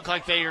 And does look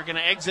like they are going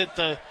to exit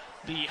the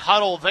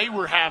huddle they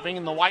were having,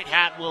 and the white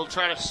hat will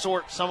try to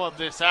sort some of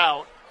this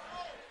out.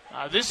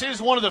 This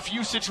is one of the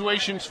few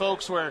situations,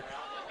 folks, where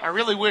I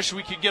really wish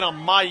we could get a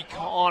mic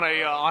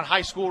on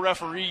high school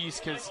referees,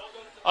 because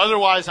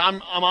otherwise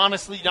I'm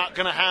honestly not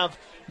going to have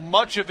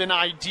much of an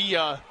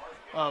idea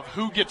of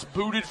who gets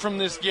booted from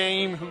this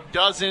game, who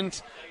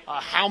doesn't,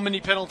 how many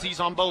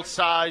penalties on both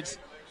sides.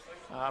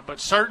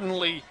 But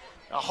certainly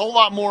a whole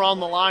lot more on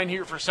the line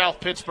here for South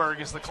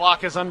Pittsburg as the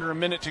clock is under a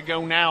minute to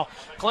go now.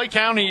 Clay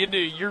County,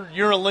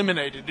 you're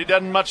eliminated. It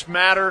doesn't much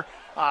matter.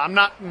 I'm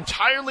not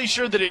entirely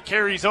sure that it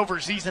carries over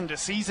season to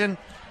season.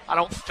 I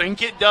don't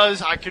think it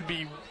does. I could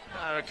be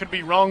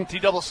wrong.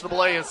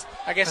 TSSAA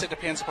I guess it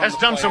depends upon has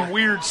done some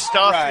weird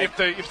stuff. Right.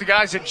 If the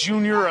guy's a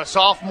junior or a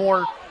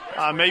sophomore,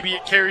 maybe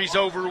it carries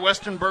over.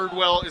 Weston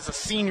Birdwell is a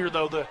senior,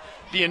 though.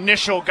 The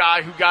initial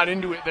guy who got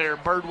into it there,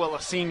 Birdwell,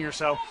 a senior,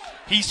 so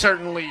he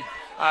certainly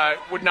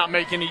would not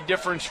make any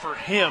difference for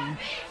him.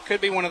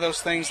 Could be one of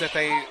those things that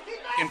they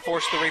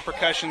enforce the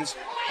repercussions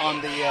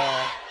on the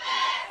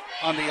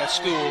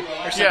school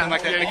or something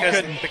like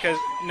that, because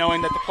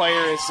knowing that the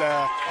player is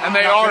and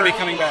they not are going to be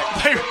coming back.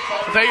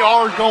 They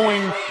are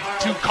going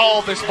to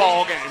call this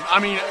ball game. I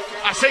mean,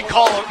 I say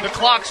call it. The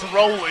clock's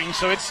rolling,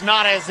 so it's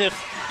not as if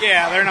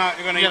they're not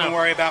going to even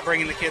worry about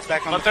bringing the kids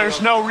back on. But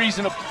there's no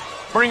reason to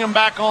bring them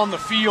back on the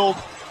field,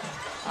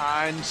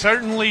 and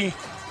certainly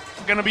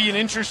going to be an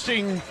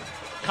interesting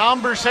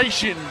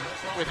conversation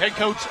with head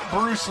coach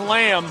Bruce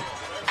Lamb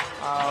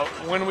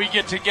when we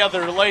get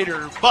together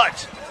later.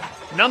 But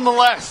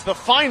nonetheless, the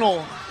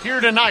final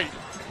here tonight,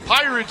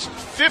 Pirates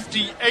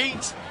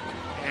 58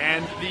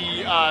 and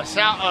the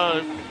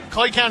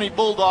Clay County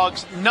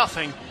Bulldogs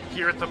nothing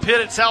here at the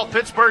pit at South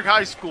Pittsburg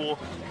High School,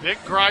 Vic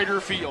Grider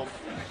Field.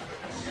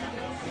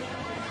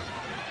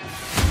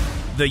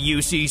 The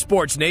UC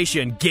Sports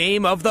Nation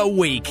Game of the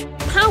Week.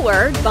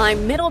 Powered by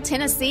Middle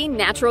Tennessee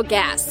Natural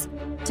Gas.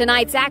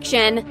 Tonight's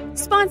action,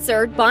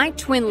 sponsored by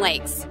Twin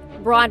Lakes.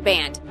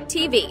 Broadband,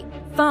 TV,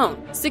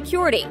 phone,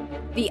 security.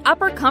 The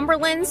Upper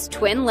Cumberland's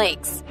Twin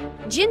Lakes.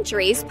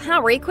 Gentry's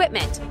Power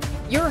Equipment.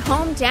 Your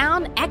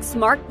hometown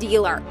Exmark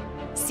dealer.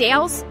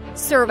 Sales,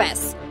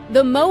 service.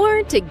 The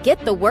mower to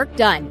get the work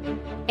done.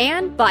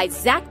 And by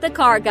Zach the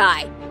Car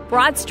Guy.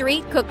 Broad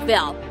Street,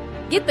 Cookeville.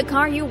 Get the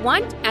car you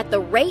want at the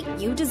rate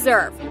you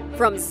deserve.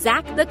 From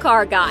Zach the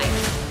Car Guy.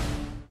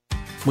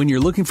 When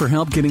you're looking for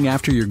help getting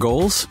after your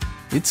goals,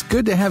 it's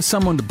good to have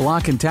someone to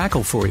block and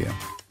tackle for you.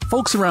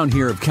 Folks around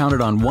here have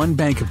counted on One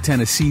Bank of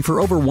Tennessee for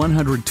over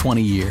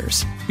 120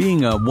 years.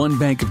 Being a One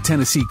Bank of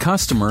Tennessee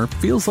customer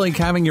feels like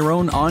having your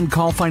own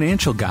on-call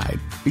financial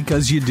guide,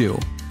 because you do.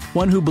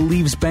 One who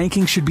believes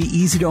banking should be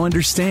easy to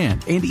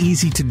understand and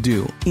easy to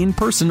do, in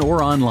person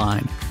or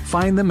online.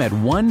 Find them at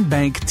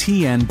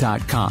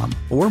onebanktn.com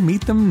or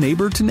meet them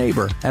neighbor to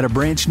neighbor at a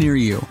branch near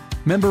you.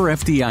 Member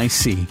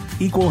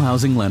FDIC, Equal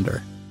Housing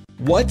Lender.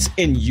 What's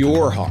in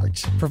your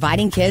heart?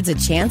 Providing kids a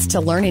chance to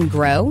learn and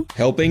grow.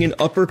 Helping an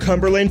Upper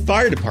Cumberland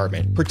Fire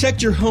Department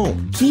protect your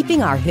home.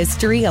 Keeping our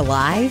history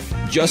alive.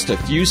 Just a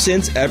few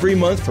cents every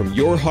month from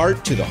your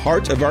heart to the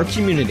heart of our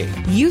community.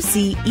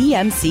 UC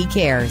EMC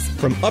Cares.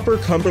 From Upper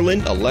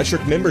Cumberland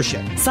Electric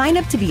membership. Sign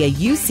up to be a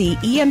UC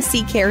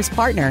EMC Cares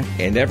partner.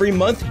 And every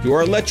month,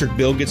 your electric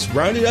bill gets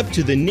rounded up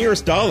to the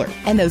nearest dollar.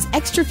 And those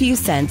extra few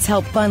cents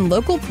help fund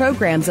local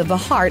programs of the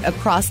heart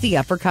across the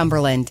Upper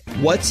Cumberland.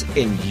 What's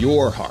in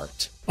your heart?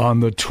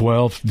 On the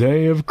 12th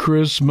day of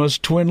Christmas,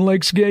 Twin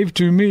Lakes gave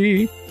to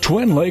me.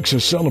 Twin Lakes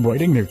is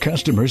celebrating their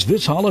customers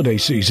this holiday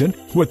season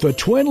with the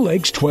Twin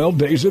Lakes 12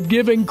 Days of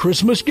Giving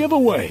Christmas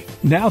Giveaway.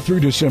 Now through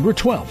December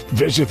 12th.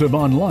 Visit them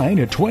online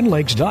at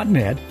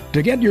twinlakes.net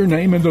to get your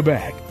name in the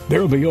bag. There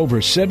will be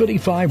over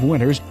 75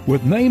 winners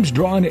with names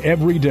drawn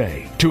every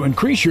day. To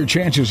increase your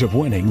chances of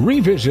winning,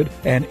 revisit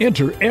and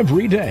enter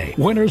every day.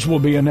 Winners will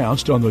be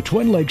announced on the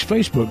Twin Lakes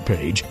Facebook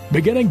page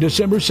beginning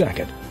December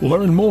 2nd.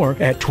 Learn more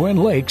at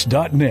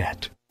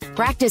twinlakes.net.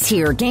 Practice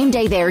here, game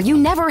day there. You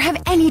never have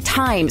any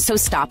time, so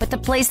stop at the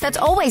place that's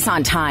always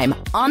on time.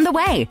 On the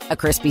Way, a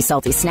crispy,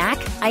 salty snack,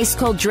 ice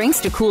cold drinks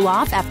to cool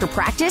off after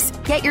practice.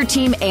 Get your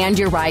team and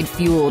your ride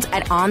fueled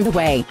at On the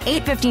Way,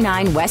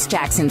 859 West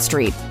Jackson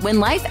Street.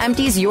 When life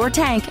empties your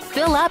tank,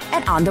 fill up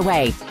at On the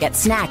Way. Get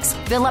snacks,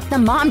 fill up the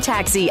mom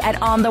taxi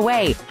at On the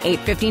Way,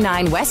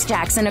 859 West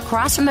Jackson,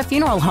 across from the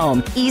funeral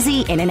home.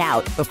 Easy in and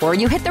out. Before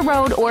you hit the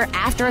road or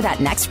after that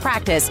next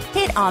practice,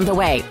 hit On the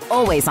Way.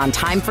 Always on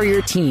time for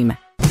your team.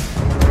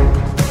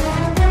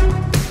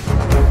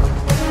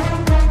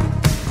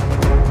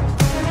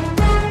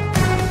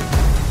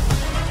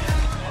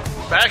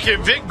 Back at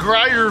Vic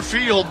Grier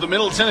Field, the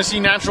Middle Tennessee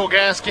Natural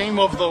Gas Game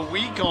of the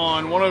Week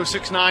on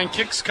 106.9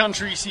 Kicks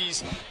Country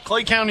sees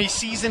Clay County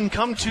season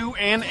come to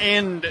an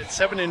end at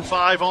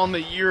 7-5 on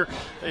the year.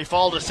 They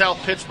fall to South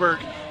Pittsburg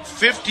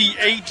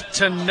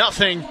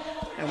 58-0.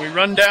 And we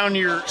run down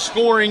your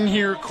scoring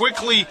here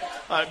quickly.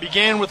 It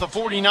began with a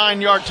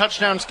 49-yard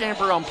touchdown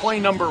scamper on play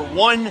number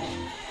 1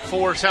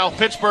 for South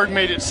Pittsburg,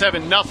 made it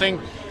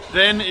 7-0.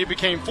 Then it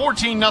became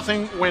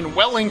 14-0 when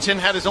Wellington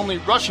had his only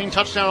rushing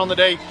touchdown on the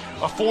day,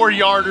 a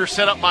 4-yarder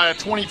set up by a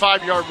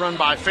 25-yard run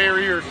by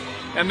Ferrier.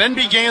 And then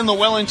began the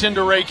Wellington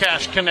to Ray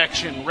Cash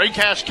connection. Ray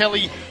Cash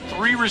Kelly,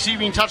 3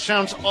 receiving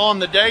touchdowns on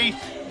the day,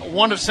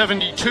 1 of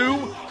 72,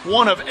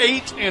 1 of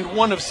 8, and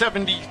 1 of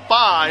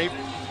 75,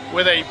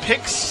 with a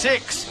pick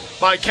 6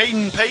 by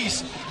Caden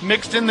Pace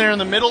mixed in there in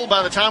the middle.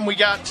 By the time we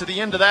got to the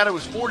end of that, it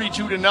was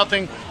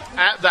 42-0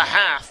 at the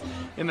half.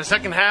 In the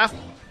second half,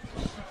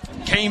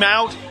 came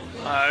out,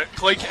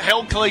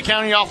 held Clay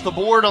County off the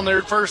board on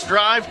their first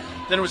drive.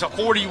 Then it was a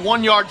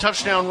 41-yard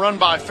touchdown run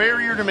by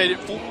Ferrier to made it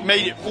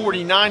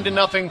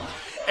 49-0.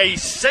 A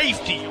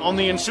safety on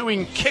the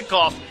ensuing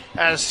kickoff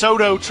as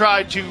Soto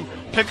tried to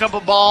pick up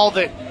a ball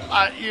that,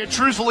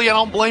 truthfully, I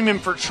don't blame him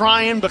for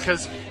trying,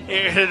 because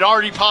it had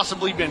already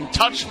possibly been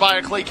touched by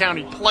a Clay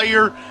County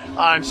player.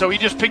 And so he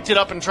just picked it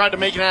up and tried to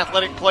make an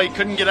athletic play.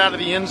 Couldn't get out of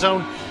the end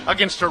zone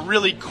against a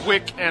really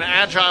quick and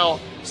agile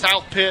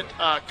South Pitt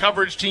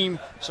coverage team.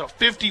 So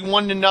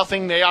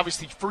 51-0. They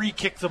obviously free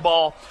kick the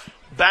ball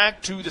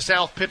back to the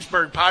South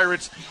Pittsburg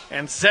Pirates.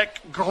 And Zach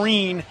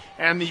Green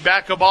and the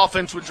backup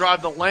offense would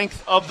drive the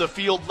length of the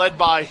field, led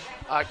by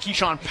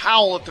Keyshawn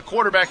Powell at the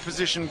quarterback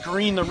position.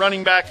 Green, the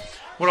running back,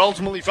 would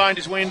ultimately find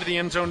his way into the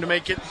end zone to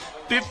make it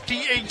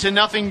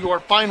 58-0, your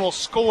final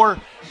score.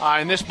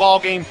 And this ball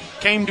game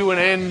came to an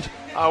end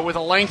with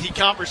a lengthy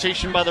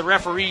conversation by the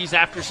referees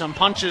after some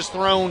punches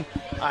thrown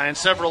and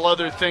several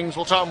other things.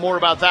 We'll talk more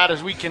about that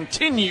as we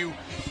continue.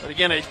 But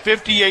again, a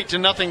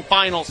 58-0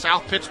 final.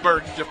 South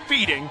Pittsburg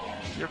defeating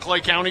your Clay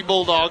County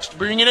Bulldogs to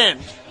bring an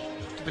end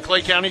to the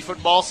Clay County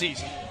football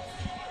season.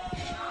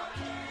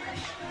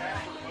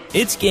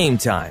 It's game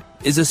time.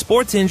 Is a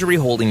sports injury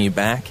holding you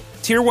back?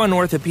 Tier 1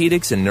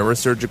 Orthopedics and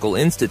Neurosurgical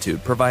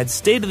Institute provides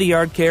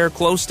state-of-the-art care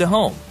close to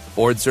home.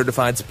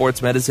 Board-certified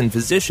sports medicine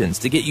physicians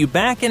to get you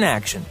back in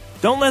action.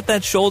 Don't let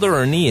that shoulder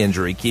or knee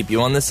injury keep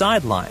you on the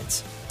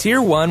sidelines.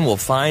 Tier 1 will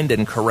find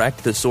and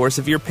correct the source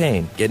of your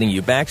pain, getting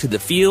you back to the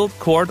field,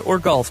 court, or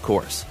golf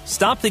course.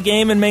 Stop the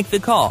game and make the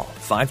call.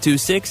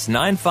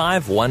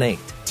 526-9518.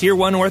 Tier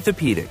 1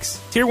 Orthopedics.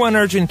 Tier 1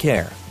 Urgent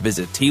Care.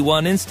 Visit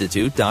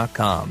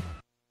T1Institute.com.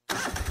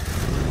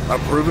 A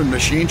proven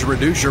machine to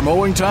reduce your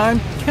mowing time?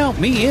 Count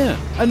me in.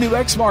 A new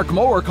Exmark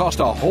mower costs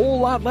a whole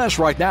lot less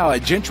right now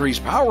at Gentry's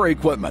Power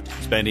Equipment.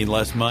 Spending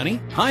less money?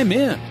 I'm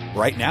in.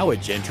 Right now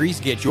at Gentry's,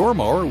 get your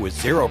mower with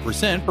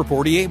 0% for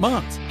 48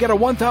 months. Get a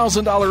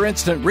 $1,000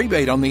 instant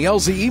rebate on the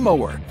LZE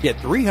mower. Get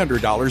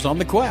 $300 on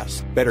the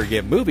Quest. Better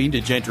get moving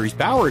to Gentry's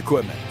Power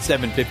Equipment,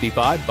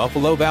 755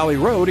 Buffalo Valley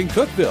Road in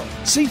Cookeville.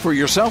 See for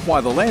yourself why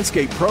the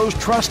landscape pros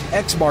trust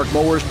Exmark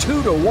mowers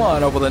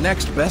 2-1 over the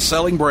next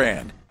best-selling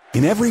brand.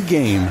 In every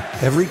game,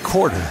 every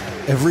quarter,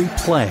 every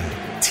play,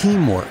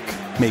 Teamwork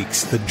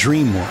makes the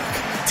dream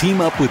work.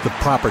 Team up with the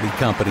property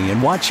company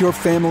and watch your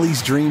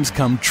family's dreams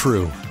come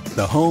true.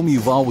 The home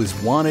you've always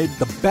wanted,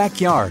 the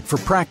backyard for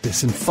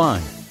practice and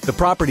fun. The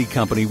property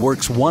company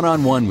works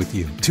one-on-one with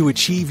you to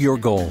achieve your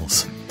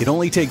goals. It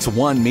only takes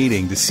one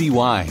meeting to see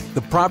why.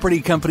 The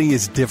property company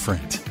is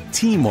different.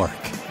 Teamwork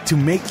to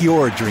make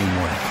your dream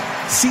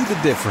work. See the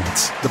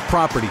difference. The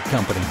property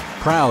company,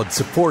 proud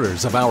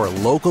supporters of our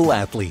local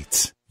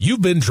athletes.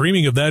 You've been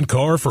dreaming of that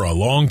car for a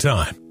long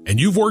time, and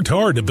you've worked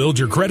hard to build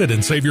your credit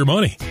and save your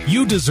money.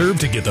 You deserve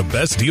to get the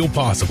best deal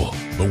possible.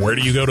 But where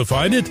do you go to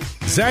find it?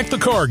 Zach the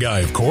Car Guy,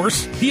 of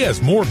course. He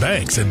has more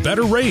banks and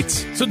better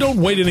rates. So don't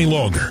wait any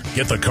longer.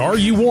 Get the car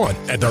you want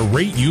at the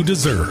rate you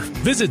deserve.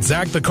 Visit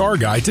Zach the Car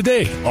Guy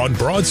today on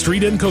Broad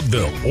Street in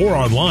Cookeville or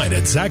online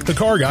at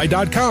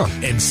ZachTheCarGuy.com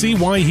and see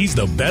why he's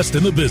the best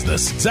in the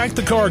business. Zach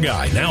the Car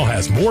Guy now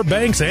has more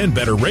banks and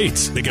better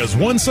rates because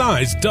one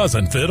size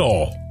doesn't fit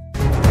all.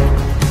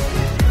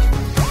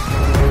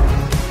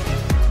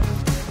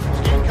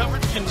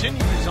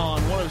 Continues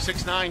on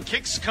 106.9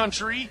 Kicks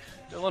Country.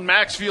 Dylan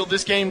Maxfield,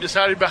 this game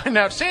decided by an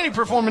outstanding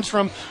performance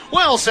from,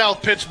 well,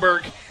 South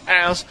Pittsburg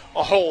as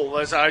a whole.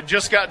 As I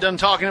just got done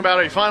talking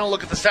about a final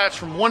look at the stats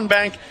from one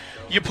bank,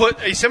 you put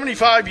a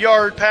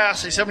 75-yard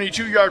pass, a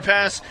 72-yard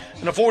pass,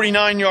 and a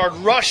 49-yard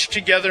rush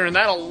together, and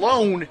that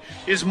alone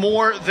is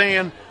more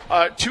than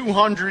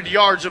 200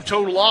 yards of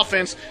total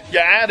offense. You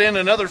add in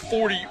another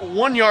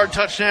 41-yard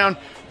touchdown,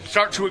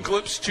 start to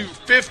eclipse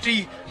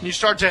 250, and you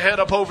start to head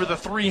up over the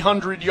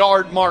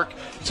 300-yard mark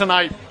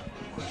tonight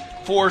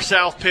for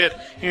South Pitt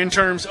in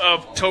terms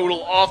of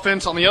total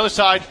offense. On the other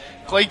side,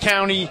 Clay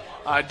County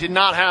did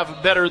not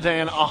have better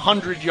than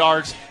 100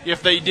 yards.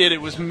 If they did,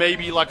 it was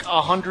maybe like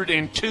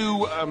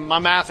 102. My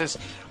math is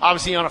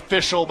obviously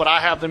unofficial, but I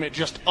have them at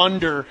just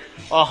under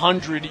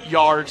 100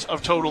 yards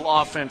of total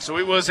offense. So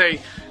it was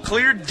a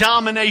clear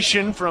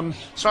domination from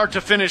start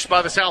to finish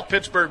by the South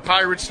Pittsburg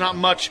Pirates. Not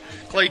much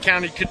Clay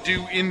County could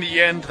do in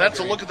the end. That's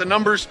a look at the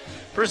numbers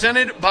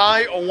presented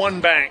by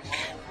One Bank.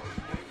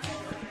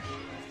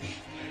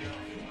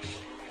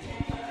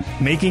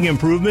 Making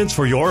improvements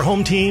for your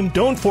home team?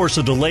 Don't force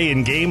a delay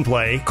in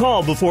gameplay.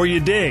 Call before you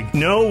dig.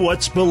 Know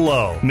what's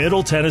below.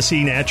 Middle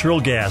Tennessee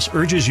Natural Gas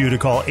urges you to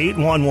call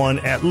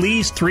 811 at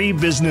least 3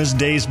 business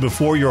days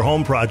before your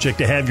home project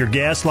to have your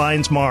gas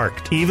lines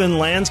marked. Even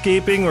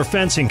landscaping or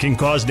fencing can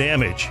cause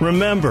damage.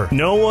 Remember,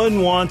 no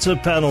one wants a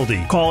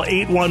penalty. Call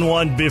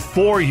 811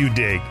 before you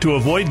dig to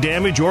avoid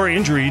damage or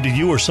injury to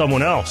you or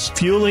someone else.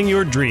 Fueling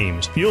your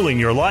dreams. Fueling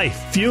your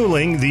life.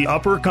 Fueling the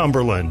Upper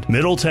Cumberland.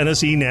 Middle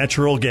Tennessee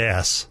Natural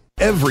Gas.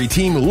 Every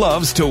team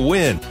loves to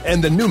win,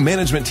 and the new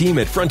management team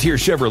at Frontier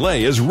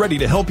Chevrolet is ready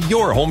to help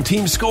your home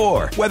team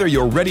score. Whether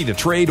you're ready to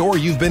trade or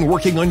you've been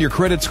working on your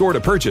credit score to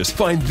purchase,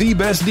 find the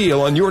best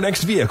deal on your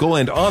next vehicle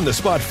and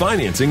on-the-spot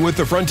financing with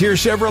the Frontier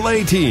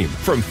Chevrolet team.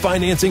 From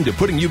financing to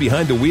putting you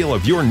behind the wheel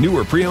of your new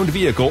or pre-owned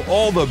vehicle,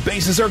 all the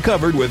bases are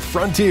covered with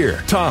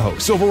Frontier. Tahoe,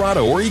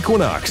 Silverado, or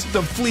Equinox,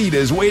 the fleet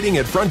is waiting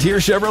at Frontier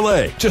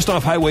Chevrolet, just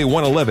off Highway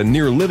 111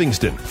 near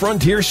Livingston.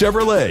 Frontier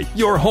Chevrolet,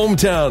 your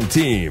hometown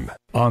team.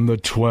 On the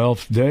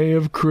 12th day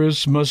of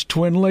Christmas,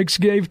 Twin Lakes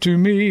gave to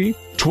me.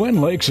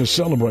 Twin Lakes is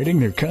celebrating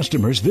their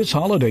customers this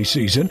holiday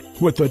season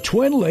with the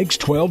Twin Lakes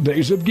 12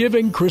 Days of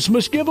Giving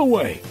Christmas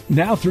giveaway.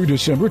 Now through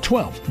December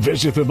 12th.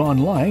 Visit them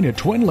online at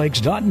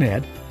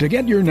twinlakes.net to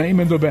get your name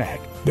in the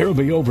bag. There will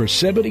be over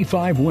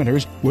 75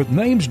 winners with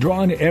names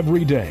drawn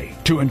every day.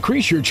 To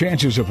increase your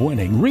chances of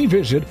winning,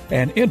 revisit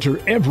and enter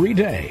every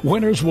day.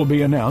 Winners will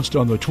be announced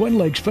on the Twin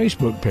Lakes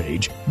Facebook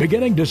page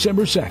beginning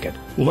December 2nd.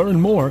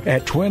 Learn more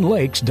at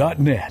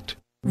twinlakes.net.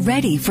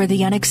 Ready for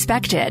the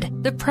unexpected.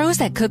 The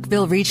pros at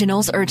Cookeville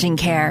Regional's Urgent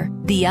Care.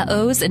 The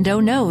uh-ohs and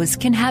oh-nos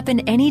can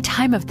happen any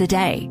time of the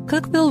day.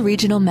 Cookeville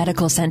Regional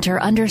Medical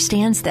Center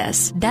understands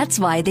this. That's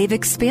why they've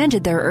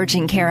expanded their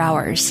urgent care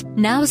hours.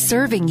 Now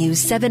serving you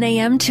 7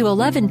 a.m. to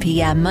 11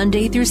 p.m.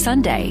 Monday through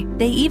Sunday.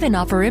 They even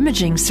offer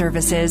imaging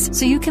services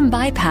so you can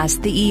bypass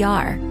the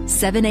ER.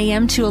 7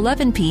 a.m. to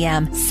 11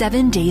 p.m.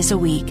 7 days a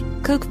week.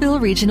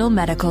 Cookeville Regional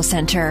Medical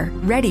Center.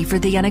 Ready for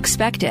the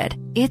unexpected.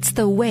 It's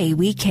the way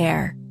we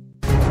care.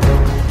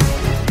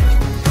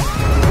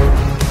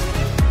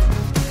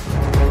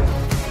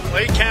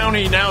 Clay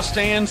County now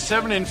stands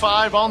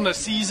 7-5 on the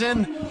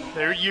season.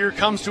 Their year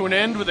comes to an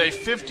end with a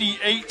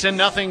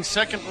 58-0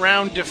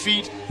 second-round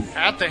defeat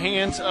at the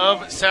hands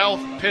of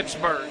South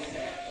Pittsburg.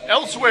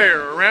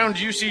 Elsewhere around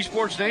UC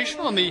Sports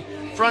Nation on the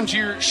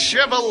Frontier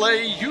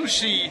Chevrolet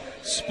UC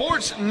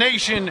Sports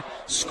Nation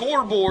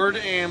scoreboard,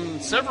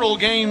 and several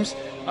games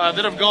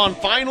that have gone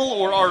final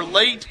or are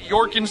late.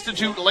 York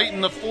Institute late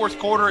in the fourth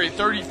quarter, a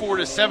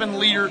 34-7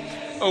 leader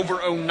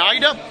over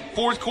Oneida.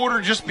 Fourth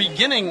quarter just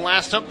beginning,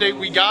 last update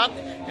we got,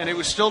 and it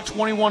was still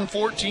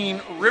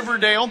 21-14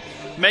 Riverdale.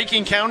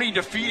 Macon County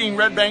defeating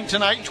Red Bank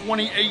tonight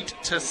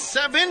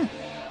 28-7.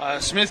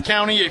 Smith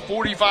County a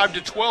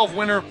 45-12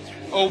 winner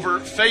over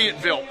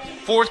Fayetteville.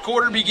 Fourth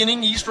quarter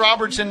beginning, East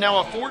Robertson now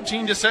a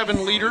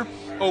 14-7 leader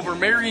over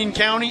Marion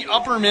County.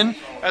 Upperman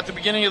at the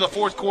beginning of the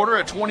fourth quarter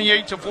a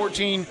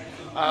 28-14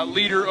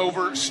 leader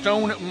over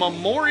Stone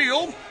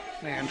Memorial.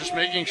 And just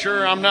making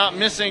sure I'm not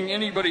missing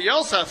anybody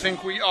else, I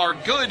think we are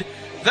good.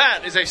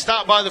 That is a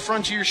stop by the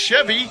Frontier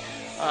Chevy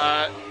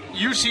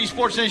UC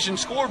Sports Nation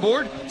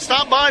scoreboard.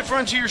 Stop by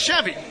Frontier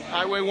Chevy,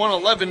 Highway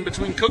 111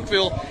 between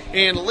Cookeville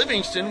and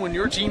Livingston when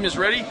your team is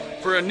ready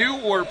for a new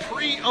or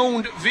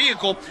pre-owned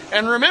vehicle.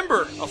 And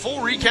remember, a full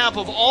recap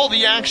of all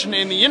the action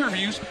and the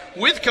interviews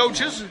with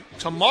coaches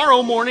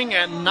tomorrow morning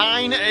at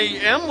 9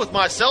 a.m. with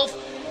myself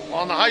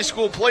on the high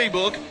school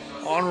playbook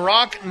on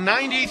Rock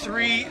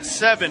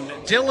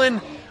 93.7. Dylan,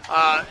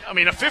 a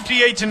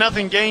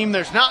 58-0 game.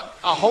 There's not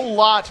a whole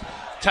lot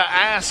to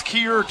ask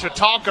here to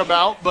talk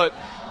about, but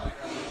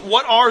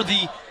what are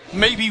the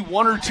maybe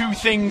one or two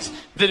things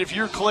that if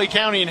you're Clay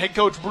County and head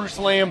coach Bruce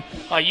Lamb,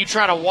 you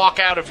try to walk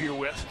out of here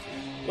with?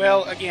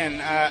 Well, again,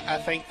 I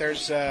think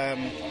there's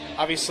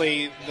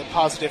obviously the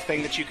positive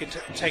thing that you could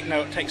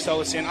take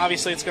solace in.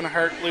 Obviously, it's going to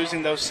hurt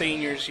losing those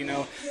seniors.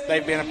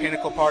 They've been a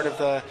pinnacle part of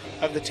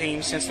the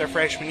team since their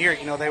freshman year.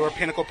 They were a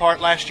pinnacle part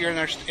last year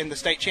in the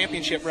state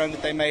championship run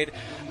that they made.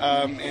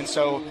 And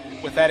so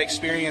with that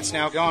experience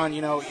now gone,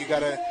 you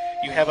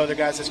have other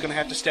guys that's going to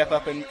have to step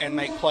up and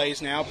make plays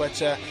now.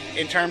 But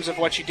in terms of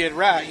what you did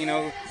right,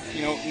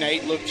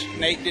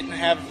 Nate didn't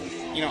have,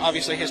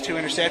 obviously his 2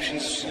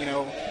 interceptions,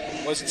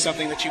 wasn't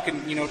something that you can,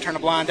 turn a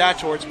blind eye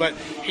towards. But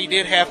he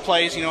did have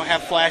plays,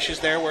 have flashes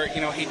there where,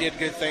 he did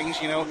good things,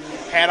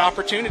 had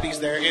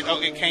opportunities there.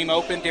 It came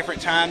open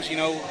different times.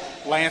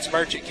 Lance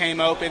Burchett came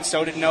open,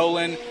 so did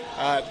Nolan.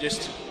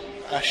 Just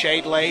a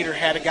shade late or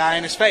had a guy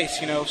in his face,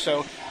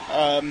 so.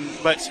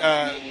 But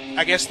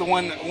I guess the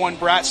one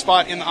bright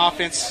spot in the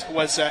offense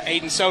was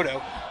Aiden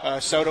Soto.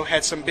 Soto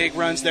had some big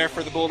runs there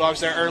for the Bulldogs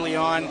there early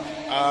on.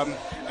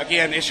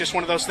 Again, it's just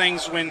one of those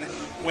things when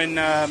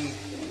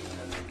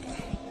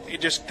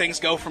things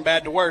go from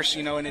bad to worse,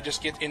 and it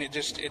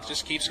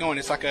just keeps going.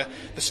 It's like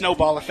the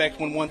snowball effect.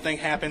 When one thing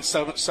happens,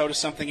 so does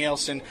something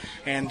else, and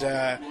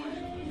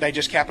they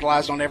just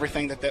capitalized on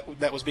everything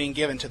that was being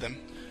given to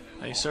them.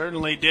 They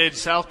certainly did.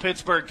 South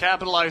Pittsburg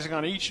capitalizing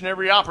on each and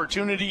every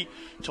opportunity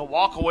to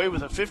walk away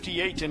with a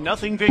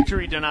 58-0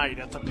 victory tonight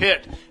at the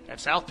Pit at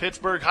South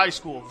Pittsburg High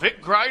School,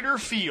 Vic Grider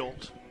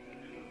Field.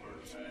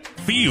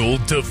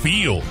 Field to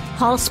field.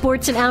 Hall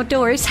Sports and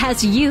Outdoors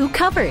has you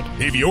covered.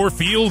 If your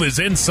field is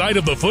inside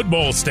of the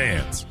football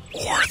stands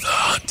or the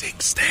hunting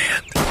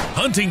stand,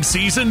 hunting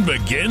season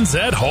begins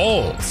at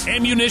Hall's.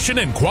 Ammunition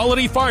and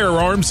quality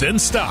firearms in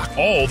stock.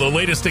 All the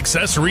latest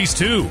accessories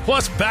too.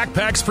 Plus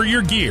backpacks for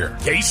your gear.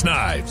 Case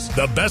knives.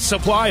 The best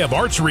supply of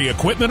archery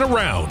equipment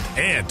around.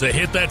 And to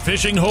hit that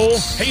fishing hole,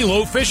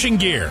 Halo fishing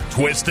gear.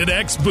 Twisted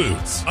X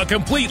boots. A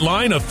complete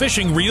line of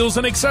fishing reels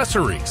and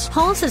accessories.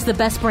 Hall's has the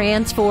best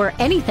brands for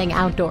anything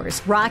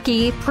outdoors.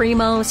 Rocky,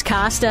 Primos,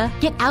 Costa.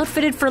 Get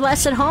outfitted for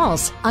less at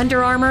Hall's.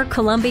 Under Armour,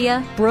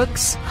 Columbia,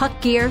 Brooks,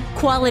 Huck Gear.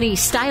 Quality,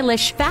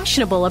 stylish,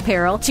 fashionable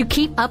apparel to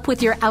keep up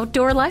with your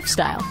outdoor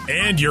lifestyle.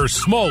 And your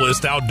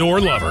smallest outdoor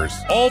lovers.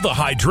 All the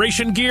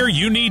hydration gear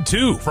you need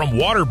too, from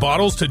water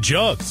bottles to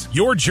jugs.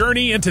 Your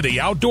journey into the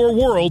outdoor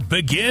world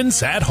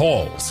begins at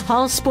Hall's.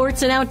 Hall's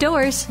Sports and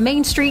Outdoors,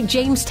 Main Street,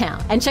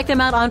 Jamestown. And check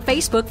them out on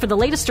Facebook for the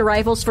latest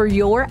arrivals for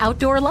your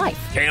outdoor life.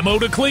 Camo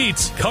to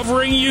cleats,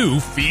 covering you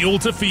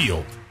field to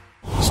field.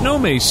 Snow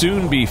may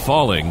soon be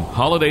falling,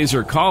 holidays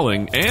are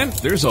calling, and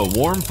there's a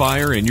warm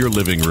fire in your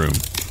living room.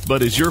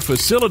 But is your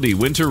facility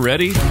winter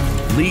ready?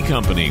 Lee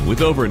Company,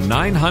 with over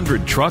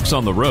 900 trucks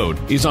on the road,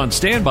 is on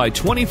standby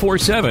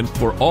 24/7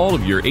 for all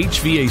of your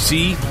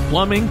HVAC,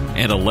 plumbing,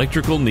 and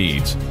electrical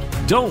needs.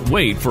 Don't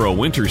wait for a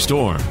winter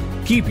storm.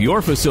 Keep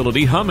your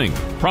facility humming,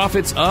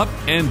 profits up,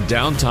 and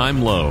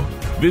downtime low.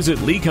 Visit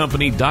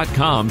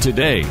LeeCompany.com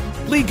today.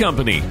 Lee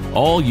Company,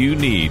 all you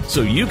need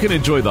so you can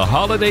enjoy the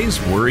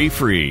holidays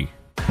worry-free.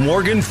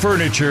 Morgan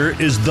Furniture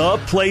is the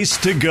place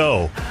to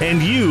go,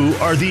 and you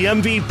are the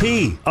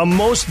MVP, a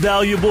most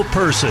valuable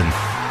person.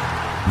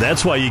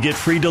 That's why you get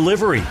free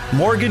delivery.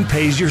 Morgan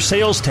pays your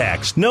sales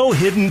tax, no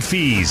hidden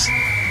fees.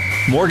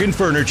 Morgan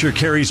Furniture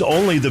carries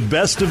only the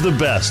best of the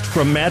best,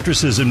 from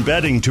mattresses and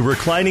bedding to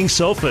reclining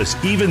sofas,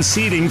 even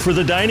seating for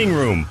the dining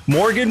room.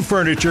 Morgan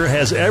Furniture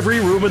has every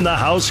room in the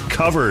house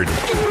covered.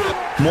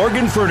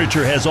 Morgan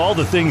Furniture has all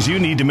the things you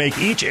need to make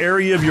each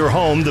area of your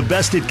home the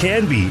best it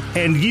can be,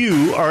 and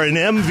you are an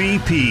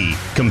MVP.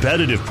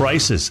 Competitive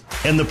prices,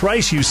 and the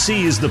price you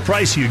see is the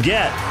price you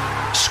get.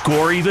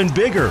 Score even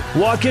bigger.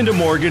 Walk into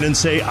Morgan and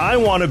say, I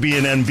want to be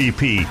an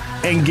MVP,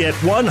 and get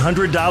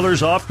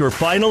 $100 off your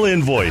final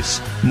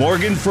invoice.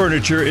 Morgan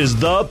Furniture is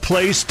the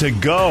place to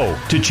go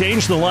to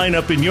change the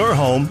lineup in your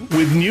home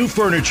with new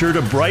furniture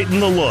to brighten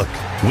the look.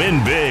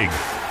 Win big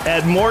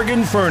at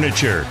Morgan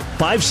Furniture,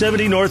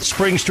 570 North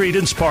Spring Street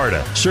in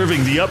Sparta,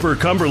 serving the Upper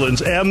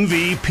Cumberland's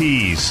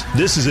MVPs.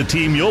 This is a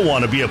team you'll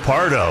want to be a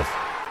part of.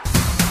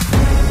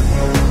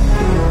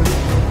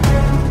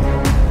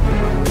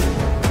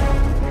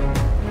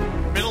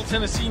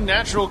 Tennessee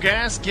Natural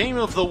Gas Game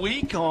of the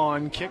Week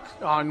on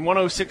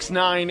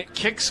 106.9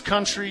 Kicks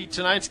Country.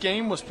 Tonight's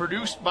game was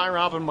produced by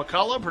Robin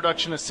McCullough,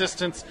 production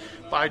assistance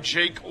by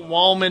Jake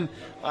Wallman.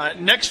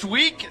 Next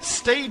week,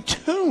 stay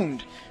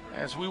tuned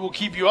as we will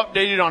keep you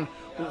updated on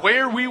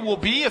where we will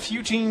be. A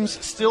few teams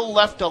still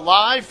left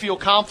alive. Feel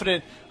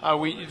confident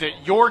that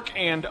York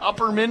and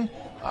Upperman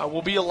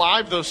will be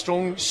alive, though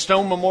Stone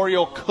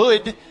Memorial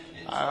could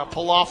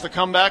pull off the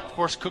comeback. Of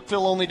course,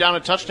 Cookeville only down a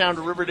touchdown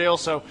to Riverdale,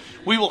 so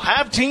we will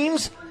have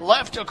teams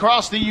left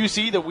across the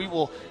UC that we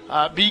will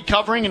be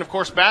covering, and of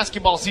course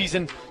basketball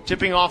season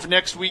tipping off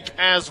next week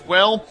as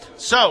well.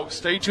 So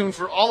stay tuned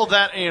for all of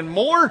that and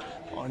more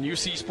on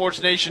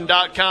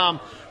UCSportsNation.com.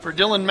 For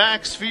Dylan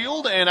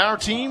Maxfield and our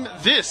team,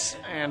 this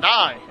and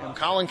I am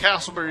Colin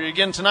Castleberry.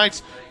 Again,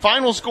 tonight's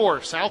final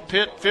score, South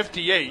Pitt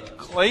 58,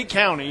 Clay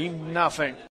County nothing.